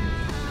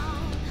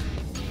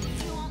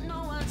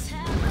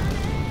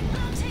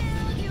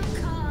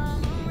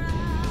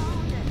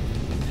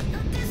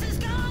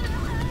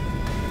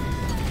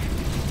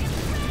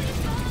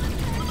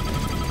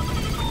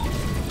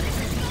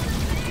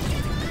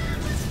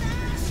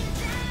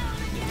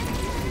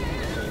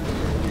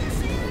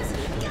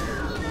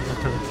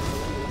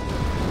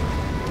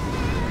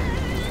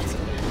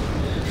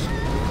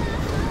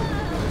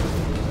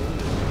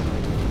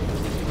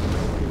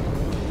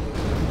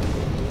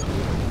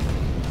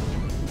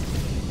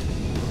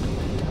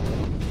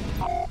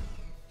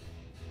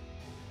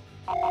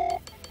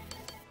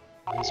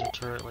 Laser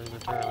turret, laser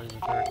turret, laser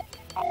turret.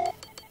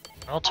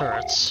 All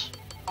turrets.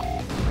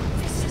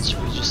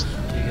 So we just need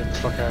to get the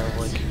fuck out of,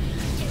 like,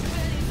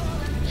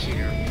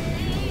 here.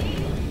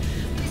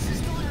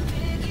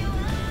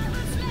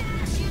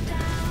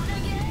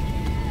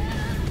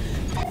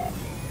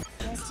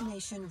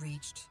 Destination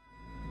reached.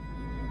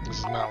 This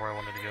is not where I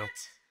wanted to go.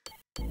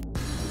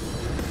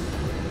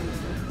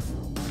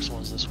 Next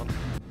one's this one.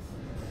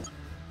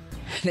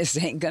 This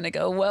ain't gonna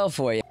go well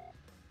for you.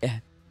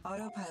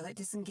 Autopilot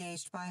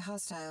disengaged by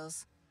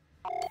hostiles.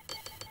 So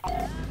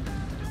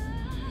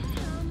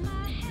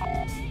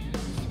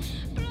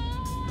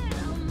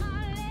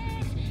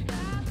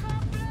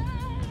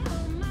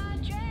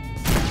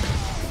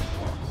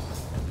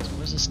what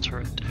does this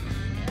turret do?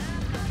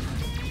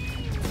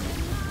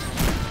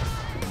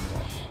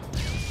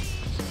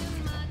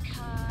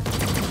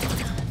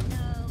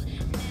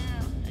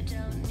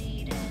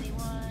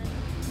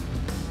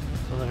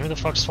 So then who the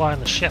fuck's flying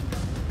the ship?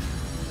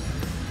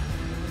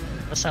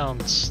 That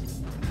sounds...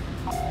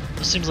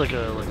 This seems like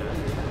a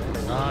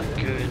not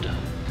good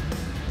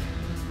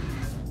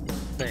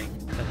thing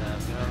to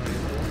have, you know what I mean?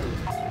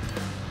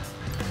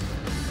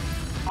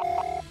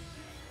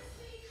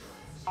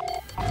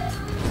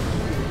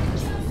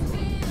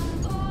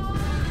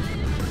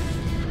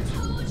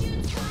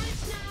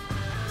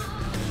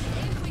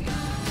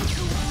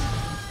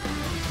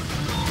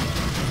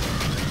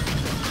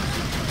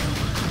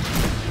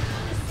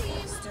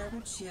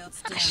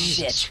 Shields down.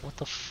 Jesus, what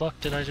the fuck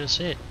did I just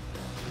hit?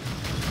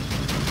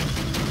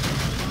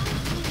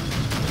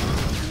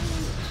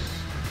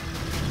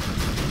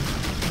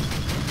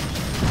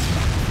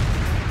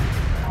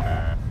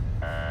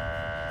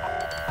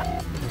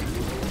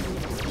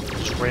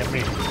 Just ram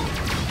me.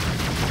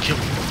 Kill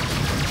me.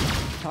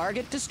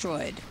 Target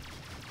destroyed.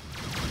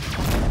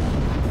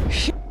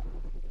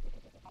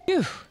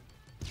 Phew.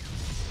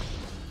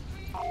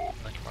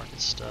 Like market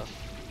stuff.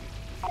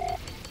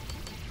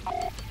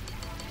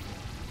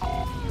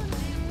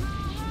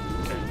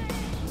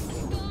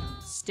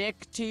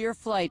 Stick to your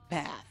flight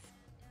path.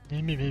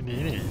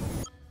 Destination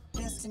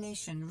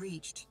Destination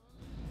reached.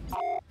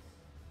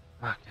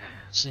 Okay,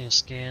 so you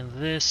scan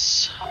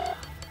this.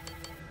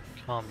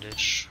 Calm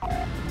ditch. Bring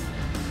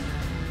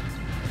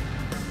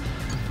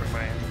my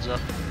hands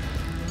up.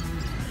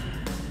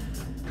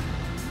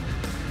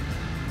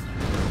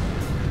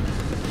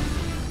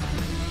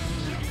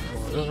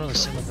 Well, it doesn't really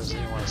seem like there's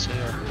anyone else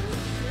here.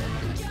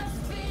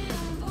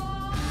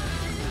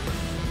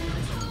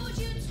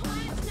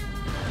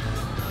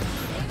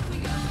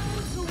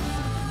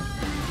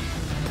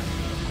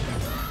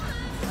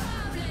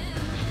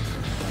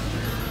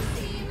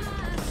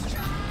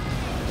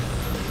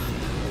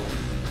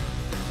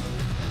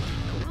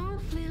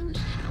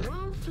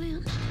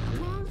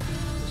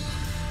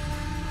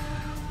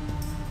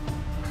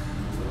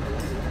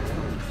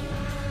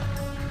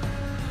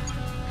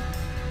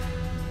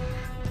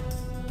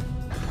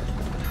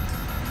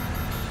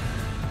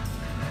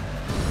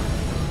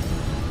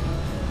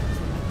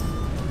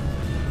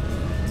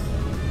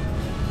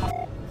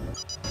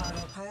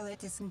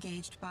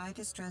 Disengaged by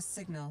distress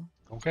signal.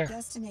 Okay.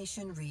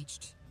 Destination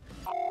reached.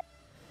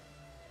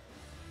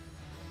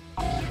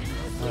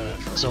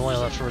 So only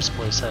that first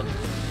place had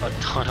a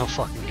ton of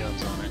fucking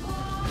guns on it.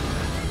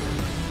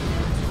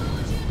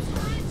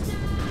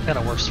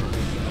 Kinda works for me,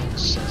 though,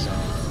 since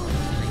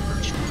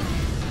first one.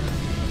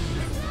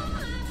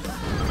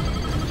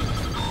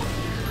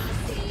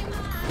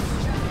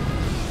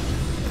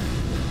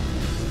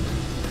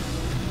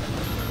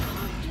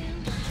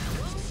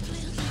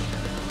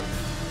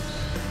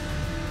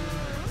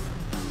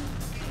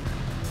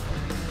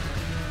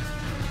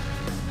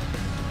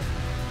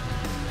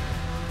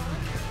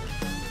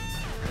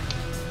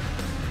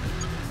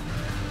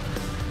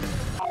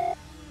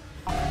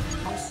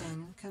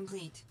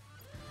 Complete.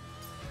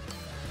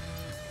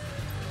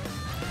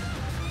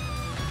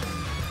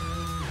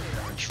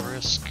 Damage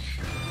risk.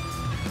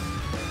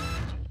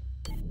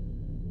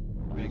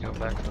 We go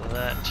back to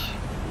that.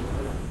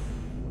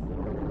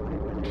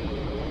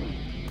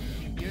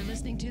 You're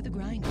listening to The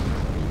Grind on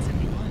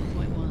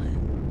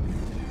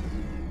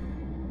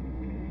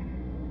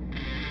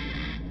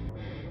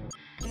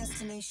 71.1.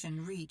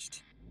 Destination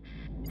reached.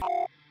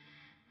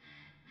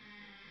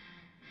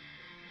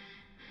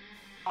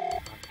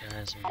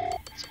 Guys, man.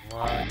 It's a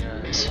lot of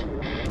guys.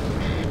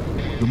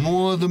 The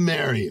more the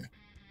merrier.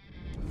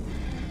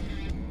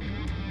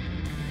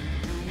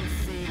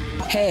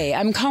 Hey,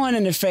 I'm calling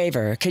in a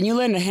favor. Can you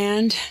lend a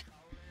hand?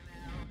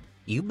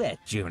 You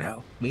bet,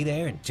 Juno. Be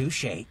there in 2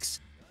 shakes.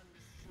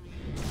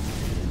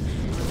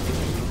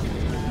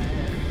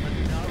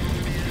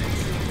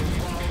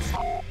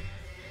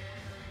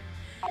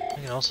 I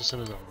think it also said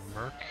there's a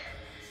merc.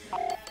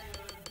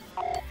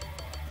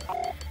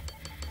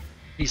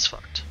 He's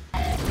fucked.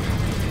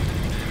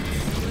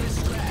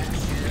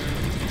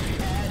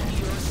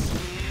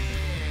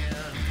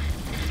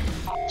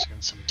 Let's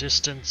get some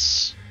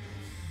distance.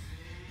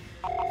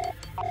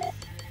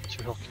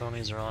 2 hill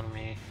conies are on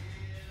me.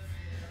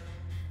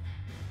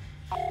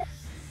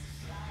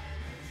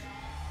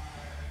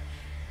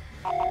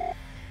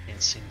 Can't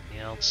see anything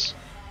else.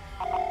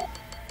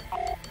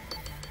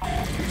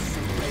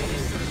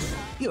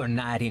 Your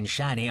knight in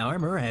shiny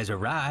armor has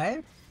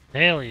arrived.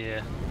 Hell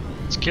yeah.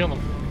 Let's kill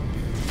him.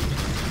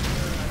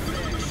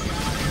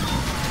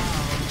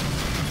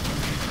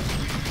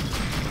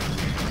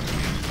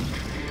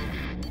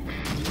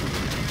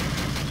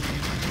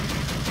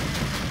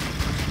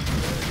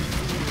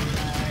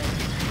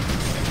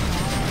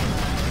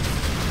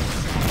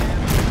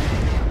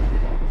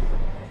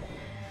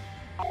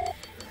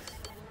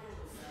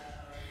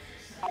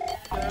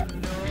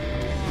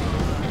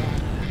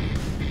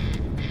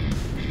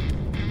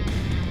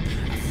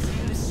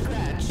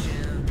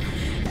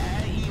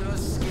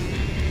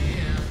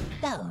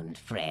 Don't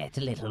fret,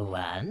 little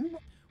one.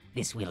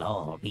 This will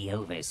all be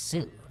over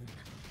soon.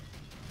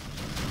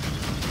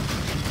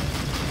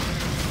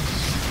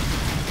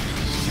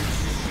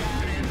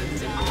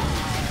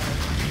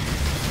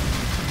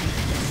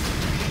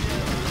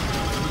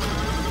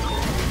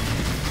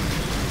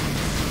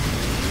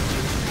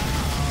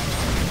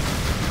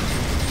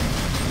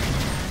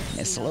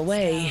 Missile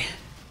away.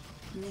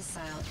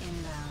 Missile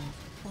inbound.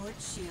 Port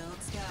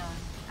shields down.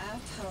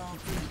 Aft hull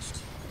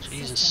breached.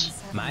 Jesus.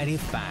 Mighty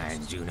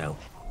fine, Juno.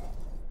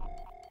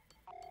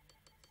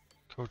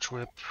 Coach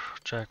whip,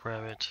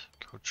 jackrabbit,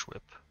 coach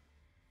whip.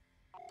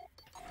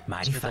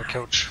 Mighty Let's get that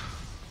coach.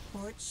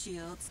 Port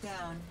shields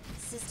down.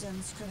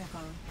 Systems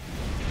critical.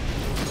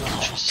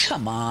 Oh,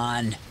 come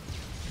on.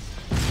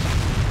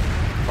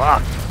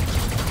 Fuck.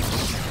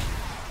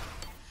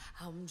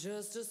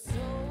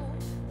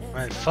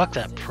 Alright, fuck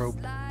that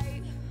probe.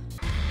 Bring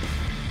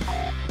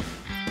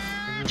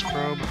this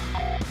probe.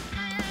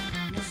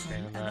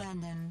 Scan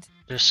that.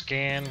 Just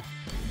scan.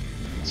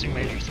 See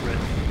major threat.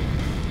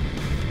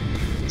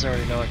 I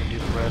already know I can do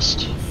the rest.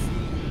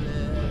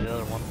 The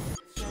other one.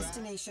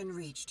 Destination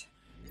reached.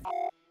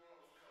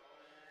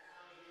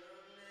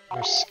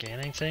 There's a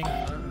scanning thing?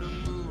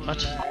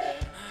 What?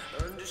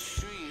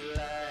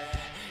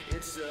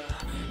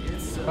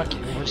 Fuck you,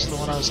 where's the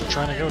one I was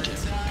trying to go to?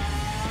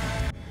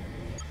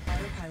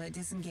 Autopilot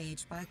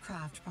disengaged by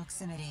craft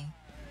proximity.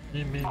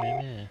 Me.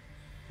 What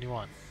do you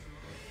want?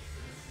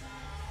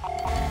 I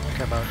don't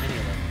care about any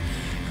of them.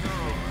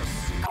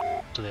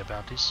 Do they have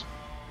bounties?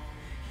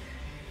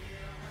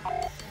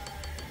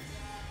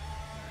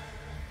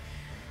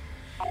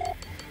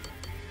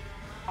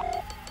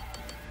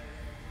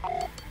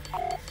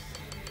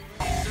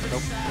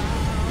 Nope.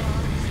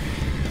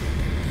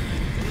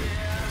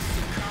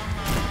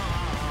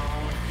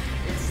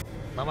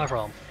 Not my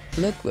problem.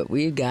 Look what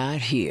we got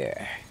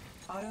here.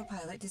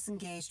 Autopilot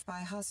disengaged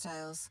by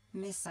hostiles.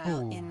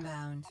 Missile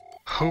inbound.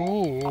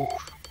 Ooh.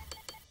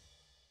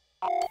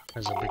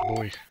 There's a big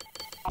boy.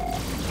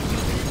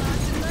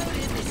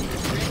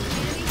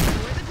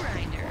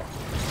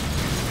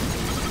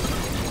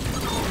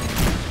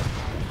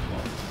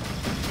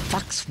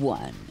 Fox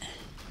 1.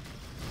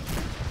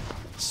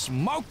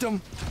 Smoked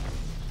him!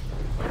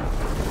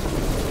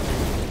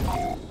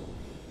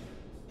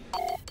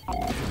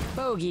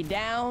 Bogey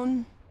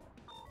down.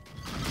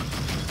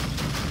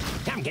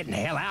 I'm getting the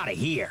hell out of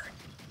here.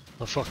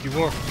 The fuck you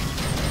are?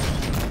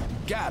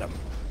 Got him.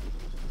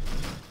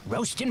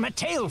 Roasting my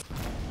tail.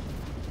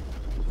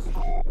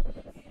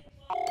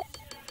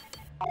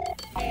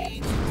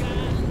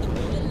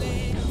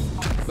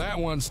 That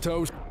one's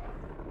toast.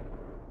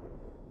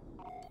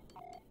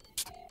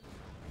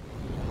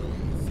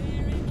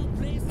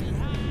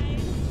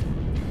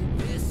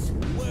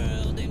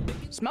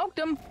 Smoked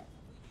him.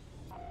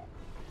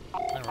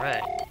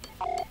 Alright.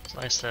 It's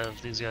nice to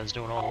have these guys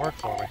doing all the work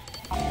for me.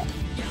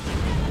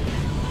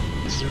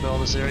 Let's do all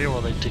this area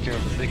while they take care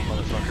of the big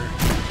motherfucker.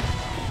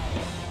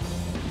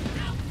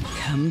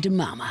 Come to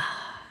mama.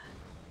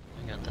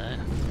 I got that.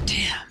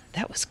 Damn,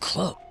 that was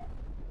close.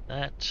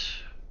 That.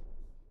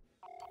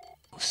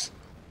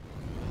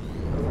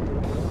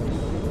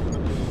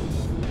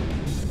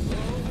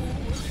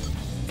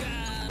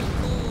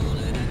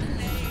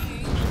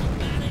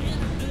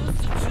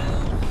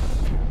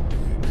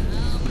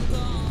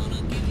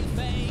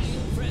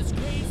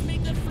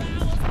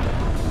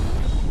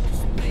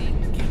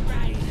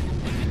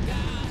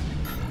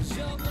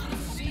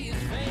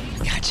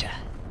 Gotcha.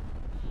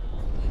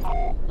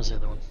 What's the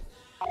other one?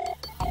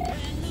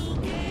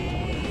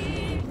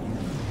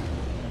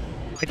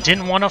 I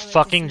didn't want to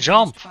fucking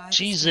jump.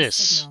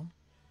 Jesus.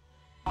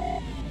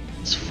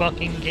 This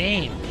fucking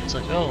game. It's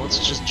like, oh,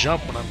 let's just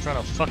jump when I'm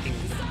trying to fucking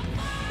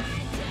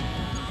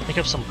pick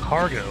up some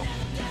cargo.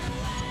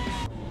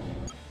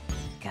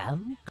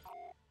 Come.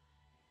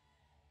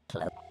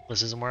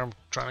 This isn't where I'm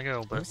trying to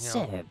go, but you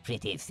know. Closer,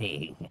 pretty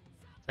thing.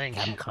 Thank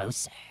Come you.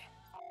 closer.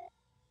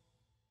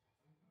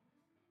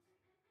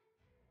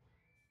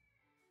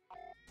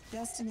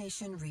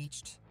 Destination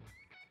reached.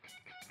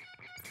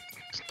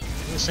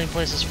 The same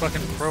place as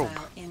fucking rope.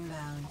 Missile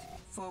inbound.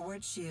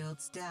 Forward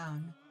shields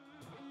down.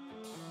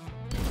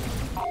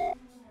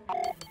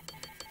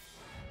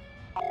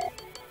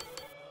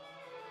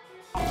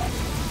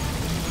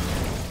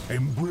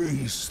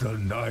 Embrace the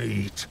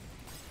night.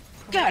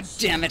 God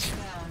damn it.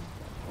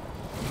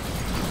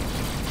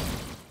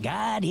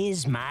 God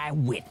is my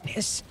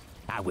witness.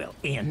 I will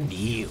end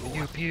you.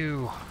 Pew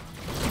pew.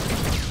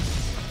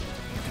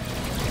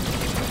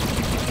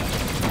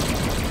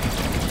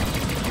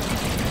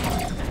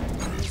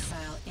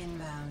 Missile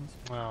inbound.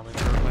 Wow, they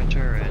broke my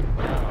turret.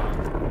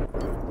 Wow.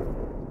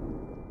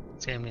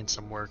 This game needs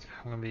some work.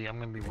 I'm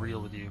gonna be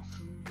real with you.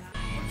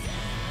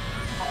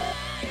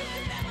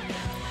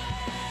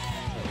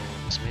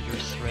 This major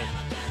threat.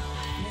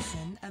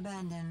 Mission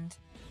abandoned.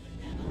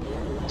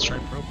 Let's try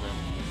probe them.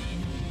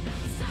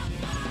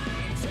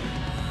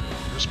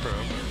 First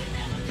probe.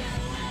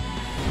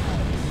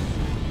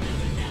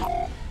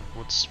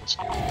 What's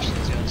new for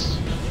these guys?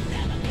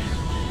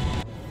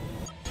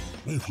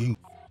 If you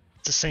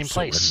It's the same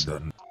place.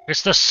 surrender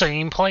It's the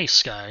same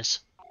place, guys.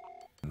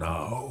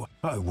 now,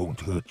 I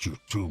won't hurt you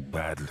too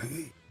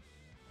badly.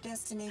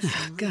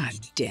 Destination God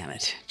damn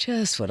it.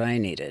 Just what I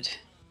needed.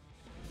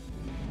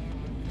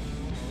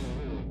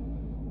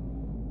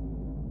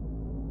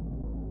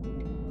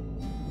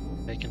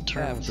 Making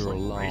turns After a like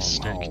long race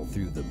stick. haul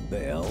through the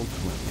belt,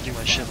 Do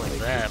my shit like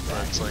that,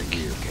 but it's like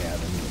your cabin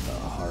with a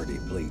hearty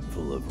plate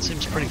full of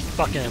seems pretty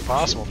fucking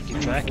impossible to keep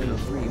track of.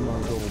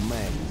 3-month-old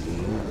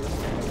magazine.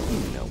 You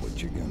know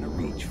what you're gonna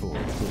reach for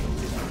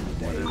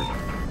today.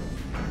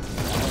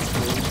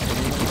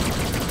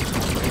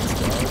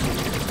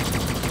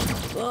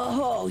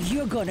 Oh,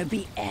 you're gonna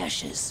be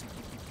ashes.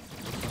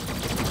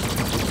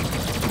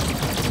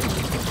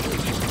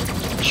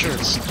 Sure,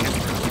 it's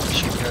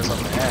shoot guys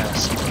on my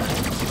ass, but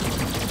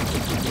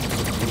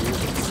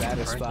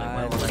frankly,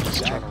 why would I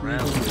just turn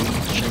around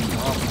and shake them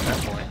off at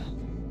that point?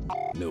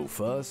 No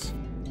fuss,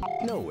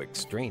 no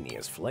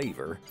extraneous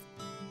flavor,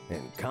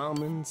 and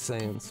common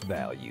sense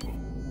value.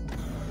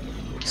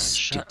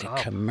 Stupid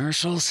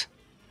commercials.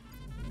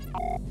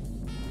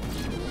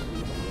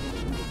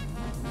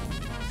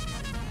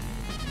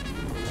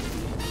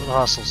 For the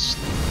hustles.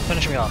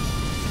 Finish me off.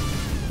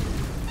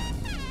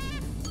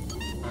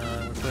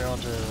 We put it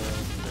onto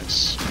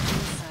this.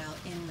 Missile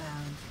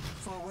inbound.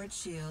 Forward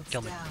shields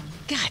Kill me. down.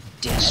 God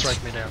damn it.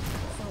 Strike me down.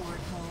 Forward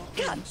hull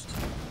breached.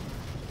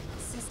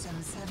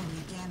 Systems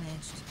heavily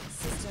damaged.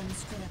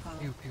 Systems critical.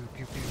 Pew, pew,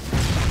 pew, pew.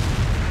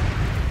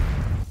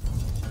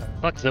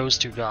 Fuck those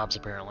two gobs,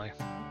 apparently.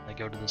 They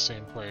go to the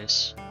same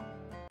place.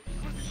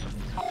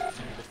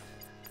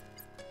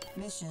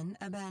 Mission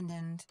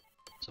abandoned.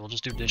 So we'll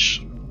just do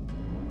dish.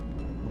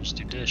 We'll just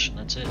do dish, and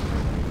that's it.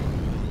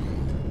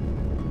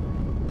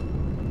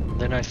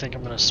 Then I think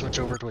I'm gonna switch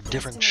over to a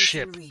different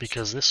ship,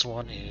 because this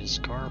one is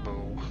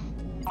carbo.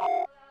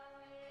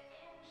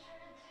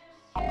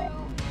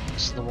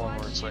 This is the one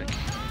where it's like,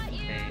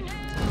 hey.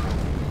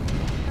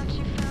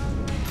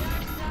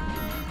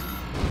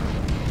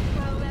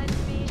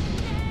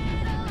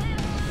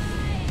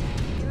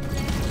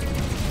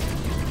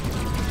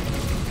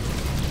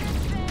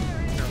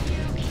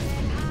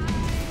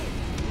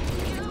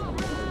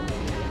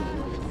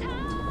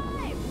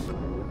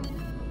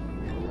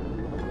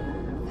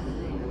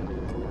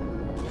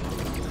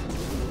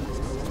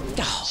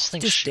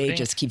 This day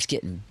just keeps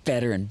getting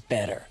better and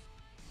better.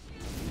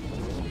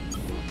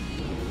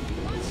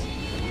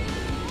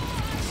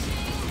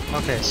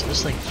 Okay, so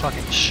this thing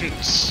fucking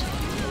shoots.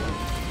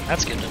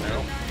 That's good to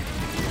know.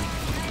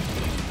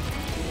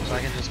 So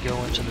I can just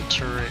go into the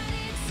turret.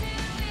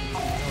 Go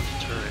into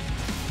the turret.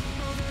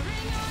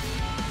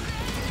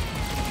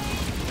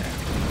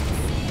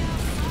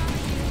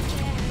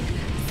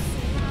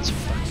 That's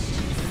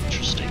fucking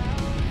interesting.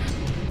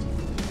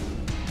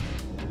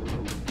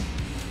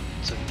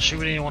 So I can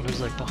shoot anyone who's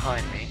like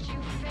behind me.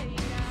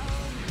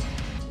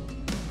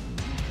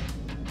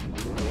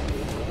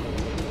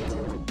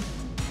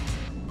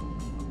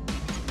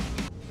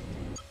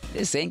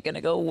 This ain't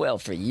gonna go well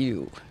for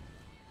you.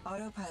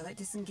 Autopilot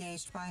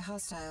disengaged by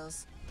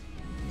hostiles.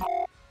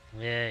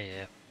 Yeah,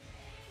 yeah.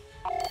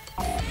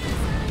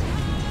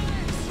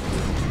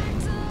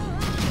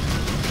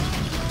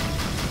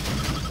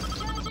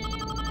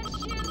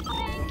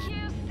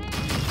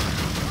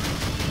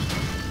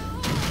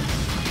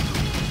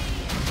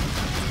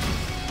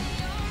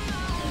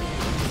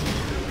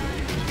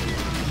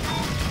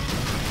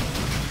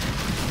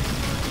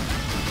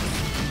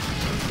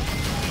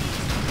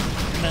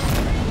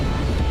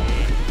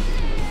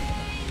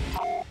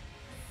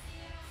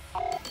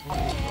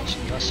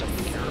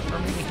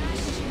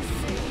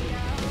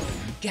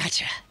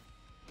 Gotcha.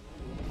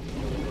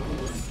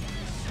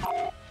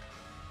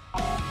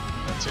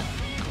 That's it.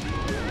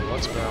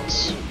 Let's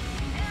bounce.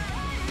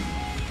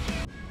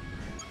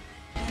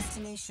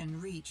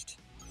 Destination reached.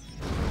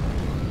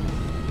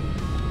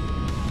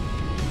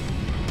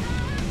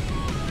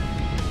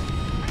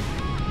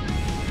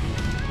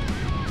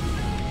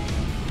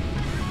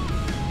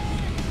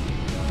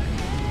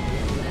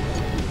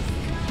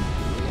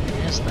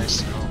 It's nice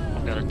to know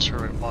I've got a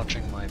turret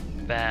watching my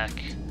back.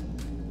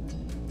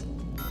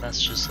 That's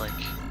just like,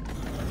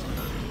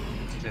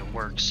 if it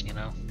works, you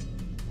know?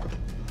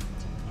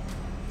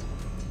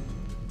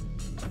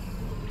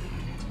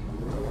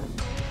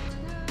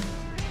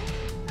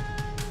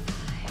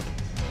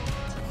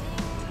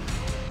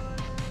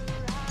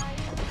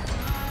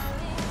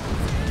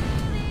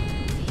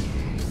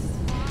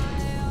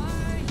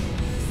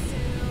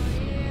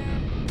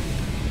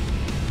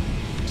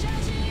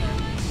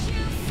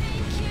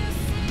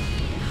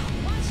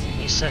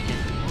 Any second,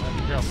 let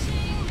me go.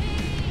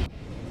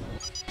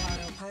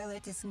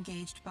 Autopilot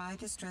disengaged by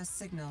distress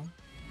signal.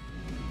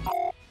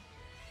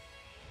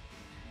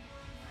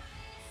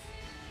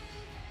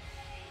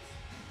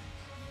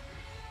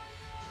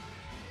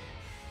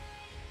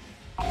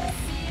 How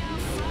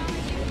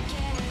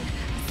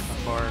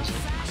far is it?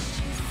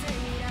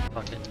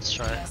 Fuck it, let's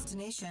try it.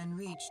 Destination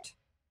reached.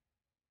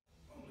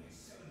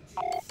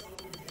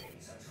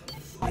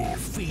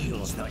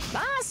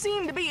 I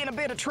seem to be in a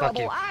bit of Fuck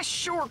trouble. you. I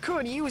sure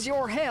could use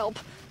your help.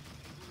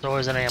 It's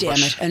always an ambush.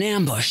 Damn it, an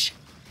ambush.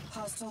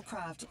 Hostile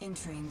craft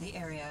entering the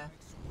area.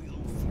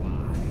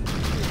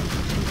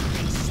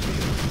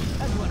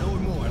 As one or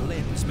more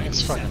limbs may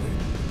It's be fucking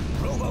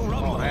severed. Robo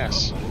Rumble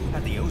ass.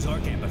 at the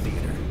Ozark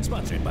Amphitheater,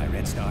 sponsored by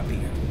Red Star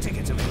Beer.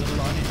 Tickets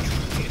available on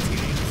entry. Kids get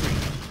in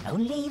free.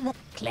 Only the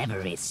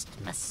cleverest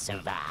must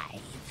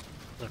survive.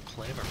 The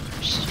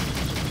cleverest.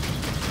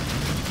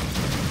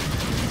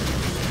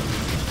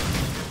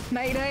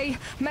 Mayday,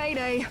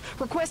 mayday.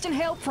 Requesting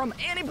help from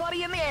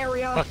anybody in the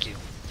area. Fuck you.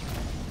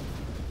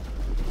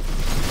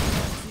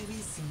 We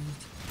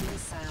received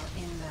missile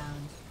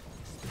inbound.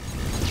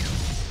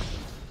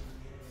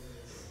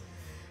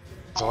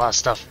 It's a lot of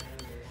stuff.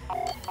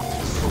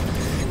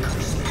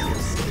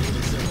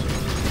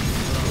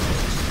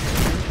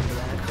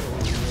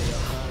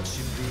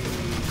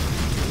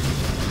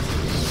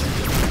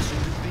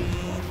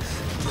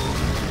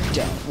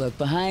 Don't look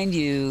behind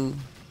you.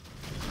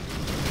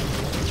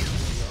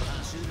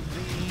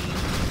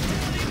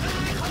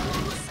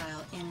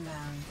 Missile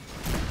inbound.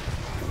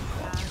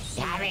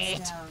 Damn it!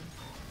 Down.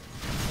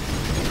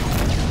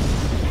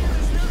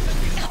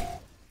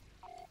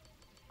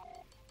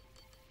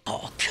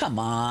 Oh, come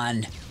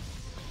on.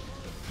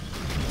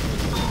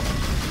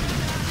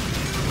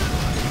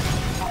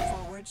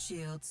 Forward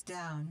shields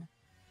down.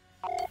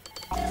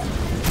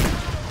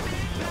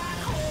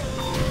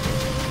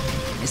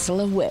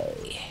 whistle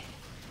away.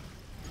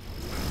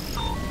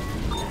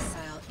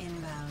 Missile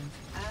inbound.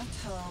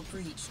 Aft hull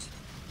breached.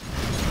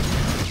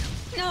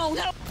 No,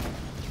 no!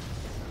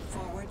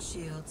 Forward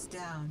shields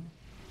down.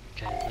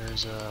 Okay,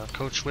 there's a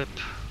coach whip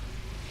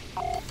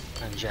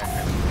and jack.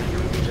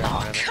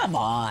 Oh, come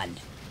on!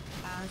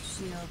 Aft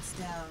shields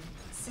down.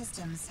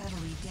 Systems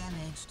heavily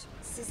damaged.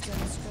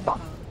 Systems critical.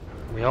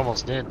 We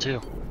almost did too.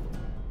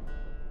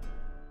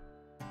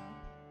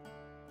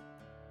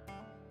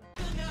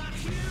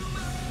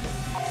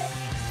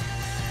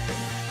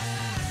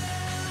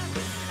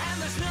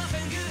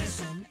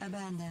 Mission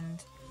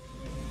abandoned.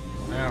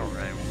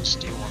 Alright, we'll just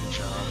do one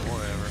job,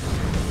 whatever.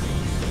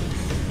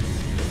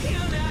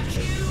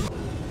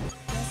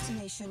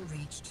 Destination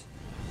reached.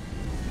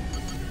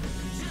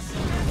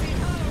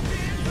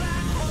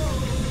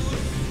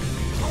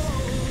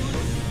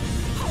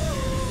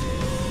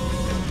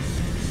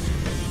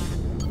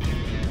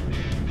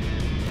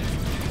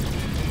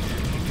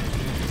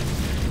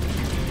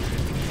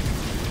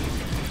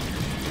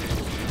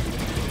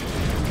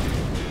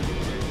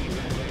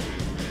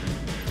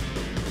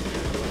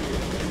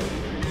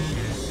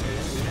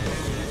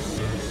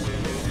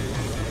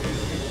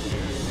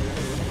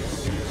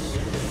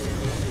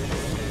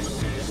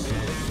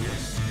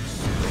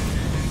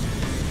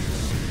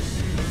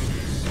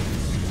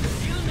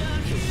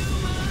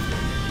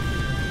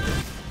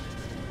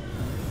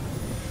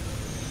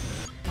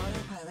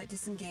 Autopilot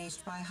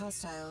disengaged by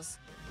hostiles.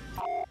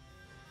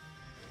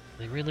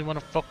 They really want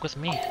to fuck with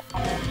me.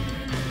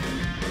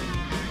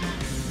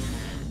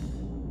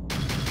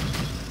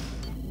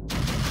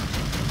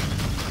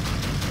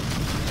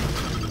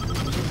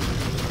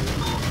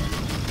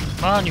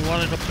 Come on, you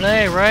wanted to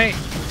play, right?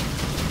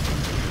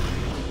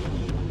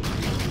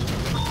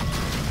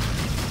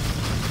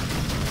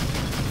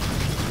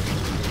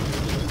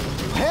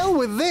 Hell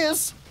with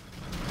this!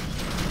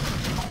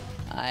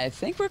 I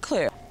think we're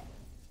clear.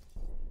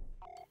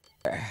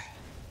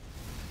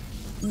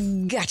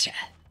 Gotcha.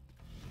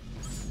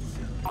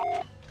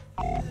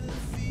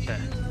 Okay.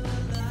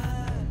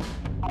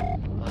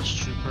 Last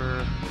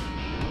trooper.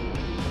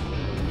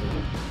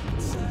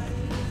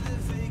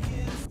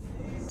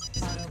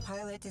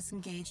 Autopilot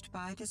disengaged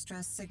by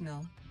distress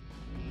signal.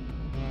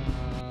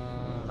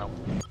 No.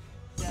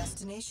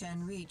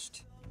 Destination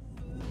reached.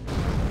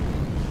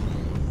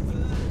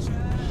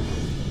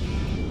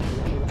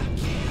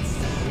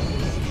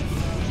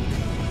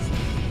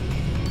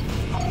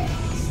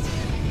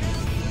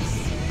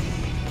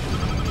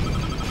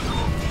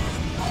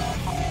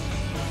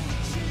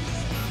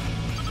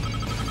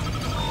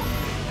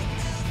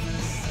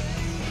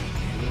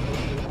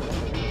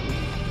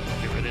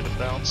 Get ready to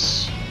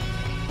bounce.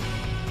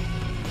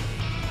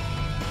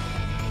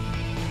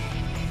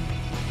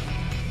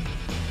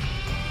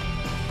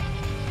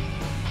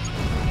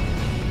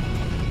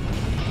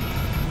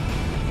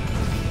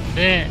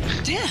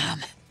 Damn.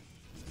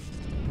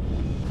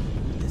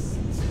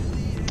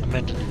 I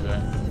meant to do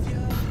that.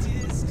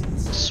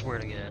 I swear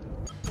to God.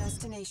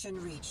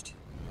 Destination reached.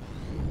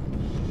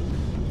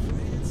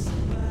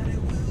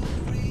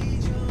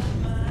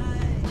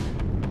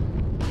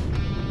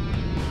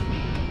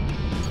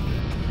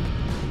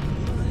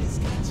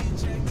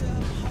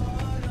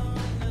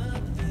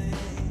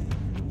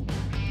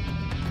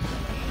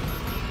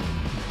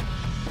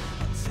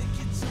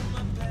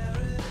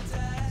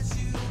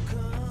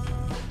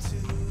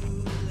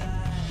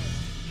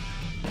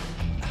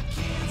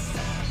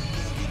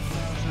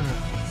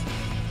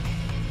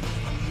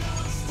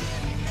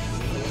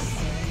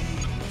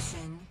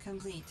 Mission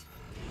complete.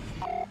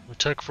 It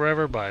took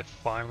forever, but I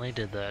finally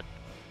did that.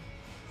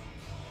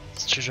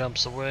 It's 2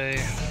 jumps away.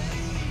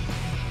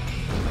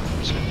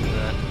 Just gonna do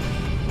that.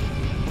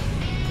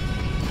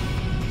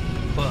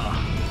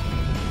 Bah.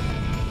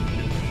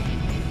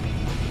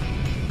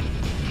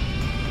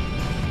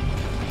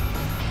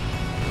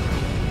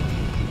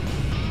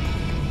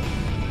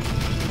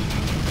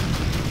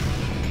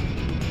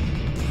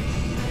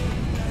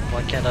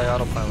 Why can't I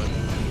autopilot?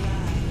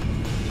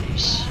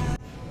 Jeez.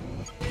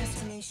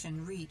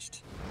 Destination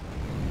reached.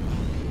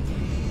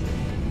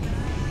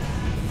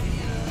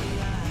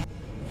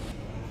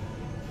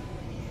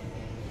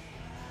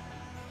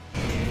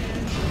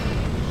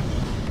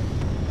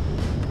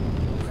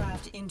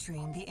 Craft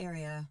entering the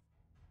area.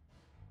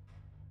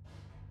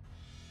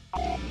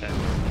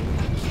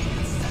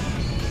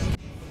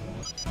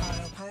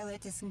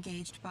 Autopilot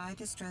disengaged by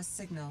distress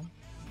signal.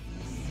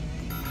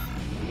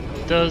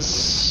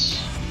 Does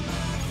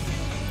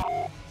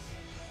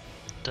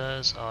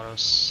auto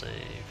save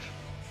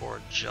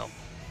or jump?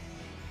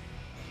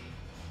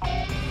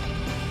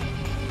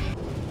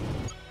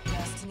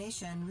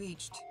 Destination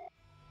reached.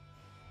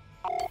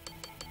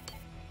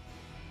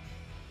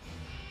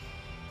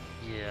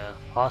 Yeah,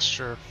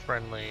 posture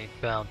friendly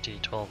bounty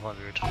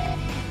 1200.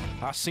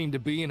 I seem to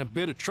be in a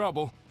bit of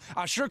trouble.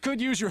 I sure could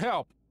use your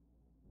help.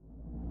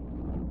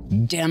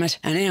 Damn it,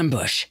 an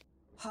ambush.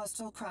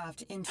 Hostile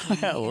craft entering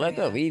the Well, look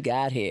area. what we've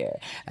got here.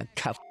 A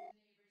couple.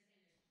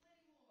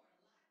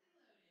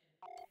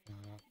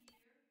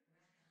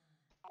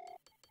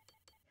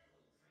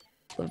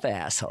 couple of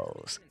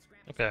assholes.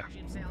 Okay.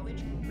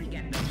 We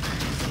got the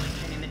finest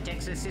selection in the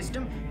Texas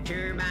system.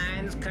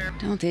 Turbines,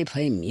 Don't they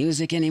play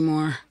music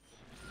anymore?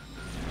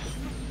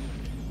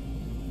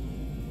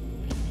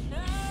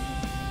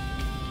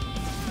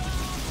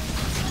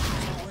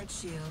 Forward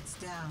shields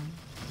down.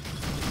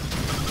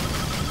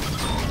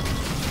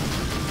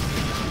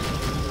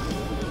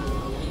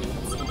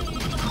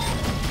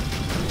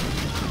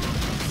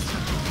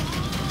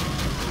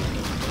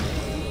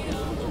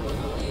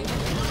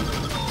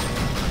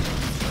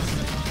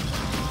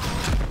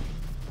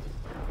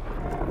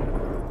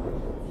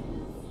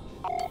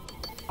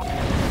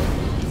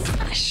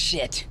 Ah,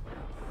 shit.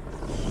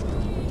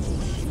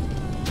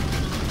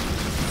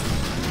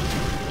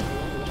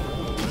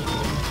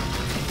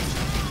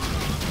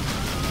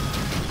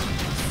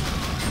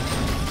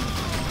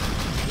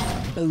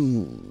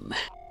 Boom.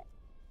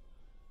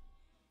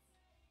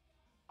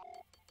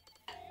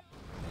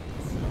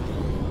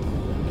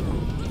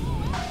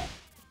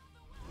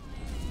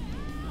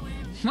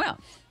 Well,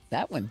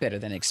 that went better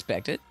than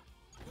expected.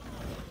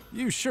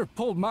 You sure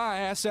pulled my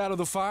ass out of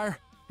the fire.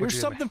 Here's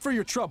something for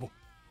your trouble.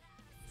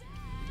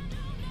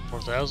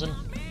 4,000?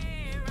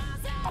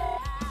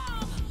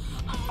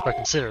 But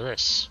consider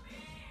this.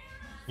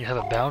 You have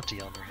a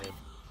bounty on your head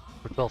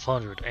for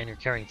 1,200 and you're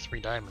carrying 3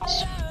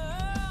 diamonds.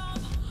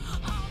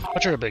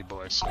 But you're a big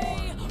boy, so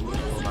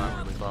we'll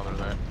not really bother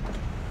that.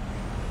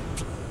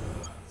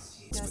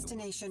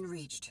 Destination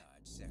reached.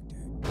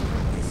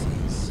 This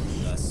is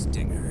the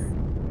stinger.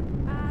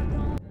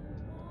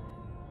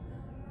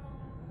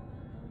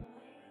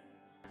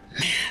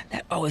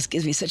 That always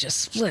gives me such a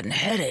splitting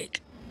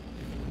headache.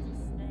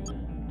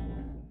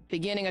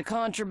 Beginning a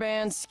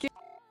contraband scan.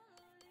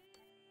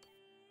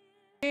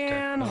 Okay,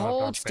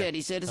 Hold contraband.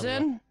 steady,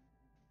 citizen.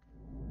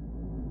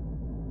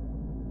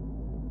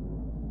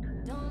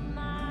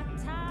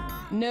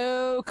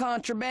 No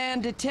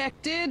contraband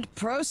detected.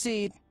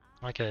 Proceed.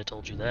 Like I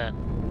told you that.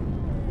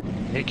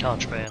 I hate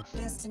contraband.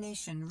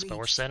 Destination It's reached. my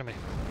worst enemy.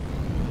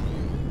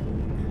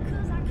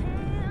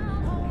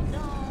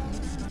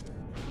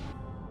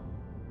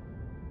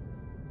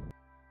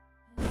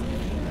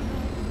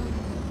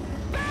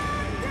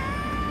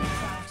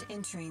 Craft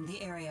entering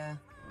the area.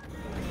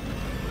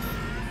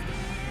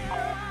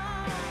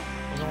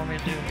 What do you want me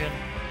to do again?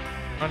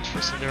 Hunt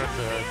for Cinder at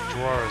the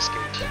Drawers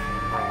Gate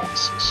Merlin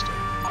system.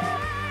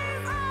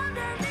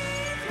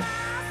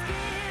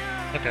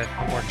 Okay,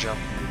 one more jump.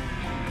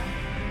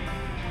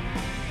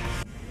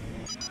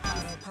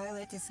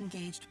 Pilot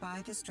disengaged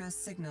by distress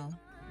signal.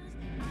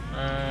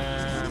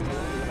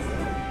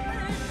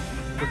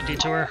 Quick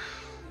detour.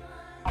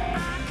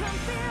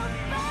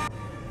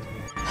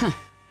 Huh.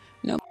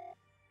 No.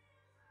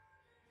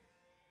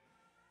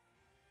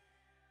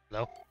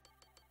 No.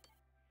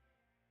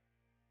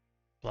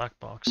 Black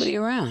box. Nobody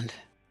around.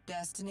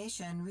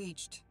 Destination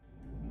reached.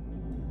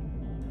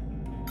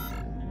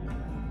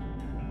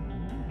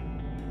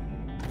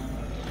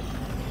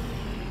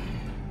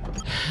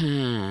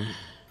 Hmm.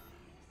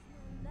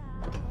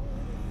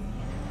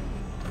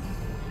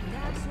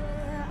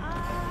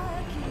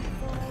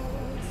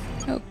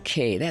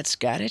 Okay, that's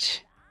got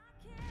it.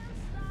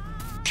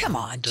 Come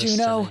on,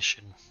 Juno.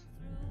 Destination.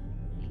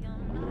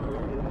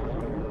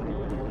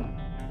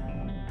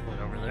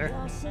 Went over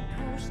there. See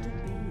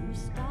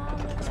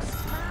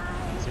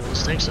where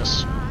this takes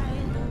us.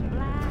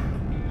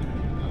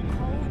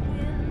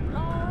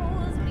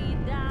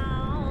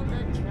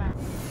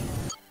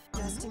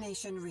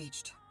 Destination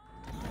reached.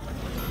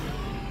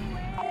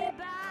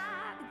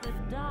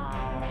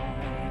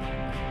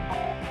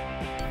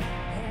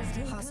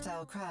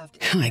 Hostile craft.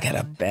 I got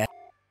a bad.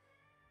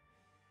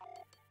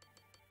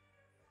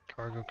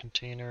 Cargo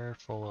container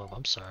full of,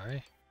 I'm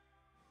sorry.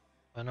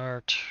 Fine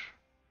art.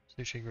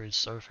 Sushi grade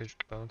starfish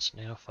bones,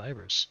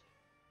 nanofibers.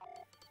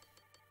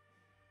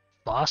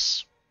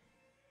 Boss?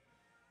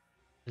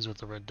 He's with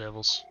the Red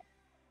Devils.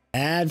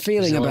 Bad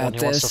feeling about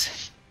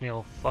this. You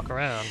know, fuck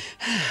around.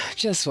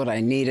 Just what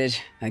I needed.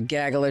 A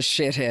gaggle of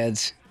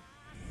shitheads.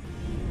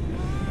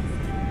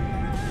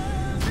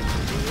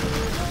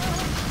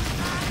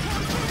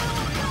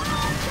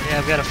 Yeah,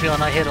 I've got a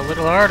feeling I hit a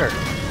little harder.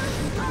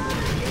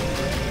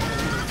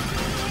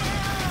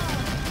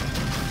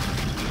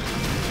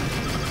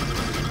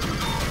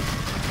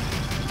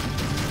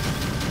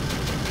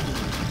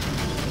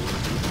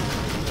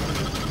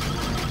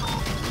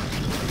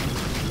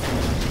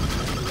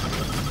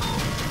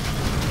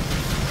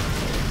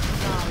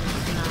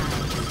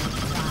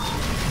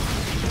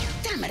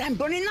 Damn it, I'm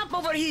burning up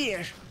over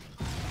here.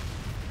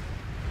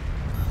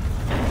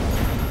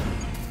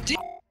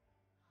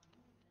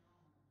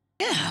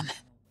 Damn.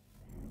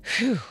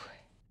 Phew.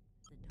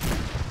 I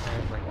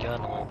have my gun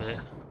a little bit.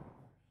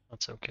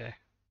 That's okay.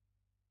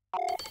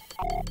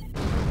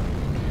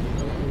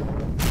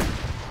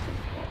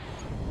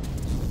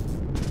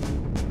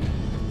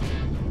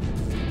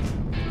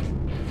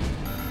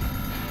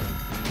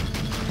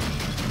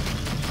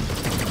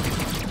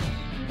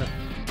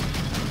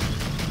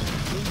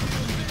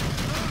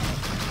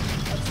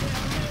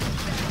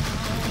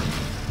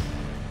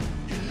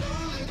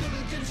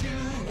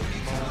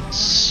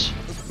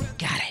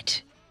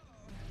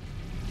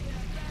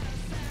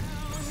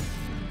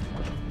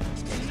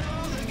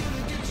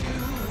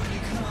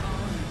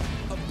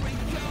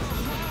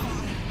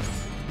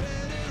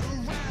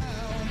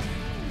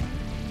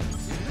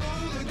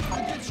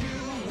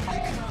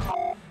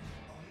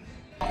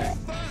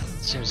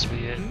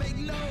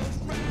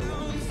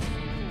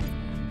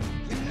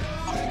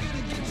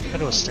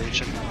 to a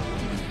station.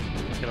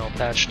 Get all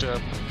patched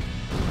up.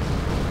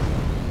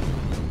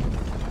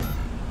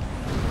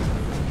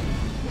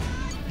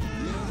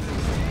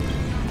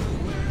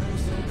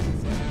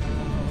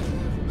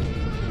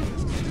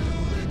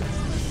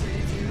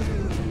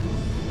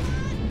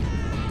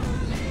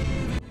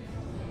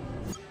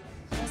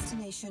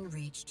 Destination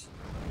reached.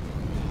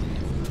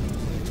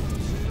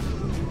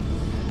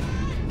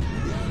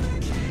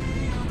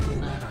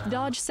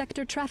 Dodge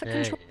sector traffic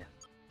control.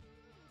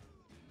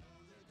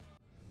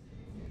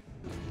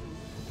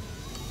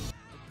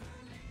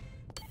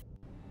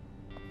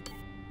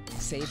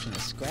 Saved from a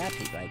scrap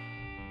heap, right?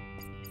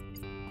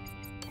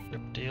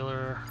 Rip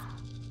dealer.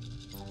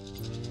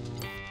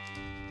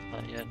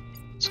 Not yet.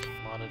 It's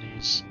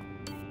commodities.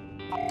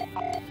 I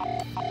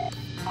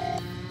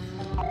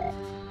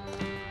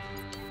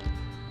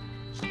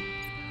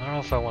don't know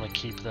if I want to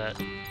keep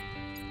that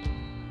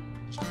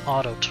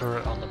auto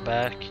turret on the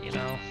back, you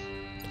know?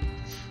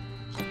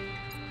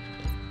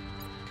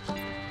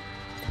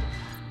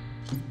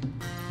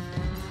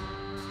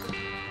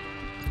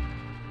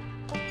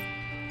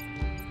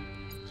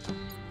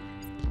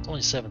 It's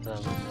only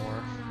 7,000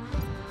 more.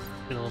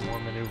 Get a little more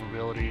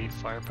maneuverability,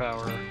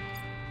 firepower.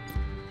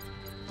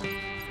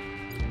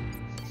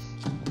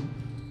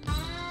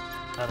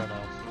 I don't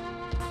know.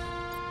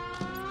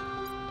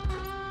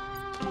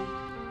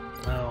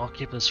 No, I'll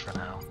keep this for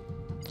now.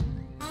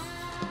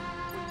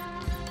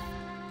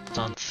 It's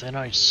on thin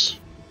ice.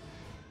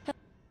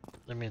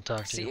 Let me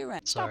talk to See you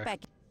around. Sorry. Stop back.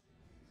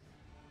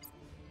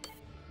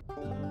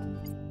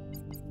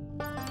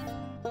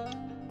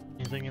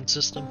 Anything in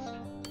system?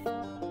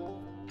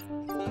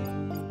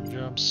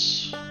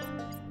 Jumps.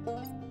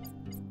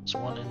 There's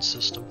one in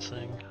system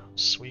thing.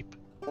 Sweep.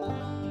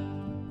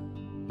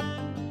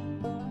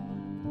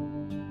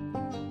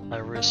 High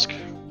risk. I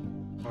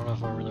don't know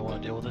if I really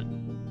want to deal with it.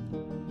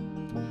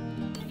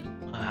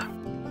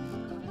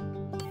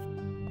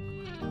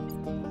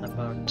 How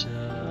about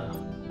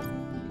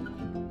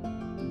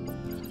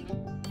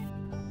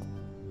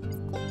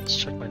let's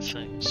check my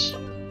things.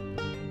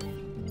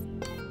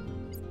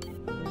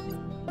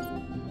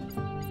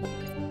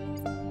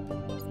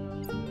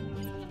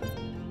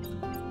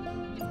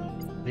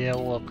 Yeah,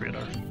 we'll upgrade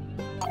our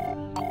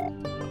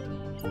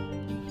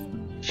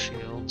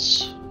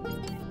shields.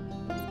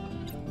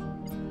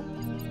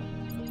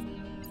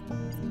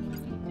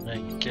 I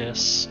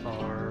guess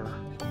our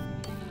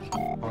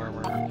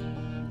armor.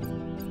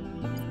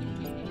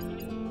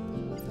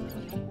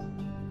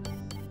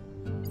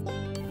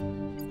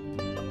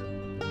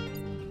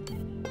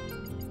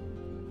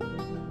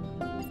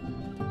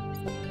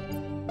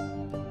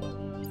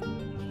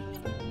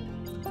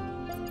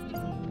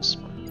 This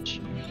one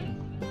too.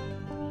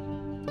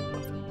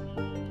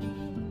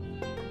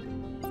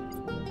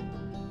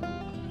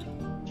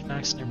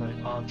 Max nearby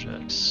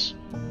objects.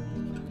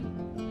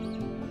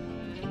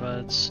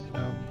 Provides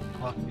no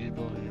clocking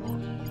ability or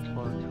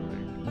color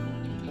coding.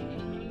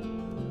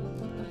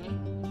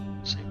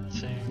 Same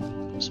thing.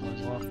 This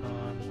one's lock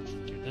on.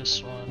 Do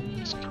this one.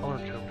 It's color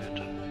coded.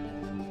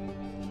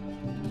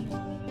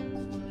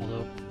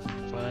 Although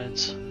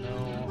provides no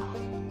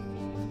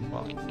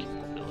locking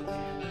capability.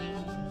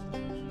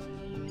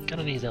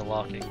 Gonna need that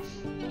locking,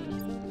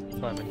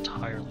 if I'm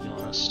entirely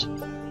honest.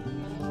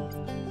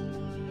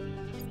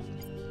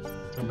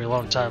 It'll be a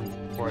long time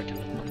before I can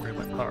upgrade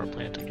my power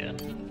plant again.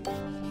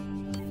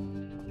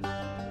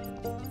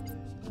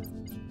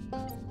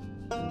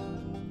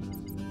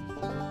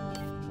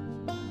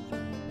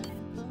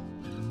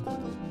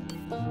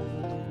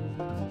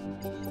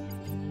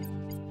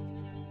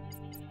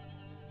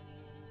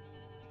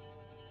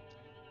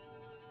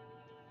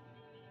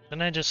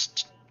 Didn't I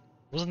just...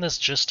 Wasn't this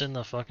just in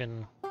the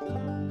fucking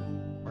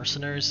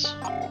mercenaries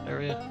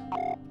area?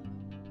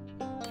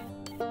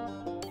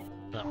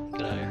 No,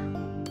 get out of here.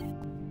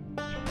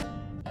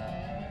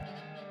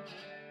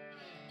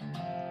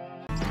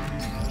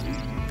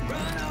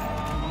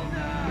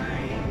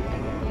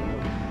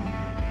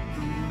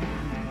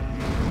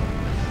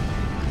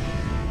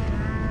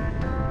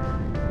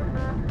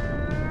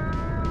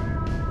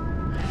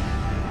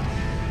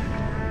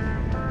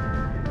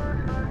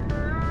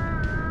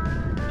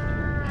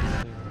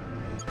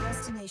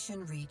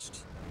 Destination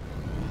reached.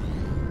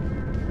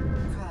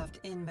 Craft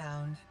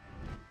inbound.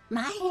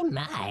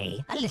 My,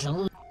 a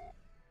little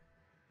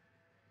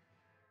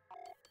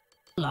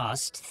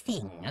lost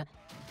thing. Yeah,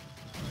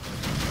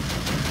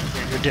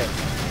 you're dead.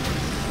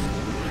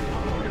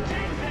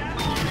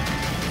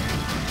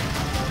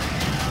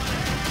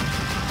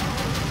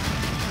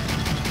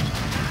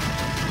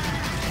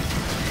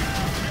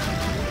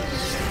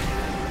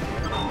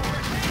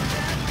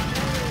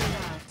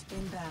 Craft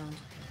inbound.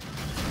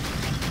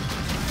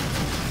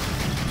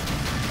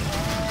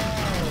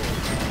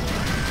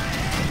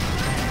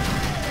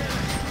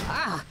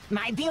 Ah,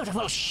 my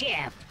beautiful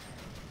ship.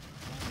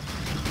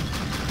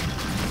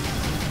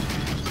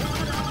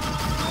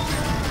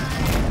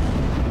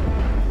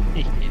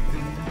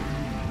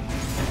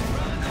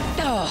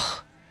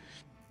 Oh.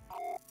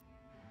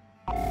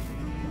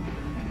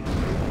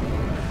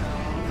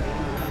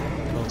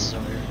 Both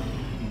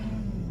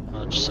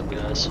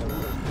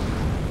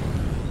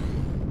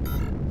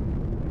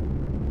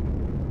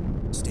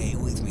Stay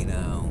with me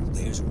now.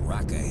 There's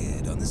rock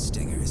ahead on the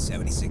Stinger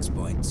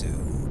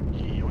 76.2.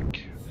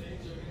 Yoink.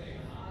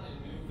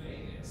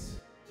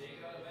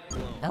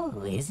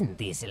 Oh, isn't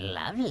this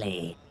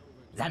lovely?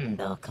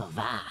 Zando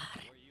Kovar.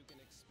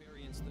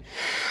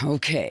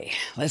 Okay,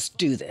 let's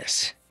do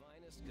this.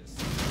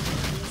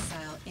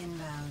 Missile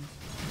inbound.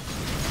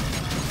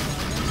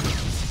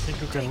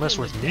 Think you can mess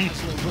with me?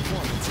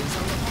 Performances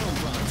on the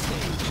Homebron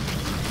stage.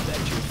 Bet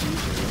your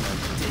future in a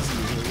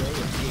Disney array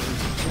of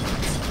games and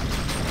joints.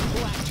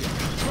 Blackjack,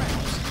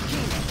 craps,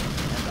 keno,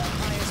 and the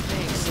highest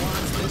paying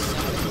slots this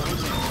side of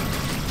Montana.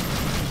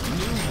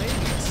 New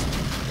Vegas.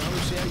 Come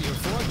share your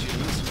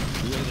fortunes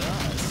with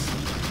us.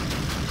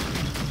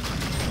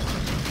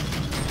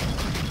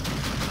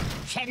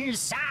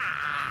 Shensa!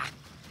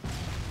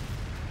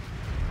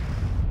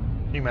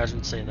 Can you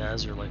imagine saying that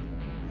as your like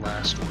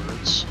last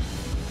words?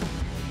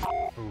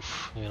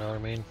 Oof, you know what I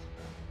mean?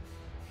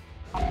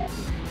 Let's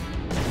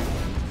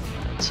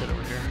sit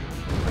over here.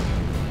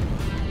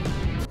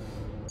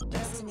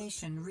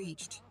 Destination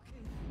reached.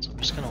 So I'm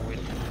just gonna wait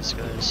for these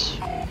guys.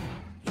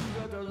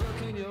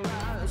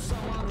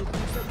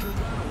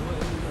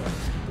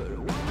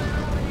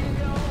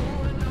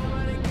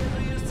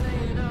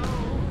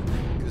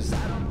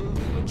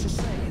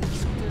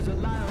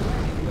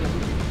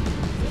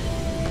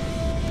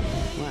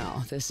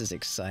 Wow, this is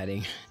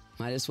exciting.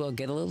 Might as well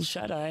get a little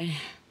shut-eye.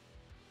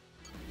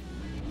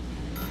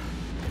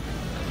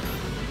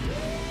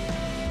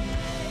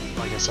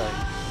 I guess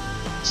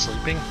I'm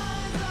sleeping?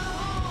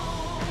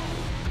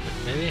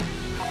 Maybe?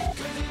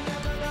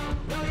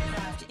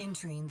 Craft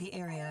entering the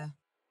area.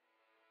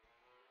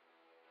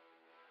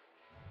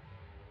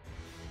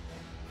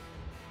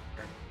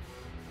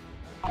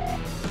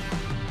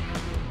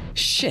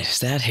 Shit, is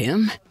that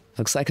him?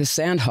 Looks like a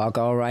Sandhawk,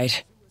 all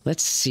right.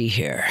 Let's see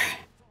here.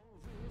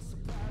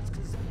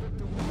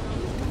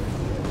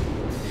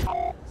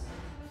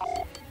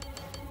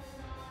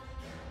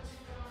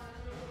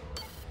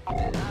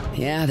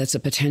 Yeah, that's a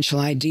potential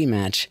ID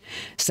match.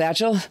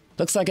 Satchel,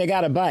 looks like I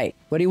got a bite.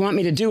 What do you want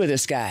me to do with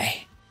this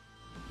guy?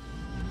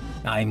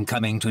 I'm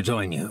coming to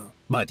join you,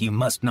 but you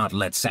must not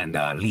let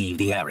Sandar leave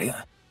the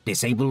area.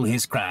 Disable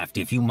his craft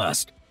if you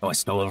must, or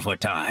stall for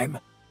time.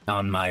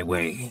 On my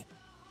way.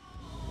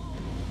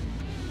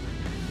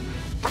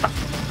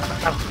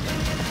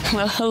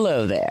 Well,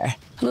 hello there.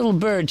 A little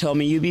bird told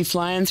me you'd be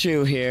flying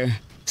through here.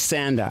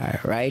 Sandar,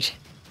 right?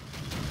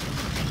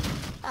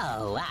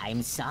 Oh,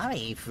 I'm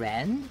sorry,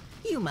 friend.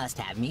 You must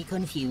have me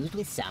confused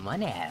with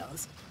someone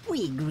else.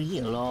 We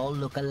Grill all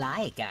look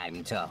alike,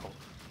 I'm told.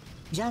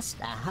 Just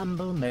a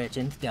humble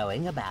merchant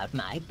going about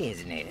my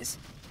business.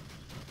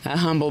 A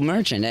humble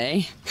merchant,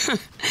 eh?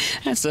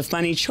 That's a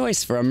funny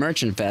choice for a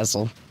merchant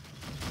vessel.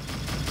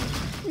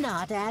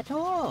 Not at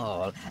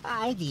all.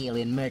 I deal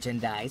in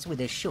merchandise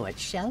with a short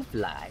shelf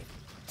life.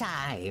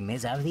 Time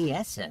is of the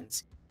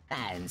essence.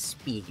 And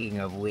speaking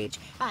of which,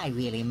 I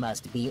really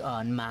must be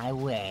on my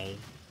way.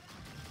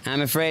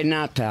 I'm afraid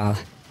not, pal.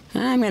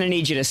 I'm gonna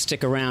need you to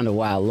stick around a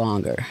while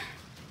longer.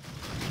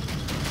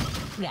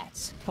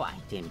 That's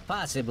quite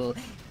impossible.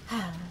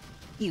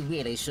 You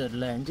really should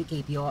learn to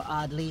keep your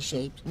oddly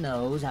shaped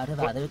nose out of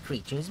other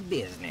creatures'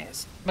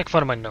 business. Make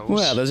fun of my nose.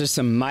 Well, those are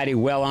some mighty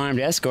well-armed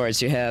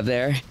escorts you have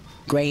there.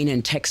 Grain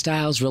and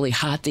textiles really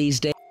hot these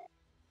days.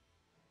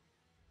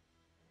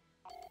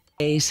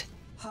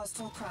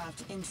 Hostile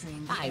craft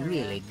entering. I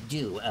really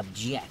do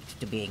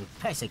object to being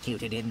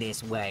persecuted in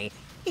this way.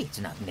 It's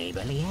not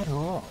neighborly at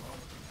all.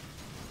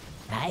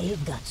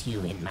 I've got you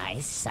in my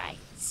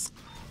sights.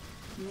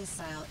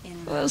 Missile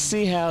inbound. We'll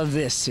see how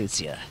this suits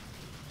you.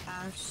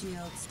 Our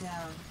shields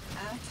down.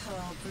 Aft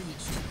hull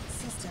breached.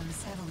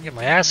 Systems heavily Get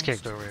my ass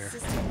damaged. kicked over here.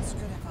 Systems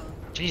critical.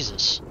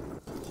 Jesus.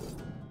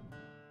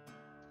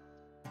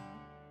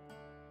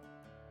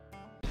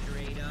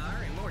 Radar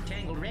and more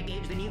tangled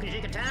wreckage than you can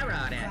shake a tie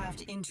rod at.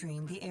 Craft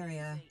entering the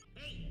area.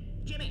 Hey,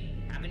 Jimmy,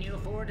 how can you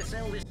afford to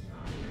sell this?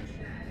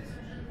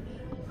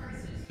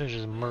 They're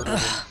just murdering.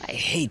 I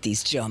hate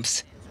these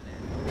jumps.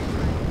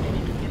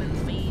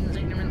 McKinnon's feigns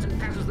ignorance and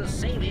passes the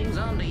savings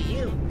on to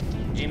you.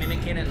 Jimmy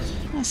McKinnon's.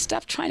 Oh,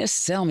 stop trying to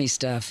sell me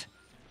stuff.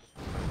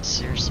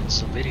 Seriously,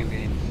 it's a video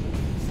game.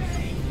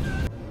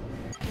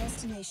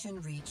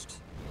 Destination reached.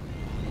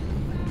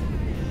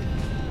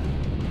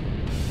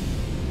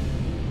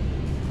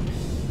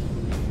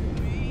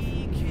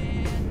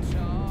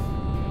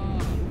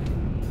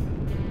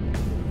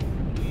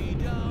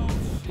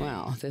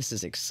 Wow, this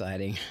is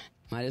exciting.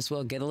 Might as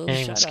well get a little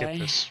Can't even shut-eye. skip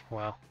this.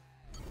 Wow.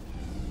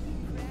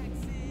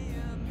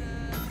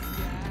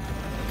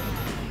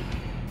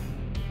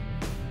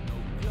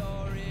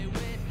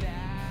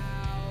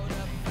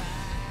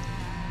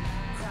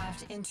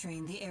 Craft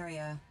entering the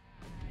area.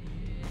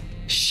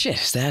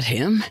 Shit, is that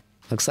him?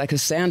 Looks like a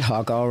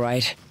Sandhawk, all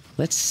right.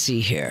 Let's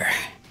see here.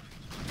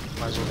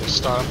 Might as well just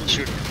stop and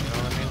shoot him, you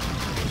know what I mean?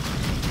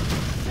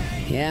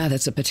 Yeah,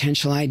 that's a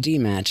potential ID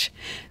match.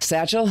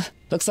 Satchel,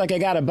 looks like I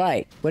got a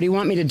bite. What do you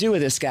want me to do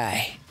with this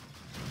guy?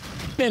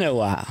 Been a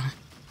while.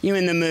 You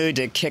in the mood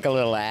to kick a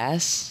little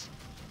ass?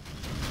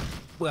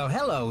 Well,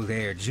 hello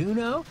there,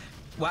 Juno.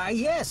 Why,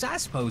 yes, I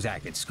suppose I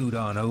could scoot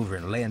on over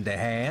and lend a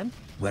hand.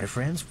 What are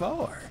friends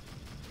for?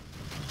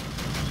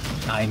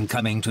 I'm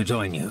coming to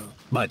join you,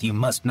 but you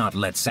must not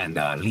let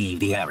Sandar leave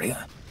the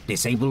area.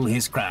 Disable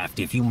his craft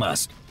if you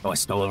must, or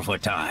stall for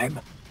time.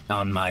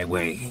 On my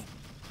way.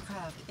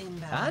 Craft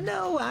inbound.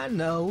 I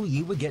know.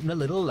 You were getting a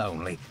little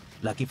lonely.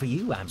 Lucky for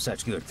you, I'm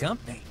such good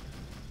company.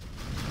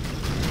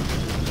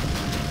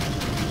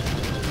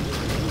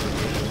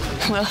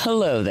 Well,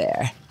 hello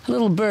there. A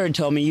little bird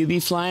told me you'd be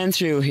flying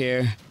through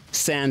here.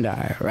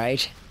 Sandar,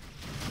 right?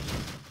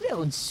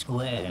 Don't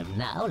squirm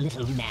now,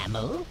 little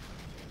mammal.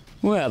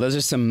 Well, those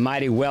are some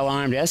mighty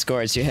well-armed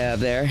escorts you have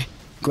there.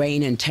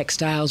 Grain and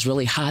textiles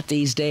really hot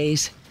these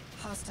days.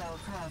 Hostile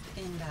craft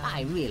inbound.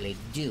 I really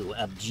do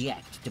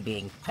object to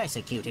being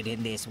persecuted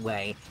in this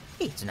way.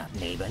 It's not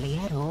neighborly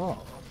at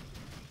all.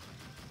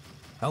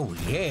 Oh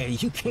yeah,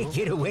 you can't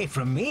get away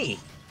from me.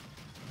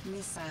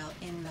 Missile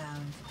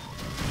inbound.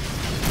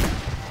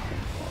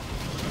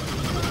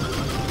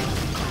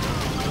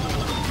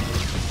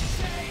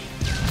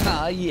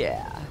 Ah,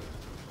 yeah.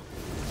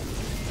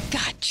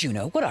 God,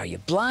 Juno, what are you,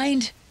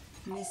 blind?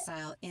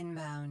 Missile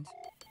inbound.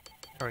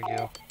 There we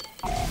go.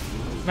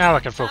 Now I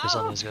can focus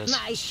on these guys.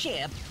 My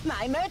ship,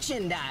 my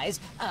merchandise.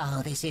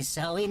 Oh, this is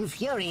so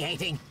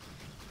infuriating.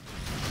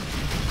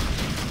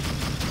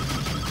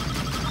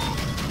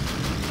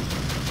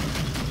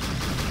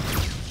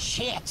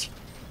 Shit.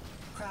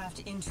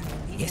 Craft entering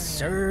the Yes,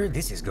 sir.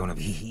 This is gonna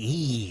be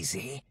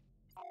easy.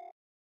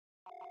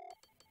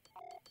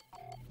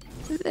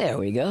 There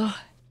we go.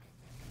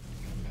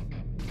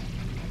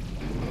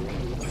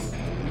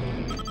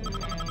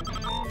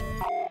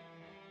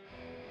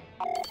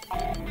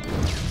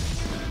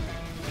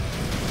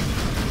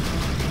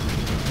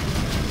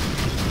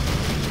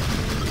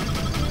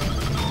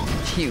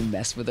 You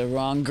messed with the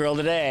wrong girl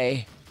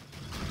today.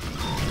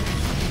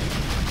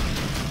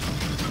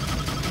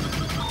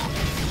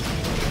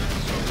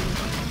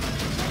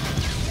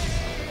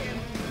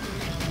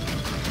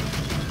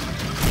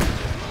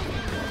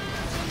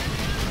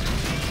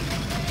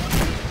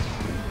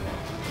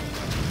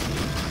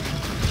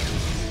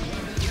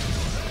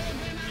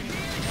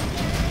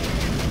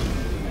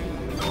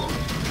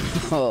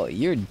 Oh,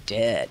 you're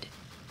dead.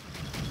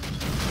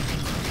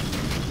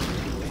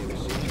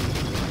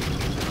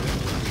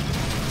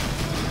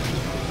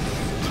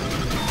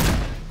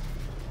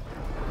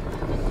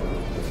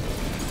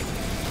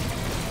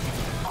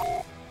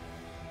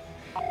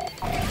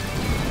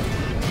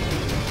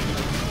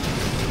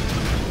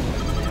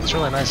 It's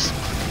really nice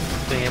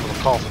being able to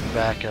call from the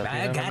back up.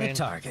 I got a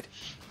target.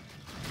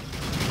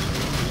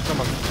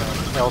 Someone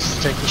else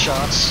to take the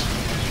shots.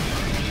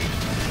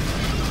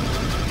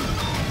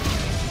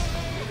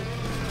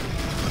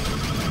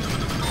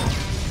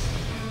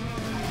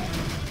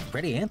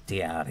 Pretty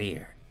empty out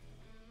here.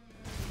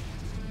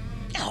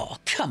 Oh,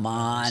 come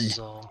on.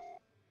 So,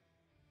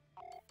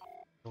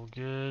 no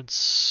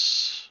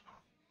goods.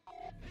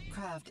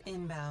 Craft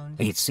inbound.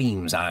 It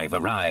seems I've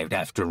arrived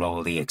after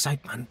all the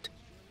excitement.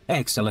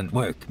 Excellent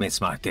work, Miss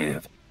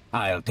Markev.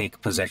 I'll take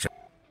possession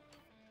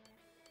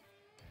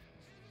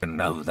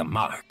of the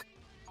mark.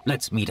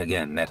 Let's meet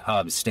again at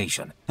Hobbs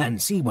Station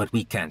and see what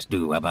we can't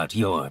do about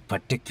your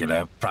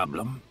particular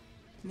problem.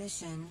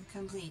 Mission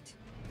complete.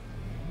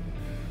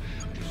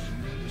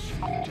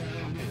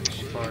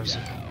 As far as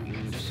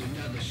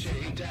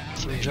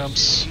 3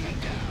 jumps.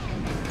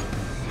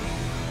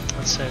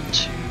 Let's head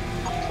to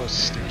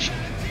closest station.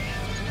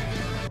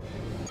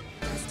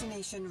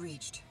 Destination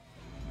reached.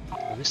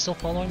 Are they still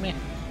following me?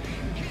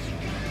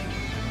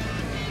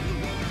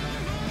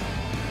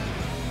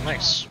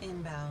 Nice.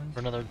 Inbound.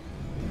 For another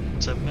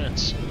 7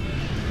 minutes.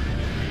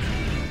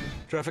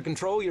 Traffic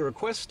control, your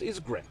request is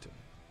granted.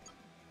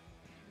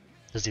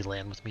 Does he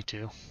land with me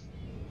too?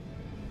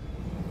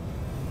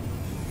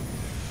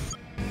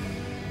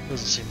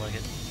 Doesn't seem like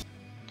it.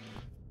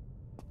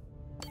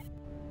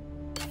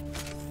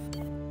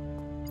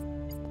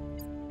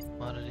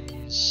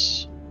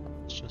 Commodities.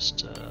 It's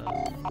just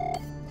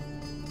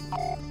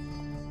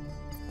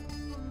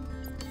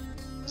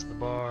it's the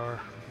bar.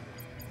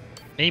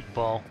 8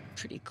 ball.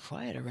 Pretty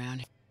quiet around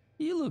here.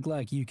 You look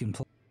like you can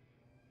play.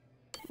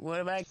 What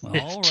have I...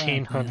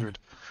 1500.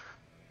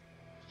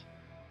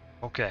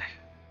 Okay.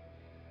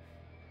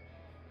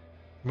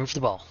 Move the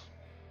ball.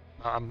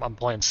 I'm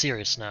playing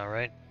serious now,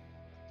 right?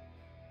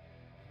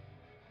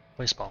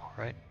 Place ball,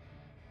 right?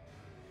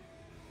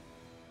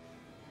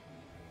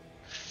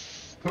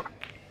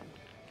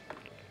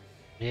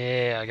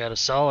 Yeah, I got a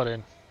solid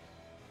in.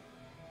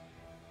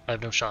 I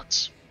have no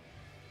shots.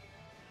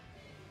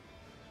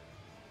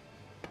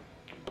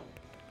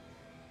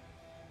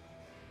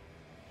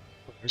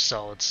 There's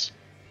solids.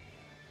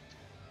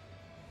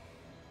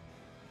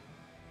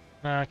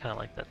 I kind of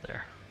like that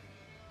there.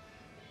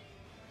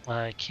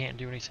 I can't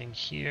do anything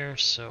here,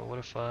 so what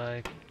if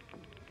I...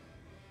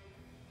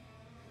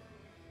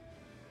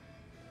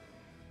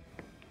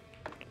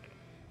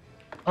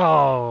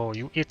 Oh,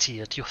 you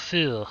idiot, you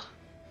fool.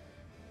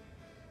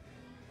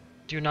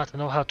 Do you not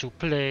know how to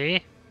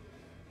play?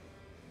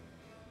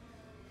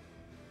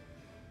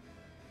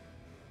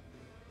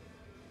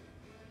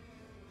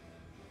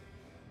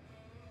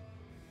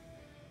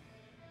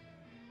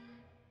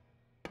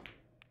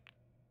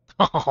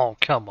 Oh,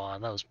 come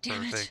on, that was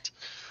perfect.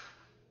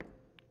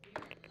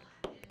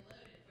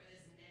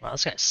 Wow,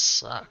 this guy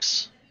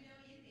sucks.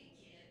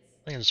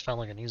 I think I just found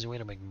like an easy way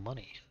to make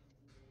money.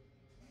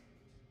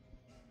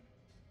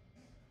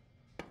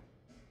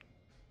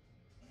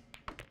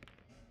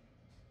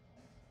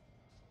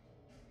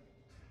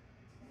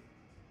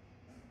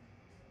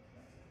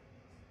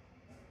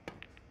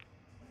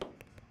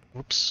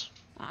 Whoops.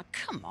 Aw,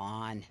 come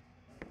on.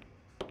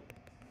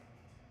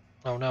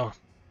 Oh no.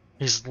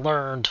 He's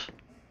learned.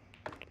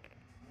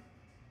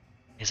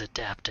 He's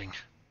adapting.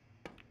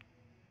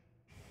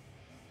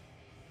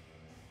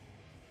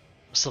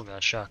 Still got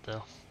a shot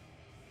though.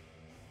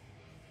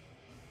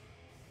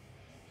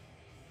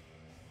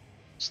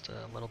 Just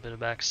a little bit of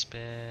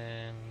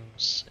backspin,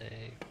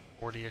 say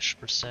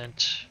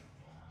 40-ish%.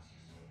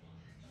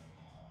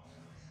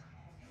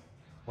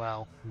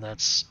 Wow,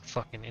 that's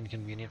fucking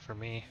inconvenient for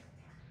me.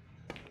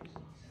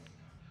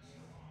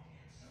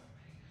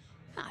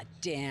 Ah,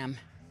 damn.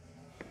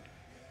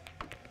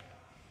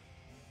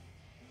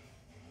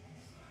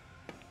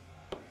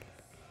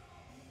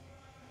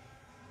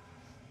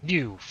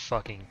 You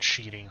fucking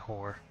cheating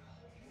whore.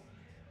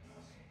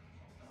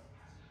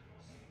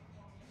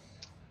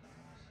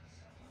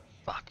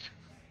 Fuck.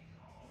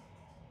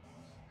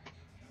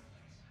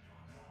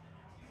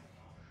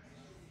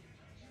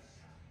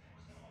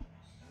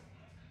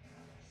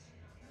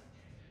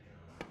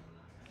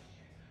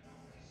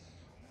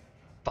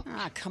 Fuck.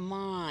 Ah, come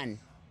on.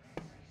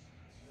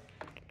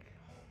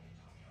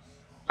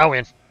 I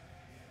win.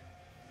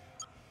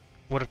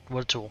 What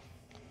a tool.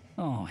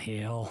 Oh,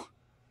 hell.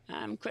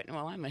 I'm quitting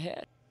while I'm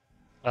ahead.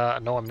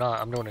 No I'm not.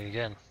 I'm doing it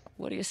again.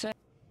 What do you say?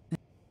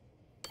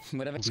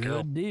 Whatever. Let's go.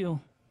 Good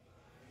deal.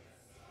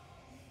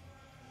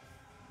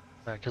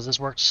 Because this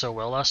worked so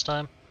well last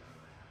time.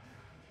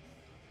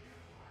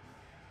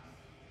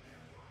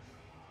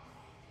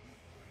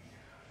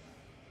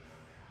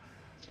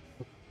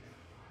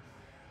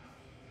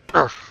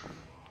 Urgh.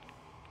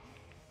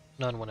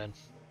 None went in.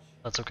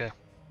 That's okay.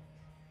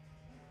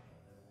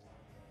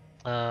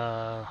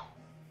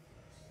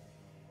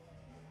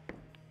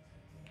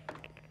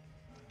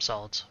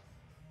 Solids.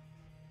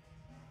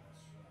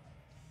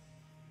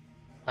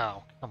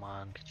 Oh, come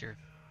on, get your...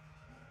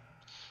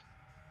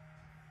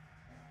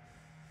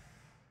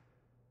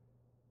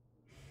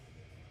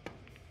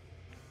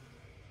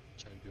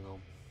 Trying to do a little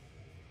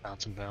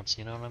bounce and bounce,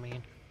 you know what I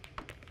mean?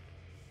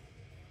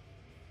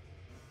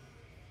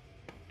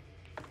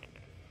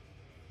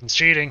 He's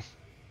cheating.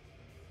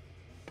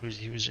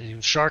 He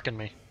was sharking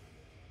me.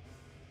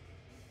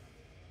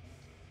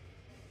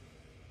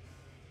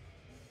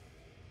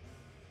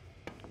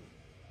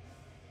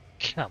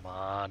 Come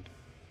on.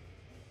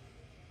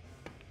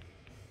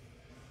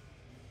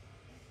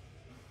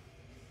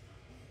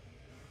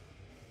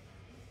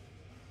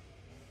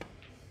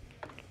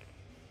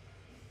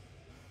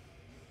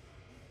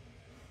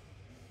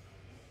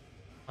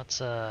 What's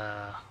what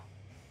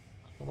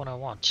I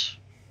want?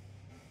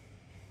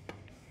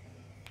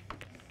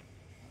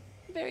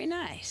 Very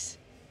nice.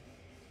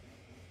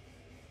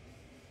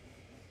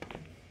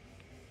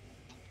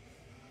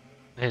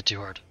 I hit too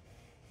hard.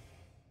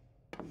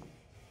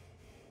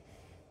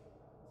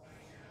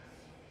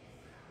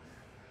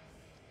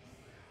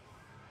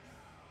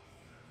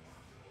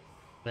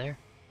 There.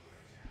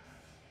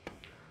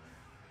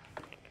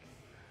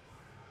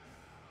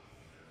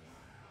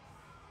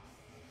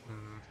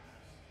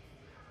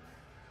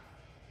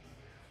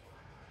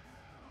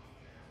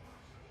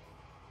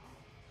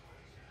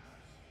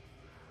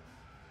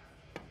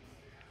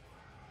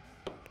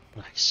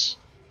 Nice.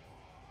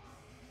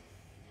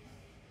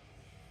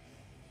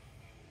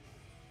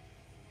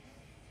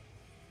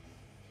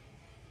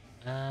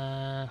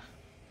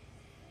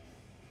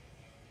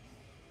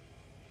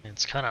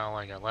 It's kind of all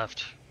I got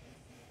left.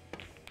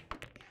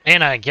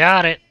 And I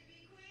got it!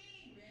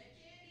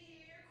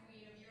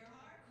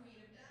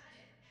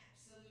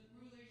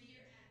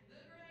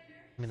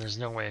 I mean, there's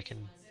no way I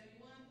can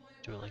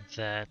do it like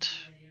that.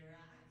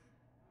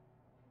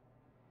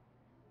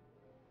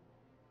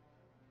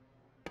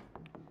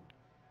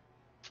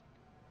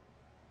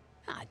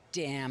 Ah,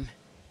 damn.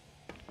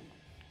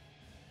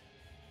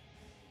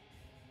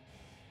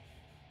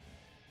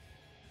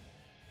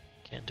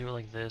 Can't do it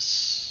like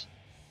this.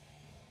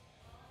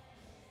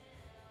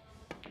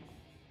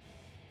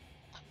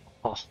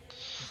 Oh.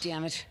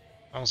 Damn it.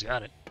 Almost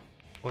got it.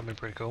 Would've been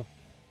pretty cool.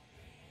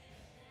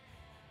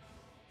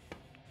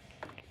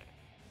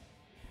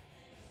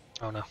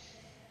 Oh no.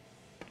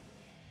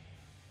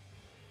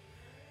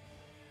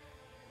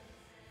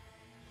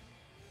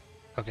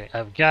 Okay,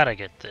 I've gotta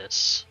get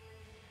this.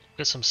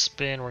 Get some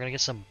spin, we're gonna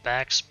get some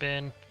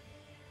backspin.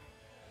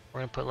 We're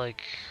gonna put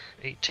like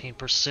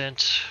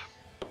 18%.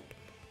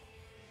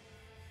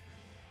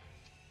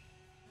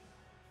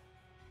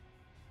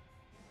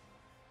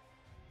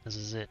 This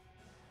is it.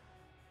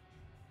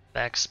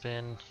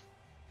 Backspin.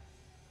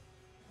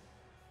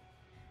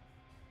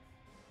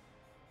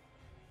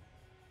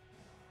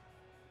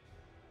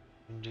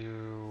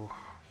 Do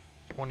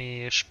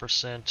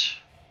 20-ish%.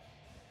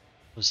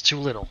 It was too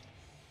little.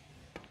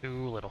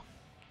 Too little.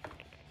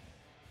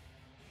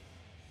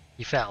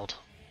 He fouled.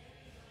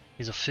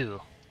 He's a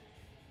fool.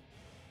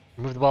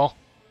 Move the ball.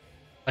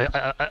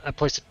 I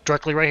place it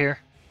directly right here.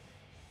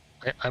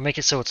 I make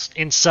it so it's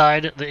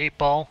inside the 8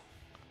 ball.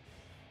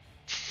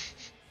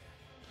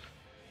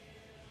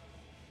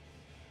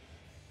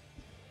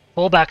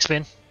 Full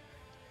backspin.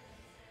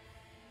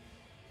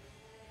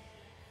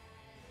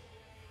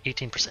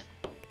 18%.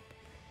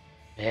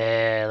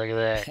 Yeah, look at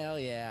that. Hell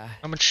yeah.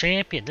 I'm a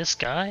champion. This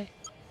guy.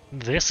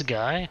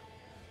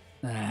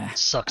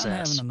 Sucks I'm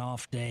ass. having an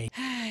off day.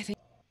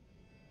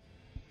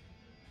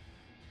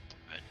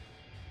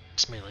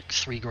 It's made like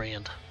 3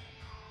 grand.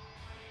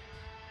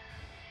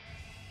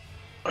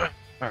 Alright,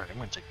 I'm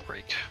gonna take a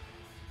break.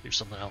 Do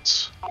something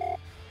else. How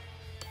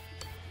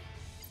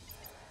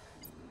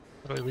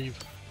do I leave?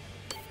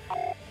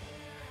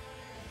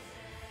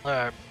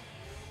 Alright.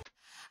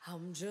 I'll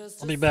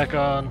be back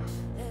on.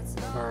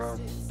 Or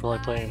probably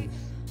playing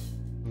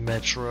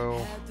Metro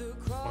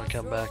when I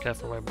come back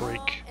after my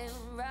break.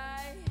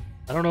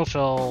 I don't know if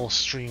I'll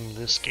stream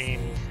this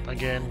game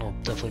again. I'll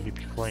definitely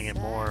be playing it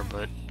more,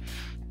 but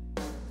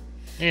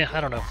yeah,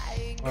 I don't know.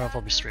 I don't know if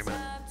I'll be streaming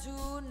it.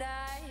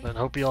 But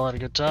hope you all had a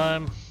good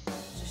time.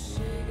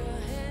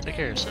 Take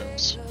care of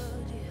yourselves.